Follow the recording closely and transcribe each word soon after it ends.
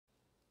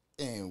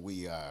And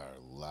we are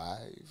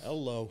live.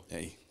 Hello.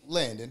 Hey.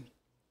 Landon.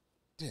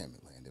 Damn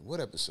it, Landon. What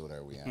episode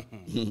are we on?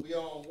 We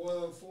on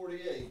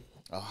 148.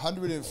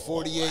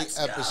 148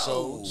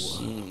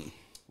 episodes.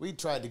 We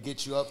tried to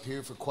get you up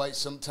here for quite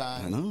some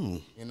time. I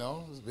know. You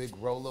know, it was big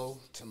Rollo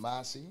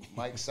Tomassi,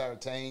 Michael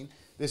Sartain.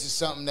 This is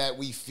something that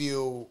we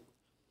feel,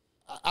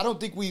 I don't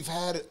think we've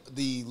had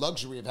the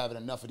luxury of having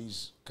enough of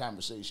these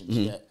conversations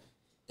yet.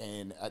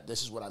 And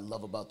this is what I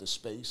love about this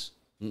space,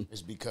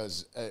 is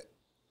because,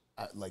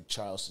 like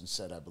Charleston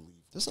said, I believe.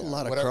 There's a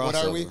lot of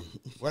crossover.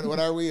 crossover. What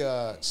are we?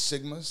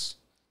 Sigmas?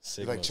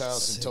 Sigmas. Like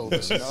Charleston told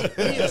us, you know?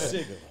 Yeah,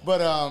 Sigma.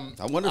 But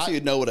I wonder if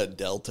you'd know what a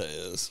delta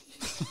is.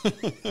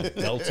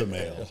 Delta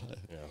male.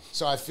 Yeah.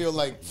 so I feel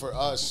like for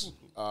us,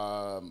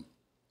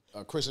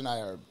 Chris and I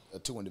are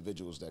two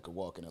individuals that could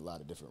walk in a lot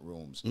of different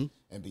rooms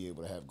and be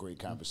able to have great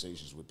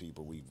conversations with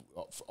people. We've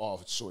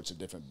all sorts of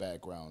different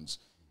backgrounds,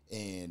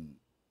 and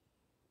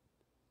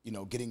you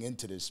know, getting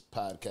into this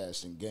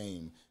podcasting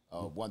game,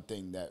 one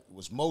thing that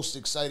was most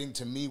exciting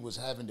to me was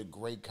having the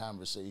great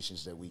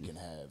conversations that we can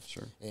have,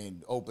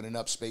 and opening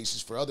up spaces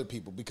for other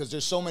people, because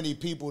there's so many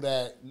people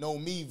that know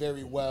me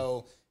very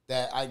well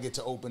that I get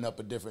to open up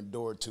a different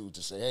door to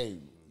say, hey,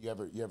 you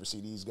ever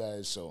see these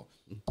guys? So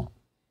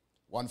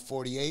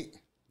 148.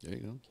 There you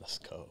go. Let's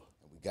go.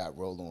 We got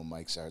Rollo and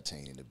Mike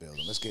Sartain in the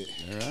building. Let's get,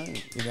 All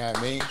right. you know what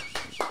I mean?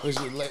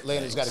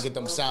 Landon's got to get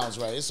them sounds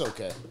right. It's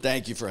okay.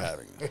 Thank you for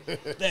having me.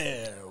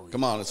 There we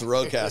Come on, it's a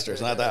roadcaster.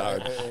 It's not that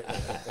hard.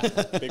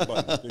 Big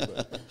button. Big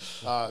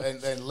button.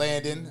 And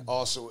Landon,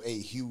 also a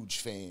huge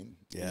fan.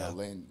 Yeah. You know,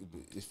 Landon,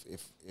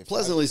 if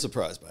Pleasantly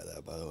surprised by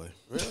that, by the way.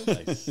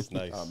 Really?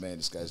 Nice. Oh man,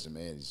 this guy's the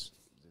man. He's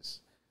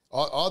just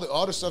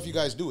all the stuff you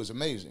guys do is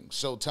amazing.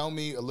 So tell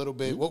me a little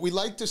bit what we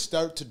like to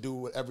start to do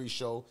with every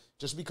show,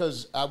 just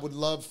because I would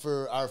love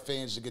for our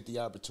fans to get the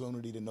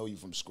opportunity to know you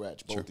from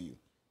scratch, both of you.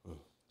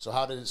 So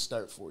how did it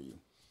start for you?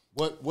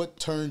 What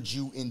turned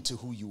you into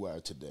who you are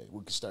today?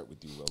 We can start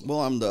with you, Rollo. Well,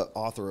 I'm the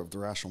author of The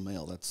Rational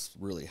Male. That's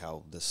really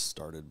how this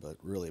started, but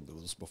really it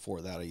was before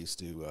that. I used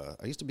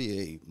to be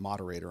a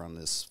moderator on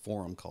this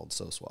forum called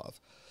So Suave.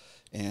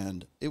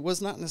 And it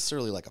was not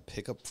necessarily like a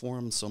pickup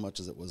forum so much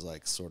as it was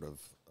like sort of,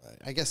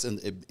 I guess in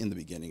the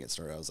beginning it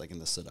started, I was like in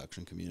the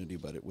seduction community,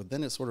 but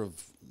then it sort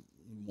of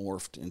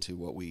morphed into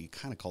what we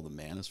kind of call the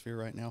Manosphere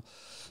right now.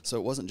 So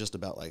it wasn't just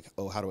about like,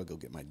 oh, how do I go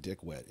get my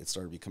dick wet? It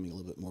started becoming a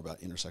little bit more about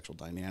intersexual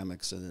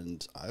dynamics,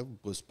 and I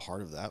was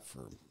part of that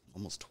for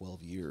almost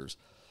 12 years.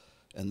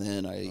 And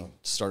then I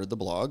started the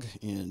blog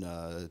in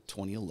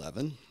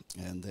 2011,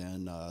 and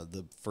then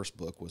the first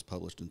book was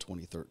published in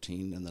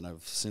 2013, and then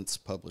I've since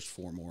published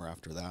 4 more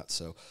after that.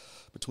 So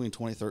between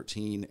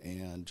 2013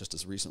 and just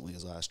as recently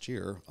as last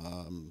year,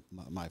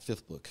 my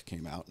 5th book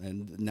came out,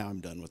 and now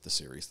I'm done with the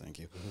series, thank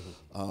you.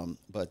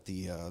 But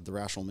the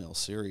Rational Male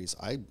series,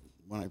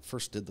 when I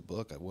first did the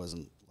book, I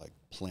wasn't like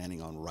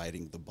planning on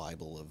writing the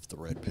Bible of the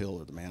Red Pill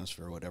or the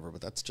Manosphere or whatever,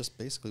 but that's just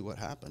basically what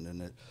happened,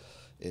 and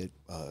it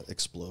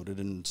exploded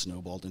and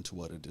snowballed into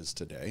what it is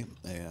today.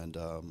 And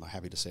I'm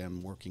happy to say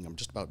I'm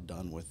just about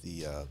done with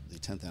the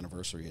 10th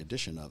anniversary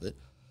edition of it.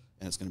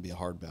 And it's going to be a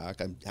hardback.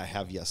 I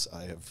have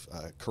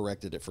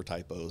corrected it for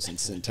typos and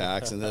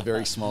syntax and a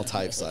very small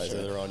type size.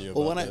 Sure they're on you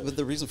But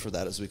the reason for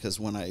that is because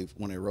when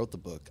I wrote the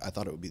book, I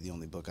thought it would be the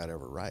only book I'd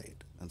ever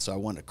write, and so I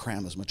wanted to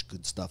cram as much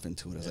good stuff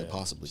into it as I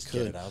possibly could.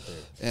 Get it out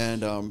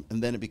there.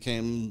 And then it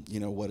became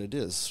what it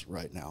is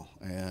right now.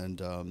 And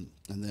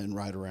then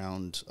right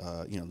around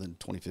then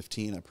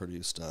 2015, I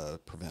produced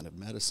Preventive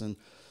Medicine.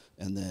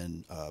 And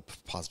then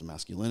Positive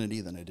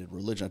Masculinity. Then I did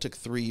Religion. I took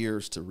 3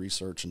 years to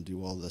research and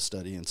do all the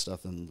study and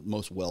stuff. And the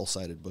most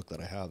well-cited book that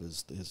I have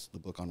is the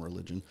book on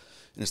religion.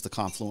 And it's the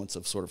confluence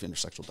of sort of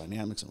intersexual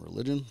dynamics and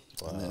religion.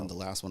 Wow. And then the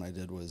last one I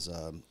did was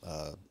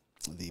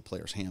the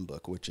Player's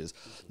Handbook, which is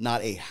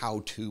not a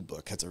how-to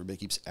book, as everybody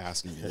keeps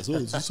asking me. Is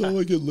this how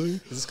I get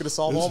laid? Is this going to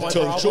solve all my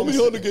problems? Show me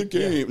how to get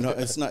game. No,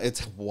 it's not.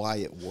 It's why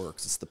it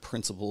works. It's the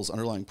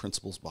underlying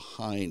principles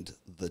behind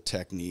the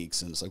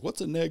techniques. And it's like,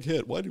 what's a neg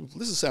hit?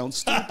 This sounds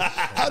stupid.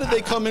 How did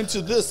they come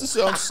into this? This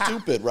sounds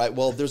stupid, right?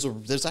 Well,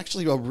 there's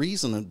actually a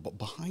reason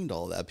behind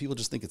all that. People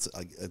just think it's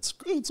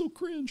so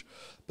cringe,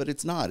 but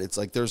it's not. It's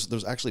like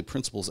there's actually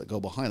principles that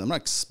go behind them. I'm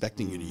not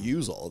expecting you to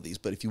use all of these,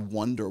 but if you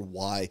wonder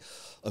why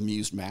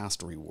amused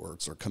mastery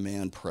works or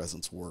command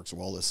presence works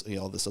or all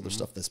this other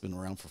stuff that's been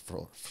around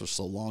for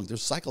so long,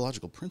 there's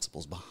psychological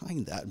principles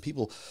behind that, and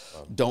people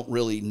don't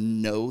really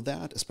know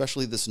that,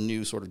 especially this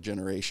new sort of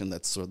generation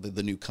that's sort of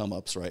the new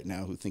come-ups right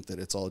now who think that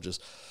it's all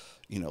just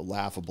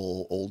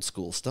laughable old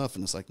school stuff,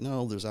 and it's like,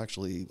 no, there's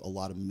actually a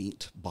lot of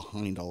meat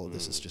behind all of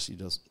this. It's just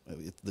it's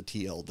the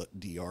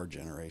TLDR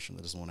generation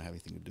that doesn't want to have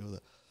anything to do with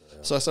it.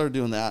 So I started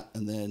doing that,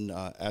 and then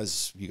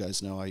as you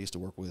guys know, I used to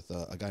work with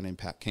a guy named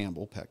Pat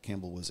Campbell. Pat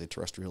Campbell was a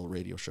terrestrial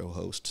radio show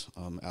host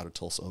out of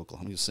Tulsa,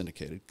 Oklahoma. He was a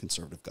syndicated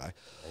conservative guy.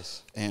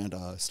 Nice. And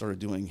started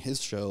doing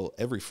his show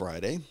every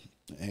Friday.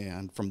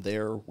 And from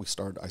there,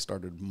 I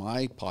started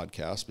my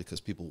podcast because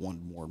people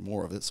wanted more and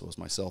more of it. So it was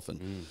myself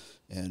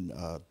and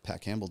Pat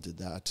Campbell did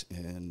that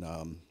in,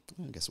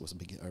 I guess it was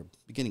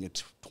beginning of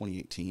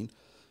 2018.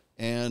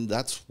 And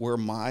that's where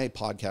my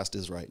podcast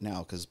is right now,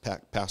 because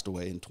Pat passed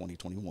away in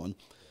 2021.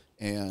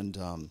 And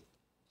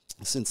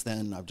since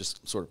then, I've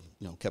just sort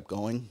of, kept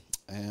going.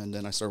 And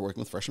then I started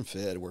working with Fresh and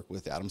Fit. I worked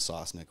with Adam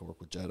Sosnick. I worked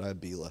with Jedi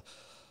Bila.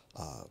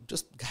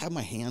 Just have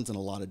my hands in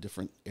a lot of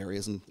different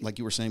areas. And like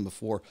you were saying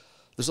before,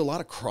 there's a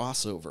lot of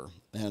crossover.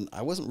 And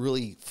I wasn't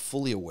really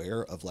fully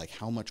aware of like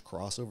how much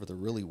crossover there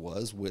really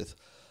was with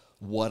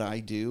what I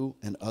do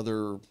and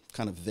other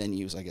kind of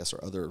venues, I guess,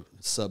 or other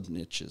sub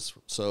niches.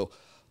 So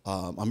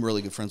I'm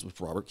really good friends with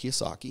Robert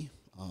Kiyosaki.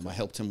 I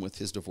helped him with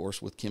his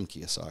divorce with Kim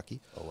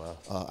Kiyosaki. Oh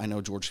wow!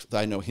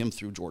 I know him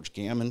through George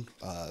Gammon,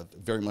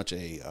 very much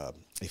a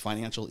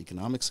financial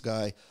economics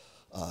guy.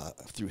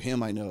 Through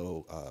him, I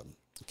know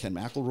Ken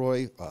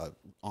McElroy,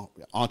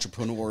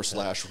 entrepreneur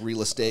 /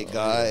 real estate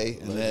guy,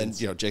 and then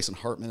Jason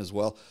Hartman as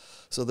well.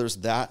 So there's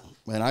that,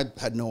 and I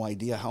had no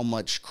idea how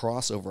much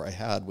crossover I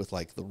had with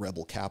like the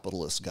rebel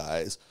capitalist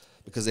guys,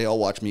 because they all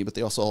watch me, but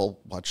they also all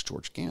watch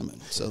George Gammon.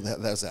 So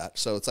that's that.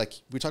 So it's like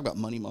we talk about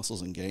money,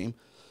 muscles, and game,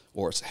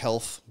 or it's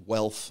health,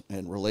 wealth,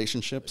 and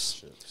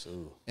relationships.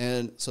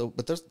 And so,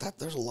 but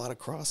there's a lot of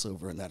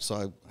crossover in that. So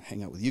I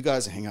hang out with you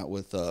guys. I hang out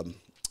with the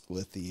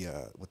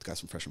guys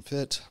from Fresh and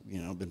Fit.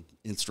 I've been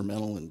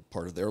instrumental in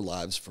part of their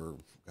lives for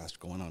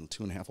going on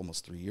 2.5,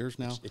 almost 3 years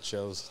now. It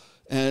shows.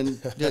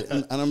 And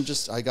and I'm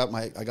just I got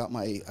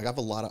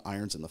a lot of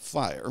irons in the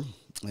fire.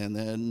 And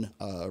then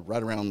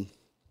right around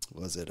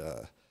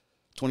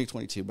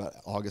 2022, about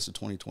August of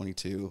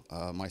 2022,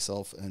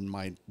 myself and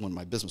one of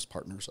my business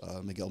partners,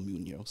 Miguel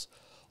Munoz,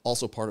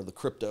 also part of the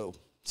crypto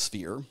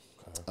sphere.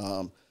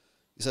 Okay.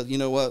 He said, you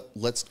know what,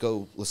 let's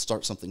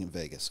start something in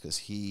Vegas, because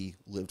he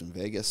lived in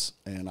Vegas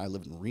and I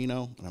lived in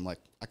Reno. And I'm like,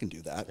 I can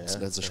do that. Yeah.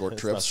 That's a short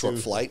trip, short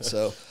flight.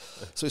 So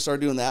we started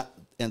doing that.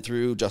 And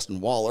through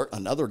Justin Waller,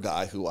 another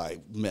guy who I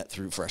met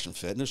through Fresh and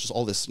Fit, and there's just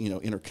all this,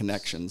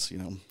 interconnections,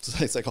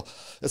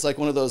 it's like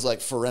one of those like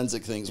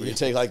forensic things where you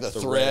take like the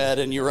thread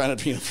and you run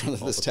it in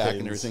front of this tack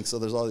and everything. So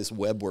there's all this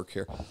web work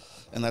here.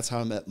 And that's how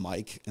I met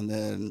Mike. And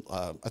then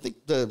I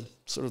think the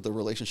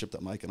relationship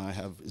that Mike and I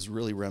have is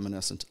really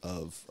reminiscent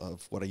of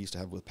what I used to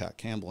have with Pat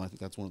Campbell. I think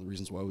that's one of the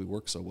reasons why we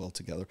work so well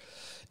together.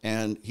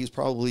 And he's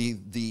probably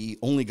the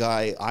only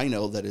guy I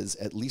know that is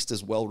at least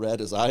as well read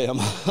as I am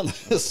on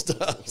this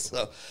stuff.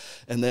 So,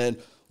 and then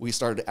we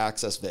started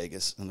Access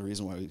Vegas. And the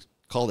reason why we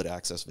called it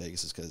Access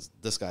Vegas is because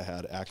this guy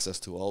had access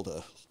to all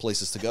the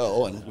places to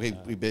go, and we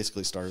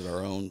basically started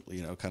our own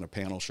kind of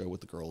panel show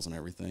with the girls and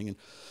everything. And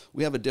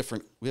we have a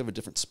different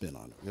spin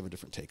on it. We have a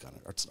different take on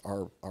it.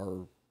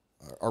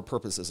 Our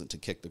purpose isn't to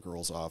kick the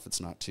girls off. It's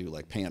not to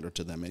like pander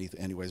to them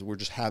anyways. We're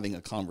just having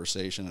a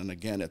conversation, and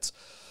again,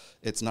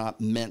 it's not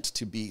meant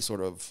to be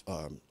sort of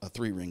a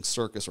three-ring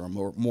circus or a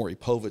Maury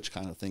Povich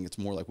kind of thing. It's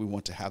more like we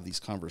want to have these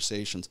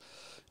conversations,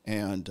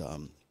 and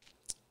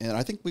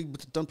I think we've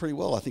done pretty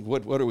well. I think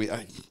what are we?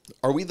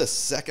 Are we the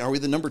second? Are we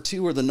the number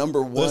 2 or the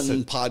number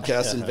 1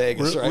 podcast in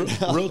Vegas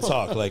right now? Real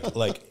talk,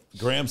 like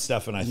Graham's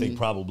stuff, and I think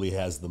probably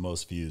has the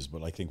most views,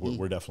 but I think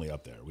we're definitely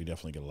up there. We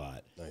definitely get a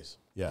lot. Nice.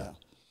 Yeah.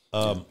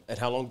 And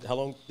how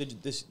long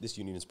did this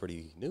union is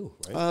pretty new,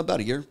 right? About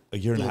a year. A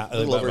year and a half.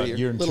 Little over a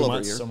year. And Little 2 over a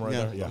months, year. somewhere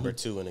Yeah. there. Yeah. Number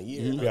 2 in a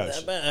year. Yeah. Not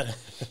that bad.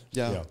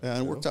 Yeah,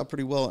 and it worked out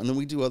pretty well. And then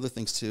we do other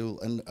things too.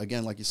 And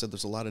again, like you said,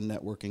 there's a lot of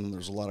networking.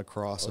 There's a lot of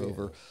crossover.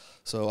 Oh, yeah.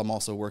 So I'm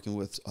also working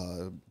with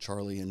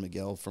Charlie and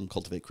Miguel from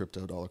Cultivate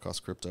Crypto, Dollar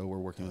Cost Crypto. We're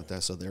working with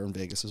that, so they're in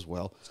Vegas as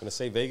well. I was going to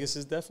say Vegas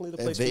is definitely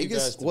the place Vegas, for you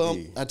guys to well,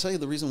 be. I tell you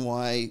the reason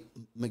why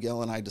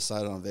Miguel and I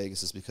decided on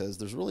Vegas is because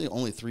there's really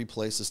only 3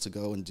 places to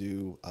go and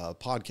do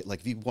podcast.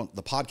 Like if you want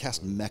the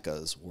podcast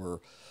meccas were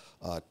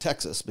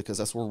Texas, because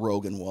that's where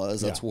Rogan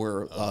was. That's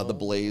where the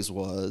Blaze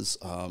was.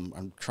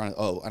 I'm trying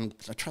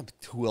to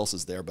who else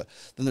is there, but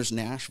then there's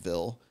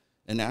Nashville.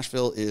 And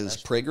Nashville is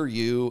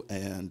PragerU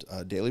and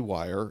Daily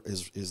Wire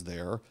is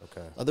there.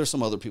 Okay. There's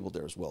some other people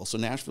there as well. So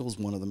Nashville is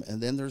one of them, and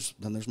then there's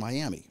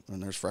Miami,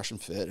 and there's Fresh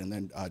and Fit, and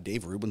then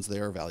Dave Rubin's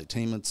there, Valley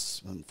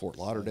Tainments, and Fort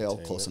Lauderdale,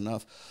 close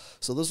enough.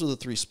 So those are the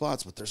 3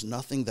 spots, but there's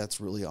nothing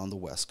that's really on the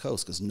West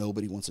Coast because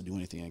nobody wants to do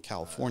anything in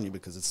California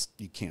because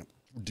you can't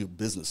do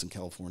business in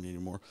California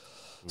anymore.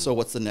 So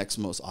what's the next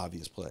most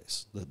obvious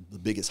place? The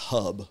biggest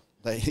hub.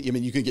 I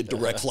mean, you can get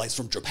direct flights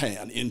from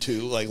Japan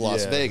into like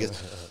Las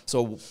Vegas.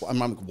 So I'm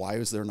like, why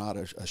is there not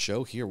a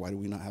show here? Why do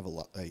we not have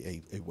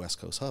a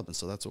West Coast hub? And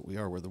so that's what we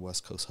are. We're the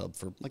West Coast hub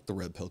for like the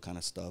Red Pill kind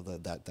of stuff,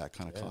 that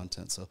kind of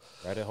content. So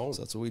right at home.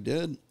 So that's what we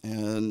did.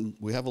 And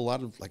we have a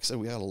lot of, like I said,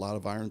 we had a lot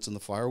of irons in the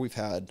fire. We've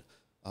had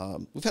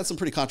some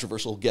pretty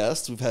controversial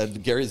guests. We've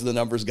had Gary's the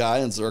Numbers guy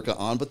and Zerka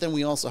on, but then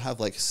we also have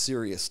like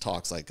serious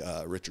talks, like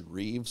Richard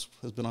Reeves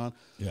has been on.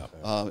 Yeah.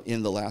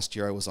 In the last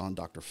year, I was on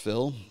Dr.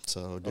 Phil.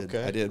 So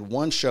I did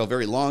one show,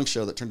 very long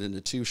show that turned into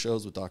 2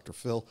 shows with Dr.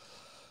 Phil.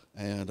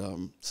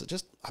 And so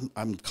just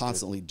I'm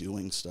constantly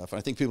doing stuff. And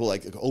I think people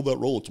like, oh, that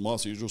Rollo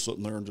Tomassi, he's just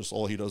sitting there and just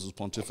all he does is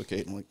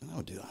pontificate. I'm like,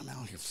 no, dude, I'm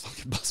out here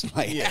fucking busting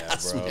my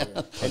ass, bro.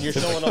 man. And you're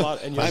showing a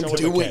lot. And you're I'm showing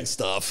doing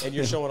stuff. And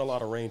you're showing a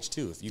lot of range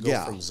too. If you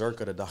go from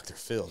Zerka to Dr.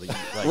 Phil,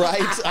 like,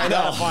 right? I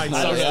know. Find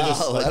I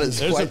know. That is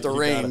quite the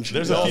range.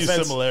 There's a few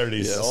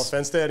similarities. Yes. No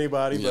offense to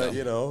anybody, but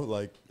you know,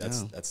 like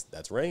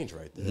that's range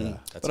right there.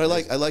 Yeah. But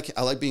I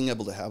like being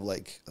able to have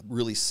like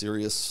really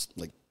serious,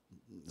 like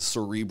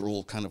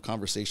cerebral kind of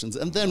conversations,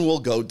 and then we'll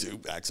go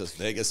do Access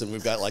Vegas, and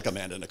we've got like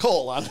Amanda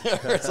Nicole on there,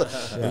 or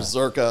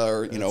Zerka,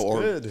 or you know,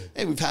 or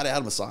hey, we've had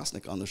Adam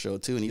Sosnick on the show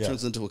too, and he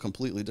turns into a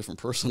completely different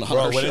person on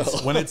our show.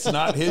 When it's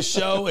not his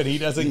show and he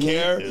doesn't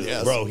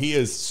care, bro, he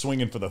is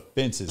swinging for the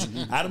fences.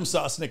 Adam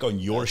Sosnick on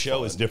your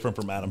show is different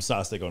from Adam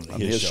Sosnick on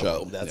his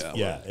show. That's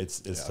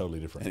it's totally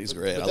different. And he's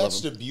great. But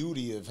that's the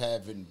beauty of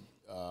having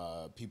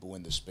people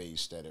in the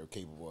space that are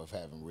capable of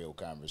having real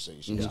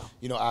conversations.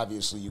 You know,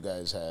 obviously you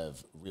guys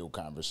have real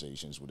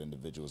conversations with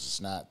individuals. It's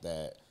not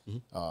that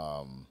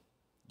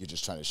you're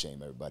just trying to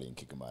shame everybody and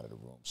kick them out of the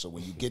room. So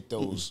when you get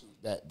those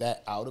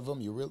that out of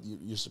them,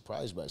 you're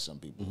surprised by some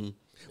people. It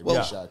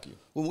really shock you.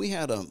 When we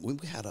had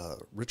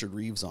Richard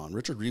Reeves on,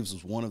 Richard Reeves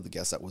was one of the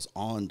guests that was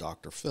on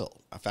Dr.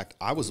 Phil. In fact,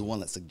 I was the one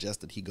that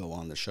suggested he go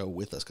on the show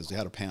with us because we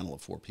had a panel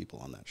of 4 people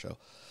on that show.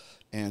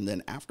 And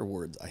then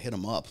afterwards, I hit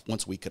him up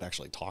once we could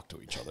actually talk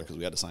to each other because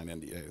we had to sign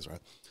NDAs, right?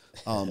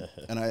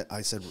 And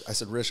I said,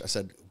 Rich, I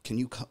said, can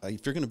you,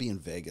 if you're going to be in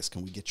Vegas,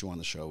 can we get you on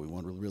the show? We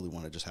really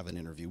want to just have an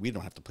interview. We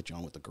don't have to put you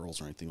on with the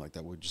girls or anything like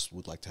that. We just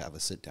would like to have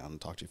a sit down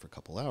and talk to you for a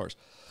couple hours.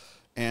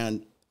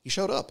 And he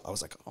showed up. I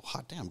was like, oh,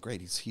 hot damn,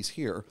 great. He's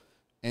here.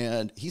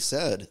 And he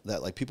said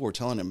that like people were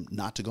telling him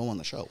not to go on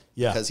the show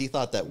because he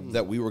thought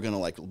that we were going to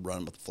like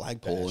run with the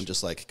flagpole and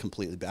just like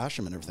completely bash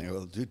him and everything. I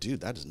go,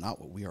 dude, that is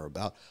not what we are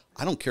about.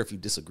 I don't care if you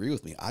disagree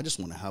with me. I just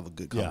want to have a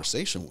good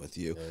conversation with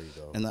you. There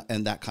you go.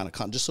 And that kind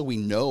of just so we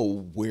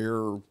know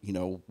where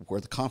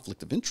the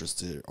conflict of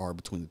interests are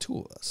between the two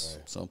of us.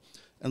 Right. So,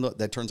 and look,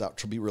 that turns out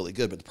to be really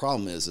good. But the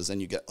problem is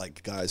then you get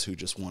like guys who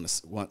just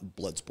want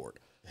blood sport.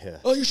 Yeah.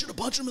 Oh, you should have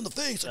punched him in the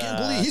face. I can't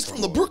believe he's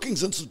from the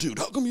Brookings Institute.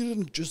 How come you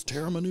didn't just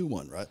tear him a new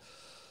one, right?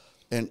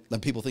 And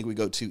then people think we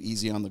go too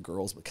easy on the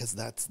girls because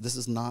this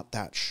is not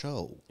that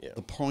show. Yeah.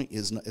 The point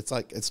is, it's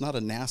not a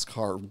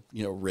NASCAR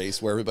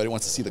race where everybody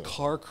wants to see the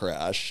car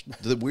crash.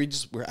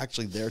 We're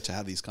actually there to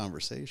have these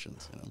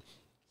conversations,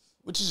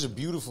 Which is a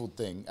beautiful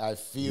thing. I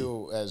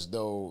feel as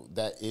though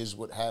that is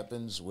what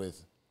happens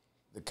with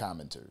the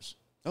commenters.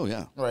 Oh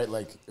yeah, right.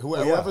 Like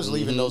whoever's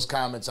leaving those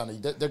comments on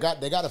it, they got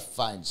to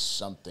find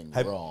something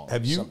wrong.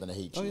 Something to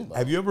hate you about.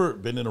 Have you ever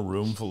been in a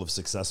room full of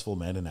successful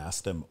men and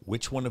asked them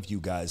which one of you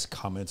guys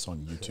comments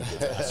on YouTube?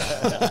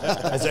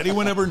 Has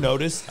anyone ever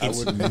noticed?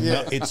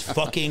 It's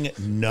fucking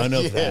none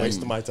of them.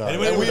 Waste of my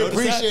time. And we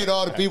appreciate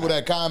all the people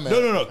that comment.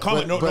 No.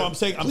 Comment. No. I'm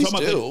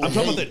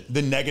talking about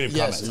the negative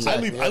comments.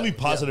 Exactly. I leave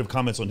positive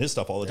comments on his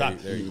stuff all the time.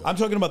 I'm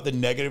talking about the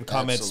negative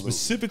comments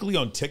specifically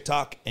on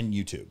TikTok and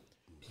YouTube.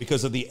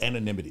 Because of the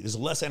anonymity. There's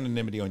less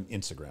anonymity on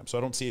Instagram, so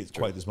I don't see it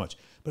quite as much.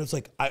 But it's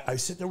like, I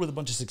sit there with a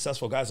bunch of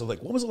successful guys. I'm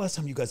like, when was the last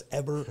time you guys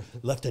ever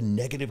left a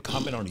negative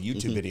comment on a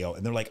YouTube video?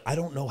 And they're like, I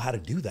don't know how to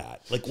do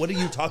that. Like, what are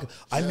you talking?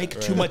 I make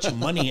too much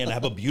money and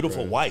have a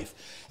beautiful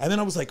wife. And then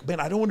I was like, man,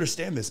 I don't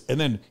understand this. And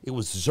then it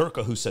was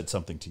Zerka who said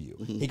something to you.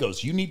 He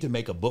goes, you need to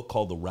make a book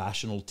called The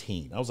Rational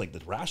Teen. I was like,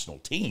 The Rational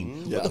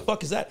Teen? What the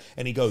fuck is that?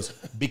 And he goes,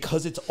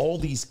 because it's all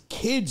these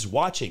kids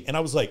watching. And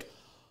I was like,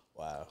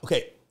 wow.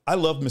 Okay, I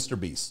love Mr.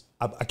 Beast.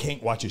 I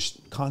can't watch his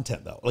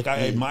content though. Like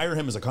I admire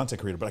him as a content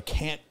creator, but I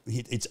can't.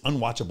 It's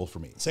unwatchable for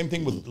me. Same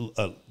thing with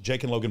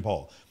Jake and Logan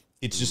Paul.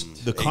 It's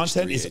just the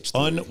content is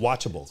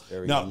unwatchable.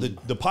 Now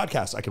the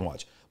podcast I can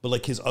watch, but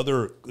like his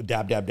other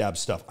dab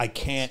stuff, I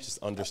can't.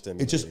 Just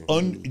understand. It's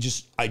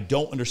just I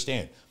don't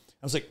understand.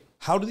 I was like,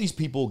 how do these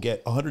people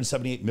get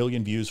 178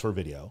 million views for a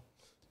video,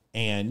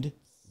 and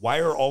why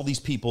are all these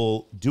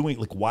people doing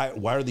why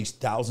are these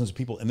thousands of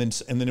people? And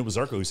then it was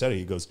Zarko who said it.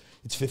 He goes,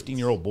 it's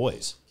 15-year-old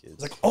boys.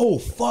 It's like, oh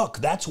fuck,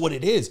 that's what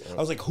it is. I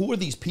was like, who are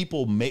these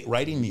people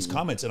writing these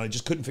comments? And I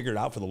just couldn't figure it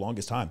out for the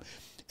longest time.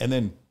 And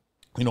then,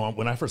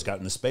 when I first got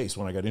into space,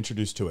 when I got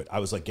introduced to it, I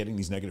was like getting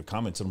these negative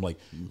comments, and I'm like,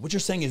 what you're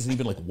saying isn't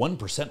even like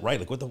 1% right.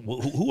 Like,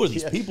 who are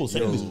these people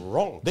saying this?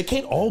 Wrong. They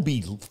can't all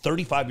be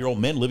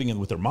 35-year-old men living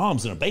with their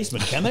moms in a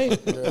basement, can they?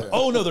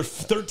 Oh no, they're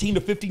 13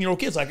 to 15-year-old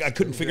kids. Like, I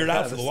couldn't figure it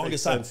out for the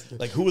longest time.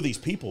 Like, who are these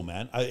people,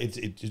 man?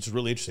 It's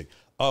really interesting.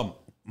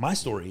 My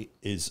story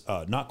is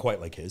not quite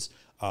like his.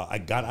 I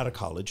got out of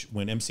college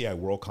when MCI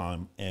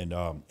WorldCom and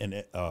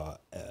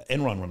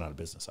Enron went out of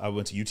business. I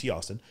went to UT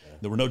Austin.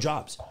 There were no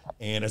jobs,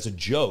 and as a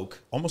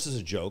joke, almost as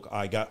a joke,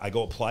 I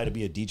go apply to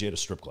be a DJ at a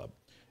strip club,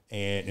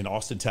 and in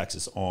Austin,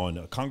 Texas,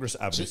 on Congress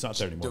Avenue. It's not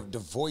there anymore. The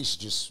voice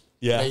just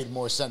made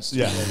more sense to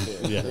me.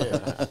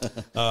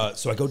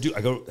 So I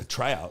go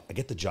try out. I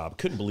get the job.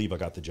 Couldn't believe I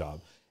got the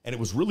job. And it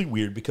was really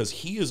weird because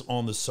he is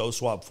on the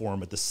SoSwap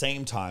forum at the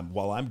same time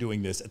while I'm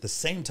doing this. At the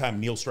same time,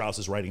 Neil Strauss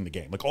is writing the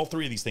game. Like all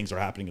three of these things are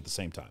happening at the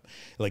same time.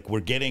 Like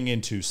we're getting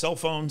into cell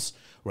phones.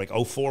 Like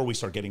 04, we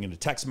start getting into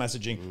text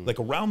messaging. Like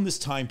around this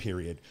time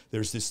period,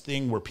 there's this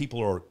thing where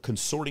people are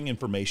consorting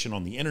information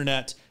on the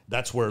internet.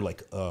 That's where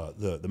like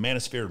the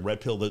Manosphere and Red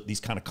Pill, these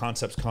kind of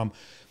concepts come.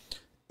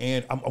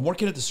 And I'm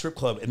working at the strip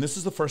club, and this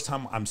is the first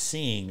time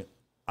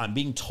I'm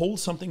being told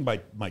something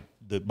by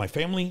my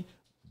family,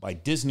 by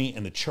Disney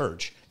and the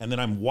church, and then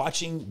I'm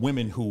watching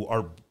women who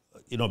are,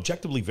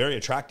 objectively very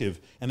attractive,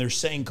 and they're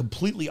saying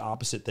completely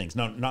opposite things.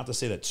 Now, not to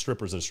say that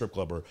strippers at a strip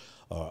club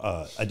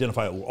are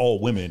identify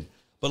all women,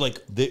 but like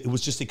it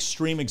was just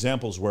extreme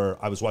examples where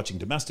I was watching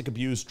domestic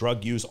abuse,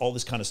 drug use, all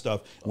this kind of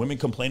stuff, women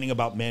complaining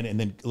about men, and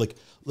then like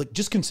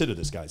just consider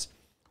this, guys.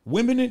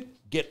 Women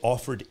get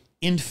offered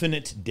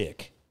infinite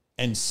dick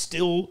and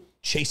still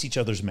chase each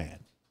other's man.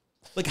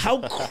 Like,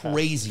 how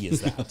crazy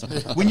is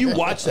that? When you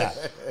watch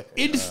that,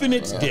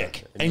 infinite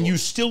dick, and you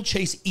still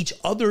chase each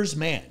other's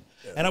man.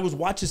 And I was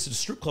watching this at a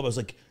strip club. I was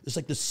like, it's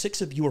like the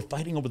six of you are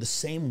fighting over the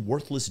same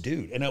worthless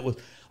dude. And I was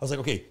like,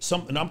 okay,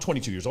 and I'm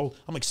 22 years old.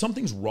 I'm like,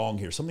 something's wrong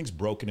here. Something's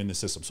broken in the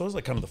system. So it was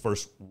like kind of the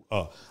first,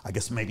 I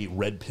guess maybe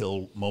red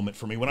pill moment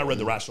for me. When I read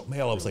The Rational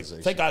Male, I was like,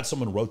 thank God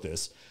someone wrote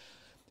this.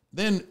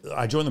 Then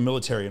I joined the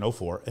military in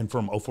 04, and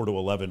from 04 to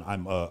 11,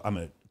 I'm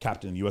a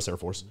captain in the U.S. Air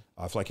Force.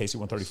 I fly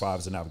KC-135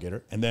 as a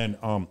navigator. And then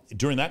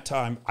during that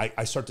time,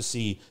 I start to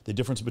see the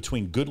difference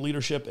between good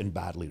leadership and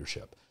bad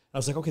leadership. And I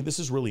was like, okay, this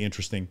is really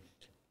interesting.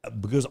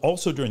 Because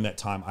also during that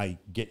time, I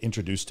get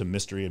introduced to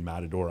Mystery and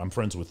Matador. I'm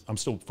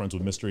still friends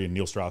with Mystery and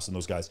Neil Strauss and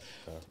those guys.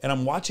 And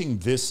I'm watching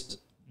this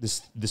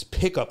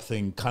pickup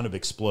thing kind of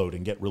explode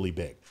and get really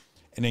big.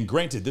 And then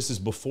granted, this is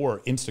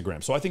before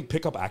Instagram. So I think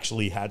pickup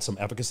actually had some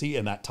efficacy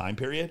in that time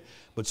period,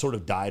 but sort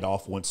of died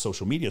off once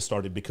social media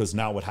started, because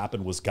now what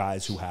happened was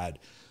guys who had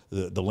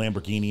the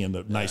Lamborghini and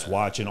the nice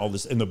watch and all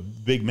this and the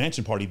big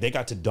mansion party, they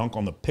got to dunk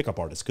on the pickup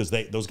artists because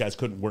those guys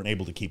weren't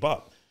able to keep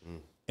up.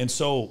 And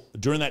so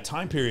during that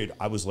time period,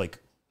 I was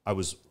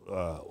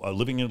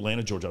living in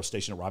Atlanta, Georgia. I was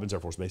stationed at Robins Air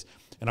Force Base,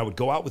 and I would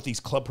go out with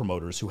these club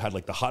promoters who had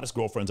like the hottest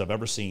girlfriends I've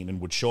ever seen,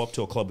 and would show up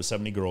to a club with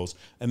 70 girls,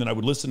 and then I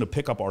would listen to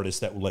pickup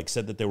artists that like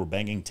said that they were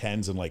banging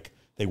 10s, and like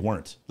they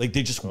weren't. Like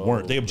they just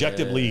weren't. They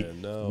objectively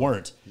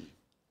weren't.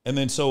 And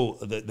then so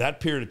that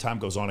period of time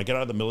goes on. I get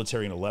out of the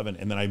military in 11,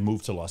 and then I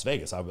moved to Las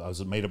Vegas. I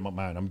was made up my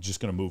mind. I'm just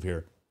going to move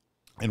here.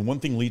 And one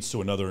thing leads to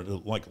another.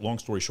 Like long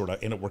story short, I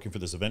end up working for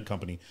this event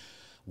company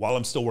while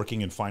I'm still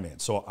working in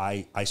finance. So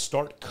I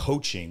start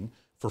coaching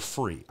for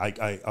free.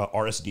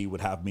 RSD would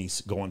have me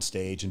go on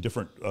stage, and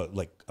different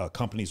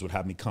companies would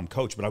have me come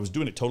coach, but I was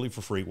doing it totally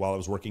for free while I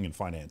was working in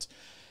finance.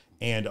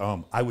 And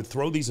I would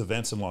throw these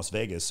events in Las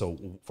Vegas. So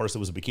first it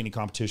was a bikini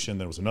competition,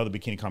 then it was another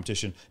bikini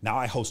competition. Now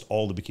I host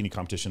all the bikini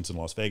competitions in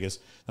Las Vegas.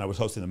 And I was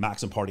hosting the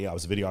Maxim party. I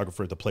was a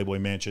videographer at the Playboy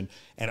Mansion.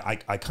 And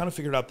I kind of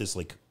figured out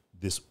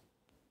this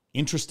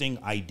interesting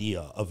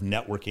idea of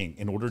networking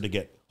in order to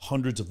get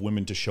hundreds of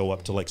women to show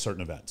up to like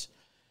certain events.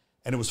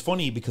 And it was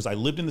funny because I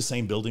lived in the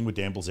same building with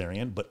Dan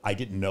Bilzerian, but I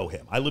didn't know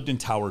him. I lived in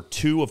Tower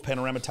 2 of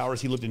Panorama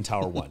Towers. He lived in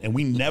Tower 1. And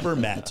we never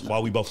met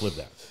while we both lived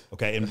there.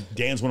 Okay. And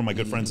Dan's one of my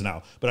good friends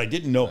now, but I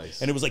didn't know.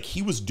 Nice. And it was like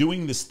he was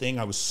doing this thing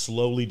I was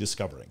slowly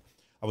discovering.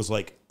 I was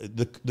like,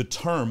 the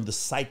term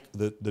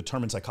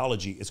in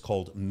psychology is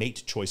called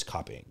mate choice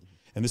copying.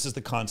 And this is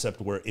the concept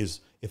where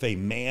if a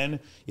man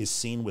is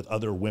seen with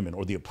other women,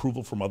 or the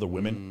approval from other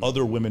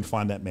women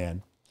find that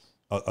man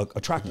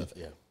attractive.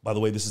 Yeah. By the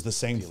way, this is the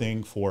same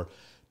thing for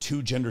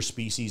two gender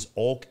species,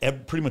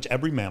 pretty much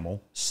every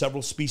mammal,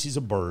 several species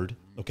of bird.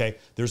 Okay,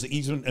 there's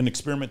even an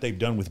experiment they've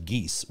done with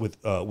geese,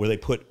 where they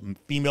put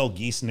female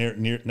geese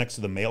next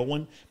to the male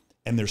one,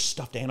 and they're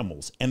stuffed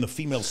animals, and the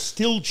females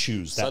still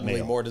choose that suddenly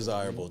male. More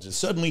desirable.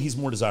 Suddenly he's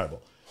more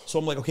desirable. So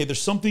I'm like, okay,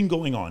 there's something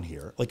going on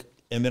here. Like,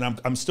 and then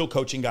I'm still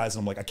coaching guys,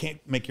 and I'm like, I can't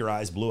make your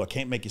eyes blue. I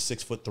can't make you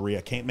 6'3".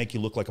 I can't make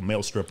you look like a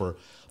male stripper,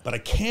 but I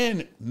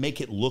can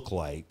make it look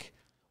like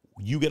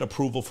you get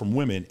approval from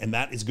women, and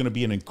that is going to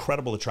be an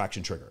incredible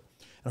attraction trigger.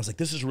 And I was like,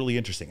 this is really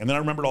interesting. And then I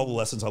remembered all the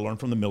lessons I learned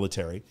from the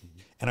military,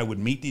 and I would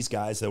meet these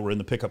guys that were in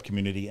the pickup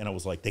community, and I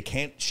was like, they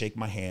can't shake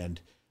my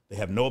hand. They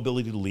have no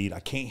ability to lead. I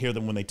can't hear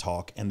them when they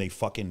talk, and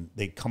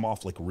they come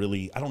off like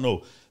really, I don't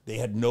know, they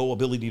had no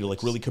ability to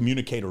like really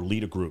communicate or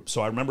lead a group.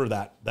 So I remember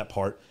that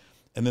part.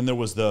 And then there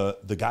was the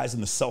guys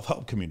in the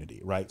self-help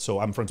community, right? So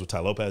I'm friends with Ty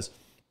Lopez.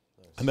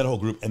 I met a whole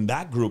group, and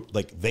that group,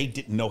 like, they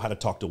didn't know how to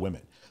talk to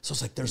women. So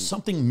it's like, there's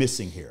something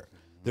missing here.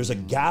 There's a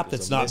gap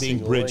that's not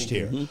being bridged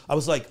here. I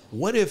was like,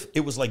 what if it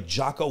was like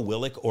Jocko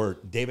Willink or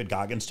David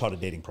Goggins taught a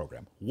dating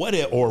program? What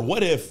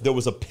if there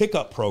was a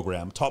pickup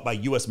program taught by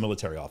U.S.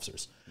 military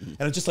officers?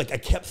 And it's just like, I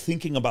kept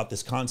thinking about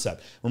this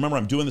concept. Remember,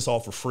 I'm doing this all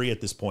for free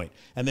at this point.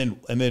 And then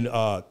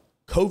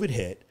COVID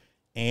hit.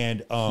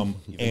 And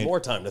more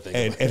time to think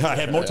about it. And I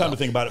had more time to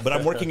think about it, but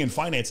I'm working in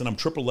finance, and I'm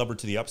triple levered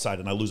to the upside,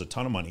 and I lose a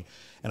ton of money.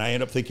 And I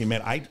end up thinking,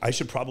 man, I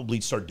should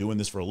probably start doing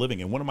this for a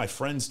living. And one of my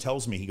friends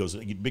tells me, he goes,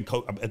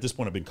 at this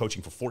point, I've been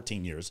coaching for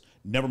 14 years,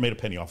 never made a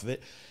penny off of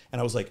it. And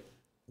I was like,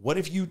 what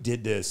if you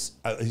did this?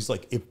 He's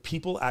like, if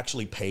people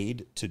actually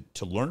paid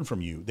to learn from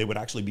you, they would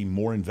actually be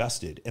more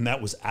invested. And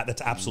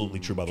that's absolutely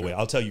true, by the way.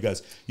 I'll tell you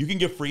guys, you can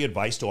give free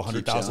advice to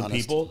 100,000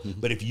 people,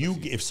 but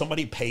if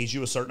somebody pays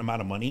you a certain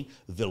amount of money,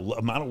 the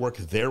amount of work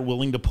they're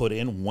willing to put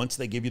in once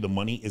they give you the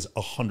money is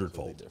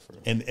 100-fold.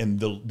 And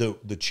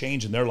the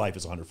change in their life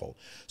is 100-fold.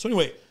 So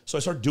anyway, so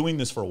I started doing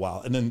this for a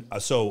while. And then,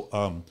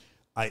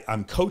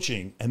 I'm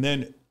coaching, and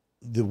then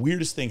the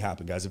weirdest thing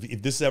happened, guys.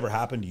 If this has ever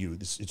happened to you,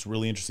 it's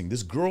really interesting.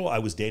 This girl I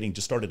was dating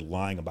just started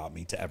lying about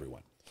me to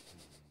everyone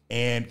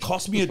and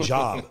cost me a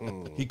job.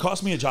 He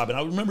cost me a job. And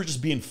I remember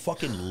just being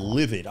fucking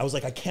livid. I was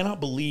like, I cannot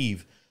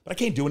believe, but I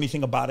can't do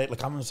anything about it. Like,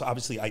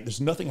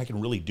 there's nothing I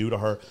can really do to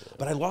her,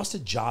 but I lost a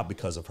job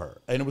because of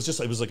her. And it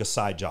was like a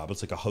side job.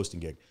 It's like a hosting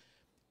gig.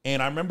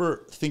 And I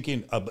remember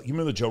thinking, you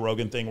remember the Joe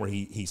Rogan thing where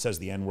he says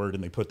the N-word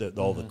and they put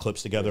all the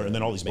clips together and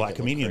then all these black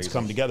comedians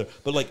come together.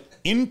 But like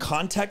in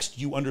context,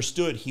 you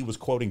understood he was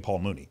quoting Paul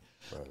Mooney.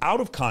 Right.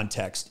 Out of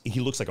context, he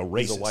looks like a racist.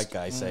 He's a white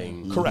guy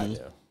saying. Correct.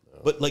 Yeah.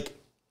 But like,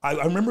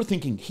 I remember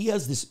thinking he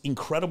has this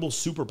incredible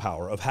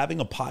superpower of having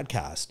a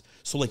podcast.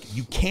 So like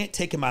you can't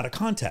take him out of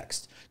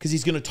context because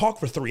he's going to talk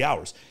for 3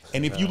 hours.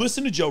 And if you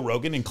listen to Joe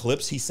Rogan in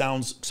clips, he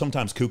sounds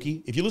sometimes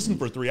kooky. If you listen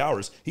for 3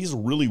 hours, he's a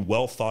really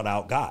well thought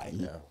out guy.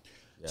 Yeah.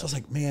 So I was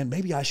like, man,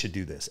 maybe I should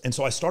do this. And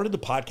so I started the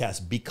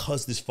podcast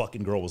because this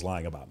fucking girl was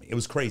lying about me. It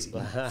was crazy.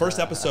 First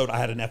episode, I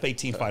had an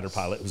F-18 fighter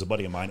pilot, it was a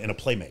buddy of mine, and a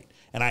playmate.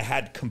 And I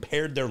had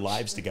compared their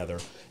lives together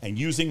and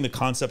using the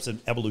concepts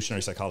of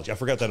evolutionary psychology. I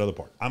forgot that other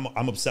part.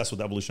 I'm obsessed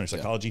with evolutionary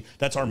psychology.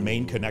 That's our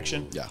main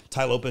connection. Yeah.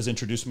 Ty Lopez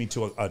introduced me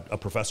to a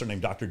professor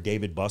named Dr.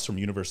 David Buss from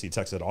University of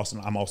Texas at Austin.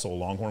 I'm also a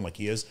Longhorn like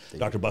he is.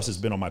 Dr. Buss has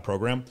been on my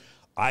program.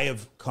 I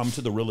have come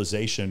to the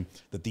realization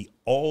that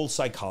all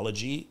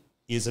psychology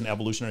is an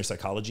evolutionary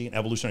psychology, and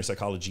evolutionary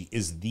psychology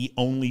is the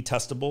only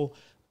testable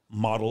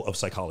model of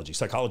psychology.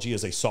 Psychology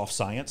is a soft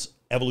science.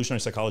 Evolutionary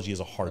psychology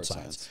is a hard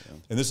science. Yeah.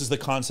 And this is the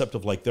concept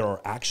of like there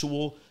are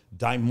actual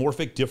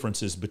dimorphic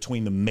differences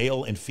between the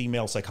male and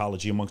female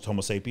psychology amongst Homo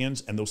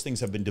sapiens, and those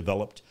things have been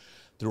developed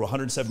through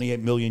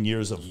 178 million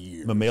years of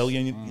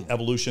mammalian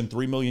evolution,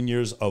 3 million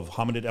years of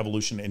hominid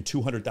evolution, and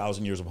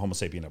 200,000 years of Homo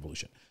sapien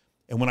evolution.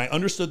 And when I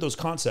understood those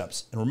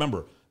concepts, and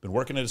remember, been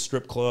working at a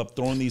strip club,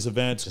 throwing these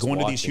events, going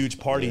to these huge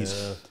parties.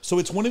 Yeah. So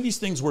it's one of these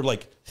things where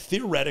like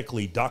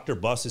theoretically Dr.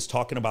 Buss is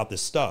talking about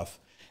this stuff.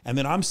 And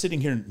then I'm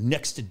sitting here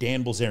next to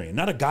Dan Bilzerian,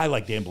 not a guy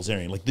like Dan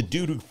Bilzerian, like the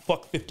dude who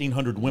fucked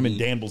 1,500 women,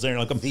 Dan Bilzerian,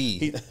 like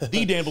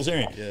the Dan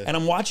Bilzerian. Yeah. And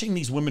I'm watching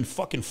these women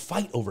fucking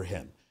fight over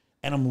him.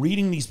 And I'm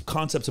reading these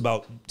concepts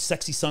about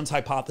sexy son's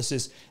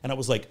hypothesis. And I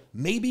was like,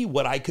 maybe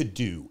what I could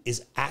do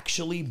is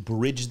actually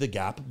bridge the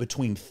gap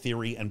between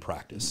theory and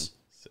practice.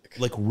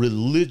 Like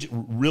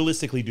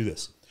realistically do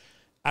this.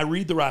 I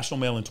read The Rational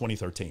Male in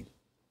 2013.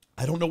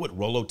 I don't know what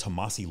Rollo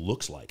Tomassi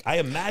looks like. I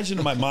imagine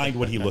in my mind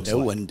what he looks like.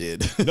 No one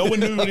did. No one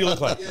knew what he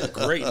looked like.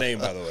 Great name,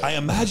 by the way. I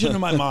imagine in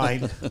my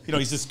mind,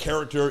 he's this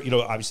character,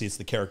 obviously it's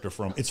the character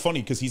from, it's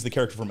funny because he's the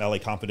character from LA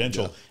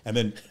Confidential. Yeah. And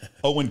then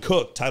Owen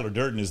Cook, Tyler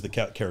Durden, is the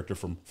character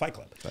from Fight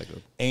Club.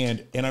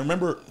 And I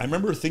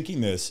remember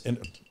thinking this, and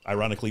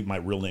ironically, my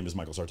real name is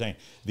Michael Sartain.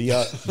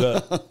 I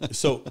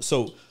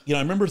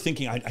remember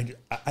thinking,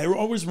 I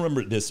always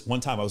remember this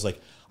one time. I was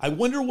like, I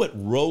wonder what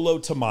Rollo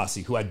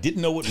Tomassi, who I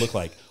didn't know what looked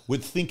like,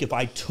 would think if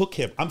I took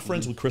him. I'm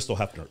friends with Crystal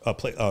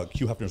Hefner,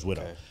 Hugh Hefner's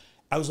widow. Okay.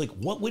 I was like,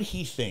 what would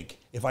he think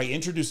if I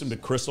introduced him to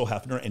Crystal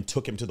Hefner and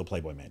took him to the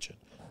Playboy Mansion?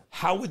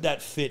 How would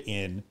that fit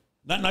in?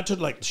 Not to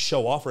like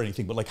show off or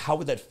anything, but like how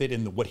would that fit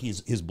in what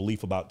his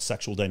belief about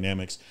sexual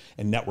dynamics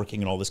and networking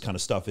and all this kind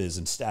of stuff is,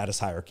 and status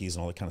hierarchies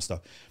and all that kind of stuff.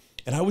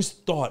 And I always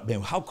thought,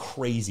 man, how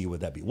crazy would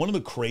that be? One of the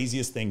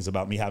craziest things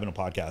about me having a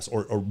podcast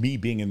or me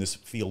being in this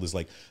field is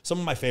like some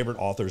of my favorite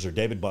authors are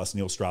David Buss,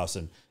 Neil Strauss,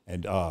 and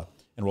Rollo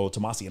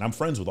Tomassi. And I'm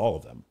friends with all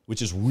of them,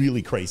 which is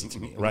really crazy to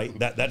me, right?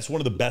 That's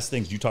one of the best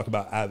things you talk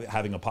about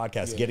having a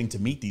podcast, getting to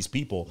meet these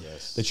people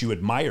that you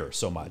admire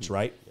so much,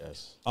 right?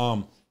 Yes.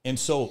 And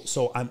so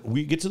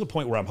we get to the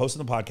point where I'm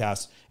hosting the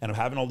podcast and I'm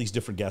having all these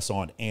different guests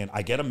on, and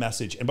I get a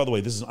message. And by the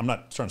way, I'm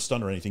not trying to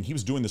stun or anything. He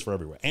was doing this for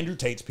everywhere. Andrew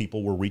Tate's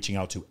people were reaching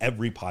out to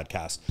every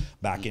podcast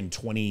back in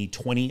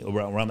 2020,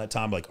 around that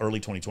time, like early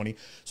 2020.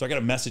 So I got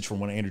a message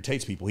from one of Andrew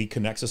Tate's people. He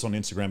connects us on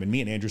Instagram, and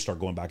me and Andrew start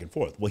going back and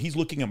forth. Well, he's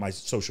looking at my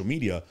social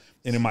media,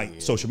 and in my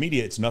social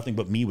media, it's nothing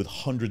but me with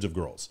hundreds of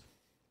girls.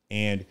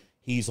 And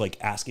he's like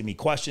asking me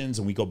questions,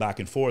 and we go back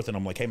and forth, and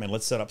I'm like, hey man,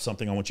 let's set up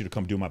something. I want you to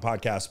come do my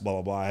podcast, blah,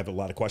 blah, blah. I have a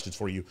lot of questions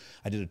for you.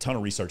 I did a ton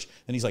of research.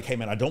 And he's like, hey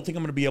man, I don't think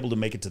I'm going to be able to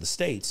make it to the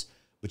States,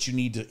 but you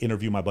need to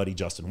interview my buddy,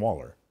 Justin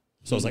Waller.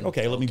 So I was like,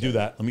 okay, let me do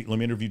that. Let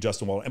me interview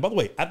Justin Waller. And by the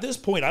way, at this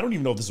point, I don't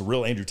even know if this is a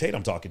real Andrew Tate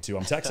I'm talking to.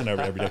 I'm texting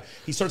every day.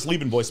 He starts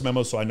leaving voice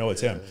memos, so I know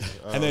it's him.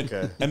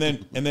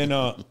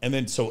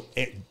 So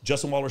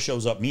Justin Waller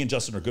shows up. Me and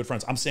Justin are good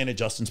friends. I'm staying at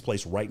Justin's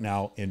place right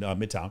now in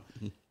Midtown.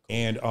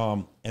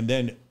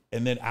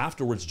 And then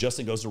afterwards,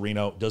 Justin goes to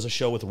Reno, does a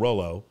show with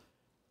Rollo,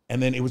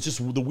 And then it was just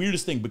the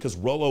weirdest thing because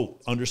Rollo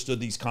understood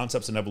these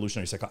concepts in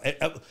evolutionary psychology.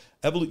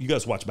 You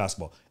guys watch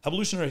basketball.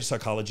 Evolutionary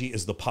psychology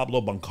is the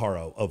Pablo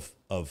Bancaro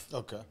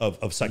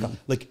of psychology.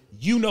 Like,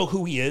 you know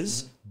who he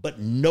is, but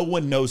no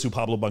one knows who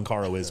Pablo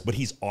Bancaro is, but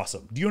he's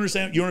awesome. Do you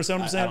understand? You understand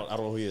what I'm saying? I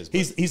don't know who he is.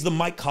 He's the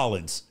Mike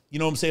Collins. You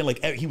know what I'm saying?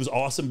 Like, he was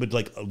awesome, but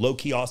like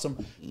low-key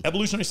awesome.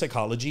 Evolutionary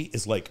psychology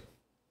is like,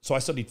 so I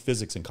studied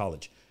physics in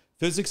college.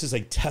 Physics is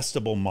a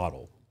testable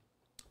model.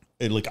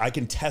 Like, I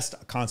can test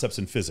concepts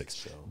in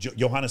physics.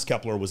 Johannes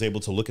Kepler was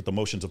able to look at the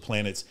motions of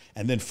planets,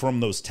 and then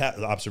from those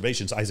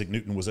observations, Isaac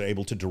Newton was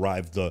able to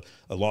derive the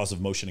laws of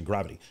motion and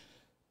gravity.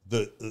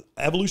 The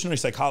evolutionary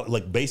psychology,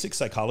 like basic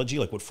psychology,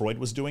 like what Freud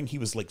was doing, he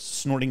was like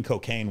snorting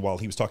cocaine while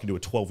he was talking to a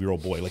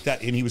 12-year-old boy, like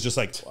that, and he was just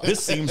like,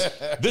 "This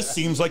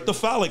seems like the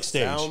phallic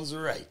stage." Sounds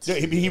right.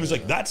 He was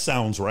like, "That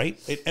sounds right."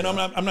 And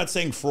I'm not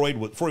saying Freud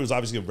was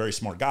obviously a very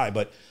smart guy,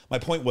 but my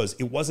point was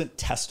it wasn't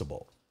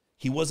testable.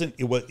 He wasn't,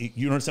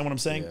 you understand what I'm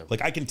saying? Yeah.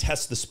 Like, I can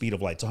test the speed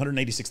of light. It's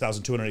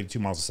 186,282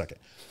 miles a second.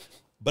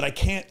 But I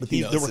can't, but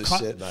there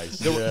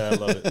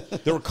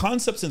were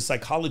concepts in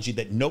psychology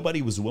that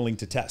nobody was willing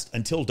to test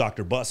until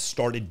Dr. Buss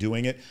started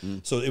doing it.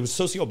 So it was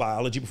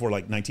sociobiology before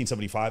like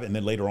 1975, and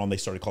then later on they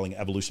started calling it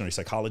evolutionary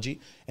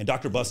psychology. And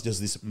Dr. Buss does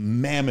this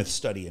mammoth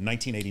study in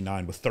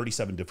 1989 with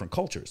 37 different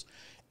cultures.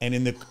 And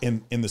in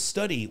the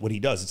study, what he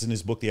does, it's in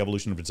his book, The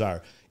Evolution of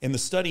Desire. In the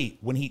study,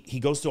 when he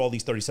goes through all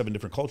these 37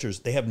 different cultures,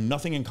 they have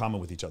nothing in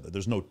common with each other.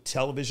 There's no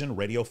television,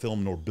 radio,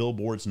 film, nor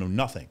billboards, no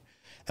nothing.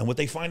 And what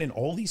they find in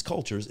all these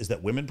cultures is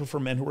that women prefer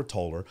men who are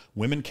taller.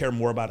 Women care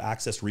more about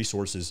access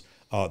resources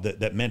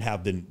that men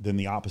have than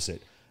the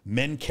opposite.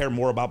 Men care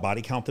more about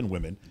body count than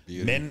women.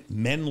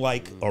 Men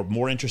are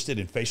more interested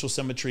in facial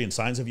symmetry and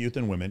signs of youth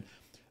than women.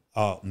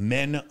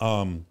 Men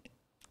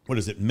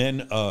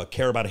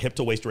care about a hip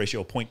to waist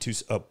ratio of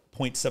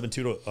 0.72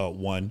 to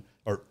 1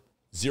 or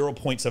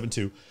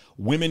 0.72.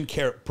 Women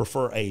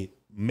prefer a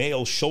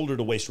male shoulder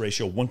to waist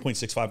ratio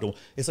 1.65 to 1.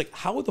 It's like,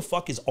 how the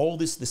fuck is all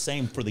this the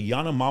same for the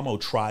Yanomamo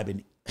tribe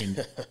in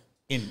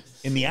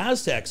the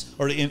Aztecs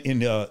or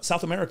in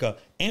South America,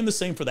 and the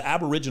same for the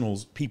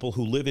Aboriginals, people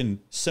who live in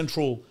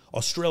Central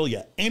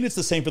Australia, and it's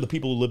the same for the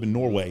people who live in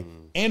Norway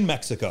and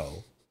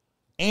Mexico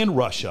and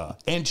Russia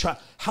and China?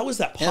 How is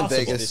that possible?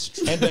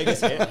 And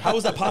Vegas. How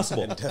is that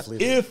possible?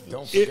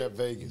 Don't forget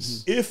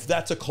Vegas. If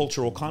that's a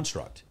cultural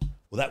construct.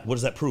 Well, what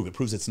does that prove? It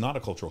proves it's not a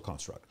cultural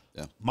construct.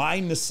 Yeah. My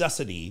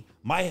necessity,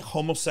 my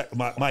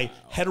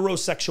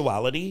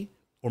heterosexuality,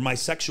 or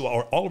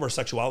or all of our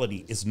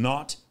sexuality is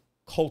not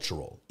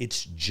cultural.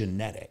 It's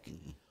genetic.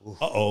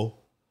 Uh-oh.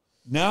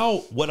 Now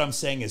what I'm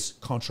saying is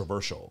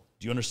controversial.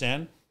 Do you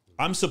understand?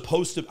 I'm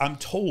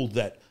told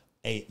that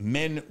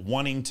men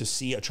wanting to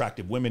see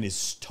attractive women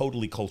is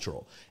totally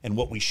cultural. And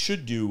what we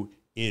should do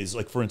is,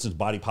 like, for instance,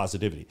 body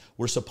positivity.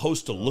 We're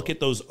supposed to look at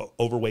those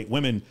overweight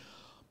women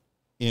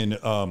in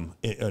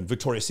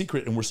Victoria's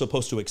Secret, and we're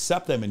supposed to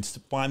accept them and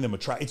find them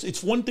attractive.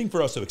 It's one thing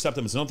for us to accept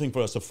them. It's another thing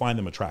for us to find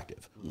them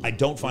attractive. I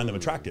don't find them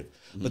attractive.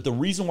 But the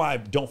reason why I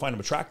don't find them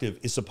attractive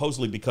is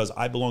supposedly because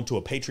I belong to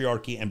a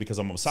patriarchy and because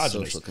I'm a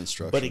misogynist. Social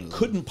construction. But it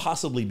couldn't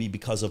possibly be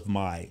because of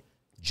my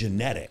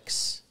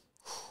genetics.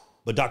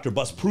 But Dr.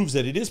 Buss proves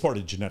that it is part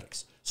of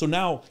genetics. So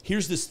now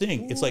here's this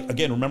thing. It's like,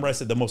 again, remember I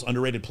said the most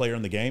underrated player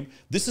in the game?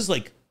 This is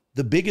like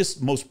the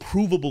biggest, most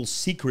provable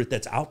secret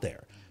that's out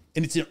there.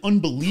 And it's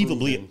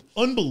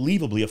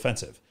unbelievably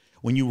offensive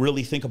when you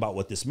really think about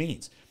what this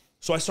means.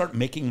 So I start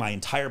making my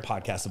entire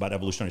podcast about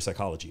evolutionary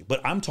psychology, but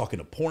I'm talking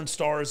to porn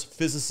stars,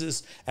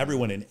 physicists,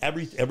 everyone, and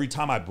every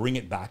time I bring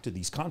it back to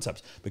these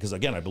concepts, because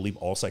again, I believe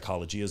all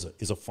psychology is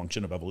a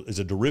function of is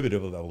a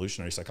derivative of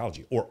evolutionary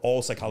psychology, or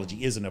all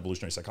psychology is an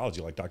evolutionary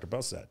psychology, like Dr.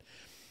 Buss said.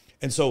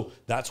 And so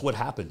that's what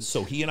happens.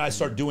 So he and I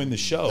start doing the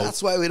show.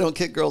 That's why we don't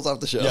kick girls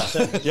off the show.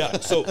 Yeah.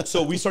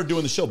 So we start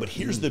doing the show, but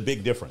here's the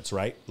big difference,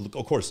 right?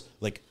 Of course,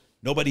 like,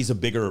 nobody's a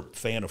bigger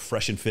fan of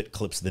Fresh and Fit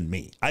clips than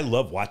me. I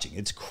love watching.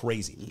 It's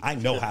crazy. I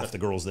know half the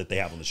girls that they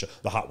have on the show,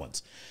 the hot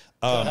ones.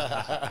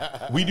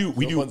 We do.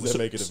 Ones that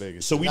make it to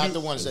Vegas. So not the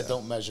ones that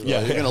don't measure.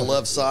 Yeah, you're gonna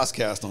love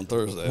Saucecast on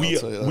Thursday.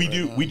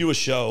 We do a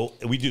show.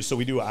 We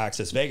do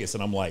Access Vegas,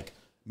 and I'm like,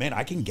 man,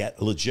 I can get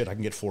 4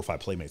 or 5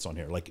 playmates on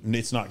here. Like,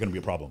 it's not going to be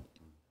a problem.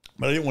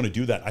 But I didn't want to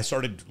do that. I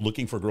started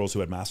looking for girls who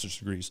had master's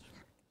degrees,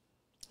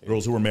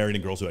 girls who were married,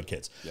 and girls who had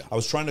kids. Yeah. I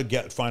was trying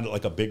to find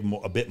like a bit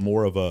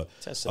more of a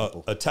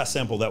test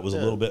sample that was a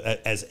little bit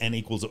as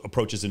n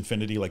approaches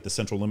infinity, like the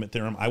central limit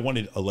theorem. I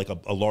wanted a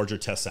larger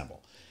test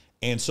sample.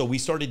 And so we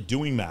started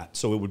doing that.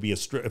 So it would be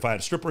if I had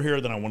a stripper here,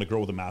 then I want a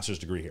girl with a master's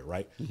degree here,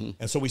 right?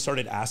 And so we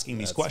started asking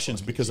these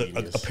questions because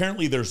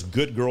apparently there's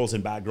good girls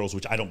and bad girls,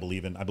 which I don't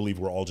believe in. I believe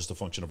we're all just a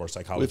function of our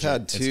psychology.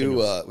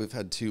 We've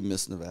had two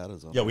Miss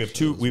Nevadas on. Yeah,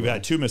 we've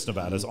had 2 Miss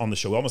Nevadas on the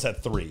show. We almost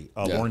had 3.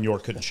 Lauren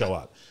York couldn't show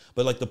up.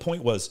 But like the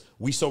point was,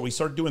 we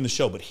started doing the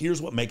show, but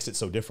here's what makes it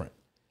so different.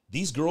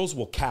 These girls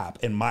will cap,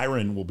 and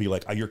Myron will be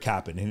like, "Oh, you're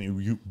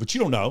capping," but you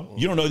don't know.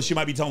 You don't know that she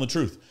might be telling the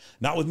truth.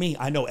 Not with me.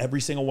 I know every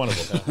single one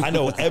of them. I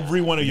know every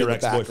one of your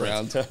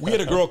ex-boyfriends. We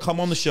had a girl come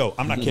on the show.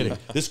 I'm not kidding.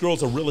 This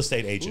girl's a real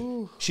estate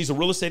agent. She's a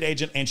real estate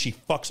agent, and she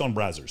fucks on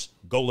browsers.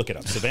 Go look it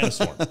up. Savannah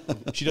Storm.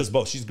 She does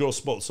both. She's a girl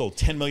sold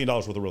 $10 million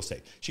worth of real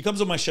estate. She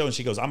comes on my show and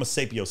she goes, I'm a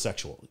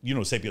sapiosexual. You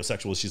know,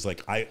 sapiosexual is she's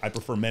like, I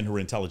prefer men who are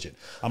intelligent.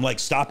 I'm like,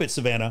 stop it,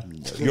 Savannah.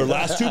 Your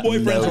last two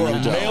boyfriends were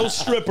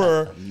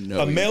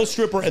a male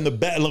stripper, and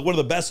one of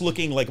the best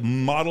looking like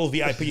model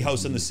VIP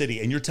house in the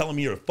city. And you're telling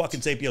me you're a fucking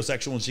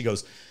sapiosexual? And she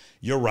goes,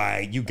 you're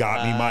right. You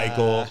got me,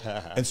 Michael.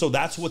 And so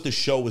that's what the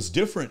show was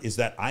different, is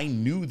that I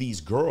knew these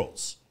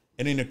girls.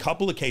 And in a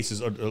couple of cases,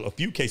 or a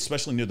few cases,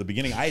 especially near the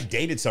beginning, I had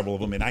dated several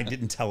of them and I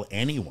didn't tell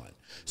anyone.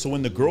 So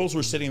when the girls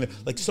were sitting there,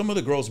 like some of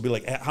the girls would be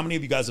like, how many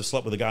of you guys have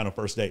slept with a guy on a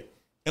first date?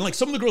 And like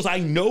some of the girls, I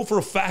know for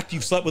a fact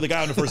you've slept with a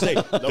guy on the first date.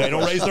 They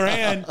don't raise their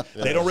hand.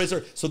 They don't raise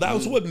their. So that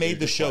was what made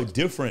the show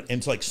different and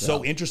it's like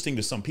so interesting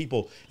to some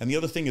people. And the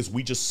other thing is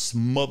we just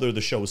smother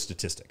the show with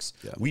statistics.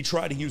 Yeah. We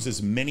try to use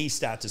as many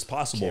stats as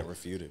possible. Can't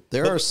refute it.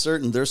 There are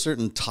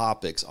certain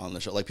topics on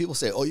the show. Like people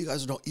say, oh, you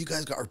guys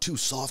are too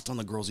soft on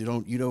the girls. You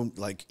don't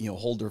like,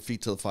 hold their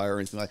feet to the fire or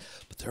anything like.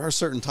 But there are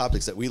certain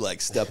topics that we like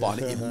step on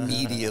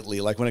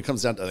immediately. Like when it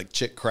comes down to like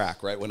chick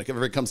crack, right?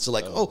 Whenever it comes to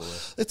like,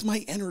 it's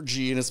my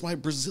energy and it's my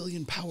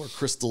Brazilian power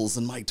crystals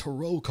and my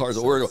tarot cards,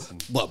 or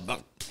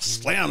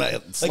slam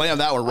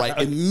that one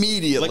right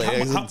immediately.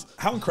 Like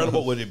how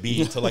incredible would it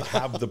be to like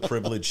have the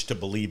privilege to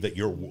believe that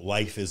your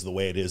life is the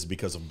way it is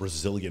because of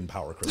Brazilian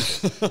power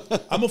crystals?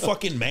 I'm a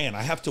fucking man.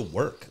 I have to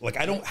work. Like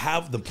I don't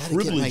have the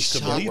privilege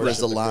to believe that.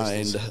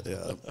 Aligned.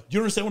 Yeah. You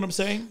understand what I'm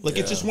saying? Like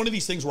it's just one of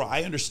these things where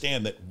I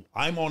understand that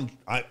I'm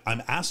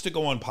asked to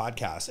go on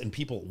podcasts and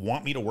people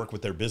want me to work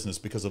with their business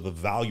because of the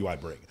value I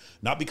bring,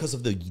 not because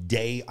of the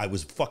day I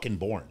was fucking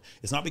born.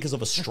 It's not because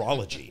of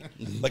astrology.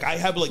 Like I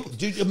have like,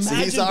 dude, imagine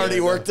he's already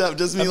worked up.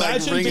 Just me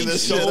like bringing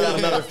this shit out.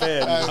 Another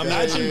fan.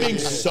 Imagine being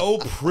so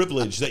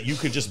privileged that you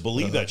could just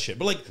believe that shit.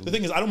 But like the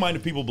thing is, I don't mind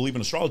if people believe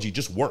in astrology.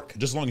 Just work,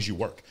 just as long as you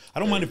work. I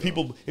don't mind if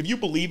you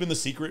believe in The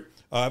Secret.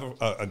 I have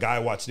a guy I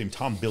watched named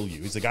Tom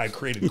Bilyeu. He's the guy who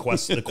created the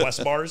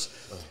Quest bars.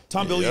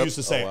 Tom Bilyeu used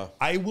to say,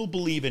 I will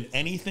believe in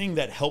anything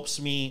that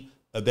helps me,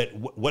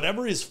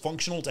 whatever is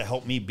functional to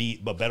help me be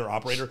a better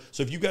operator.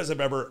 So if you guys have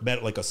ever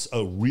met like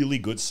a really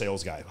good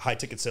sales guy, high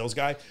ticket sales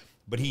guy,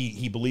 but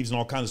he believes in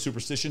all kinds of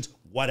superstitions,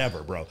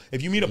 whatever, bro.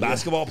 If you meet a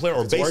basketball player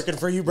or working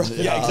for you, bro.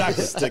 Yeah,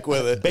 exactly. Stick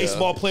with it.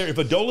 Baseball player. If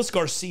Adolis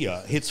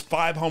Garcia hits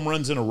 5 home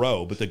runs in a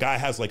row, but the guy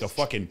has like a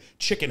fucking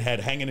chicken head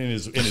hanging in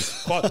his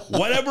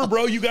whatever,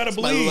 bro, you got to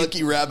believe. My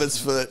lucky rabbit's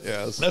foot.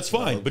 Yes. That's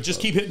fine, but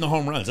just keep hitting the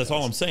home runs. That's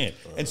all I'm saying.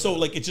 And so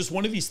like it's just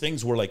one of these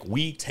things where like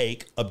we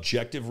take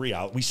objective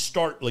reality. We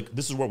start like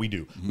this is what we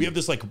do. We have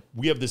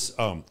this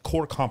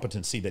core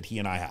competency that he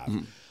and I have.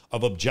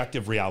 Of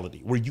objective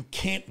reality where you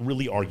can't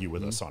really argue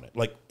with us on it.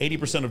 Like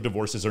 80% of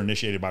divorces are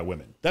initiated by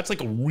women. That's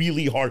like a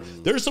really hard,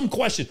 there's some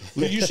questions.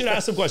 You should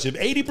ask some questions.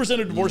 If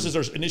 80% of divorces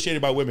are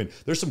initiated by women,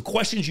 there's some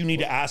questions you need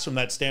to ask from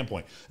that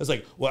standpoint. It's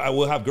like, well, I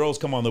will have girls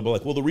come on, they'll be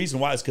like, well, the reason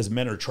why is because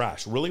men are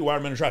trash. Really? Why are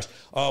men trash?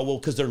 Well,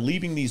 because they're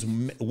leaving these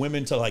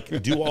women to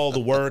like do all the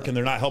work and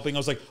they're not helping. I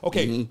was like,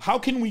 okay, how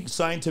can we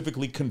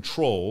scientifically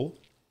control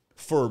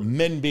for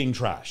men being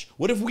trash?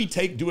 What if we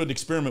do an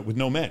experiment with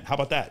no men? How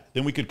about that?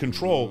 Then we could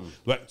control.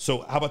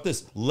 So how about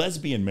this?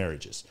 Lesbian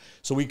marriages.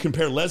 So we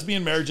compare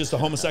lesbian marriages to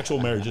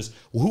homosexual marriages.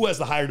 Who has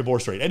the higher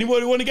divorce rate?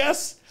 Anybody want to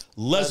guess?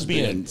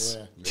 Lesbians.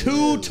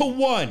 2 to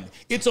 1.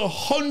 It's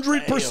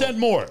 100%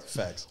 more.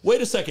 Facts.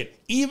 Wait a second.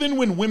 Even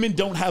when women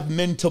don't have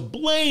men to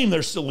blame,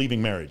 they're still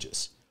leaving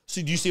marriages.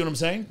 So do you see what I'm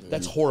saying?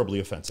 That's horribly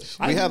offensive.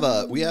 I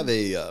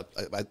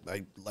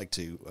like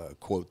to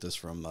quote this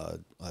from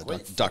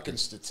Dr.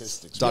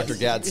 Statistics. Dr.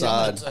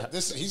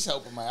 Gadsad. He's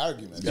helping my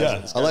argument.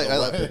 Yeah.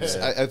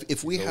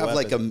 If we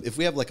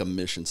have like a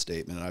mission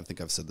statement, and I think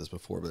I've said this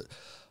before,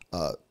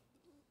 but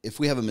if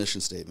we have a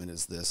mission statement,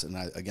 is this, and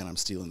I'm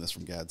stealing this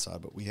from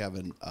Gadsad, but we have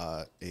an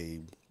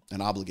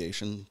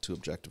obligation to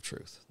objective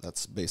truth.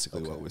 That's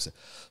basically what we say.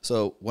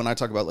 So when I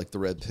talk about like the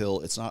red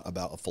pill, it's not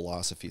about a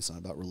philosophy. It's not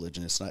about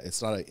religion. It's not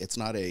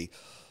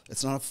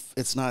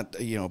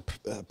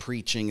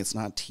preaching. It's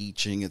not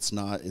teaching. It's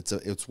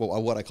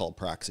what I call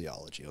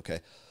praxeology.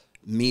 Okay.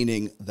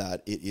 Meaning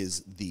that it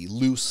is the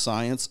loose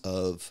science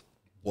of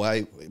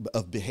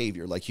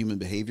behavior, like human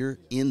behavior,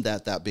 in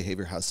that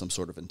behavior has some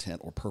sort of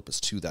intent or purpose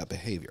to that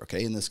behavior.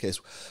 Okay, in this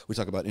case, we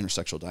talk about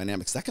intersexual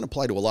dynamics. That can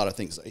apply to a lot of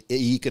things.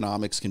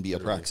 Economics can be a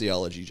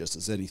praxeology just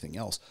as anything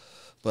else.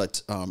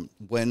 But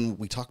when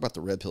we talk about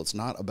the red pill, it's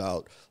not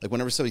about, like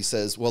whenever somebody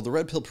says, well, the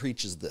red pill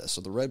preaches this,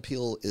 or the red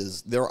pill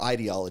is their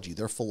ideology,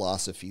 their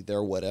philosophy,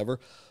 their whatever,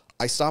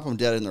 I stop them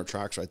dead in their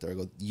tracks right there. I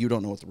go, you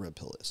don't know what the red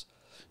pill is.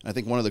 And I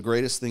think one of the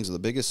greatest things, or the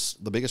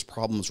biggest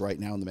problems right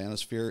now in the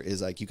Manosphere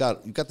is like you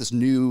got this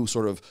new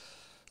sort of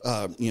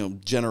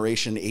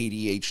generation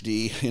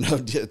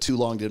ADHD, too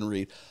long didn't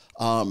read.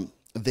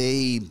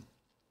 They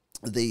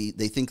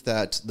think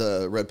that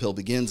the red pill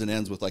begins and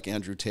ends with like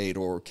Andrew Tate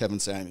or Kevin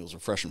Samuels or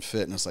Fresh and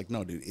Fit, and it's like,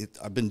 no, dude,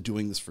 I've been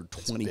doing this for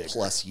 20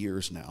 plus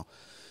years now,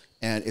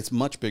 and it's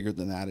much bigger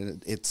than that,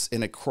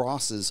 and it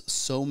crosses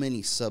so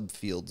many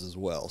subfields as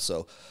well.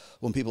 So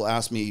when people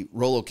ask me,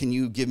 Rollo, can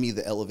you give me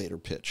the elevator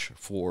pitch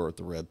for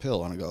the red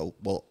pill? And I go,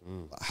 well,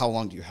 how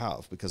long do you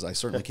have? Because I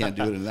certainly can't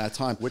do it in that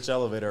time. Which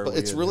elevator? But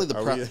it's really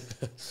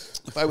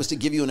if I was to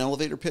give you an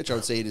elevator pitch, I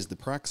would say it is the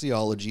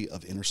praxeology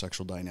of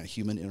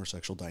human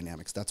intersexual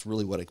dynamics. That's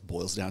really what it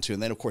boils down to.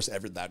 And then, of course,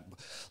 that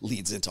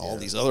leads into all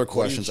these other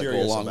questions that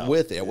go along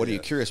with it. What are you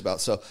curious about?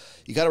 So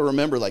you got to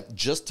remember, like,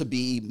 just to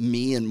be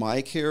me and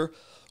Mike here,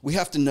 we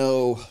have to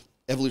know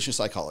evolutionary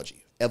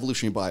psychology,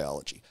 evolutionary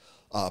biology,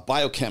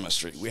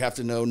 biochemistry. We have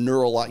to know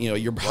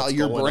how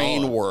your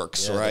brain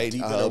works, right?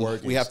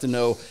 We have to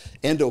know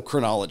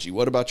endocrinology.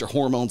 What about your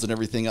hormones and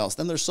everything else?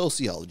 Then there's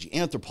sociology,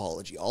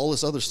 anthropology, all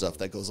this other stuff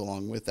that goes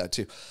along with that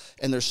too.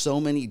 And there's so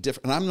many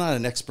different. And I'm not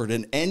an expert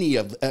in any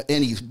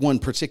one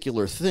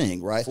particular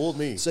thing, right? Fooled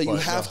me. So you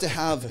have to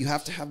have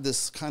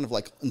this kind of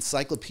like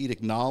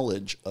encyclopedic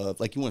knowledge of,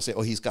 like, you want to say,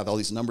 oh, he's got all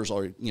these numbers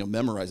already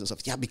memorized and stuff.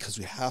 Yeah, because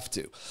we have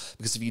to.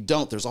 Because if you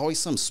don't, there's always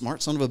some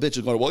smart son of a bitch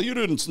who's going, well, you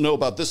didn't know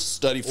about this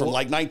study from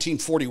like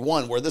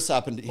 1941 where this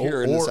happened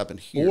here and this happened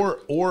here.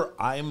 Or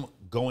I'm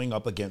going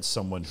up against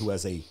someone who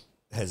has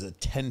a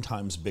 10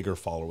 times bigger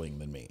following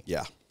than me.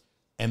 Yeah.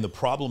 And the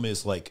problem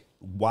is, like,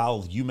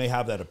 while you may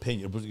have that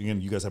opinion,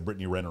 again, you guys have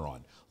Brittany Renner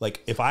on.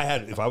 Like, if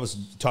I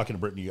was talking to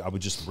Brittany, I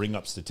would just bring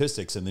up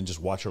statistics and then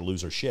just watch her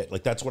lose her shit.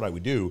 Like, that's what I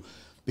would do,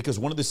 because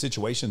one of the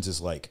situations is,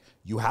 like,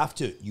 you have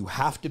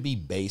to be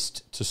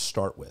based to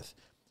start with.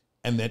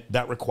 And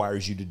that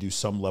requires you to do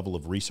some level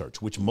of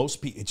research, which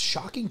most people, it's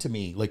shocking to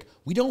me. Like,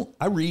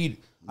 I read,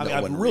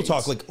 real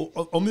talk, like,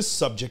 on this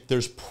subject,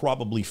 there's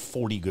probably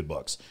 40 good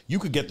books. You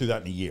could get through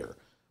that in a year.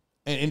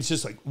 And it's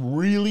just like,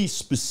 really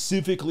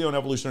specifically on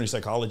evolutionary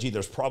psychology,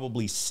 there's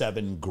probably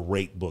 7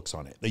 great books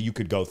on it that you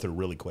could go through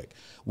really quick.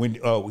 He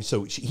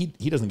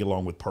doesn't get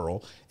along with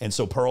Pearl. And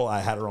so Pearl, I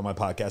had her on my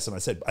podcast,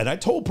 and I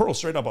told Pearl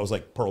straight up, I was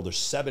like, Pearl, there's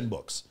 7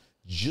 books.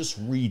 Just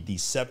read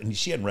these 7. And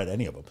she hadn't read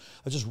any of them.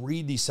 I just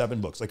read these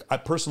 7 books. Like, I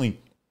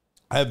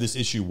have this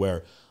issue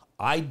where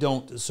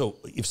so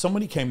if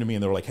somebody came to me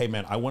and they were like, hey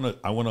man, I want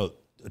to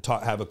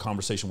have a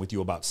conversation with you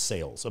about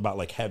sales, about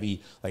like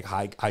heavy, like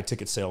high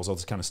ticket sales, all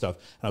this kind of stuff.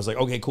 And I was like,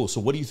 okay, cool. So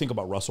what do you think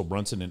about Russell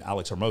Brunson and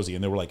Alex Hormozi?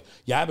 And they were like,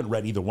 yeah, I haven't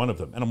read either one of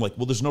them. And I'm like,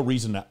 well, there's no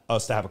reason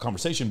us to have a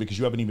conversation because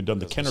you haven't even done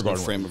the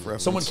kindergarten frame of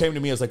reference. Someone came to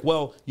me and was like,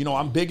 well,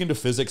 I'm big into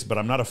physics, but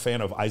I'm not a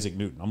fan of Isaac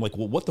Newton. I'm like,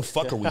 well, what the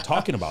fuck are we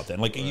talking about then?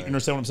 Like, you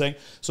understand what I'm saying?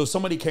 So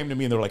somebody came to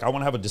me and they're like, I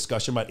want to have a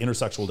discussion about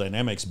intersexual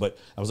dynamics. But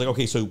I was like,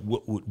 okay, so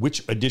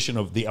which edition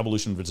of The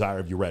Evolution of Desire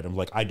have you read? I'm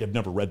like, I've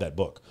never read that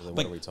book.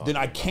 Well, then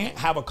I can't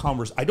have a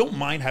conversation. I don't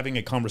mind having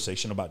a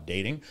conversation about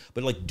dating,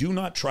 but like, do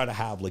not try to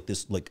have like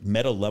this like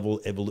meta level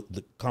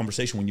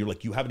conversation when you're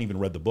like, you haven't even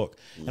read the book.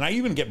 And I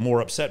even get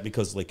more upset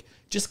because, like,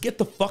 just get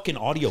the fucking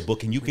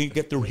audiobook and you can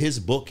get through his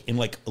book in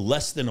like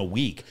less than a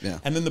week. Yeah.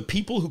 And then the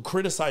people who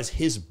criticize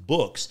his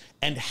books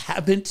and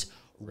haven't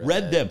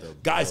read them.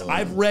 Guys,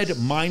 I've read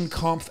Mein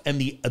Kampf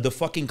and the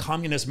fucking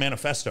Communist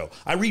Manifesto.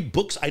 I read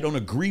books I don't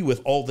agree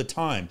with all the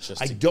time.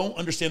 I don't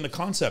understand the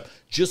concept.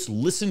 Just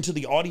listen to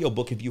the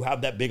audiobook if you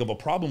have that big of a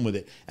problem with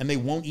it. And they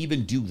won't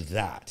even do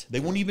that. They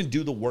won't even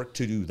do the work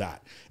to do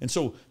that. And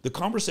so the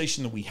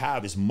conversation that we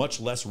have is much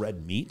less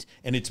red meat,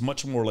 and it's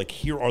much more like,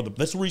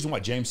 that's the reason why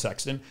James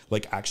Sexton,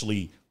 like,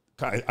 actually,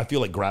 I feel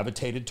like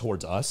gravitated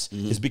towards us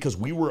is because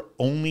we were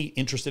only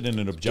interested in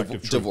an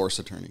objective divorce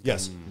attorney.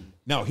 Yes.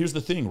 Now, here's the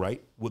thing, right?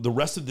 The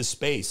rest of this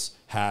space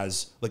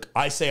has, like,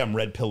 I say I'm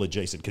red pill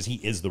adjacent because he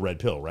is the red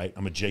pill, right?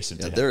 I'm adjacent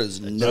to him. There is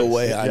no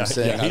way I'm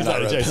saying he's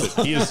not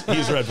adjacent. He is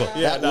red pill.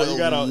 Yeah, that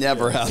will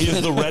never happen. He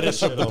is the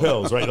reddish of the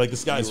pills, right? Like,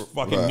 this guy's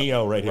fucking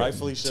Neo right here.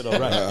 Rightfully should have.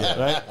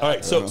 Right? All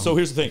right. So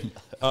here's the thing.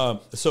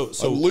 So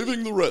I'm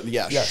living the red.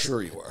 Yeah,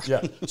 sure you are.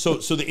 Yeah. So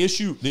the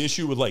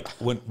issue with, like,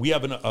 when we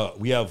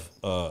have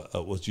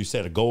what you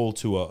said, a goal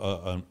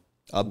to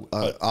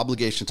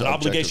obligation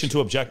to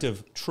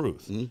objective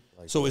truth.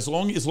 So as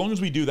long as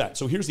we do that.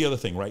 So here's the other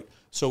thing, right?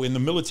 So in the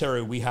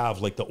military, we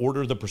have like the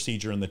order, the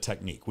procedure, and the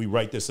technique. We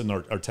write this in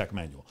our tech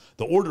manual.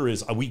 The order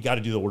is, we got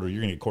to do the order.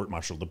 You're going to get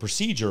court-martialed. The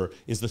procedure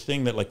is the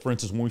thing that, like, for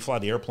instance, when we fly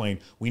the airplane,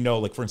 we know,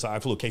 like, for instance, I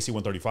flew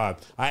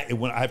KC-135.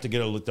 When I have to get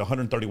to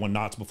 131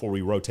 knots before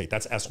we rotate.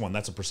 That's S1.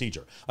 That's a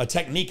procedure. A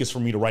technique is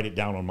for me to write it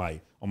down on my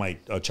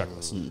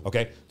checklist.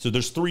 Okay? So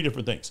there's 3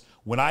 different things.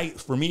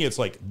 For me, it's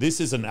like, this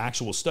is an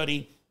actual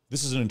study.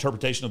 This is an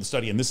interpretation of the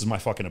study, and this is my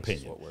fucking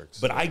opinion. That's what works.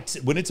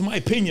 But when it's my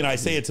opinion, I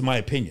say it's my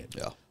opinion.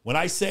 Yeah. When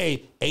I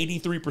say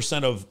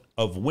 83%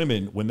 of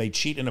women, when they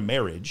cheat in a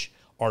marriage,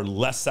 are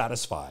less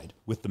satisfied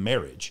with the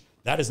marriage,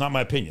 that is not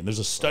my opinion. There's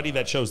a study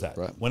that shows that.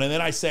 Right. Then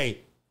I say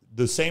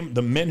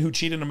the men who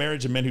cheat in a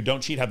marriage and men who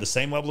don't cheat have the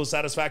same level of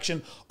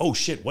satisfaction. Oh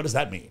shit, what does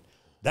that mean?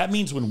 That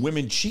means when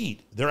women cheat,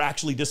 they're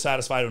actually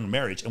dissatisfied in a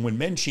marriage. And when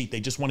men cheat, they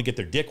just want to get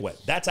their dick wet.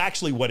 That's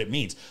actually what it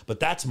means. But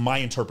that's my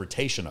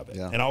interpretation of it.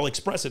 Yeah. And I'll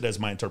express it as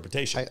my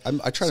interpretation.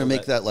 I try to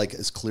make that like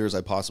as clear as I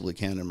possibly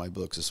can in my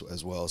books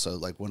as well. So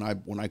like when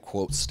I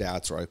quote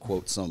stats or I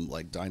quote some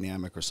like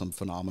dynamic or some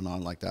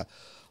phenomenon like that,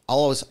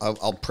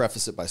 I'll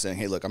preface it by saying,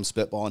 hey, look, I'm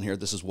spitballing here.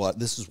 This is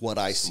what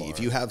I see. If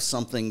you have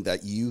something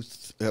that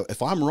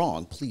if I'm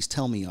wrong, please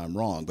tell me I'm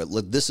wrong. But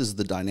look, this is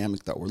the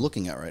dynamic that we're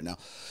looking at right now.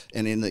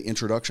 And in the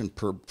introduction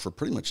for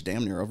pretty much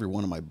damn near every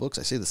one of my books,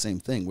 I say the same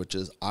thing, which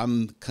is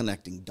I'm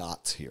connecting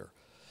dots here.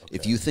 Okay.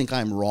 If you think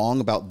I'm wrong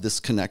about this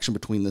connection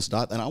between this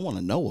dot, then I want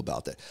to know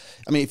about that.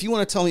 I mean, if you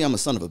want to tell me I'm a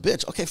son of a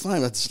bitch, okay,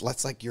 fine.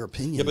 That's like your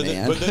opinion,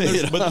 man.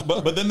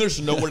 But then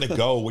there's nowhere to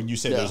go when you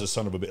say there's a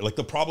son of a bitch. Like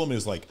the problem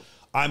is like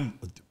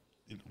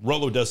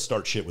Rollo does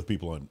start shit with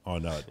people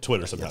on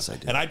Twitter sometimes,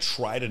 and I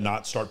try to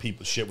not start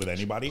shit with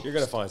anybody. You're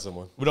gonna find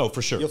someone. No,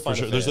 for sure. You'll find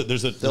a There's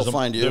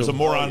a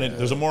moron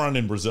there's a moron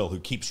in Brazil who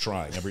keeps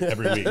trying every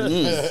week.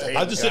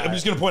 I'm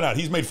just gonna point out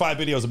he's made 5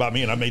 videos about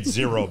me and I made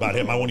 0 about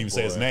him. I won't even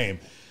say his name.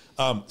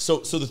 So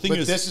the thing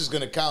is, this is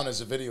going to count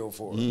as a video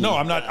for him. No,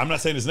 I'm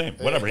not saying his name.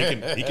 Whatever.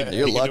 He can.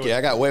 You're lucky.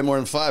 I got way more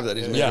than 5 that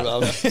he's made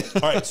about.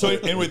 All right. So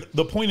anyway,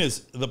 the point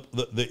is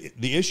the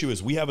issue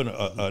is we have an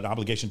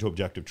obligation to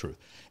objective truth,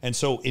 and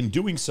so in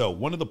doing so,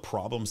 one of the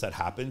problems that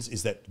happens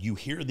is that you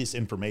hear this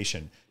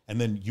information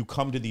and then you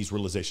come to these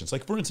realizations.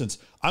 Like for instance,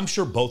 I'm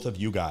sure both of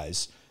you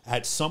guys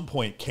at some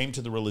point came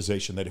to the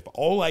realization that if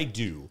all I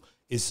do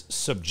is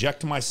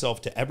subject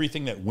myself to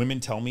everything that women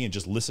tell me and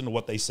just listen to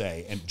what they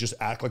say and just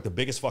act like the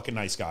biggest fucking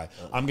nice guy,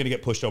 I'm going to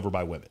get pushed over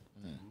by women.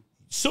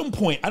 Some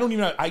point, I don't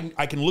even know,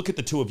 I can look at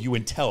the two of you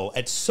and tell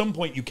at some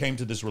point you came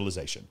to this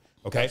realization.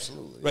 Okay?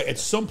 Absolutely. Right. At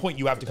some point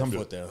you have to come to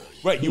it. Down.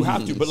 Right. You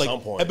have to. But like,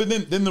 some point. but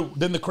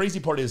then the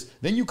crazy part is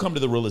then you come to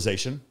the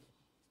realization,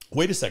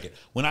 wait a second,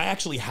 when I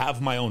actually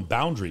have my own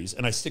boundaries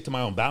and I stick to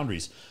my own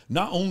boundaries,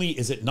 not only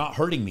is it not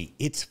hurting me,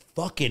 it's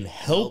fucking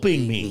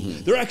helping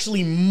me. They're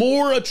actually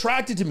more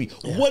attracted to me.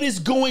 What is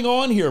going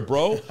on here,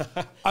 bro?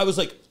 I was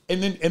like,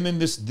 and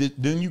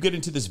then you get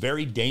into this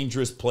very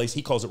dangerous place.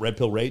 He calls it red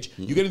pill rage.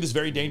 You get into this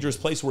very dangerous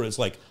place where it's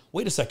like,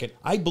 wait a second,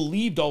 I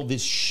believed all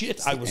this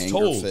shit I was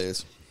told.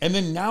 Phase. And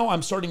then now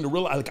I'm starting to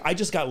realize, like, I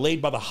just got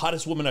laid by the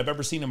hottest woman I've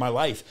ever seen in my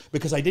life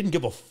because I didn't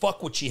give a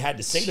fuck what she had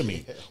to say to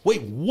me.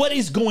 Wait, what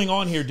is going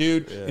on here,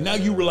 dude? And now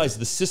you realize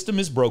the system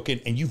is broken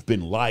and you've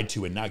been lied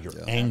to, and now you're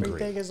angry.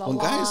 Everything is a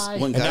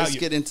When lie. guys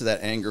get into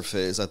that anger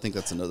phase, I think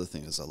that's another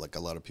thing. Is like a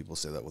lot of people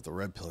say that with the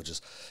red pill,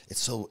 just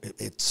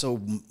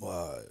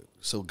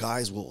so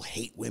guys will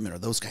hate women, or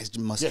those guys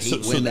must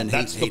hate women.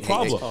 That's the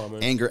problem.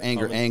 Anger,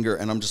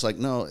 and I'm just like,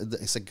 no.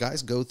 It's like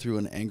guys go through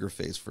an anger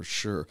phase for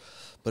sure,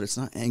 but it's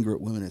not anger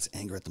at women; it's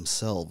anger at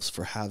themselves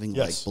for having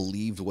like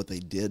believed what they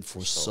did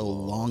for so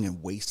long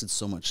and wasted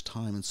so much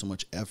time and so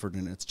much effort.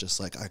 And it's just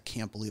like, I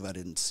can't believe I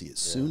didn't see it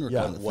sooner.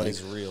 Kind of what thing.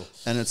 is real?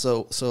 And it's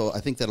so I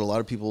think that a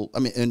lot of people, I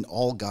mean, and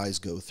all guys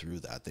go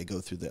through that. They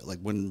go through that, like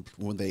when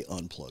they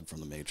unplug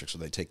from the matrix or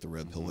they take the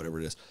red pill, whatever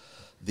it is.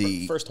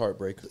 The first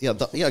heartbreak. Yeah,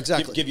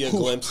 exactly. Give you a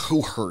glimpse.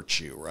 Who hurt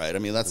you, right? I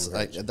mean,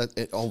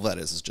 all that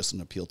is just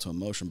an appeal to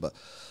emotion. But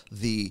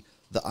the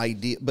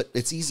idea, but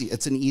it's easy.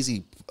 It's an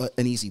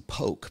easy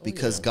poke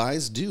because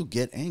guys do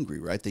get angry,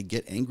 right? They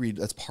get angry.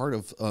 That's part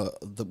of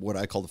what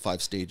I call the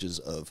 5 stages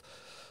of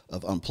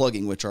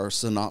unplugging, which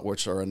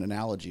are an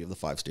analogy of the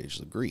 5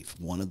 stages of grief.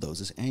 One of those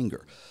is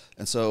anger.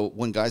 And so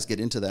when guys get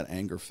into that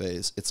anger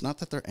phase, it's not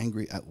that they're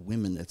angry at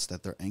women, it's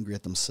that they're angry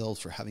at themselves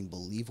for having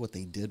believed what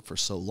they did for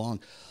so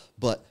long.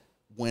 But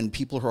when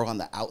people who are on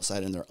the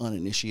outside and they're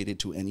uninitiated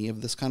to any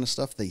of this kind of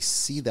stuff, they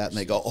see that and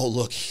they go, "Oh,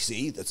 look,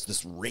 see, that's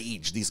this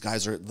rage. These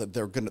guys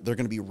they're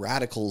gonna be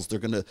radicals. They're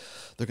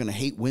gonna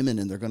hate women,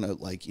 and they're gonna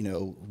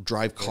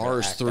drive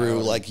cars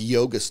through like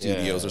yoga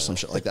studios or some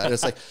shit like that."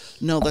 It's like,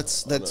 no,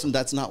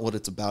 that's not what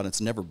it's about.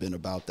 It's never been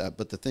about that.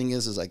 But the thing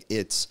is like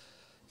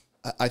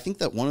I think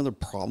that one of the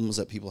problems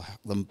that people have,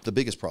 the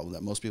biggest problem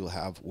that most people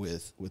have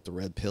with the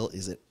red pill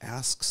is it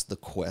asks the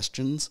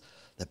questions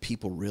that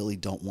people really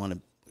don't want to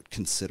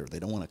consider. They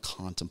don't want to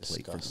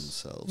contemplate for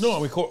themselves. No, I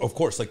mean, of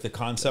course, like the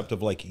concept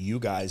of like you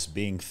guys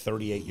being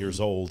 38 years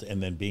old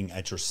and then being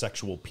at your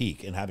sexual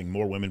peak and having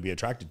more women be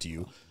attracted to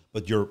you.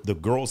 But the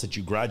girls that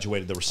you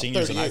graduated that were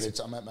seniors in high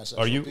school. I'm at my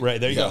sexual Are you peak. right?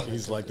 There you go.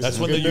 He's like, that's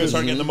when you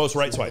start getting the most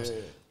right swipes.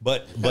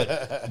 But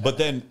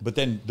then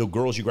the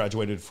girls you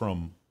graduated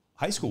from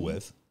high school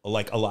with,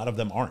 like a lot of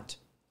them aren't.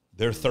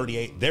 They're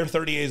 38. Their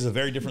 38 is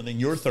very different than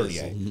your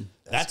 38.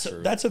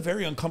 That's a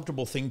very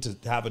uncomfortable thing to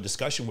have a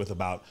discussion with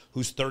about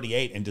who's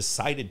 38 and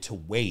decided to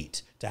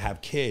wait to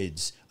have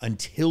kids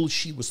until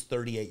she was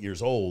 38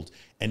 years old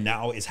and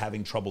now is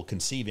having trouble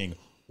conceiving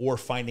or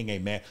finding a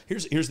man. Here,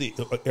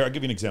 I'll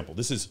give you an example.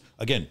 This is,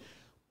 again,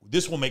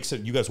 this will make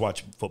sense. You guys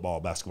watch football,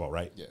 basketball,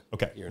 right? Yeah.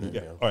 Okay.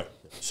 Yeah. All right.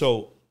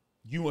 So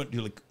you're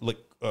like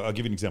I'll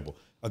give you an example.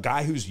 A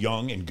guy who's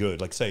young and good,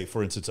 like say,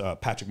 for instance,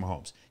 Patrick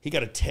Mahomes, he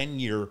got a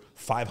 10-year,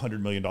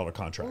 $500 million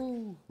contract,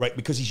 right?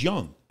 Because he's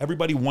young.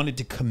 Everybody wanted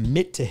to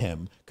commit to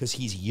him because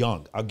he's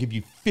young. I'll give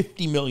you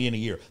 $50 million a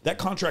year. That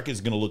contract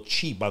is going to look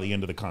cheap by the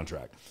end of the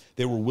contract.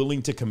 They were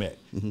willing to commit.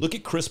 Look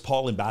at Chris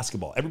Paul in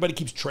basketball. Everybody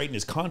keeps trading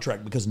his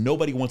contract because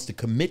nobody wants to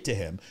commit to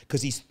him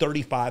because he's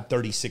 35,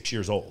 36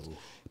 years old.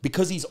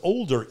 Because he's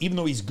older, even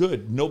though he's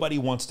good, nobody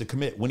wants to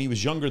commit. When he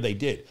was younger, they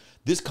did.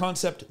 This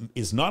concept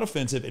is not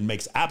offensive and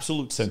makes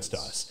absolute sense to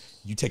us.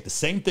 You take the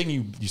same thing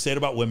you said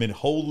about women,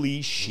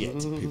 holy shit.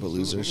 People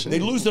lose their shit. They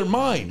lose their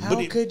mind.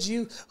 How could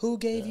you? Who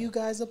gave you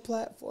guys a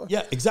platform?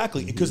 Yeah,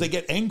 exactly, because they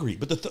get angry.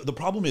 But the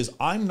problem is,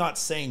 I'm not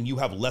saying you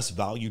have less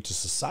value to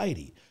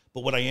society.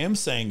 But what I am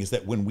saying is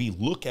that when we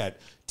look at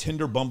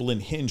Tinder, Bumble,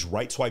 and Hinge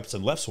right swipes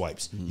and left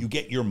swipes, you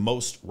get your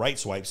most right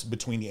swipes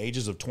between the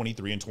ages of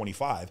 23 and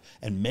 25,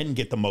 and men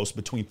get the most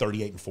between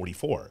 38 and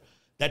 44.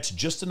 That's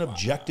just an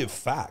objective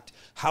fact.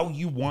 How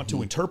you want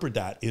to interpret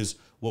that is,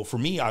 well, for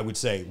me, I would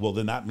say, well,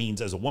 then that means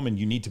as a woman,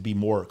 you need to be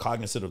more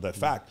cognizant of that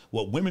fact.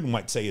 What women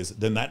might say is,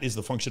 then that is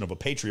the function of a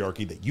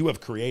patriarchy that you have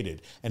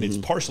created. And it's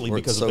partially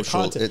because of the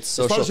content. It's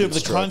partially of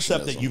the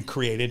concept that you've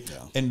created.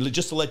 Yeah. And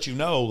just to let you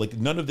know, like,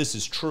 none of this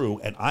is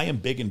true. And I am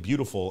big and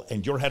beautiful.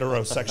 And your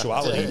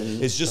heterosexuality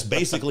is just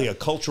basically a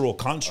cultural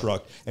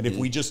construct. And if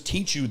we just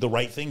teach you the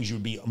right things, you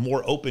would be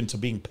more open to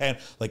being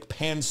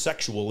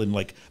pansexual and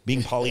like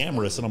being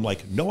polyamorous. And I'm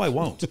like, no, I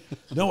won't.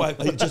 No,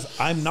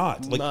 I'm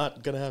not. Like,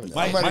 not going to have it.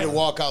 I'm ready to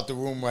walk out the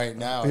room right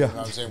now. You know what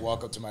I'm saying?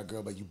 Walk up to my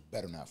girl, but you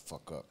better not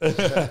fuck up.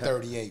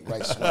 38,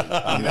 right swipe. You know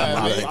what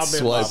I mean?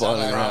 Swipe on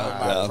it.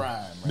 My prime,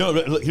 right? No,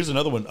 look, here's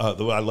another one.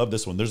 I love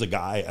this one. There's a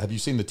guy. Have you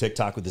seen the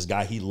TikTok with this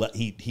guy? He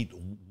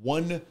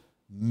 1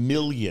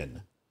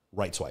 million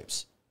right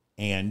swipes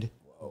and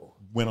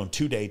went on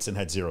 2 dates and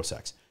had 0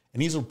 sex.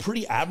 And he's a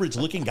pretty average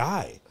looking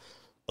guy.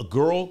 A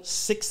girl,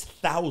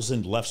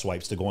 6,000 left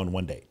swipes to go on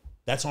 1 date.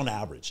 That's on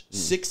average.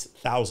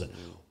 6,000.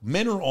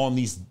 Men are on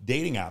these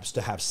dating apps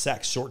to have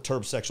sex,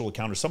 short-term sexual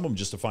encounters. Some of them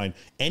just to find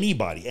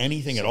anybody,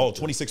 anything at all.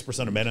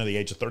 26% of men under the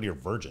age of 30 are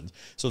virgins.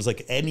 So it's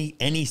like any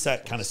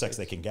kind of sex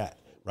they can get,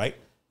 right?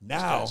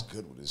 Now, this guy's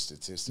good with his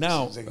statistics.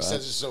 Now, he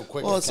says it so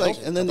quick. Well, it's like,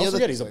 and then the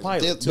other, he's a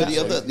pilot.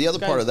 the other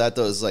part of that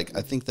though is like,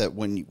 I think that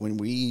when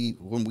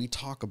we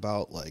talk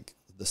about like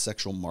the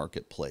sexual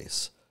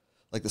marketplace,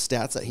 like the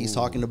stats that he's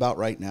talking about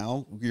right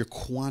now, you're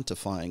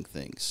quantifying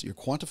things. You're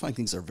quantifying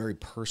things that are very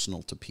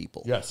personal to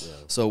people. Yes. Yeah.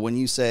 So when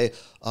you say,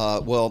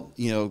 well,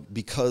 you know,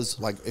 because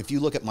like if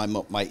you look at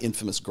my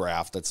infamous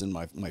graph that's in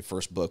my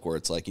first book where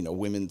it's like, you know,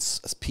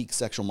 women's peak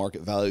sexual market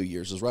value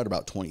years is right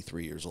about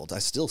 23 years old. I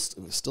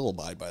still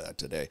abide by that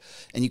today.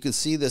 And you can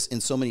see this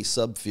in so many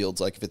subfields.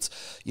 Like if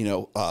it's, you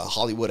know,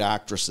 Hollywood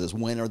actresses,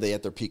 when are they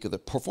at their peak of the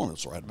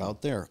performance? Right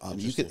about there.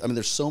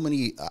 There's so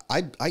many.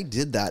 I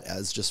did that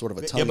as just sort of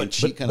a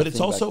tongue-in-cheek kind of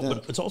thing.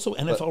 But it's also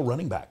NFL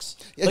running backs.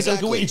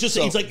 Exactly. It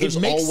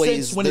makes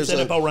sense when it's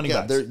NFL running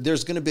backs.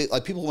 There's going to be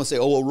like people want to say,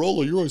 oh well,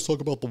 Rollo, you always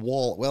talk about the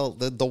wall. Well,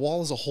 the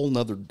wall is a whole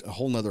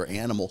nother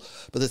animal.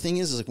 But the thing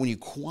is like when you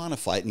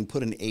quantify it and you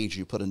put an age,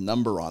 you put a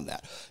number on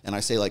that. And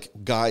I say like,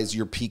 guys,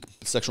 your peak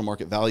sexual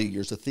market value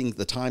years,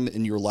 the time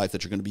in your life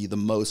that you're going to be the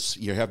most,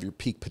 you have your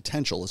peak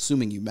potential,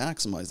 assuming you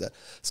maximize that,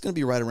 it's going to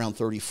be right around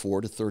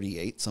 34 to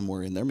 38,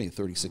 somewhere in there, maybe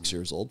 36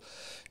 years old.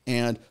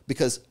 And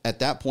because at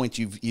that point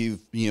you've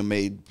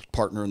made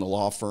partner in the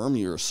law firm,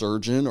 you're a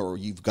surgeon, or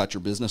you've got your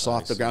business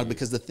off the ground,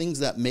 because the things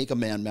that make a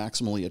man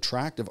maximally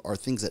attractive are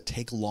things that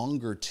take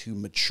longer to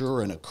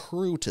mature and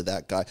accrue to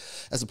that guy,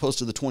 as opposed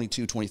to the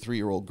 22,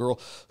 23-year-old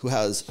girl who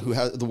has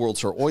the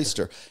world's her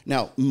oyster.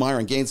 Now,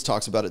 Myron Gaines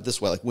talks about it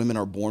this way, like women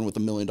are born with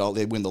 $1 million,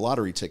 they win the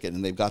lottery ticket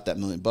and they've got that $1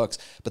 million,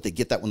 but they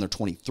get that when they're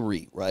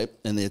 23, right?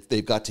 And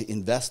they've got to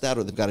invest that,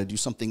 or they've got to do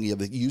something,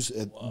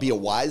 be a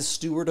wise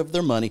steward of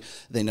their money.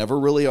 They never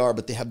really are,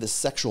 but they have this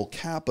sexual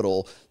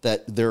capital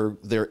that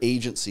their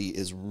agency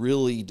is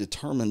really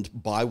determined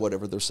by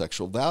whatever their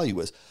sexual value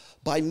is.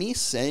 By me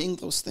saying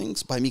those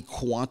things, by me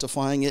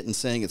quantifying it and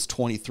saying it's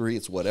 23,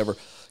 it's whatever,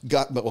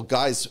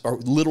 guys are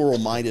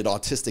literal-minded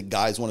autistic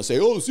guys want to say,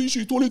 oh, see,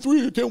 she's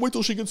 23, I can't wait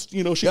till she gets,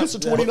 gets to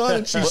 29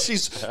 and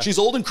she's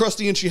old and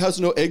crusty and she has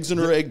no eggs in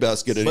her egg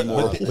basket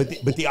anymore.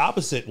 But the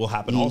opposite will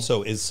happen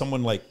also is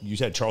someone like, you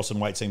said Charleston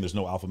White saying there's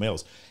no alpha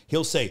males.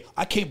 He'll say,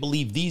 I can't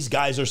believe these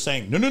guys are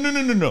saying, no,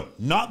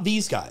 not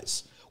these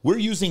guys. We're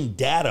using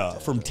data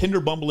from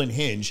Tinder, Bumble, and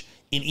Hinge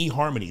in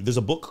eHarmony. There's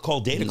a book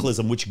called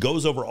Dataclism, which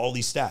goes over all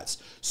these stats.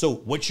 So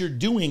what you're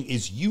doing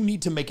is you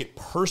need to make it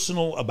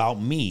personal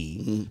about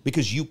me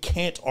because you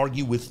can't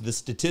argue with the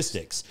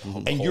statistics.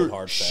 And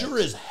you're sure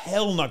as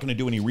hell not going to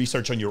do any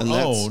research on your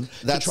own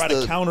to try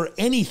to counter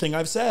anything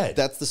I've said.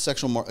 That's the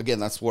sexual again,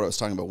 that's what I was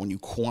talking about. When you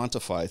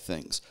quantify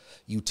things,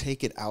 you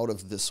take it out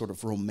of this sort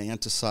of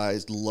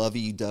romanticized,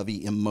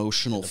 lovey-dovey,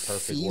 emotional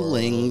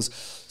feelings,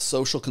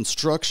 social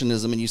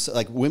constructionism, and you say,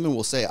 like women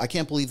will say, I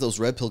can't believe those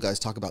red pill guys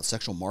talk about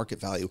sexual market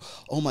value.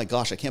 Oh my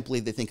gosh, I can't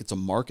believe they think it's a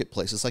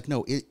marketplace. It's like,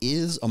 no, it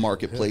is a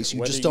marketplace.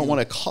 You just don't want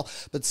to call.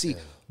 But see,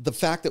 the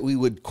fact that we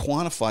would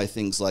quantify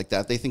things like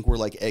that, they think we're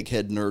like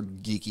egghead,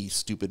 nerd, geeky,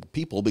 stupid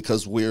people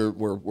because we're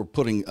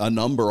putting a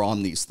number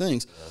on these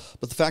things.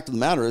 But the fact of the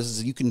matter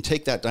is you can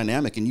take that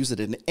dynamic and use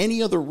it in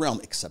any other realm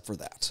except for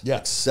that. Yeah.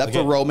 Except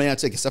for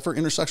romantic, except for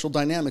intersexual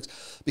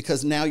dynamics,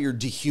 because now you're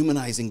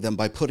dehumanizing them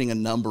by putting a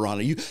number on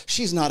it.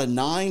 She's not a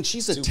 9,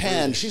 she's a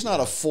 10, she's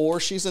not a 4,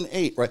 she's an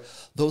 8, right?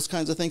 Those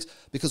kinds of things.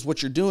 Because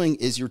what you're doing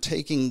is you're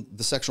taking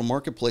the sexual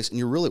marketplace and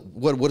you're really,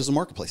 what is a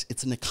marketplace?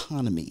 It's an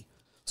economy.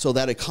 So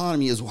that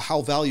economy is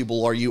how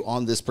valuable are you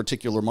on this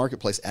particular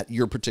marketplace at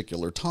your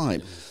particular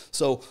time.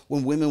 So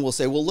when women will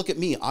say, well, look at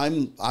me,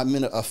 I'm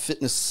in a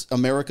Fitness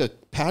America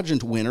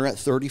pageant winner at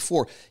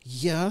 34.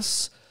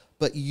 Yes,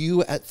 but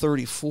you at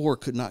 34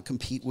 could not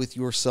compete with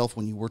yourself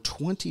when you were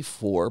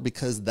 24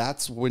 because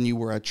that's when you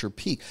were at your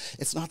peak.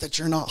 It's not that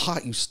you're not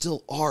hot. You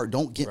still are.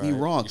 Don't get me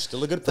wrong. You're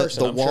still a good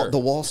person, The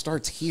wall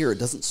starts here. It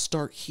doesn't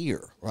start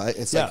here, right?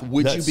 It's like,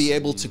 would you be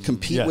able to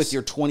compete with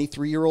your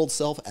 23-year-old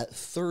self at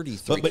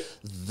 33? But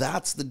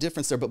that's the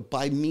difference there. But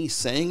by me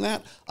saying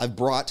that, I've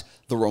brought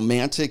the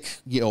romantic,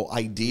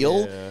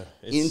 ideal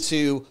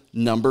into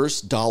numbers,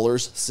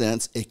 dollars,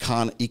 cents,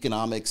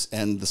 economics,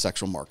 and the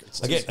sexual markets.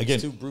 Again,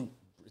 it's too brute.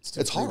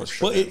 It's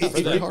harsh. Well,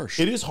 harsh.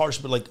 It is harsh,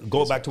 but like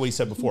go back to what he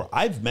said before.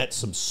 I've met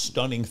some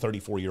stunning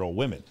 34-year-old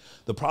women.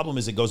 The problem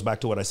is it goes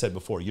back to what I said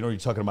before. You're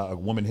talking about a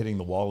woman hitting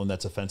the wall and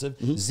that's offensive.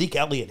 Zeke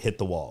Elliott hit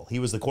the wall. He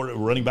was the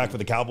running back for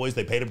the Cowboys.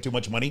 They paid him too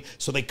much money,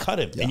 so they cut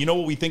him. And you know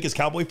what we think as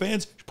Cowboy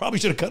fans? Probably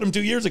should have cut him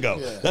 2 years ago.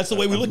 That's the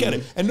way we look at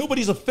it. And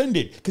nobody's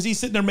offended because he's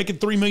sitting there making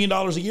 $3 million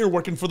a year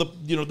working for the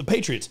the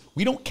Patriots.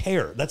 We don't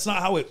care. That's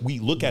not how we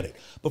look at it.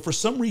 But for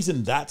some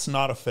reason, that's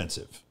not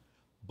offensive.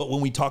 But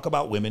when we talk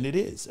about women, it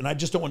is. And I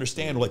just don't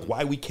understand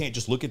why we can't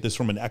just look at this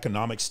from an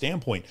economic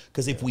standpoint.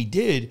 Because if we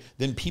did,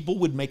 then people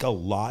would make a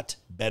lot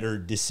better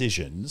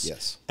decisions.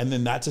 Yes. And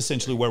then that's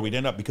essentially where we'd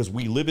end up because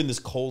we live in this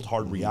cold,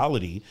 hard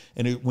reality.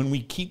 And when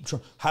we keep,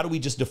 how do we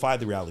just defy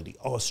the reality?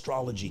 Oh,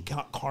 astrology,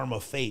 karma,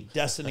 fate,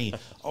 destiny.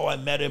 Oh, I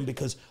met him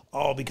because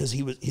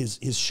he was his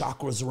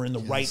chakras were in the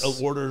right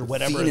order,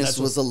 whatever. Venus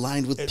was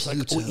aligned with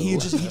Pluto. Like, he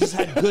just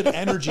had good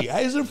energy.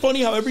 Isn't it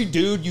funny how every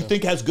dude you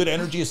think has good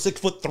energy is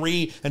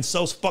 6'3" and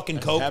sells fucking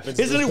coke?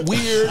 Isn't it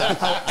weird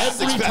how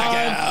every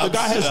time the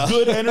guy has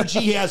good energy,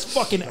 he has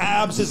fucking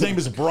abs. His name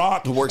is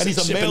Brock, and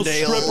he's a male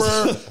stripper.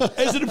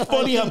 Isn't it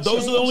funny how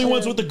those are the only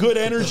ones with the good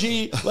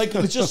energy? Like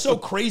it's just so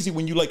crazy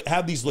when you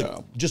have these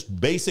just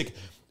basic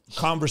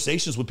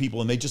conversations with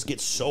people and they just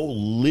get so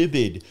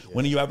livid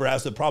when you ever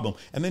ask the problem.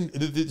 And then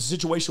the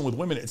situation with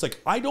women, it's like,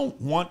 I don't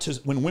want to,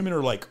 when women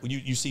are like,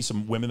 you see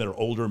some women that are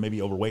older,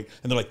 maybe overweight,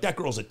 and they're like, that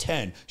girl's a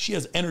 10. She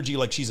has energy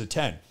like she's a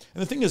 10.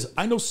 And the thing is,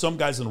 I know some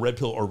guys in the red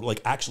pill are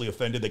actually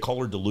offended. They call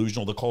her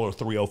delusional. They call her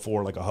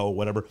 304, like a hoe,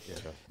 whatever. Yeah.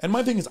 And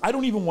my thing is, I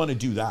don't even want to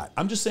do that.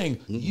 I'm just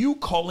saying, you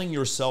giving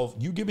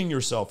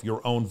yourself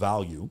your own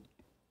value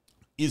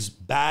is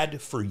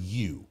bad for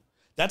you.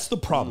 That's the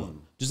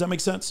problem. Does that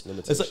make sense?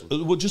 It's like,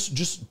 well,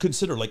 just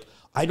consider,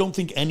 I don't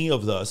think any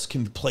of us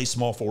can play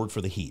small forward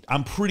for the Heat.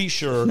 I'm pretty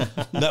sure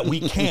that we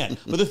can't.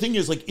 But the thing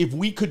is, if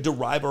we could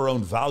derive our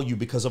own value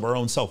because of our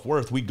own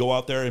self-worth, we'd go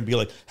out there and be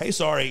like, hey,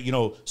 sorry,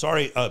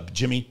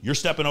 Jimmy, you're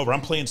stepping over.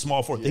 I'm playing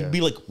small forward. They'd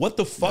be like, what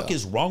the fuck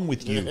is wrong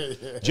with you?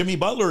 Jimmy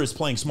Butler is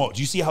playing small.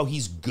 Do you see how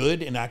he's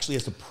good and actually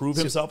has to prove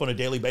himself on a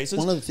daily basis?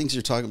 One of the things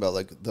you're talking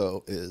about,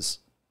 though, is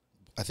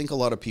I think a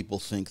lot of people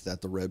think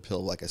that the red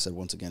pill, like I said,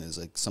 once again, is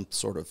like some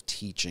sort of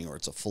teaching or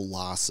it's a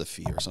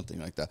philosophy or something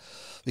like that,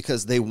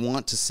 because they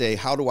want to say,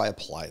 how do I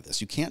apply this?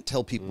 You can't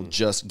tell people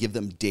just give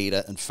them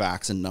data and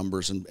facts and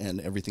numbers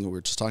and everything we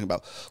were just talking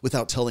about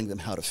without telling them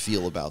how to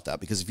feel about that.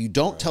 Because if you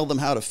don't tell them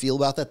how to feel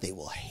about that, they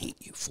will hate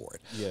you for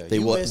it. Yeah, they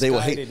will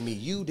hate me.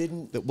 You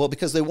didn't. Well,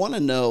 because they want to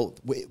know,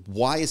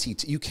 why is he?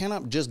 You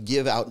cannot just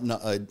give out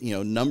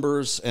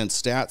numbers and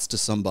stats to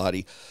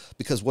somebody,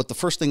 because what the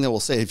first thing they will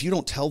say, if you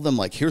don't tell them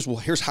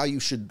here's how you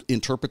should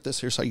interpret this,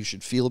 here's how you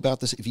should feel about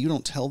this, if you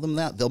don't tell them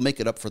that, they'll make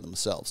it up for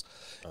themselves.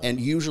 And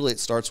usually it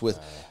starts with,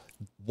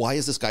 why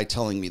is this guy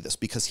telling me this?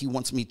 Because he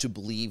wants me to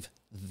believe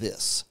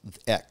this,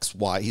 X,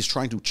 Y. He's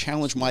trying to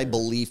challenge my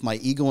belief, my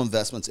ego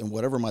investments in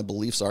whatever my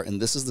beliefs are. And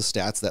this is the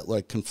stats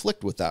that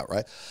conflict with that,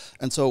 right?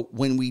 And so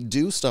when we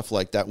do stuff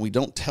like that, we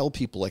don't tell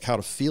people how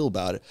to feel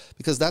about it,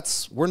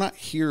 because we're not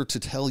here to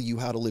tell you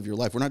how to live your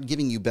life. We're not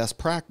giving you best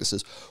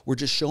practices. We're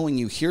just showing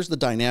you, here's the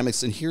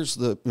dynamics and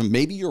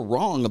maybe you're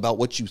wrong about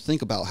what you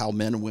think about how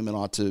men and women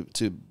ought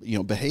to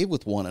behave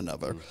with one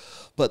another.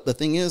 But the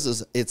thing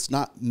is it's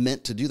not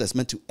meant to do that. It's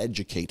meant to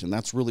educate. And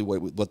that's really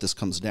what this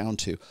comes down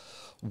to.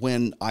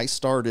 When I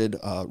started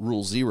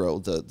Rule Zero,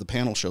 the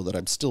panel show that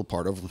I'm still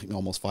part of,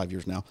 almost 5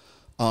 years now,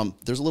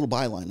 there's a little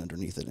byline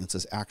underneath it, and it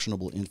says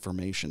actionable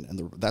information.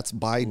 And that's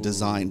by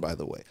design, by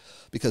the way.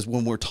 Because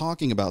when we're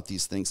talking about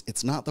these things,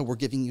 it's not that we're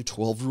giving you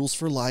 12 rules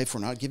for life.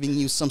 We're not giving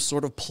you some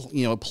sort of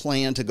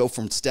plan to go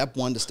from step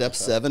 1 to step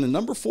 7, and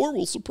number 4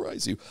 will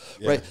surprise you,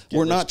 right?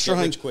 We're not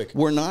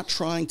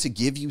trying to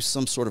give you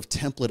some sort of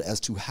template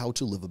as to how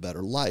to live a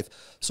better life.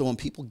 So when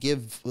people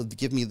give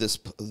me this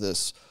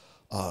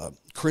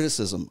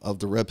criticism of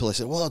the red pill. I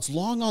said, well, it's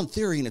long on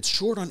theory and it's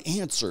short on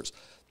answers.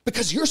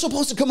 Because you're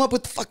supposed to come up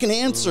with fucking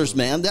answers,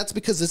 man. That's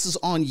because this is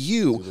on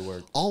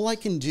you. All I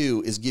can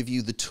do is give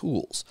you the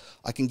tools.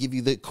 I can give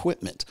you the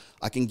equipment.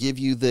 I can give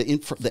you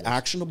the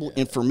actionable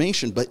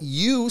information. But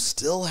you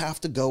still have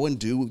to go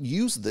and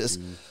use this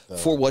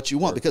for what you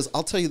want. Because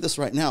I'll tell you this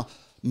right now.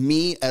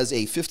 Me as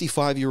a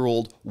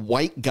 55-year-old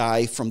white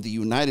guy from the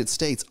United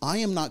States, I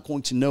am not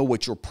going to know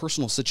what your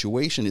personal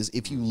situation is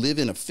if you live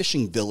in a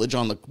fishing village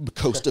on the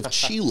coast of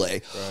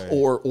Chile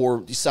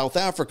or South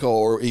Africa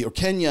or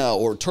Kenya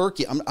or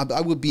Turkey.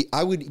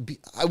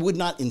 I would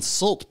not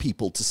insult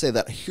people to say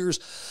that here's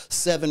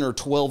 7 or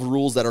 12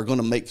 rules that are going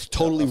to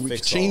totally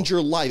change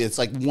your life. It's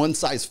like one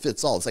size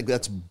fits all. It's like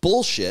that's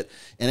bullshit.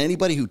 And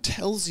anybody who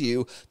tells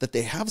you that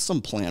they have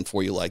some plan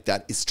for you like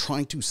that is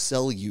trying to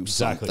sell you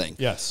something.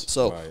 Yes.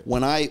 So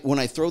when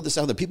I throw this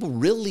out there, people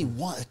really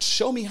want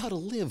show me how to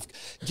live,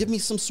 give me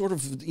some sort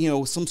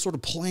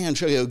of plan,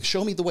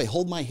 show me the way,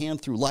 hold my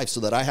hand through life so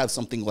that I have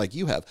something like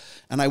you have.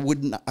 And I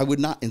would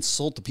not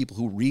insult the people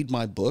who read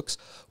my books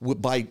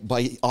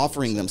by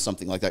offering them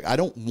something like that. I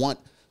don't want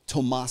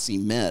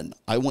Tomassi men.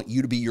 I want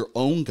you to be your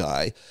own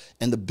guy.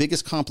 And the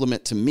biggest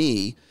compliment to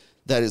me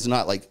that is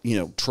not like,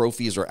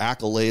 trophies or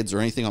accolades or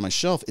anything on my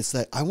shelf. It's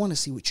that I want to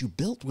see what you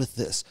built with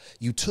this.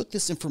 You took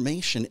this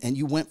information and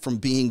you went from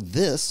being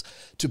this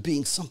to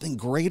being something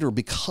greater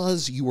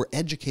because you were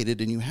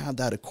educated and you had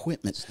that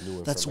equipment.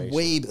 That's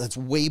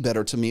way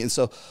better to me. And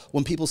so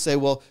when people say,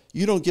 well,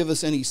 you don't give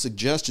us any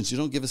suggestions, you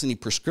don't give us any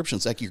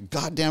prescriptions, like you're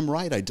goddamn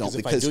right I don't.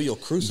 Because if I do, you'll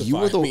crucify you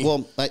were the, me.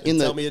 well,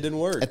 tell me it didn't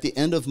work. At the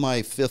end of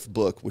my 5th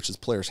book, which is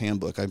Player's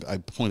Handbook, I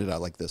pointed out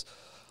like this.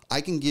 I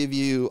can give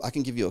you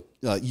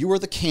you are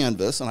the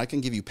canvas, and I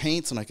can give you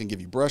paints, and I can give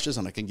you brushes,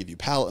 and I can give you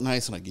palette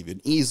knives, and I can give you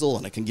an easel,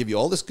 and I can give you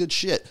all this good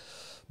shit.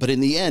 But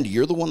in the end,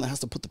 you're the one that has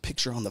to put the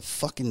picture on the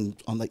fucking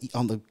on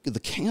the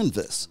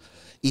canvas.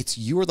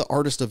 You're the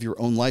artist of your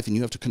own life, and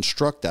you have to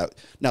construct that.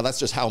 Now that's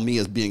just how me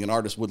as being an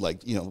artist would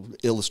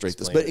illustrate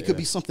this, but it could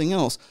be something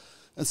else.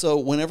 And so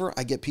whenever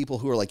I get people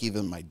who are like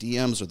even my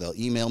DMs or they'll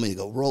email me, they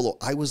go, Rollo,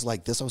 I was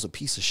like this, I was a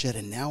piece of shit,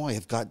 and now I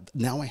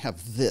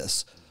have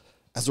this.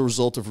 As a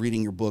result of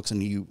reading your books and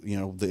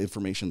the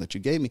information that you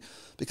gave me.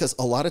 Because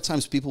a lot of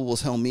times people will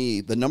tell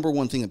me, the number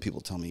one thing that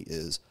people tell me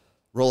is,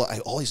 Rollo, I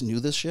always knew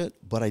this shit,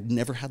 but I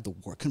never had the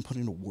word. I couldn't put it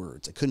into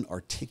words. I couldn't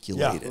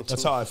articulate it.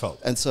 That's how I felt.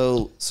 And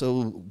so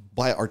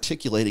by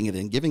articulating it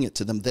and giving it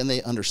to them, then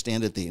they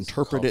understand it, they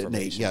interpret it, and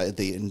they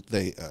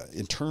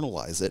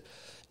internalize it,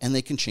 and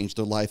they can change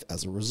their life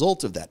as a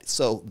result of that.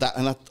 So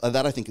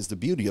that I think is the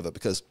beauty of it,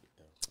 because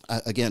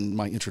again,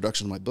 my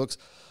introduction to my books,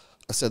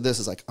 I said this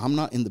is like, I'm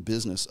not in the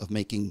business of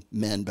making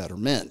men better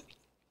men.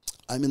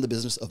 I'm in the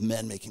business of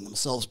men making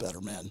themselves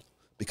better men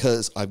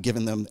because I've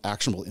given them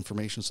actionable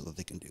information so that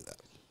they can do that.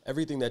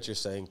 Everything that you're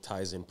saying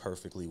ties in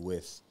perfectly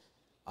with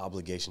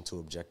obligation to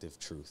objective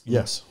truth.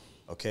 Yes.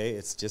 Okay?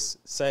 It's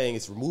just saying,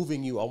 it's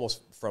removing you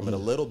almost from it a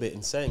little bit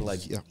and saying,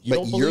 like, yeah. you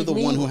but don't you're the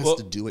me? one who has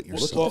to do it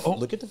yourself.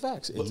 Look at the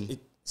facts. It's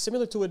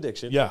similar to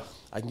addiction. Yeah.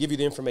 I can give you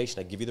the information.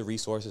 I can give you the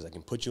resources. I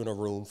can put you in a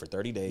room for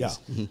 30 days.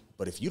 Yeah.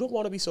 But if you don't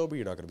want to be sober,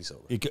 you're not going to be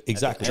sober.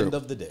 Exactly. At the end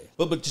of the day.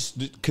 But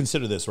just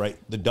consider this, right?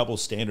 The double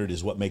standard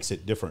is what makes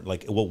it different.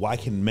 Like, well, why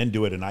can men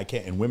do it and I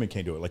can't, and women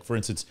can't do it? Like, for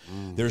instance,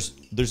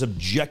 there's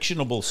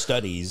objectionable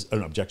studies,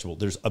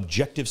 there's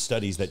objective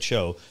studies that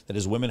show that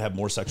as women have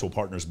more sexual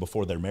partners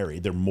before they're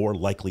married, they're more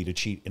likely to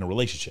cheat in a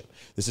relationship.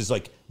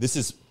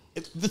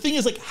 The thing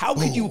is, like, how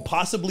could you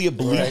possibly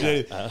believe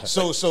it?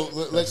 So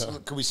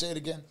can we say it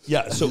again?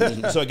 Yeah. So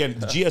again,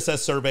 the GSS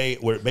survey,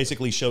 where it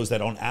basically shows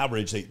that on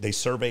average they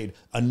surveyed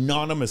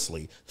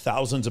anonymously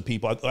thousands of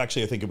people.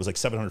 Actually, I think it was like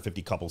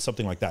 750 couples,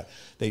 something like that.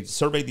 They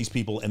surveyed these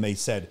people and they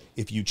said,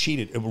 if you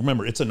cheated, and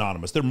remember, it's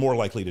anonymous, they're more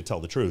likely to tell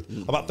the truth.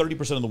 About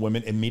 30% of the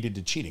women admitted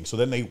to cheating. So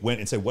then they went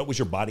and said, what was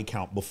your body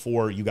count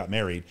before you got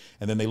married?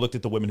 And then they looked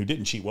at the women who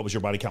didn't cheat. What was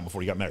your body count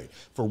before you got married?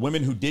 For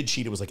women who did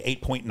cheat, it was like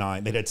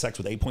 8.9. They'd had sex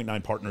with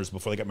 8.9 partners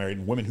before they got married,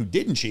 and women who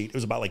didn't cheat, it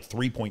was about like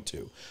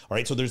 3.2. All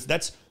right, so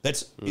that's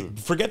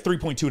forget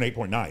 3.2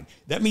 and 8.9.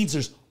 That means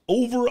there's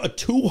over a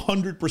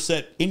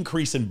 200%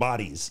 increase in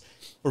bodies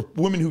for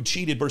women who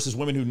cheated versus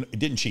women who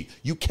didn't cheat.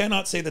 You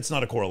cannot say that's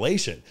not a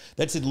correlation.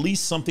 That's at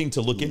least something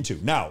to look into.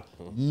 Now,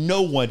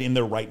 no one in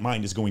their right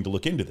mind is going to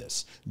look into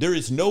this. There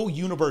is no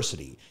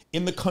university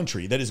in the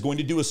country that is going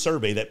to do a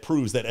survey that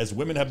proves that as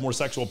women have more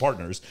sexual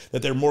partners,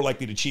 that they're more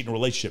likely to cheat in a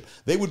relationship.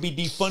 They would be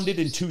defunded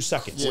in 2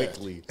 seconds.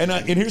 Quickly. And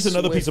here's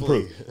another piece of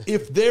proof.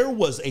 If there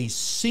was a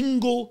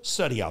single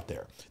study out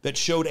there that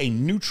showed a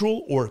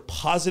neutral or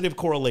positive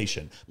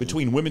correlation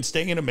between women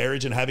staying in a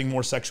marriage and having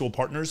more sexual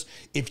partners,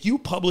 if you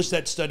publish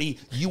that study,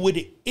 you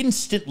would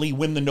instantly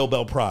win the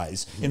Nobel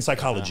Prize in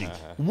psychology.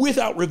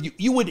 Without review,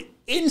 you would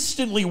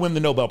instantly win the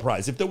Nobel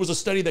Prize. If there was a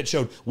study that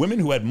showed women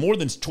who had more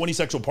than 20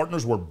 sexual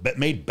partners were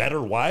made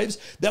better wives,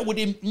 that would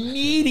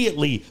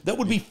immediately, that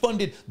would be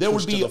funded. There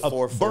would be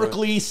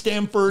Berkeley,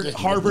 Stanford,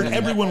 Harvard,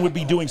 everyone would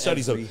be doing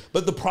studies of it.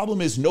 But the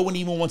problem is no one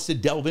even wants to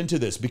delve into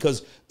this,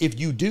 because if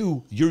you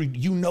do,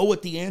 you know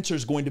what the answer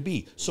is going to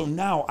be. So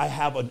now I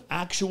have an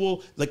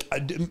actual,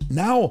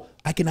 now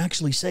I can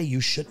actually say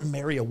you shouldn't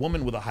marry a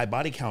woman with a high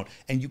body count,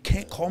 and you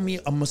can't call me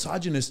a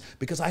misogynist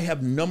because I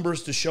have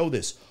numbers to show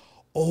this.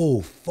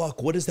 Oh,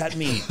 fuck, what does that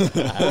mean?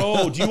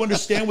 Bro, do you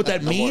understand what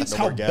that means?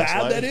 How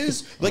bad that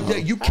is? Like,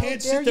 that you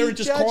can't sit there and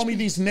just call me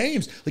these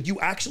names. Like, you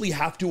actually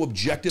have to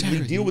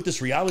objectively deal with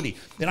this reality.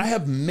 And I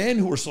have men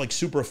who are like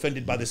super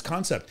offended by this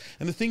concept.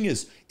 And the thing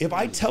is, if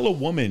I tell a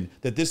woman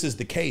that this is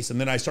the case,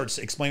 and then I start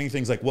explaining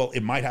things like, well,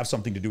 it might have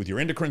something to do with your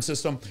endocrine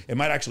system. It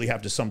might actually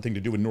have something to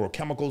do with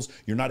neurochemicals.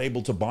 You're not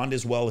able to bond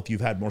as well if you've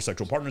had more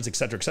sexual partners, et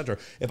cetera, et cetera.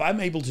 If I'm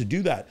able to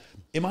do that,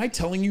 am I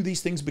telling you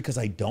these things because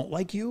I don't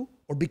like you?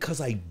 Or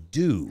because I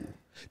do?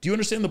 Do you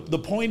understand? The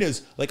point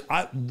is, like,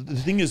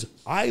 the thing is,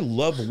 I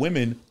love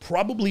women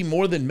probably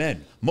more than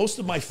men. Most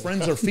of my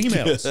friends are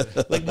females.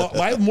 Like,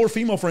 I have more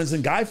female friends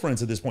than guy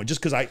friends at this point,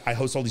 just because I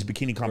host all these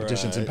bikini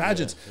competitions and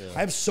pageants. I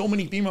have so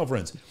many female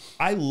friends.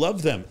 I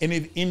love them. And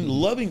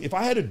if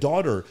I had a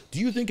daughter, do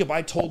you think if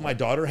I told my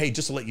daughter, hey,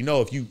 just to let you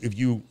know, if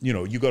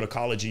you go to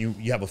college and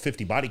you have a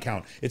 50 body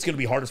count, it's going to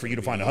be harder for you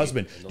to find a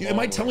husband. Am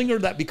I telling her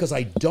that because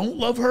I don't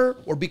love her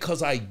or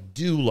because I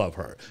do love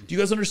her? Do you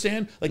guys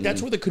understand? Like,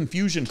 that's where the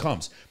confusion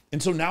comes.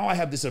 And so now I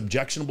have this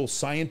objectionable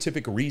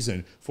scientific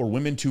reason for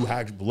women to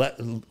have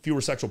fewer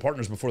sexual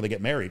partners before they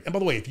get married. And by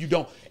the way, if you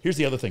don't, here's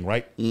the other thing,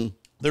 right?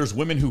 There's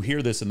women who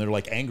hear this and they're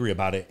like angry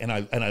about it. And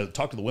I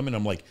talk to the women,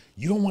 I'm like,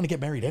 you don't want to get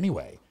married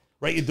anyway.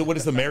 Right? What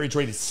is the marriage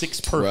rate? It's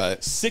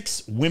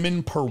 6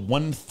 women per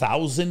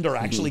 1,000 are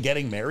actually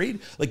getting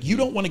married. Like, you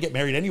don't want to get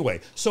married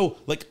anyway. So,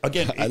 like,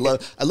 again, I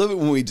love it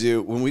when we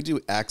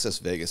do Access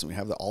Vegas and we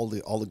have all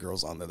the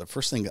girls on there. The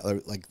first thing,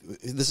 like,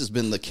 this has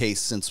been the case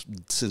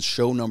since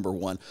show number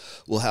 1.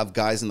 We'll have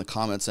guys in the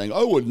comments saying,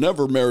 "I would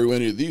never marry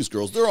any of these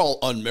girls. They're all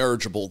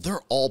unmarriageable.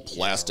 They're all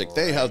plastic. Yeah,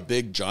 they have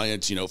big,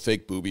 giant,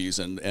 fake boobies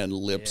and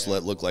lips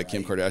that look like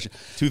Kim Kardashian."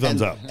 2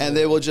 thumbs up. And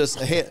they will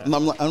just hate.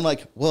 I'm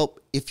like, well,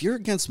 if you're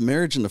against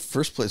marriage in the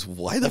first place,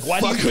 why the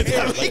fuck do you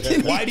care?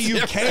 Why do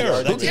you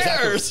care? Who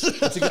cares?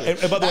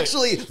 And by the way,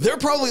 actually, they're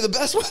probably the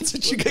best ones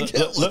that you can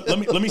get.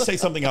 Let me say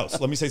something else.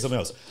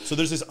 So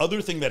there's this other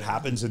thing that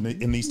happens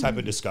in these type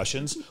of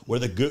discussions where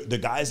the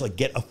guys like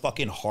get a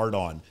fucking hard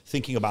on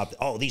thinking about,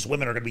 oh, these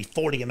women are going to be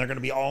 40 and they're going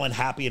to be all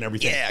unhappy and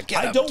everything. Yeah,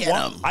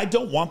 I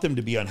don't want them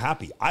to be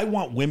unhappy. I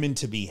want women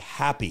to be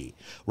happy,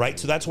 right?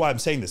 So that's why I'm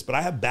saying this. But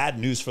I have bad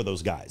news for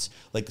those guys.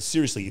 Like,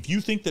 seriously, if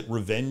you think that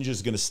revenge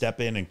is going to step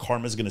in and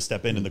karma is going to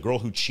step in and the girl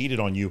who cheated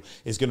on you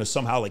is going to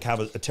somehow like have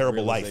a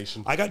terrible life.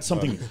 I got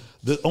something.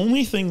 The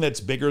only thing that's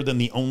bigger than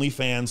the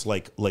OnlyFans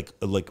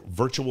like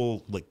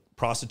virtual like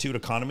prostitute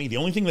economy, the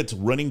only thing that's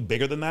running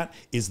bigger than that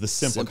is the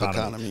simp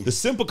economy. The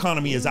simp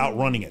economy is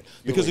outrunning it.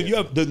 Because if you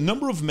have the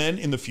number of men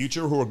in the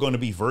future who are going to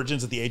be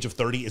virgins at the age of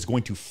 30 is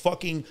going to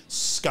fucking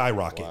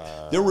skyrocket.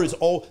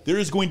 Wow. There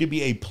is going to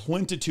be a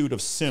plentitude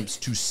of simps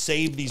to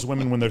save these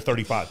women when they're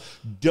 35.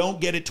 Don't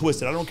get it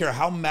twisted. I don't care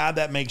how mad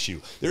that makes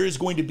you. There is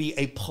going to be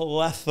a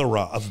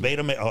plethora of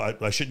beta male.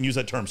 I shouldn't use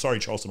that term. Sorry,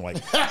 Charleston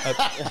White.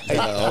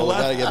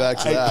 Gotta get back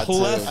to that. A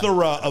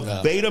plethora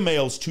of beta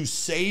males to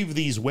save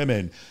these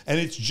women, and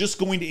it's just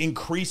going to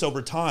increase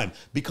over time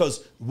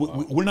because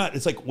we're not.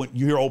 It's like when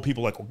you hear old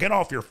people like, well, get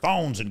off your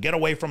phones and get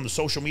away from the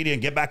social media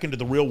and get back into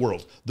the real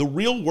world. The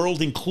real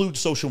world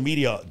includes social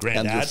media,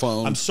 Granddad. And your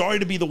phone. I'm sorry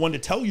to be the one to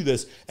tell you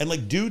this. And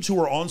like dudes who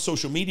are on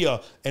social media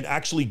and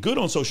actually good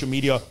on social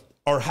media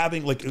are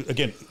having, like,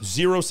 again,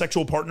 0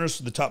 sexual partners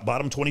to the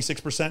bottom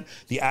 26%.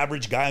 The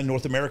average guy in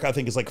North America, I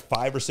think, is like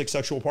 5 or 6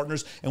 sexual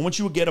partners. And once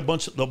you get a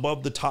bunch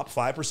above the top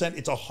 5%,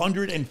 it's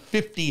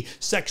 150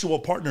 sexual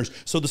partners.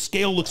 So the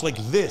scale looks like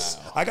this.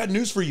 I got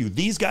news for you.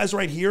 These guys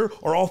right here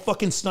are all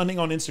fucking stunning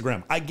on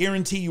Instagram. I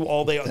guarantee you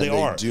all they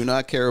are. Do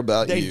not care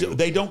about you.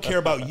 They don't care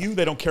about you.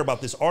 They don't care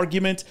about this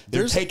argument.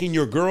 They're taking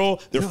your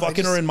girl. They're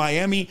fucking her in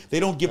Miami. They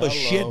don't give a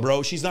shit,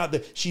 bro. She's not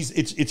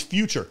it's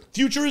Future.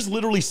 Future is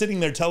literally sitting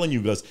there telling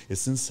you guys, it's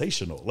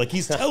sensational. Like,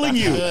 he's telling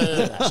you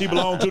she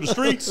belonged to the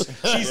streets.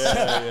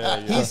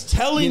 He's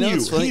telling you.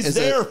 He's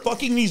there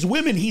fucking these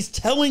women. He's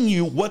telling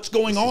you what's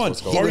going on.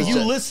 Are you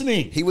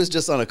listening? He was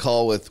just on a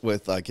call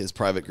with like his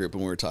private group,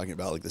 and we were talking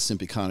about like the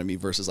simp economy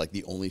versus like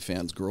the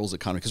OnlyFans girls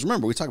economy. Because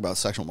remember, we talk about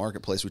sexual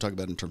marketplace. We talk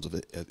about it in terms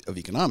of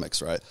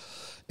economics, right?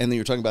 And then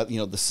you're talking about,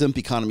 the simp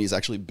economy is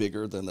actually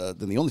bigger than the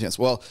OnlyFans.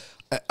 Well,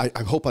 I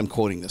hope I'm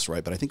quoting this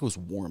right, but I think it was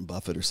Warren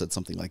Buffett who said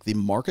something like, the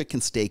market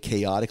can stay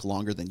chaotic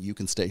longer than you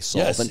can stay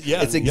solvent.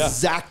 Yes, it's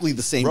exactly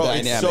the same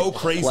dynamic. It's so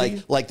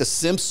crazy. Like the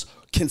simps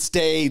can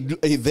stay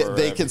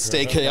they can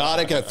stay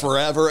chaotic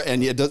forever,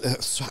 and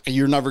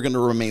you're never going to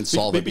remain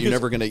solvent. You're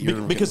never going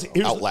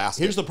to outlast.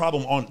 Here's the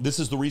problem. This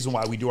is the reason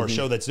why we do our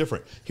show that's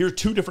different. Here are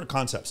two different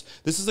concepts.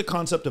 This is a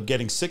concept of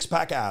getting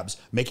six-pack abs,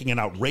 making an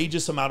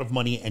outrageous amount of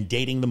money, and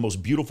dating the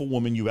most beautiful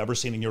woman you've ever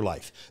seen in your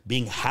life.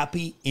 Being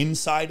happy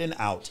inside and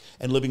out,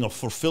 and living a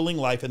fulfilling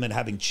life, and then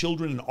having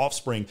children and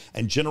offspring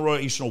and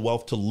generational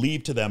wealth to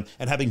leave to them,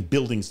 and having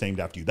buildings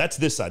named after you. That's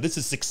this side. This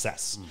is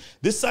success.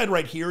 This side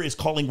right here is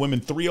calling women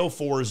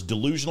 304s,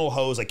 delusional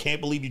hoes. I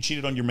can't believe you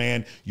cheated on your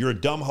man. You're a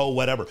dumb hoe,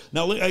 whatever.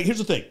 Now, here's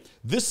the thing.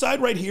 This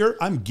side right here,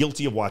 I'm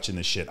guilty of watching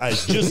this shit. I'm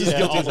just as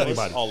guilty as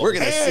anybody. We're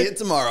going to see it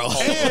tomorrow.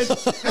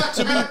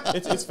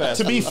 And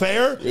to be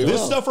fair,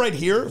 this stuff right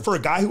here, for a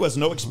guy who has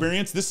no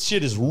experience, this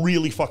shit is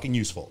really fucking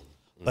useful.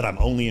 But I'm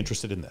only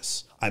interested in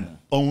this. I'm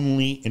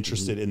only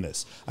interested in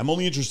this. I'm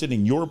only interested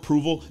in your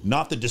approval,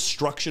 not the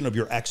destruction of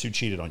your ex who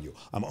cheated on you.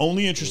 I'm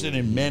only interested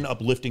in men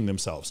uplifting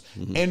themselves.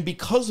 And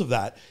because of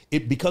that,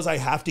 because I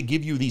have to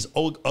give you these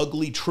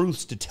ugly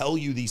truths to tell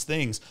you these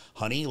things,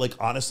 honey, like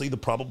honestly,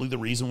 probably the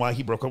reason why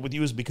he broke up with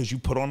you is because you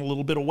put on a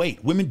little bit of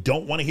weight. Women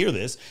don't want to hear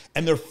this,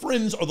 and their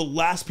friends are the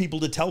last people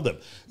to tell them.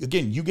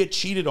 Again, you get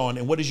cheated on,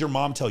 and what does your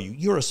mom tell you?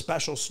 You're a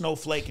special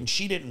snowflake, and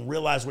she didn't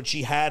realize what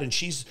she had, and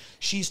she's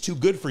too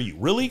good for you.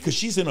 Really? Because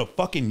she's in a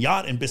fucking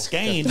yacht in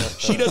Biscayne.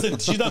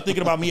 She's not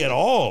thinking about me at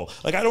all.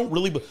 Like, I don't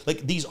really,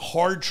 like, these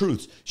hard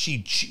truths.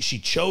 She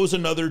chose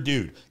another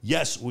dude.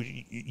 Yes,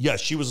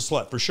 she was a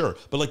slut for sure.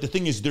 But like, the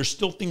thing is, there's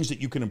still things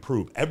that you can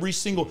improve. Every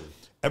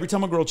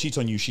time a girl cheats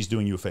on you, she's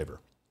doing you a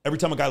favor. Every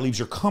time a guy leaves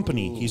your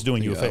company, he's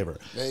doing you a favor.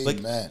 Like,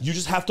 you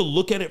just have to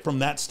look at it from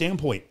that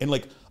standpoint. And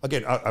like,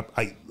 again,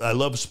 I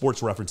love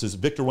sports references.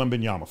 Victor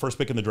Wembanyama, first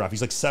pick in the draft.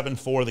 He's like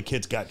 7'4". The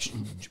kid's got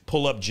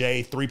pull-up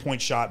J,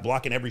 three-point shot,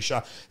 blocking every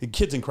shot. The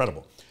kid's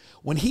incredible.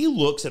 When he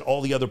looks at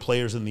all the other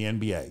players in the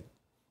NBA,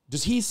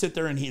 does he sit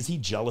there and is he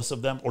jealous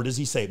of them? Or does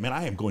he say, man,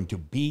 I am going to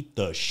beat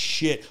the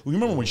shit? Well, you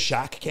remember when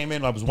Shaq came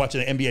in? I was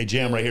watching an NBA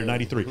Jam right here in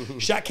 93.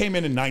 Shaq came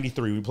in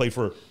 93. We played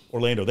for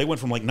Orlando. They went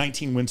from like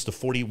 19 wins to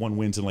 41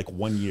 wins in like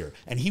 1 year.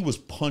 And he was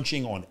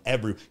punching on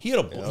he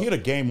had a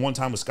game one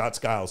time with Scott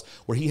Skiles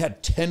where he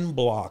had 10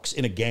 blocks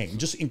in a game.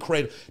 Just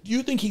incredible. Do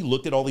you think he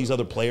looked at all these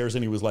other players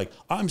and he was like,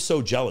 I'm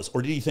so jealous?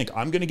 Or did he think,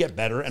 I'm going to get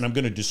better and I'm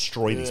going to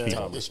destroy these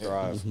people?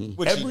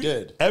 Which he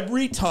did.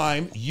 Every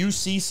time you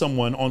see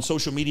someone on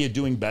social media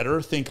doing better,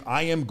 think,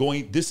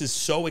 this is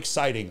so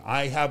exciting.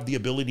 I have the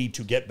ability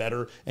to get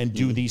better and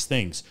do these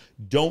things.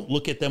 Don't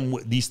look at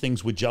these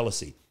things with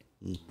jealousy.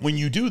 When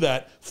you do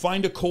that,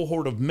 find a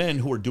cohort of men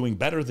who are doing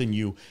better than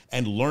you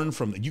and learn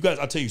from them. You guys,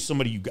 I'll tell you,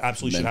 somebody you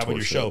absolutely should have on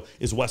your show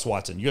is Wes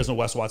Watson. You guys know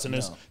Wes Watson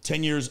is?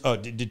 10 years,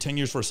 did 10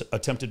 years for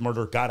attempted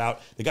murder, got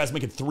out. The guy's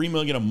making $3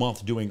 million a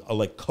month doing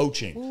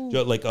coaching,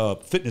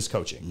 fitness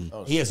coaching.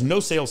 He has no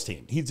sales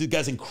team. The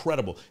guy's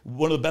incredible.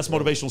 One of the best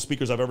motivational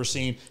speakers I've ever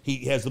seen.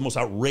 He has the most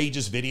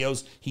outrageous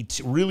videos. He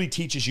really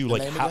teaches you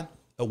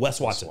Wes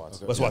Watson.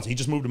 Wes Watson. He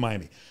just moved to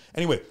Miami.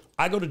 Anyway,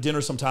 I go to dinner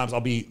sometimes.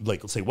 I'll be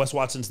like, let's say Wes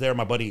Watson's there.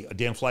 My buddy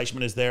Dan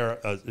Fleischman is there.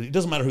 It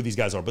doesn't matter who these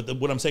guys are, but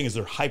what I'm saying is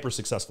they're hyper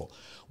successful.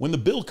 When the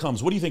bill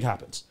comes, what do you think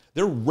happens?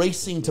 They're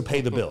racing to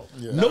pay the bill.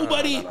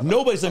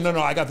 Nobody's saying, no,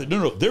 I got the,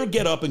 no. They'll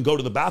get up and go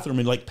to the bathroom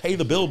and like pay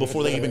the bill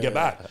before they even get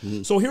back.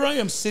 So here I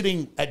am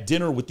sitting at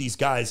dinner with these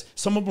guys.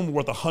 Some of them are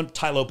worth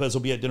Ty Lopez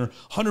will be at dinner,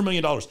 $100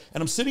 million. And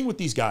I'm sitting with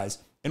these guys.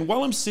 And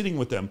while I'm sitting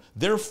with them,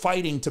 they're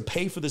fighting to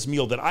pay for this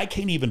meal that I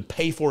can't even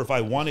pay for if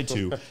I wanted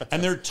to.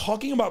 And they're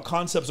talking about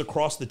concepts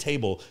across the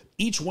table.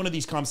 Each one of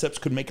these concepts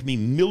could make me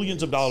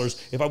millions of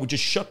dollars if I would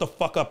just shut the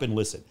fuck up and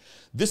listen.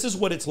 This is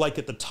what it's like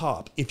at the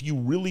top if you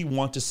really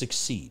want to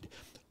succeed.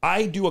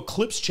 I do a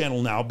clips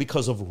channel now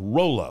because of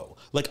Rollo.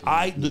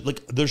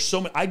 There's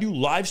so many. I do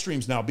live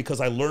streams now because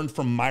I learned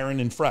from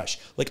Myron and Fresh.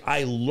 Like,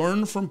 I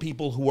learn from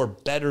people who are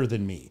better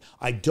than me.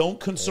 I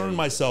don't concern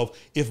myself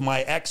if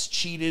my ex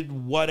cheated,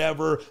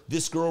 whatever,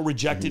 this girl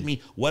rejected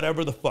me,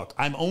 whatever the fuck.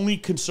 I'm only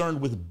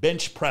concerned with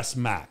bench press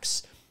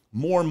max,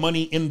 more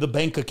money in the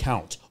bank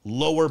account,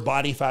 lower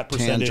body fat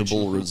percentage.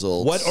 Tangible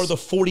results. What are the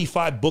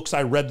 45 books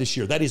I read this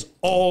year? That is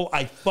all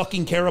I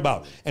fucking care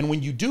about. And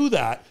when you do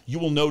that, you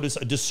will notice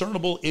a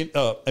discernible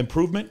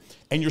improvement.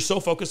 And you're so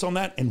focused on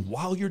that. And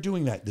while you're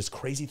doing that, this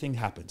crazy thing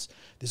happens.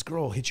 This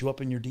girl hits you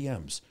up in your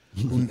DMs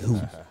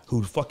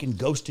who fucking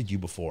ghosted you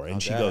before.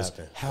 And she goes,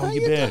 how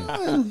you been?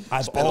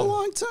 It's been a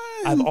long time.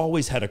 I've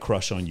always had a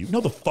crush on you.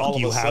 No, the fuck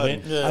you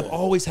haven't. I've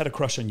always had a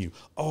crush on you.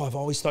 Oh, I've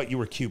always thought you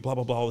were cute, blah,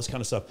 blah, blah, all this kind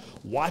of stuff.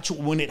 Watch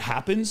when it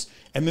happens.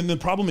 And then the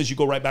problem is you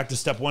go right back to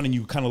step one and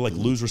you kind of like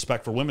lose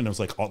respect for women. I was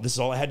like, oh, this is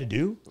all I had to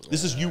do?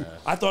 This is you.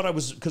 I thought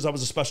because I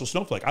was a special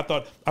snowflake. I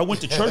thought I went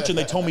to church and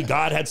they told me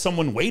God had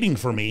someone waiting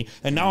for me.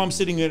 And now I'm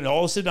sitting there and all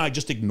of a sudden I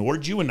just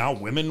ignored you. And now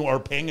women are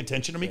paying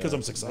attention to me because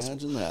I'm successful.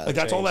 Imagine that. Like,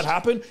 that's all that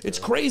happened. It's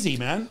crazy,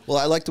 man. Well,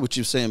 I liked what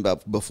you were saying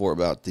before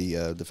about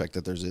the fact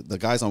that there's the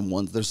guys on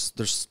one.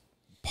 There's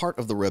part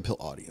of the red pill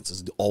audience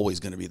is always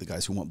going to be the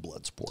guys who want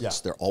blood sports. Yeah.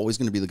 They're always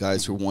going to be the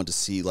guys who want to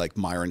see like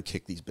Myron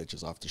kick these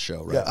bitches off the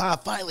show, right? Yeah.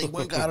 Finally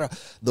one got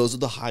those are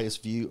the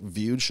highest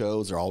viewed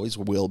shows. There always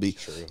will be.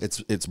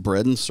 It's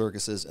bread and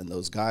circuses, and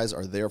those guys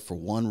are there for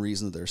one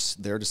reason. They're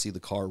there to see the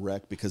car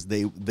wreck because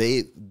they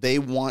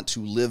want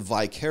to live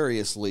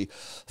vicariously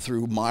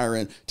through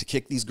Myron to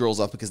kick these girls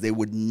off because they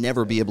would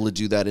never be able to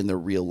do that in their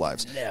real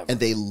lives. And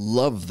they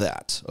love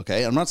that.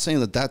 Okay, I'm not saying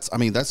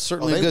that's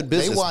certainly a good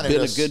business. It's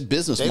been a good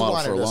business model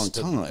for a long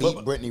time.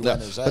 Beat Brittany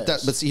Renner's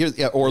ass. But see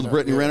here, or the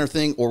Brittany Renner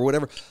thing, or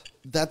whatever.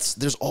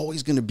 There's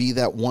always going to be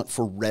that want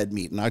for red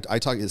meat, and I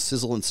talk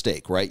sizzle and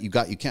steak, right? You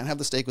can't have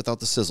the steak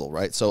without the sizzle,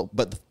 right? So,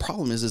 but the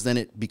problem is then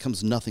it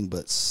becomes nothing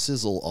but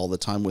sizzle all the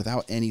time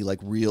without any like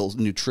real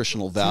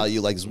nutritional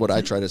value, like is what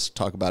I try to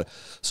talk about.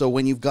 So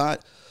when you've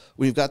got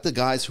the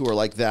guys who are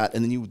like that,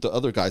 and then the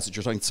other guys that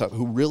you're talking about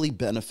who really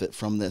benefit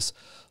from this,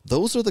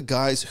 those are the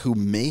guys who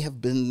may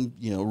have been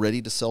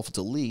ready to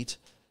self-delete.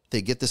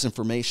 They get this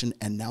information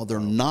and now they're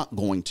not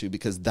going to,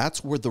 because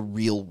that's where the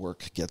real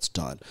work gets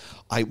done.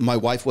 My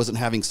wife wasn't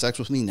having sex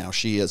with me. Now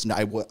she is. Now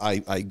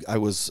I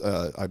was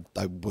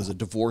a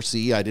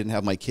divorcee. I didn't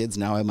have my kids.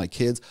 Now I have my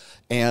kids,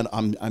 and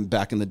I'm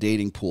back in the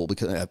dating pool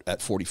because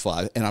at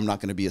 45, and I'm not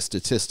going to be a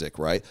statistic,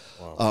 right?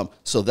 Wow.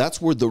 So that's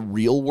where the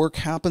real work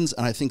happens.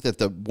 And I think that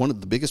one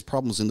of the biggest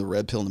problems in the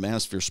red pill and the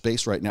manosphere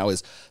space right now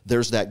is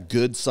there's that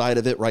good side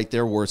of it right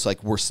there where it's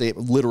like we're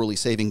literally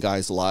saving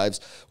guys' lives.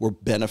 We're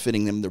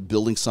benefiting them. They're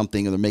building something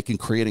and they're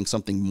creating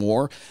something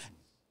more.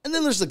 And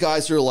then there's the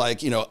guys who are like,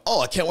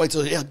 oh, I can't wait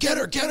to get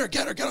her,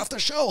 get off the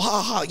show.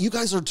 Ha ha. You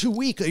guys are too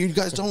weak. You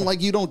guys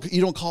don't you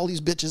don't call these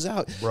bitches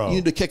out. Bro. You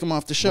need to kick them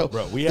off the show.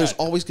 Bro, there's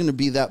always going to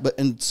be that.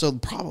 And so the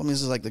problem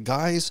is like the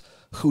guys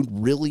who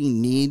really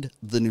need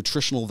the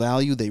nutritional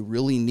value, they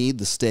really need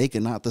the steak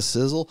and not the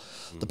sizzle.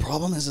 The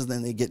problem is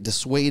then they get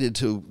dissuaded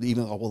to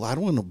even, well, I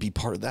don't want to be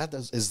part of that.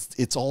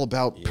 It's all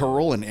about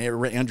Pearl and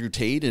Andrew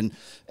Tate and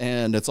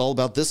it's all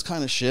about this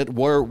kind of shit.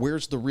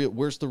 Where's the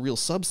real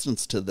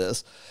substance to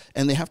this?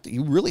 And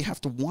you really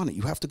have to want it.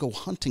 You have to go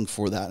hunting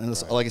for that.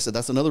 And like I said,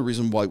 that's another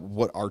reason why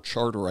what our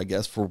charter, I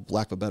guess, for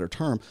lack of a better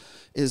term,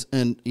 is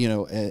an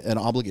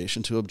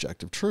obligation to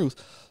objective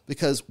truth.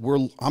 Because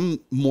I'm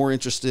more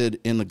interested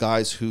in the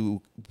guys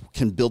who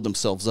can build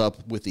themselves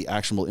up with the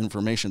actionable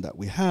information that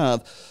we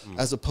have,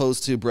 as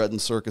opposed to bread and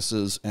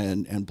circuses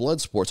and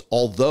blood sports.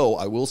 Although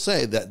I will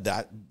say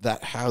that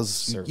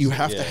has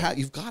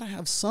you've got to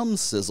have some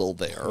sizzle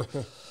there.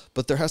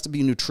 But there has to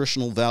be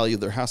nutritional value.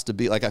 There has to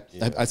be, like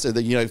I said,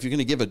 that if you're going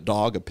to give a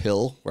dog a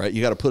pill, right,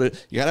 you got to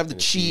have the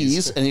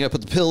cheese, and you got to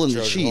put the pill in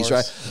the cheese,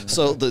 right?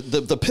 So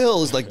the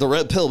pill is like the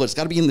red pill, but it's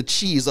got to be in the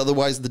cheese.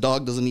 Otherwise, the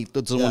dog doesn't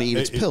want to eat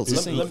its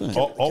pills.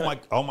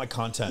 All my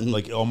content,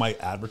 like all my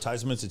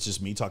advertisements, it's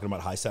just me talking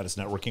about high status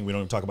networking. We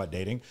don't even talk about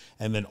dating,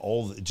 and then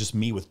just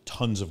me with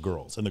tons of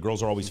girls, and the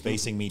girls are always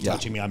facing me,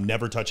 touching me. I'm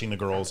never touching the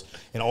girls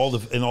in all the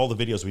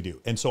videos we do,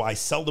 and so I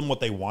sell them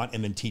what they want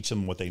and then teach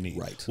them what they need.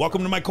 Right.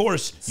 Welcome to my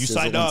course. You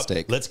signed up.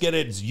 Steak. Let's get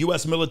it. It's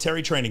U.S.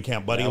 military training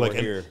camp, buddy.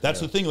 That's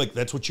the thing. Like,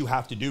 that's what you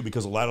have to do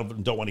because a lot of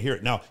them don't want to hear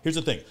it. Now, here's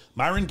the thing.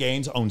 Myron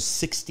Gaines owns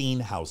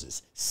 16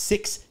 houses.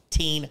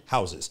 16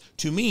 houses.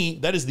 To me,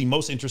 that is the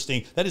most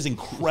interesting. That is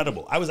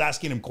incredible. I was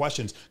asking him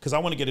questions because I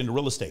want to get into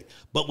real estate.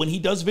 But when he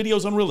does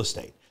videos on real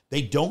estate,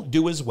 they don't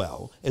do as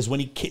well as when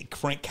he kicked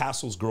Frank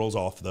Castle's girls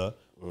off the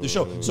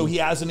show. So he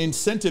has an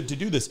incentive to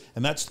do this.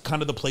 And that's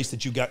kind of the place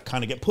that you get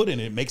put in.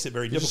 And it makes it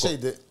very difficult.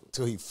 Did you say that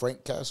till he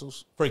Frank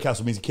Castles? Frank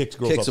Castle means he kicks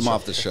him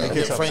off the show.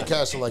 Frank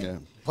Castle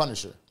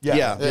Punisher.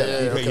 Yeah.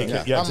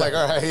 I'm like,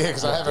 all right,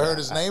 because I haven't heard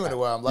his name in a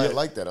while. I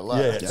like that a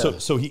lot. Yeah.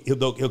 So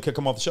he'll kick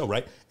him off the show,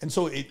 right? And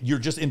so you're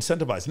just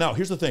incentivized. Now,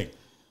 here's the thing.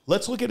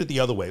 Let's look at it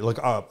the other way. Like,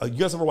 you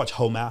guys ever watch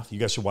Home Math? You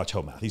guys should watch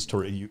Home Math. He's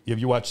terrific. Have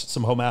you watched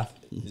some Home Math?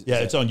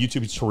 It's on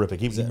YouTube. It's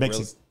terrific. He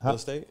makes real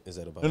estate. Is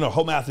that about? No.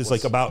 Home Math is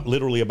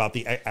literally about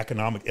the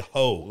economic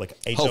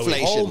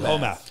Hoflation.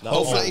 Home Math.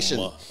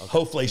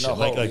 Hoflation.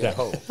 Like that.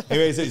 Ho.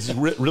 Anyways, it's a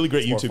really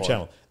great YouTube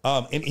channel.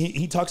 And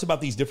he talks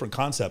about these different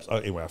concepts.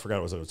 Anyway, I forgot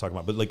what I was talking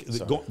about. But like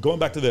going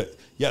back to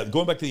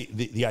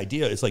the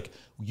idea, it's like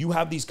you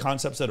have these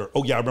concepts that are.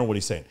 Oh yeah, I remember what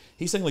he's saying.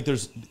 He's saying like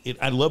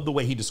I love the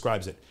way he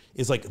describes it.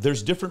 It's like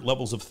there's different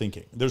levels of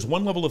thinking. There's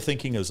one level of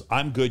thinking is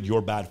I'm good,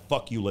 you're bad,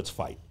 fuck you, let's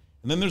fight.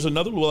 And then there's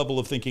another level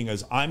of thinking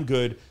as I'm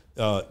good,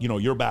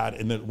 you're bad.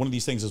 And then one of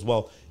these things as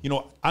well,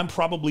 I'm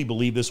probably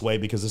believe this way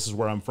because this is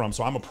where I'm from.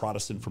 So I'm a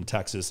Protestant from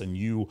Texas and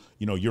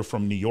you're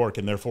from New York.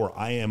 And therefore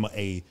I am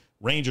a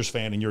Rangers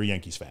fan and you're a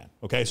Yankees fan.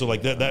 Okay. So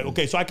like that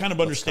okay. So I kind of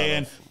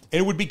understand.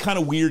 And it would be kind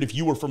of weird if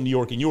you were from New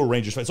York and you were a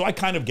Rangers fan. So I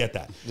kind of get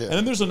that. Yeah. And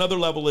then there's another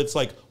level. It's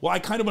like, well, I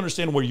kind of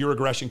understand where your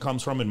aggression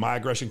comes from and my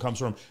aggression comes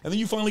from. And then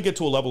you finally get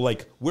to a level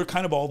like we're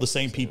kind of all the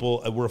same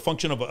people. We're a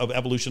function of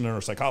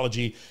evolutionary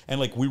psychology. And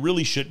like we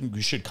really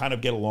should kind of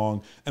get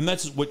along. And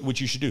that's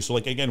what you should do. So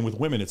like, again, with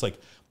women, it's like,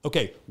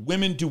 okay,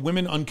 do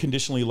women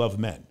unconditionally love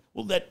men?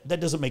 Well, that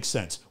doesn't make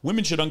sense.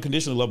 Women should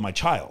unconditionally love my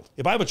child.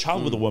 If I have a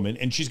child with a woman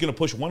and she's going to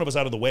push one of us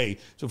out of the way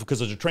because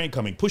there's a train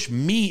coming, push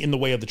me in the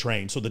way of the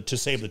train to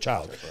save the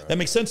child. Right. That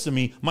makes sense to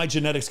me. My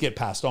genetics get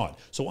passed on.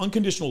 So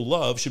unconditional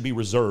love should be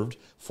reserved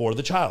for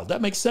the child. That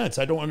makes sense.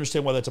 I don't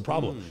understand why that's a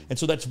problem. And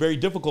so that's very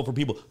difficult for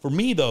people. For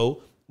me,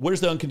 though,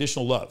 where's the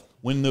unconditional love?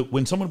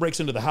 When someone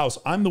breaks into the house,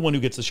 I'm the one who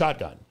gets the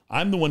shotgun.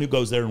 I'm the one who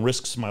goes there and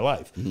risks my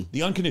life.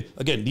 The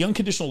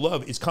unconditional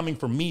love is coming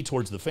from me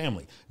towards the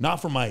family,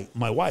 not from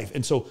my wife.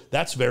 And so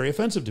that's very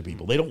offensive to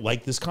people. They don't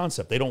like this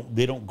concept. They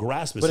don't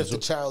grasp it. But if the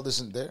child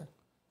isn't there?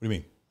 What do you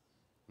mean?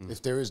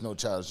 If there is no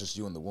child, it's just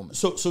you and the woman.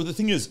 So the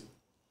thing is,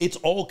 it's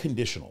all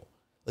conditional.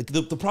 Like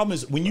the problem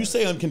is when you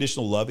say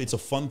unconditional love, it's a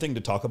fun thing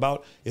to talk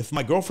about. If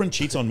my girlfriend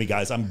cheats on me,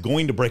 guys, I'm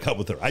going to break up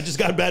with her. I just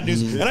got bad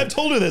news. And I've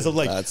told her this. I'm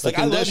like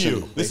I love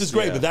you. This is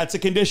great, but that's a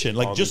condition.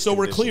 Like, just so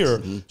we're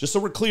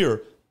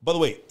clear, by the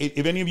way,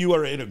 if any of you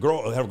are have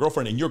a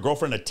girlfriend and your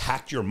girlfriend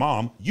attacked your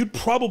mom, you'd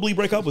probably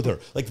break up with her.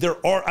 Like,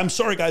 I'm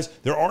sorry, guys,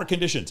 there are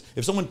conditions.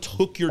 If someone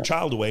took your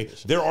child away,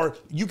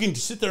 you can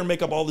sit there and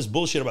make up all this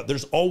bullshit about,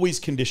 there's always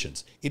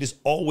conditions. It is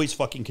always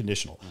fucking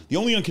conditional. The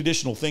only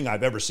unconditional thing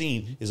I've ever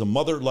seen is a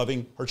mother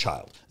loving her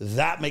child.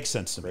 That makes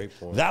sense to me.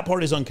 That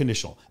part is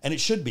unconditional. And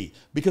it should be,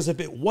 because if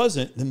it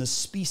wasn't, then the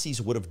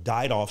species would have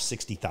died off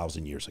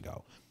 60,000 years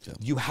ago. Yeah.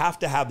 You have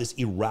to have this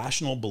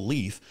irrational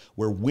belief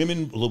where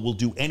women will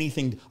do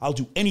anything. I'll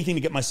do anything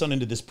to get my son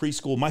into this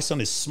preschool. My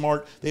son is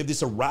smart. They have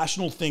this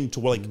irrational thing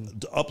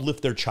to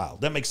uplift their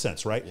child. That makes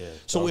sense, right? Yeah,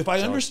 so if I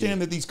understand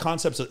that these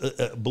concepts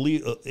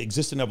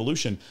exist in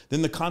evolution,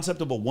 then the concept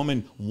of a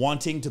woman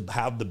wanting to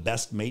have the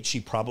best mate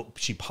she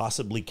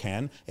possibly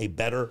can, a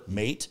better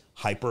mate,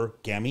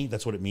 hypergamy,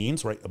 that's what it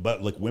means, right?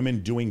 But like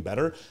women doing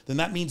better, then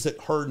that means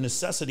that her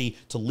necessity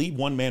to leave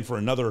one man for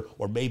another,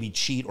 or maybe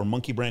cheat or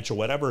monkey branch or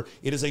whatever,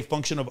 it is a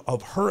function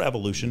of her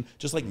evolution,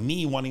 just like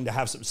me wanting to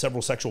have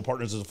several sexual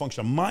partners is a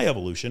function of my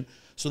evolution.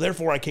 So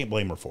therefore I can't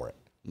blame her for it.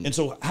 And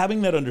so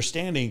having that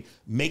understanding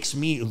makes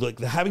me, like,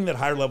 having that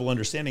higher level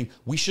understanding,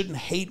 we shouldn't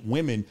hate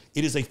women.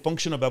 It is a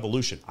function of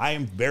evolution. I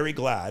am very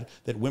glad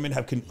that women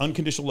have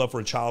unconditional love for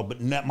a child,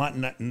 but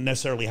not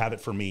necessarily have it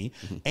for me.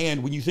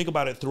 And when you think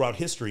about it throughout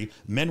history,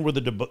 men were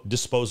the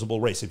disposable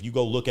race. If you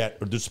go look at,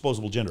 or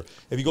disposable gender,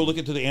 if you go look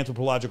into the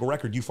anthropological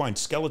record, you find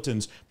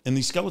skeletons, and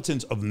these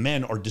skeletons of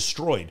men are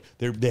destroyed.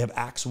 They have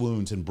axe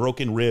wounds and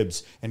broken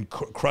ribs and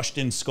crushed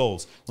in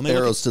skulls. When they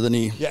arrows to the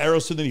knee. Yeah,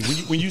 arrows to the knee.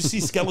 When you see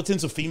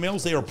skeletons of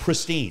females, they are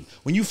pristine.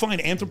 When you find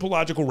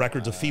anthropological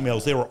records of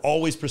females, they were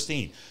always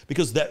pristine,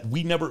 because that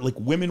we never, like,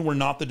 women were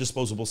not the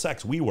disposable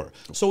sex. We were.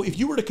 So if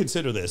you were to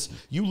consider this,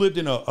 you lived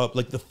in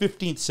like the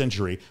 15th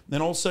century, then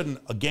all of a sudden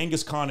a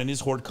Genghis Khan and his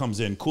horde comes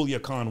in,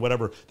 Kulia Khan,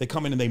 whatever, they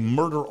come in and they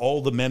murder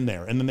all the men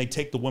there, and then they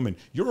take the women.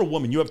 You're a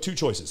woman. You have two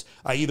choices.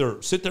 I either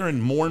sit there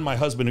and mourn my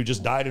husband who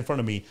just died in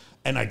front of me,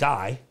 and I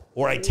die,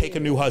 or I take a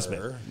new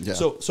husband. Yeah.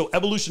 So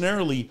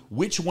evolutionarily,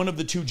 which one of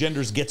the two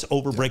genders gets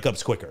over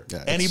breakups quicker?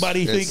 Yeah,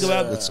 anybody think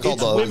about it's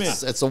called women?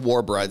 It's a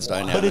war brides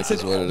dynamic.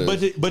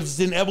 But it's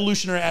an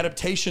evolutionary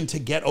adaptation to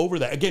get over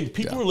that. Again,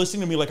 people are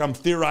listening to me like I'm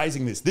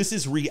theorizing this. This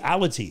is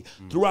reality.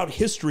 Throughout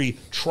history,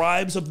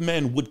 tribes of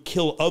men would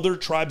kill other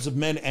tribes of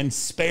men and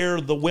spare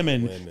the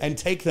women and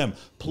take them.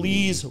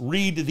 Please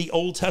read the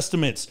Old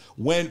Testaments.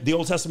 When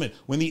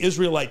the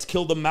Israelites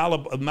killed the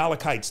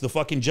Amalekites, the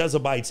fucking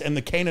Jezebites, and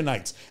the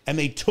Canaanites, and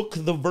they took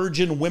the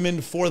virgin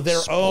women for their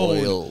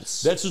own.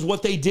 That's just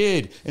what they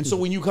did. And so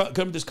when you come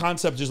to this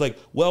concept, just like,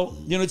 well,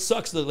 it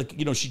sucks that, like,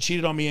 she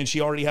cheated on me and she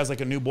already has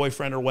like a new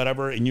boyfriend or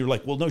whatever, and you're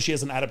like, well, no, she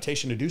has an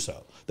adaptation to do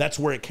so. That's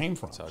where it came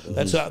from.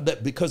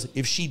 Because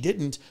if she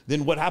didn't,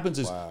 then what happens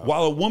is,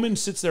 while a woman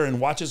sits there and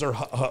watches her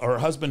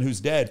husband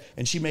who's dead,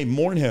 and she may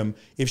mourn him,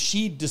 if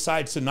she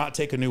decides to not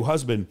take a new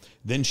husband,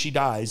 then she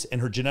dies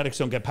and her genetics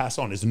don't get passed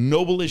on, as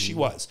noble as she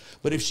was.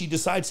 But if she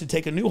decides to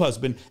take a new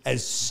husband,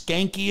 as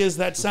skanky as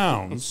that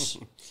sounds,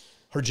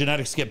 her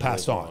genetics get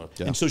passed on.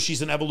 Yeah. And so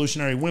she's an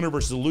evolutionary winner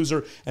versus a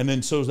loser. And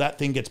then so that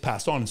thing gets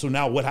passed on. And so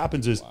now what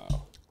happens is,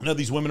 now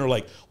these women are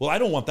like, well, I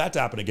don't want that to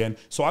happen again.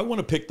 So I want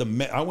to pick the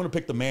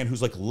man who's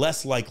like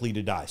less likely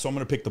to die. So I'm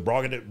going to pick the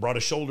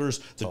broadest shoulders,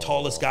 the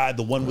tallest guy,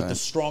 the one with the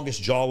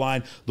strongest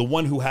jawline, the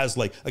one who has,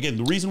 like, again,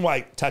 the reason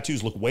why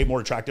tattoos look way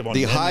more attractive on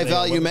the high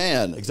value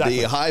man,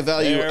 exactly, the high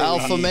value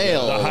alpha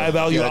male, the high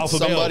value alpha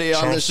male. Somebody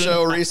on the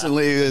show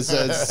recently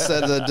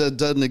said that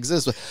doesn't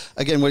exist. But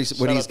again, what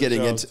he's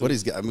getting into,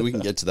 I mean, we can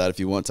get to that if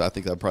you want to. I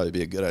think that'd probably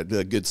be a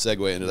good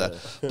segue into that.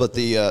 But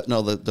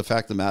the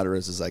fact of the matter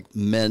is like,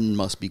 men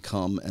must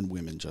become, and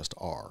women just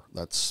are.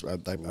 That's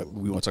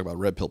we want to talk about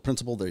red pill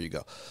principle. There you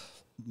go.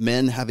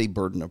 Men have a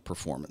burden of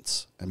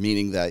performance,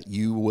 meaning that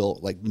you will,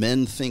 like,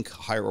 men think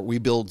higher. We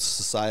build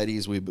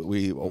societies.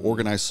 We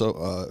organize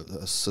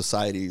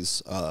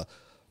societies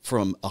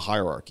from a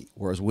hierarchy,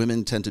 whereas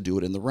women tend to do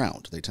it in the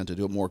round. They tend to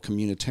do it more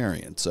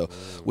communitarian. So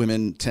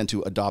women tend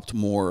to adopt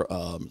more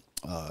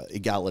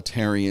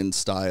egalitarian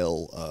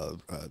style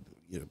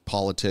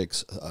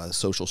politics,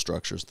 social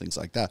structures, things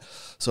like that.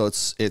 So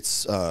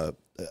it's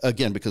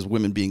again, because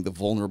women being the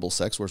vulnerable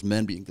sex, whereas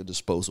men being the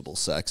disposable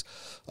sex,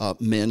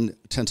 men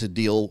tend to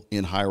deal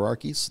in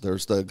hierarchies.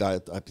 There's the guy,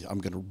 I'm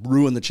going to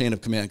ruin the chain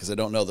of command because I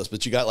don't know this,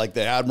 but you got like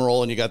the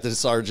admiral and you got the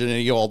sergeant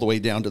and you go all the way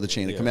down to the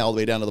chain of command, all the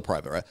way down to the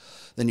private, right?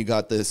 Then you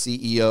got the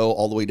CEO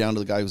all the way down to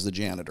the guy who's the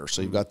janitor.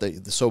 So you've got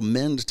so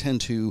men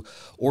tend to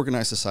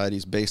organize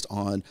societies based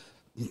on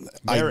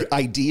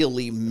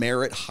ideally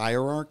merit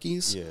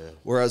hierarchies,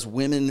 whereas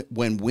when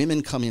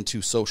women come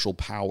into social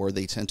power,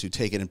 they tend to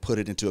take it and put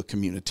it into a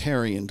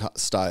communitarian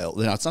style.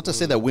 Now, it's not to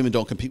say that women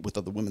don't compete with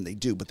other women, they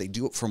do, but they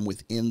do it from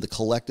within the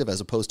collective,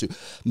 as opposed to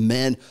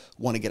men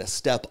want to get a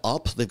step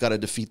up. They've got to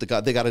defeat they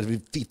got to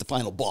defeat the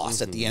final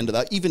boss at the end of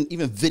that. Even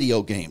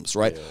video games,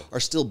 right, are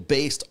still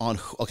based on,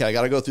 okay, I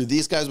got to go through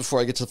these guys before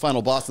I get to the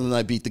final boss, and then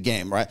I beat the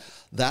game, right?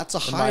 That's a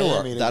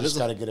hierarchy. That is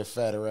got to get a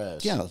fatter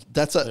ass. Yeah,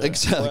 that's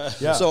exactly.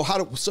 Yeah.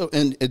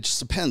 And it just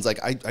depends.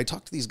 Like I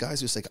talk to these guys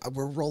who say,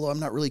 "We're Rollo,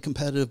 I'm not really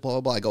competitive." Blah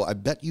blah blah. I go, I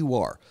bet you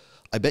are.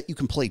 I bet you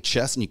can play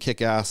chess and you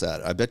kick ass at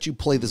it. I bet you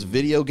play this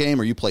video game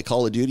or you play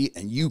Call of Duty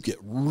and you get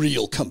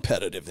real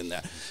competitive in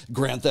that.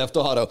 Grand Theft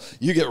Auto,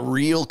 you get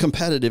real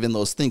competitive in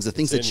those things, the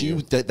things that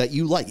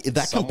you like.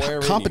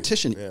 That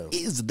competition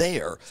is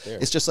there.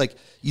 It's just like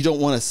you don't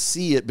want to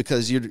see it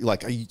because you're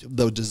like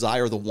the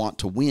desire, the want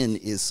to win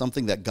is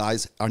something that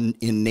guys are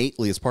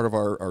innately, as part of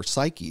our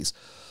psyches,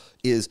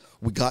 is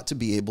we got to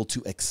be able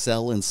to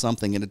excel in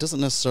something, and it doesn't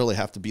necessarily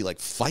have to be like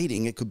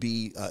fighting. It could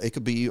be,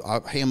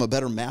 hey, I'm a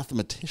better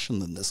mathematician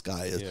than this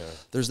guy is.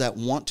 There's that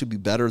want to be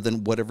better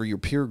than whatever your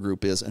peer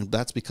group is, and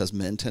that's because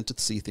men tend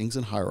to see things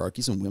in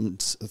hierarchies, and women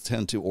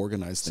tend to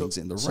organize things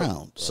in the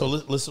round. So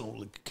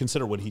listen,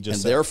 consider what he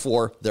just said. And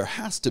therefore, there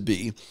has to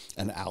be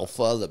an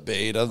alpha, the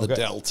beta, the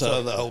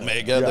delta, the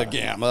omega, the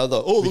gamma,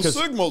 the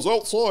sigma's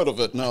outside of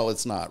it. No,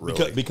 it's not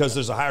really. Because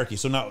there's a hierarchy.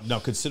 So now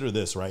consider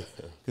this, right?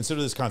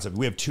 Consider this concept.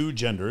 We have two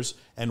genders,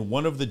 and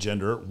one of the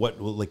gender,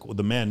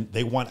 the men,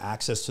 they want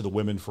access to the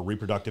women for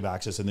reproductive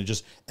access, and they're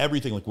just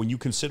everything. Like when you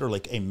consider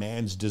like a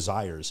man's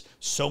desires,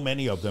 so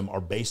many of them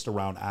are based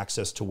around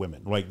access to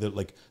women, right?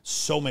 Like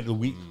so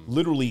many,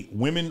 literally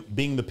women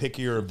being the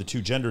pickier of the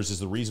two genders is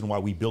the reason why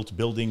we built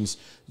buildings,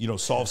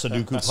 solve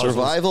Sudoku puzzles.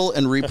 Survival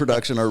and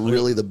reproduction are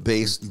really the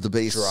base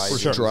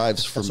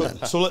drives for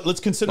men. So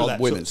let's consider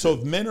that. So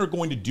if men are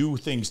going to do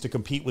things to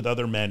compete with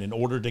other men in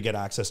order to get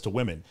access to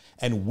women,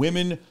 and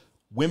women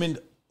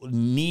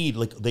need,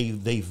 like,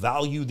 they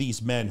value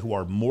these men who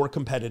are more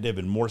competitive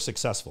and more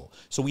successful.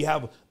 So we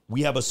have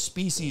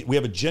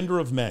a gender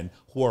of men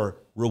who are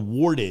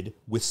rewarded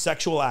with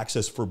sexual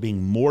access for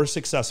being more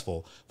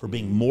successful, for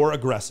being more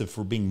aggressive,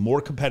 for being more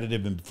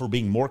competitive, and for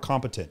being more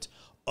competent.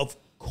 Of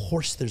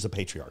course there's a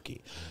patriarchy.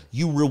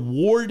 You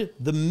reward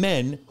the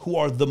men who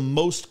are the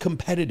most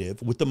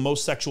competitive with the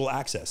most sexual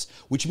access,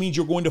 which means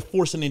you're going to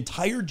force an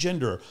entire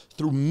gender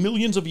through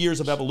millions of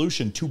years of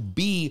evolution to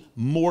be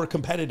more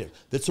competitive.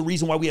 That's the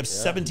reason why we have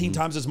 17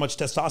 times as much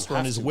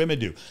testosterone as women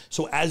do.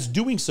 So as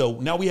doing so,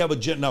 now we have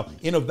now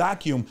in a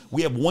vacuum,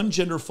 we have one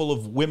gender full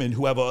of women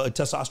who have a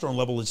testosterone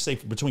level, let's say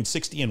between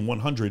 60 and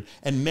 100,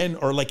 and men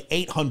are like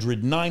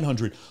 800,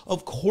 900.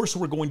 Of course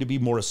we're going to be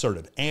more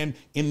assertive. And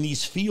in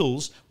these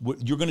fields,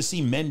 you're going to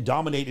see men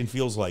dominate in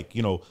fields like,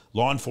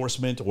 law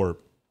enforcement or,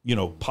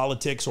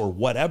 politics or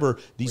whatever,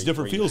 these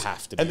different fields. You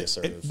have to be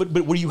assertive.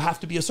 But where you have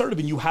to be assertive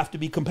and you have to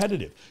be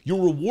competitive.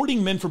 You're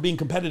rewarding men for being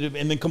competitive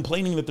and then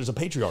complaining that there's a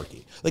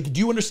patriarchy. Like, do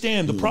you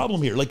understand the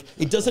problem here? Like,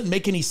 it doesn't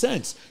make any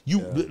sense.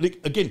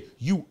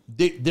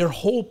 Their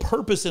whole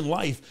purpose in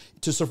life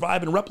to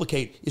survive and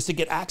replicate is to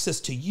get access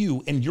to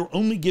you, and you're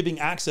only giving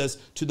access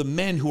to the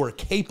men who are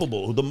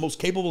capable, who are the most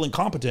capable and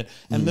competent,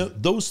 and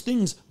those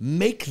things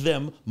make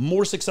them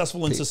more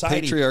successful in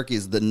society. Patriarchy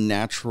is the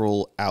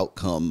natural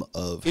outcome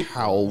of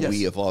how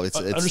we evolve. It's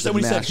understand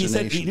what he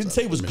said? He didn't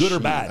say it was good or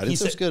bad. He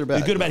said it was good or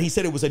bad. Good or bad. He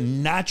said it was a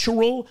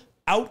natural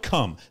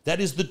outcome. That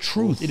is the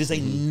truth. It is a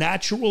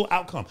natural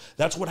outcome.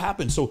 That's what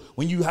happens. So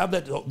when you have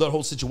that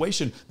whole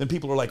situation, then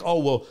people are like, oh,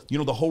 well,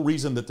 the whole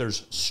reason that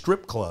there's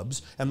strip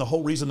clubs and the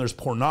whole reason there's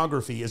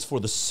pornography is for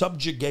the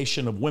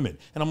subjugation of women.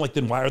 And I'm like,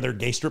 then why are there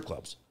gay strip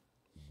clubs?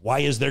 Why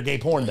is there gay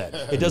porn then?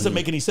 It doesn't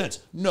make any sense.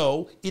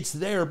 No, it's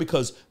there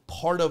because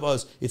part of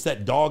us, it's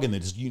that dog in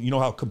it. You know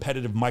how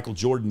competitive Michael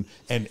Jordan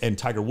and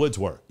Tiger Woods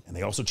were, and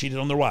they also cheated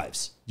on their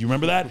wives. Do you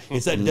remember that?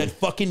 It's that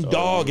fucking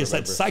dog. It's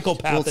that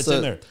psychopath that's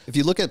in there. If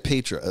you look at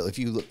patriarchy, if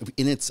you look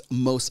in its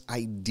most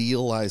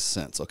idealized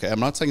sense, okay, I'm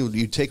not saying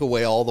you take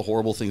away all the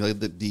horrible things, like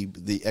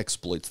the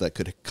exploits that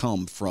could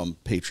come from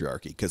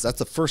patriarchy, because that's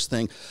the first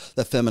thing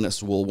that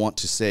feminists will want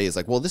to say is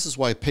like, well, this is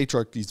why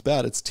patriarchy is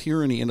bad. It's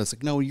tyranny, and it's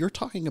like, no, you're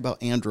talking about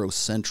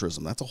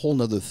androcentrism. That's a whole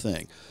nother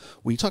thing.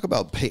 When you talk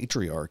about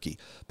patriarchy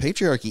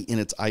in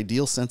its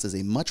ideal sense is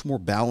a much more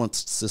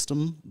balanced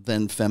system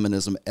than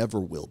feminism ever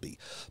will be,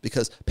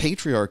 because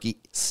patriarchy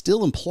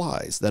still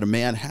implies that a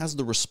man has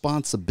the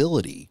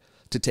responsibility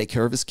to take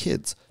care of his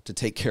kids, to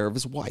take care of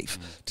his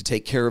wife, to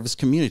take care of his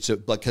community,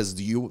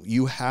 because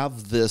you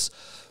have this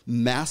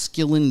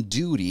masculine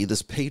duty,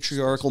 this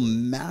patriarchal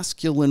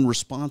masculine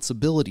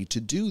responsibility to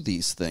do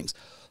these things.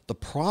 The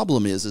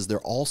problem is there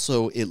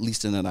also, at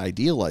least in an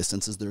idealized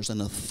sense, is there's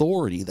an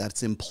authority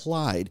that's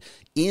implied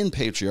in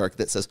patriarchy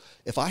that says,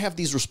 if I have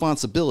these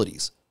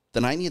responsibilities,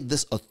 then I need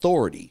this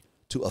authority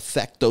to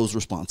affect those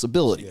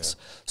responsibilities.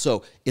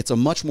 So it's a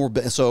much more,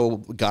 so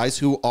guys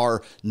who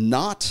are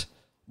not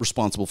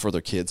responsible for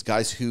their kids,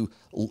 guys who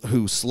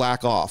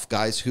slack off,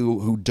 guys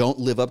who don't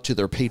live up to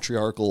their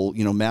patriarchal,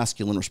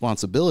 masculine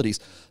responsibilities,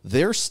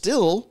 they're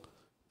still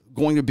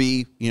going to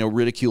be,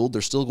 ridiculed.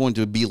 They're still going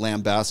to be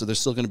lambasted. They're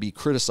still going to be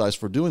criticized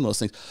for doing those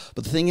things.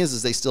 But the thing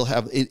is they still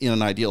have, in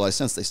an idealized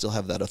sense, they still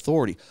have that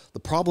authority. The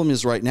problem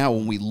is right now,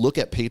 when we look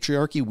at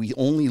patriarchy, we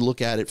only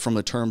look at it from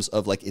the terms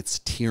of like it's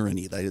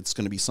tyranny, that it's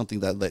going to be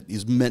something that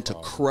is meant to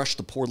crush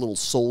the poor little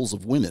souls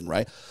of women,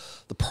 right?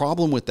 The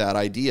problem with that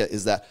idea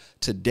is that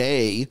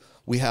today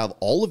we have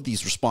all of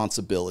these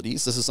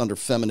responsibilities. This is under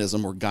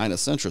feminism or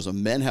gynocentrism.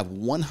 Men have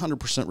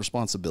 100%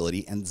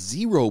 responsibility and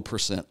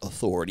 0%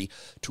 authority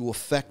to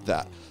affect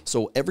that.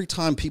 So every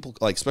time people,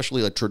 like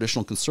especially like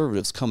traditional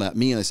conservatives, come at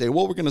me and they say,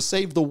 well, we're going to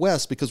save the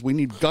West because we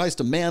need guys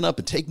to man up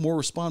and take more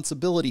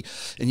responsibility,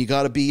 and you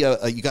got to be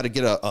you got to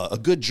get a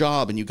good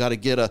job, and you got to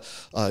get a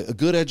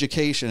good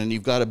education, and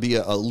you've got to be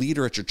a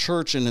leader at your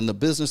church and in the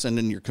business and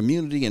in your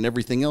community and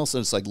everything else.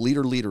 And it's like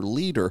leader, leader,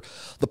 leader.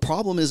 The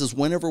problem is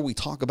whenever we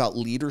talk about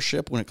leadership,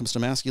 when it comes to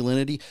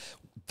masculinity,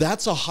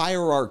 that's a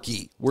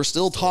hierarchy. We're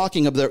still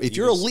talking about, if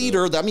you're a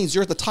leader, that means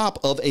you're at the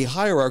top of a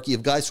hierarchy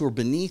of guys who are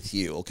beneath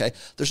you, okay?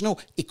 There's no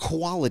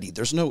equality.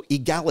 There's no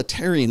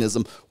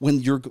egalitarianism when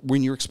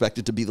you're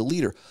expected to be the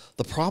leader.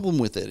 The problem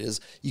with it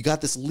is you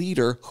got this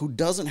leader who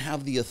doesn't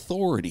have the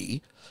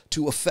authority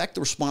to affect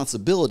the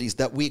responsibilities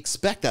that we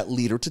expect that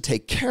leader to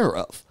take care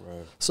of.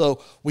 Right.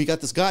 So we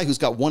got this guy who's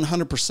got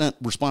 100%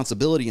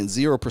 responsibility and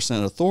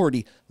 0%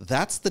 authority.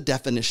 That's the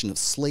definition of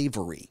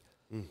slavery.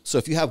 So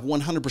if you have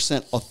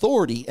 100%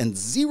 authority and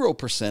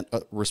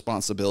 0%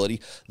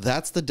 responsibility,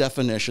 that's the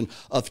definition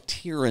of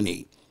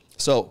tyranny.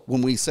 So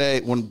when we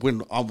say,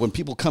 when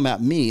people come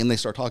at me and they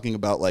start talking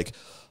about like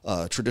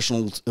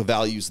traditional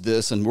values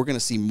this, and we're going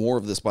to see more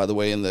of this, by the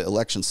way, in the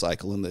election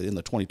cycle, in the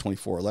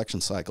 2024 election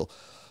cycle,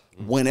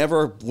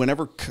 whenever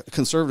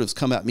conservatives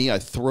come at me, I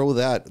throw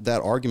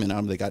that argument at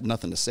them. They got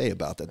nothing to say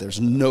about that.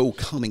 There's no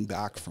coming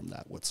back from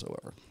that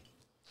whatsoever.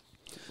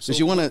 So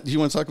you want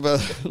to talk about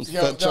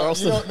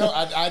Charleston? No,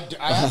 I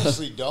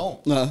honestly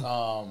don't,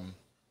 because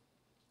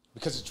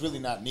it's really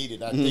not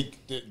needed. I think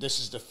this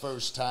is the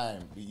first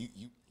time you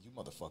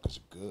motherfuckers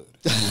are good,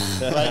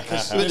 right?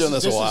 We've been doing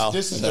this a while.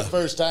 This is the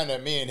first time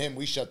that me and him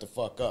we shut the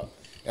fuck up.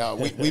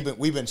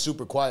 We've been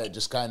super quiet,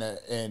 just kind of,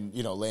 and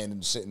laying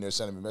and sitting there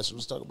sending me messages.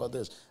 Let's talk about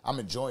this. I'm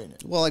enjoying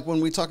it. Well, like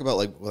when we talk about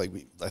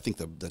I think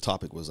the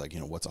topic was like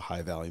what's a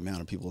high value man,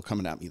 and people are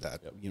coming at me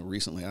that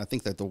recently. And I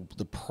think that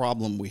the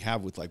problem we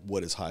have with like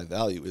what is high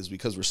value is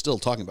because we're still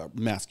talking about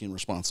masculine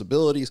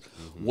responsibilities.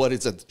 Mm-hmm. What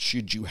is it?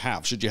 Should you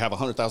have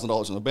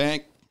 $100,000 in the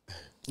bank?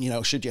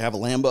 Should you have a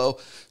Lambo?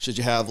 Should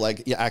you have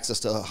access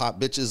to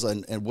hot bitches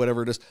and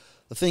whatever it is?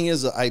 The thing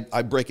is,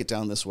 I break it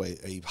down this way.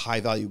 A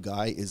high-value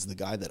guy is the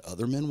guy that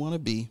other men want to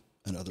be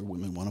and other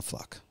women want to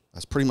fuck.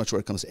 That's pretty much what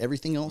it comes to.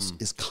 Everything else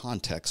is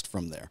context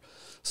from there.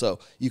 So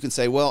you can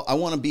say, well, I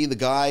want to be the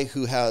guy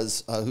who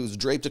has who's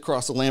draped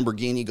across a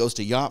Lamborghini, goes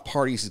to yacht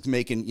parties, he's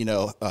making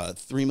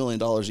 $3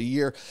 million a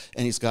year,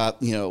 and he's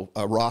got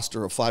a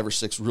roster of 5 or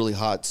 6 really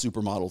hot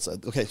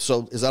supermodels. Okay,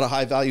 so is that a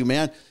high-value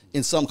man?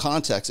 In some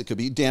context, it could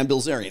be Dan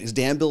Bilzerian. Is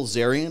Dan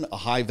Bilzerian a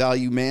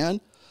high-value man?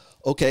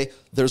 Okay,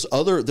 there's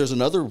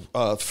another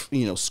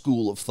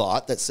school of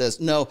thought that says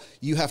no,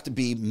 you have to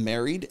be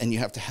married and you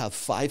have to have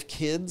 5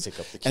 kids,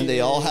 and they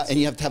all and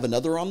you have to have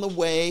another on the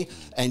way,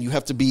 and you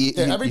have to be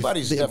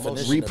everybody's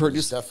definition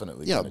reproduce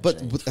definitely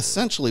but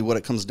essentially what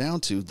it comes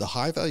down to, the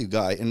high value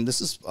guy, and this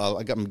is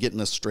I'm getting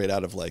this straight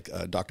out of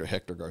Dr.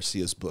 Hector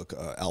Garcia's book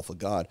Alpha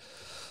God.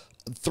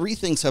 3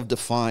 things have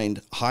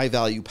defined high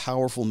value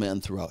powerful men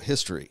throughout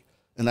history.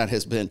 And that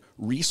has been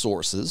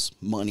resources,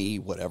 money,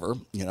 whatever,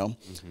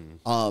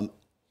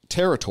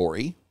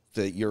 territory,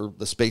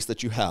 the space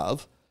that you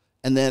have,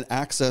 and then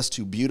access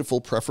to beautiful,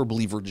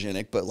 preferably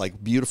virginic, but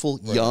beautiful,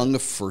 young,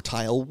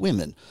 fertile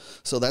women.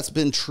 So that's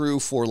been true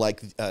for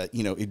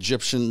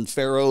Egyptian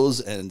pharaohs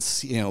and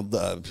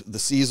the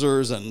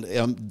Caesars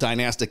and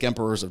dynastic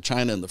emperors of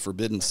China and the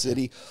Forbidden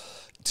City,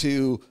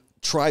 to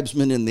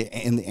tribesmen in the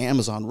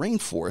Amazon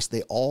rainforest.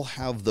 They all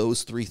have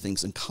those 3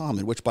 things in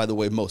common, which, by the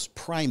way, most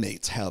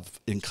primates have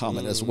in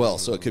common as well.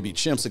 So it could be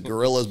chimps and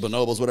gorillas,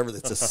 bonobos, whatever.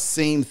 It's the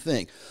same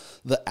thing.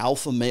 The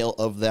alpha male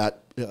of that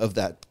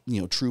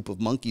troop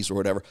of monkeys or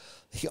whatever,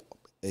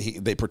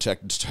 they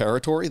protect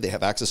territory. They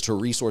have access to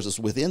resources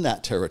within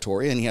that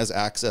territory, and he has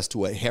access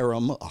to a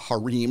harem of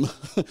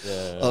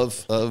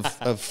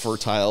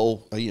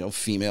fertile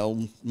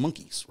female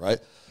monkeys, right?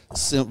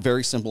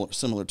 Very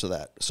similar to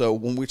that. So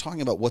when we're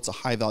talking about what's a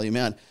high value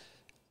man,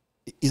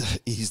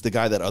 he's the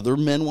guy that other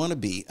men want to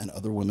be and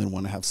other women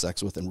want to have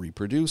sex with and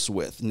reproduce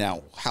with.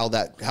 Now, how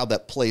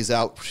that plays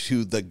out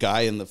to the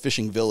guy in the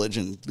fishing village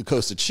in the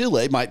coast of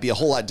Chile might be a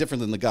whole lot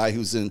different than the guy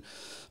who's in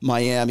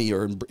Miami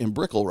or in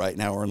Brickell right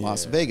now or in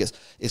Las Vegas.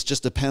 It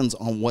just depends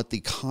on what the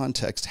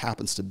context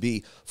happens to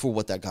be for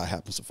what that guy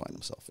happens to find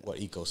himself in. What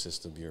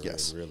ecosystem you're in,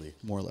 really.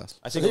 More or less.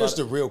 I think here's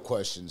the real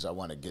questions I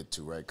want to get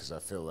to, right? Because I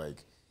feel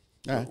like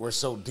we're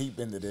so deep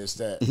into this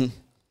that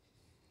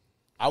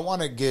I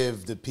want to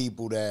give the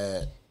people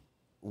that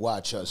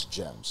watch us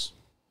gems.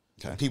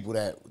 Okay. People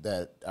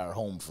that are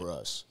home for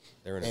us.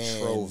 They're in a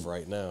trove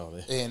right now.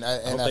 And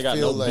I hope they got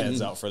feel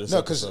notepads out for this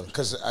episode.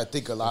 Because I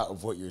think a lot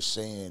of what you're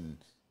saying,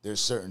 there's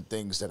certain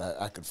things that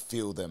I could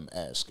feel them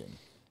asking.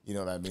 You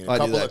know what I mean?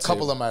 A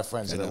couple of my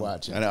friends that are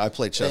watching. I know. I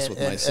play chess with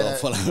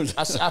myself.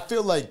 I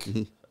feel like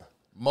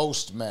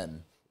most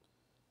men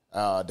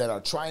that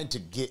are trying to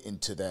get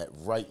into that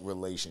right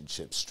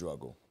relationship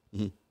struggle.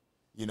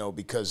 You know,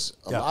 because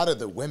a lot of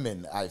the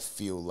women, I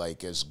feel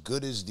like, as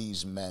good as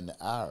these men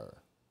are,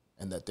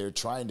 and that they're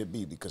trying to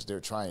be, because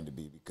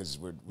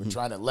we're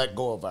trying to let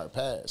go of our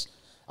past.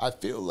 I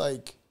feel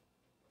like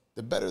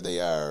the better they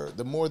are,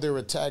 the more they're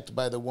attacked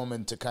by the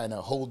woman to kind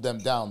of hold them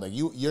down. Like,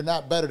 you're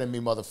not better than me,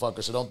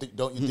 motherfucker. So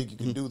don't you think you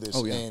can do this?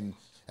 And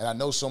I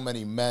know so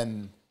many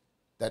men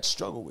that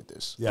struggle with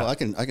this. Yeah, well, I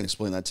can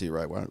explain that to you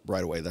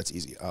right away. That's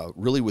easy.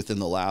 Really, within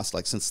the last,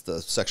 like, since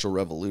the sexual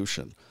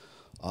revolution,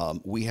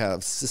 we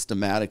have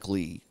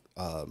systematically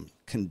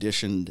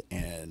conditioned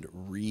and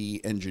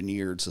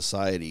re-engineered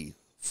society,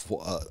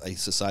 for a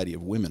society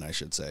of women, I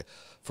should say,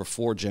 for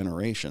 4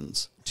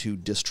 generations to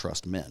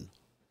distrust men.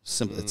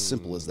 It's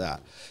simple as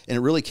that. And it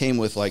really came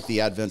with, like,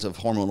 the advent of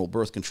hormonal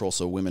birth control.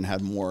 So women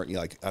had more,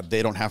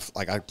 they don't have,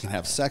 like, I can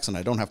have sex and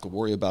I don't have to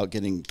worry about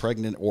getting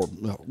pregnant, or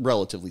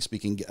relatively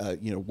speaking,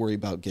 worry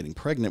about getting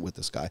pregnant with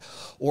this guy.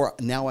 Or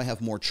now I have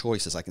more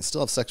choices. I can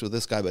still have sex with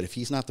this guy, but if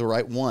he's not the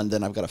right one,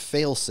 then I've got a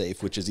fail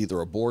safe, which is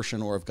either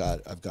abortion or I've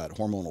got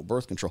hormonal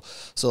birth control,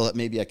 so that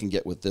maybe I can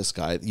get with this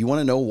guy. You want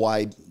to know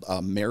why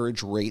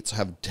marriage rates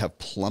have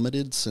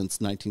plummeted since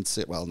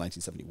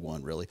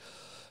 1971, really,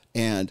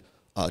 and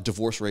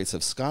divorce rates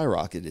have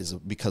skyrocketed is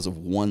because of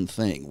one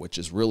thing, which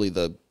is really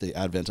the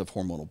advent of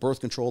hormonal birth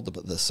control,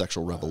 the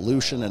sexual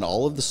revolution, and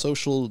all of the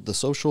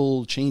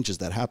social changes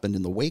that happened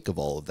in the wake of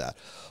all of that.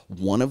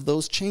 One of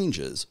those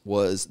changes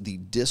was the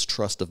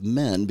distrust of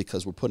men,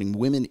 because we're putting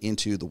women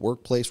into the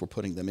workplace, we're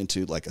putting them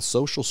into, like, a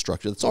social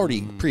structure that's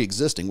already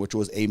pre-existing, which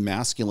was a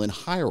masculine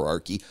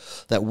hierarchy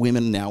that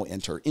women now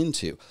enter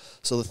into.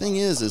 So the thing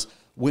is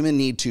women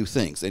need 2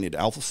 things. They need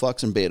alpha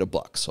fucks and beta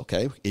bucks,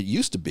 okay? It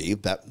used to be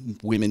that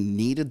women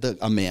needed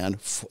a man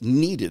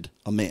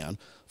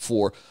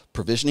for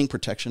provisioning,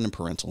 protection, and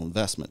parental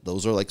investment.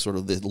 Those are, like, sort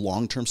of the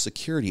long-term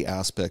security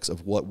aspects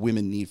of what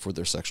women need for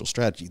their sexual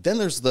strategy. Then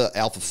there's the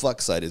alpha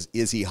fuck side.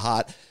 Is he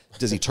hot?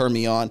 Does he turn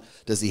me on?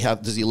 Does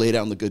he lay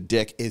down the good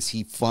dick? Is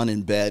he fun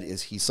in bed?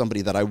 Is he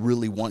somebody that I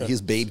really want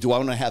his babe? Do I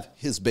want to have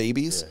his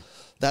babies? Yeah.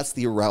 That's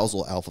the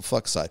arousal alpha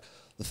fuck side.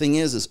 The thing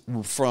is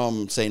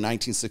from, say,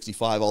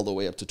 1965 all the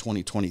way up to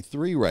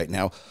 2023 right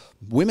now,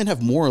 women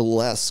have more or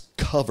less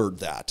covered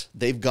that.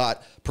 They've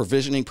got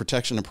provisioning,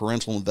 protection, and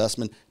parental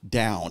investment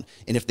down.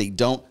 And if they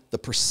don't, the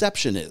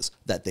perception is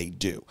that they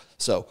do.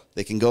 So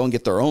they can go and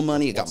get their own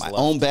money. I got my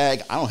own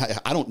bag.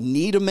 I don't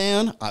need a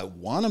man. I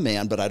want a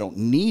man, but I don't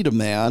need a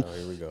man,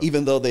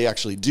 even though they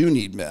actually do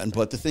need men.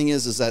 But the thing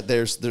is that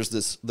there's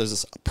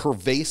this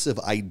pervasive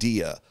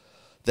idea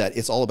that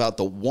it's all about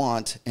the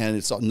want and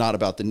it's not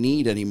about the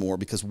need anymore,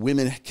 because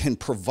women can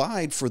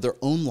provide for their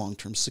own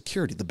long-term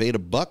security. The beta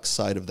buck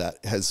side of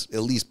that has,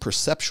 at least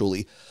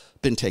perceptually,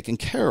 been taken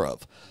care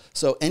of.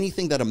 So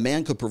anything that a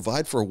man could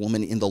provide for a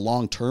woman in the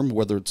long term,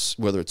 whether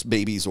it's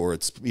babies or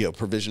it's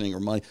provisioning or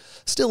money,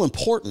 still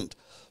important.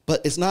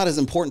 But it's not as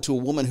important to a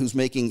woman who's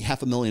making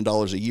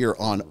 $500,000 a year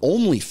on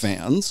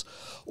OnlyFans,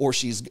 or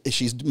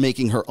she's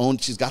making her own.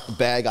 She's got the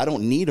bag. I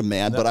don't need a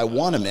man, but I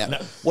want a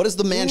man. What is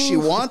the man she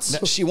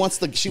wants? She wants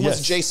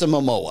Jason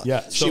Momoa.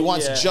 Yeah. She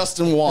wants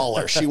Justin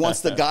Waller. She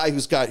wants the guy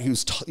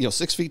who's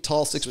 6 feet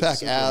tall,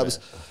 6-pack abs,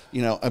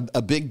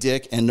 a big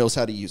dick, and knows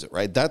how to use it.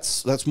 Right.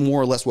 That's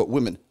more or less what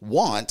women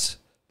want.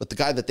 But the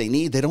guy that they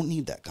don't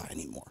need that guy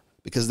anymore,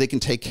 because they can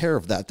take care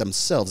of that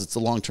themselves. It's the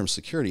long-term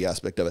security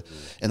aspect of it.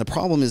 And the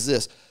problem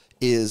is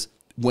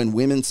when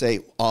women say,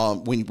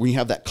 when you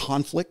have that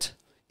conflict,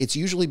 it's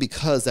usually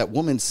because that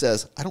woman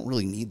says, I don't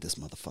really need this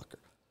motherfucker.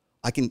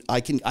 I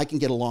can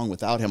get along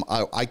without him.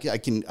 I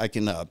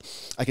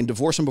can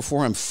divorce him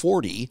before I'm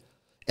 40,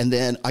 and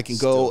then I can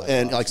go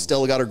and, like,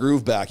 Stella got her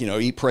groove back,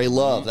 eat, pray,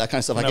 love, that kind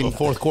of stuff. I can have a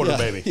fourth quarter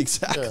baby.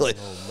 Exactly.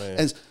 Yeah. Oh, man.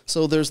 And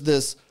so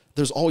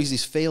there's always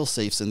these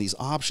fail-safes and these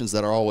options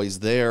that are always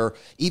there,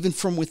 even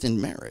from within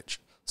marriage.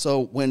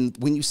 So when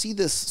you see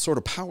this sort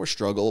of power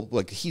struggle,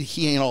 like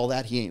he ain't all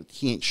that, he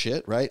ain't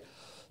shit, right?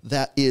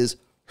 That is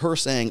her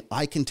saying,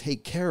 I can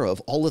take care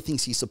of all the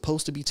things he's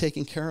supposed to be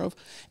taken care of.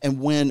 And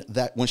when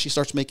she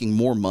starts making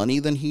more money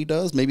than he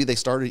does, maybe they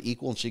started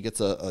equal and she gets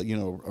a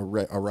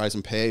rise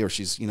in pay, or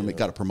she's,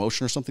 got a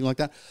promotion or something like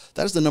that.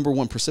 That is the number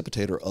one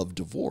precipitator of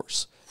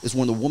divorce, is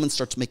when the woman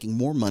starts making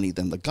more money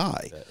than the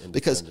guy,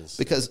 because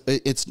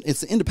it's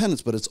the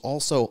independence, but it's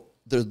also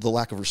the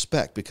lack of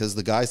respect, because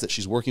the guys that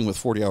she's working with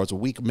 40 hours a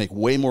week make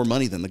way more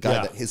money than the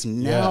guy that is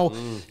now.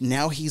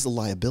 Now he's a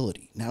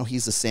liability. Now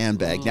he's a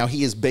sandbag. Now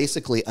he is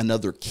basically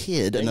another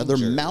kid, another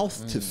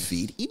mouth to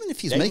feed. Even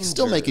if he's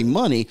still making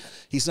money,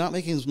 he's not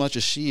making as much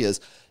as she is.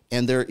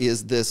 And there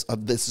is this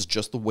is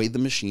just the way the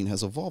machine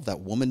has evolved.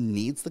 That woman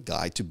needs the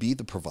guy to be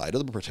the provider,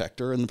 the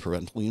protector, and the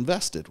parentally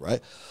invested,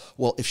 right?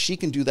 Well, if she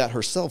can do that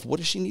herself,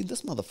 what does she need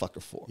this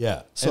motherfucker for?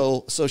 Yeah.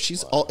 So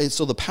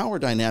the power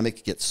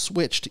dynamic gets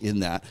switched in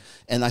that.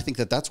 And I think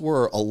that's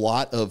where a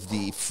lot of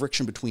the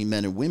friction between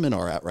men and women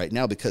are at right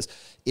now, because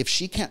if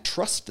she can't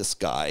trust this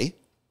guy,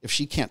 if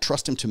she can't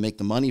trust him to make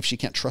the money, if she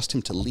can't trust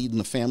him to lead in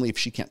the family, if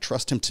she can't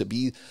trust him to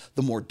be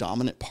the more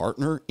dominant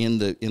partner in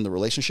the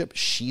relationship,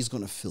 she's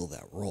going to fill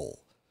that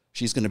role.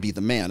 She's going to be the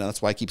man. And that's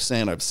why I keep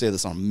saying, I've said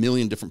this on a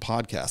million different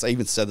podcasts. I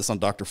even said this on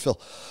Dr. Phil.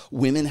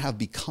 Women have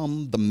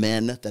become the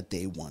men that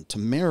they want to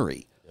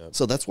marry. Yep.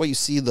 So that's why you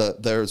see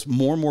there's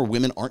more and more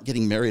women aren't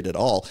getting married at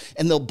all.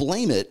 And they'll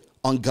blame it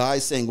on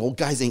guys saying, well,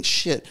 guys ain't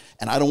shit,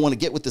 and I don't want to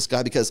get with this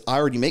guy because I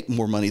already make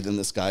more money than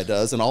this guy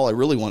does, and all I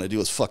really want to do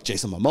is fuck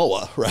Jason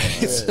Momoa,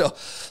 right? Yeah.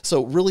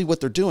 So really what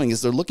they're doing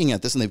is they're looking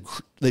at this, and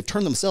they've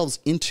turned themselves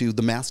into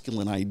the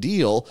masculine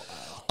ideal.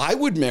 I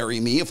would marry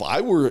me if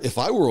I were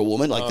a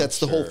woman. Like, that's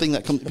the whole thing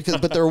that comes,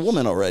 but they're a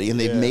woman already, and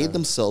they've made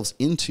themselves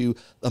into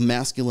a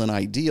masculine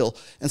ideal.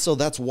 And so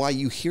that's why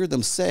you hear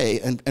them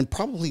say, and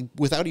probably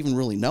without even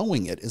really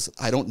knowing it, is,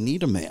 I don't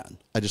need a man.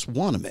 I just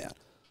want a man.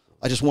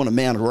 I just want a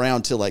man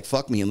around to, like,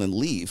 fuck me and then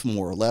leave,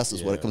 more or less,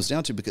 is what it comes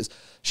down to, because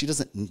she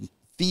doesn't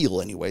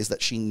feel, anyways,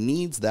 that she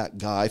needs that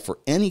guy for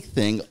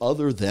anything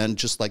other than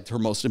just, like, her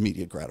most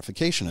immediate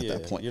gratification at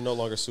that point. You're no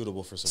longer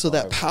suitable for survival. So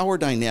that power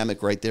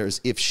dynamic right there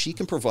is, if she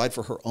can provide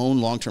for her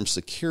own long-term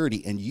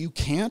security and you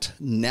can't,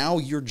 now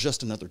you're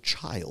just another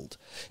child,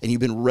 and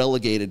you've been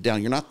relegated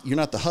down. You're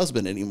not the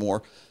husband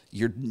anymore.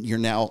 You're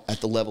now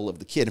at the level of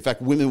the kid. In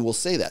fact, women will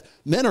say that.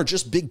 Men are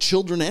just big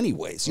children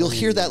anyways. You'll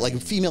hear that, like,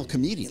 female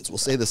comedians will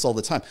say this all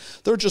the time.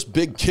 They're just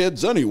big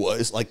kids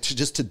anyways, like,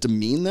 just to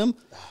demean them.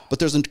 But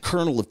there's a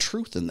kernel of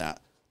truth in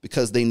that,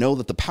 because they know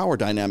that the power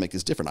dynamic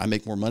is different. I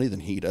make more money than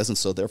he does, and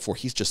so therefore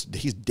he's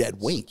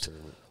dead weight.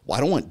 Well,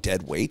 I don't want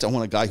dead weight. I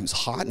want a guy who's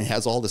hot and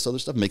has all this other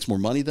stuff, makes more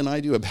money than I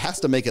do. It has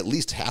to make at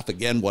least half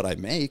again what I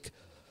make.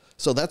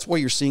 So that's why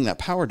you're seeing that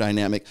power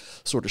dynamic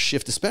sort of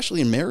shift,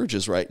 especially in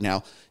marriages right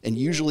now. And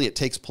usually it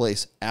takes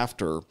place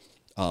after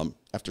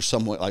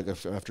someone, like,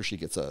 after she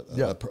gets a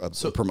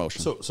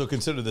promotion. So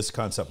consider this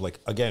concept.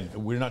 Like, again,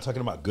 we're not talking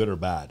about good or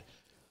bad.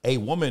 A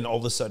woman all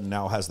of a sudden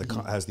now has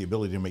the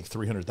ability to make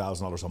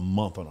 $300,000 a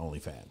month on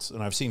OnlyFans,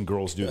 and I've seen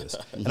girls do this.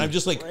 And I'm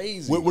just like,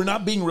 we're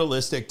not being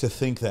realistic to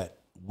think that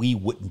we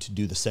wouldn't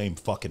do the same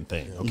fucking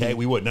thing. Okay,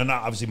 we wouldn't. No,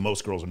 obviously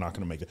most girls are not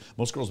going to make it.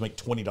 Most girls make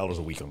 $20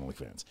 a week on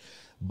OnlyFans,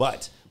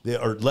 but they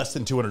are less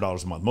than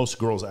 $200 a month. Most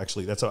girls,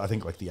 actually, that's, I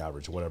think, like the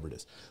average, whatever it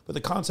is. But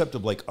the concept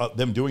of, like,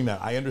 them doing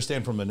that, I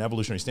understand from an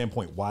evolutionary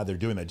standpoint why they're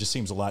doing that. It just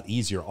seems a lot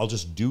easier. I'll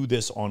just do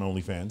this on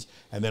OnlyFans,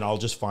 and then I'll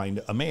just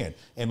find a man.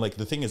 And, like,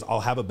 the thing is, I'll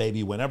have a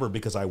baby whenever,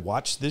 because I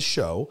watched this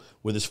show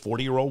where this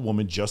 40-year-old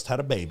woman just had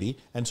a baby,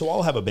 and so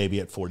I'll have a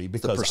baby at 40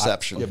 because the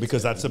perception.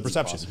 Because that's the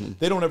perception.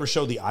 They don't ever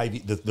show the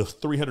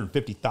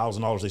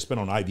 $350,000 they spent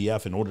on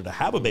IVF in order to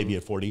have a baby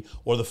at 40,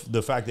 or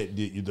the fact that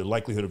the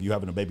likelihood of you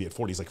having a baby at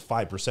 40 is like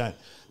 5%.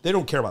 They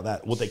don't care about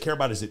that. What they care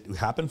about is it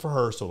happened for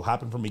her, so it'll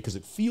happen for me because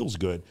it feels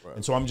good. Right.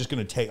 And so I'm just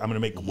going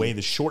to weigh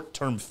the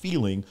short-term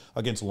feeling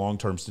against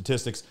long-term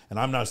statistics. And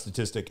I'm not a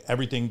statistic.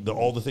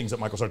 All the things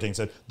that Michael Sartain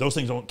said, those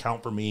things don't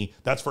count for me.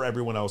 That's for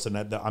everyone else, and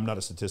that I'm not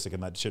a statistic,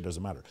 and that shit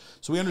doesn't matter.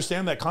 So we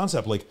understand that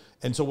concept. Like,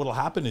 and so what'll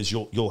happen is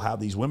you'll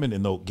have these women,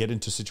 and they'll get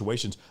into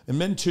situations, and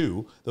men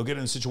too. They'll get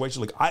into situations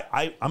like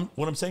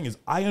what I'm saying is,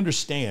 I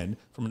understand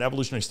from an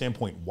evolutionary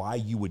standpoint why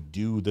you would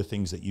do the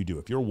things that you do.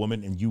 If you're a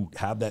woman and you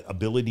have that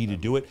ability to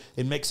do it,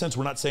 it makes sense.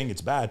 We're not saying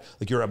it's bad.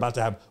 Like, you're about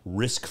to have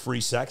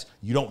risk-free sex.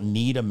 You don't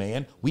need a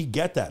man. We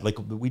get that. Like,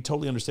 we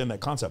totally understand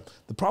that concept.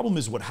 The problem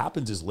is what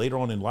happens is later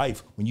on in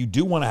life, when you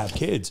do want to have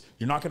kids,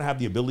 you're not going to have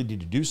the ability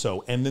to do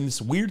so. And then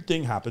this weird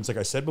thing happens, like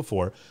I said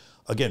before.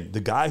 Again, the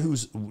guy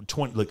who's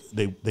 20, like,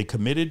 they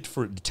committed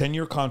for the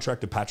 10-year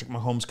contract to Patrick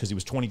Mahomes because he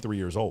was 23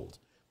 years old.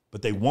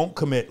 But they won't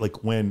commit,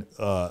 like, when,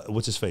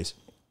 what's his face?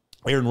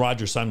 Aaron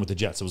Rodgers signed with the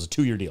Jets. It was a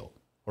 2-year deal.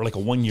 Or like a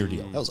 1-year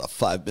deal. That was a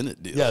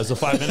 5-minute deal. Yeah, it was a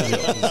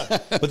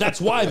 5-minute deal. But that's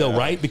why, though,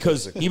 right?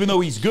 Because even though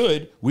he's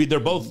good,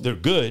 they're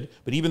good.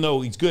 But even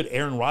though he's good,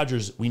 Aaron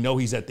Rodgers, we know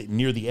he's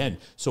near the end.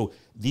 So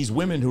these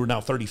women who are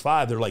now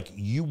 35, they're like,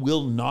 you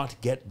will not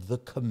get the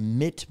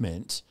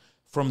commitment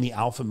from the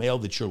alpha male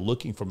that you're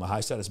looking, from the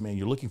high status man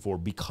you're looking for,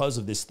 because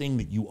of this thing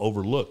that you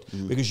overlooked.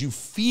 Because you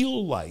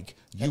feel like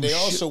and they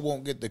also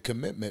won't get the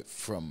commitment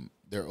from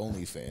their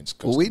OnlyFans.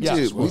 Well, we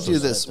do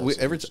this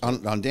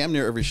on damn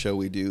near every show.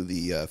 We do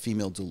the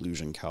female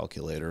delusion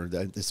calculator.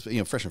 It's,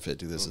 Fresh and Fit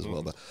do this as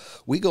well. But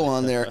we go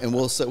on there and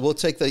we'll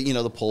take the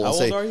the poll. How and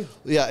say, old are you?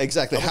 Yeah,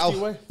 exactly. How much do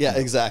you weigh? Yeah,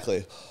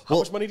 exactly. How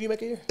much money do you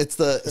make a year? It's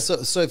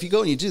so if you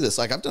go and you do this,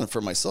 like I've done it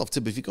for myself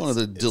too. But if you go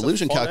into the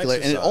delusion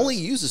calculator, and it only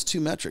uses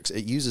 2 metrics.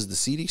 It uses the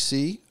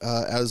CDC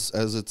as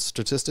its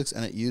statistics,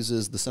 and it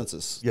uses the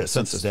census. Yeah,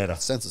 census data.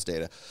 Census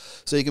data.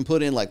 So you can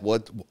put in like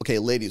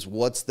ladies,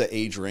 what's the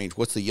age range?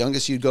 What's the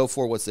youngest you'd go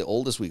for? What's the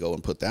oldest? We go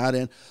and put that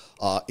in.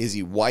 Is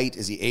he white?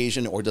 Is he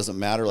Asian? Or doesn't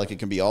matter? Like it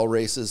can be all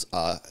races.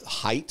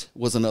 Height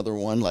was another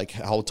one. Like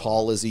how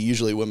tall is he?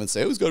 Usually women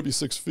say, he's got to be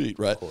 6 feet,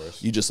 right? Of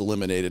course. You just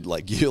eliminated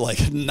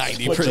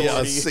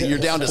 90%. You're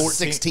down to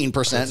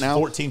 16% now.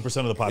 14%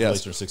 of the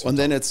population are 6 feet. And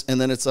then it's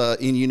and that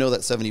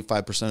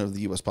 75% of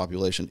the U.S.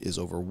 population is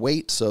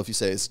overweight. So if you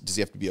say, does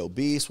he have to be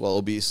obese? Well,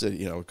 obese,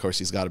 of course,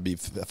 he's got to be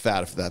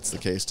fat if that's the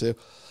case too.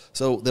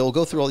 So they'll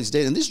go through all these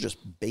data, and these are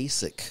just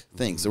basic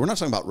things. So we're not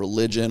talking about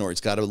religion, or he's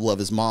got to love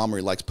his mom, or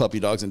he likes puppy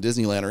dogs in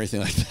Disneyland, or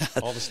anything like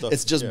that. All the stuff.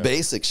 It's just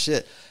basic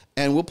shit.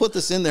 And we'll put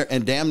this in there,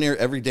 and damn near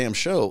every damn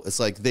show, it's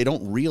like they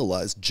don't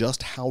realize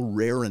just how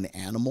rare an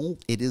animal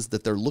it is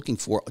that they're looking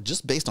for,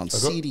 just based on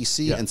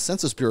CDC and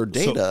Census Bureau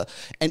data.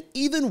 And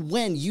even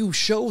when you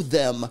show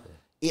them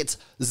it's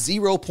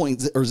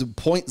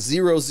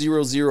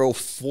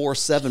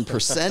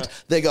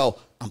 0.00047%, they go,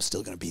 I'm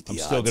still going to beat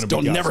the odds.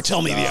 Don't never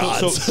tell me the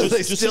odds. So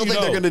they still think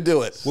they're going to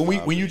do it.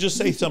 When you just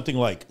say something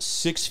like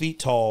 6 feet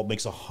tall,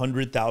 makes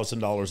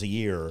 $100,000 a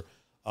year,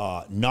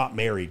 not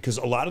married, because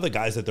a lot of the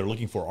guys that they're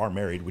looking for are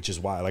married, which is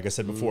why, like I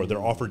said before,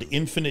 they're offered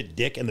infinite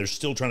dick and they're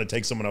still trying to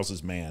take someone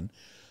else's man.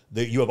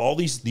 You have all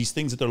these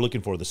things that they're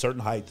looking for: the certain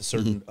height, the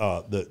certain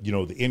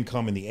the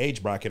income and the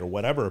age bracket or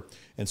whatever,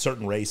 and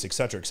certain race, et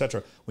cetera, et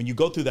cetera. When you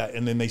go through that,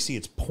 and then they see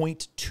it's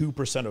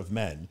 0.2% of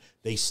men,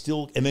 they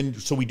still, and then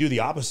so we do the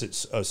opposite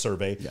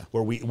survey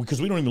where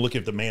because we don't even look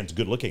at if the man's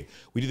good looking.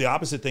 We do the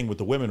opposite thing with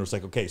the women. Where it's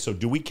like, okay, so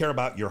do we care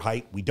about your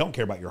height? We don't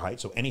care about your height,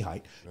 so any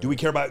height. Do we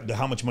care about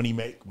how much money you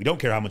make? We don't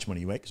care how much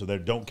money you make, so they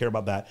don't care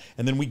about that.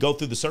 And then we go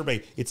through the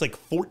survey. It's like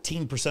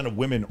 14% of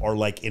women are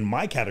like in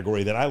my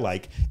category that I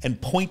like,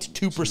 and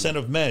 0.2%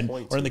 of men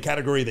are in the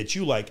category that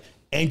you like,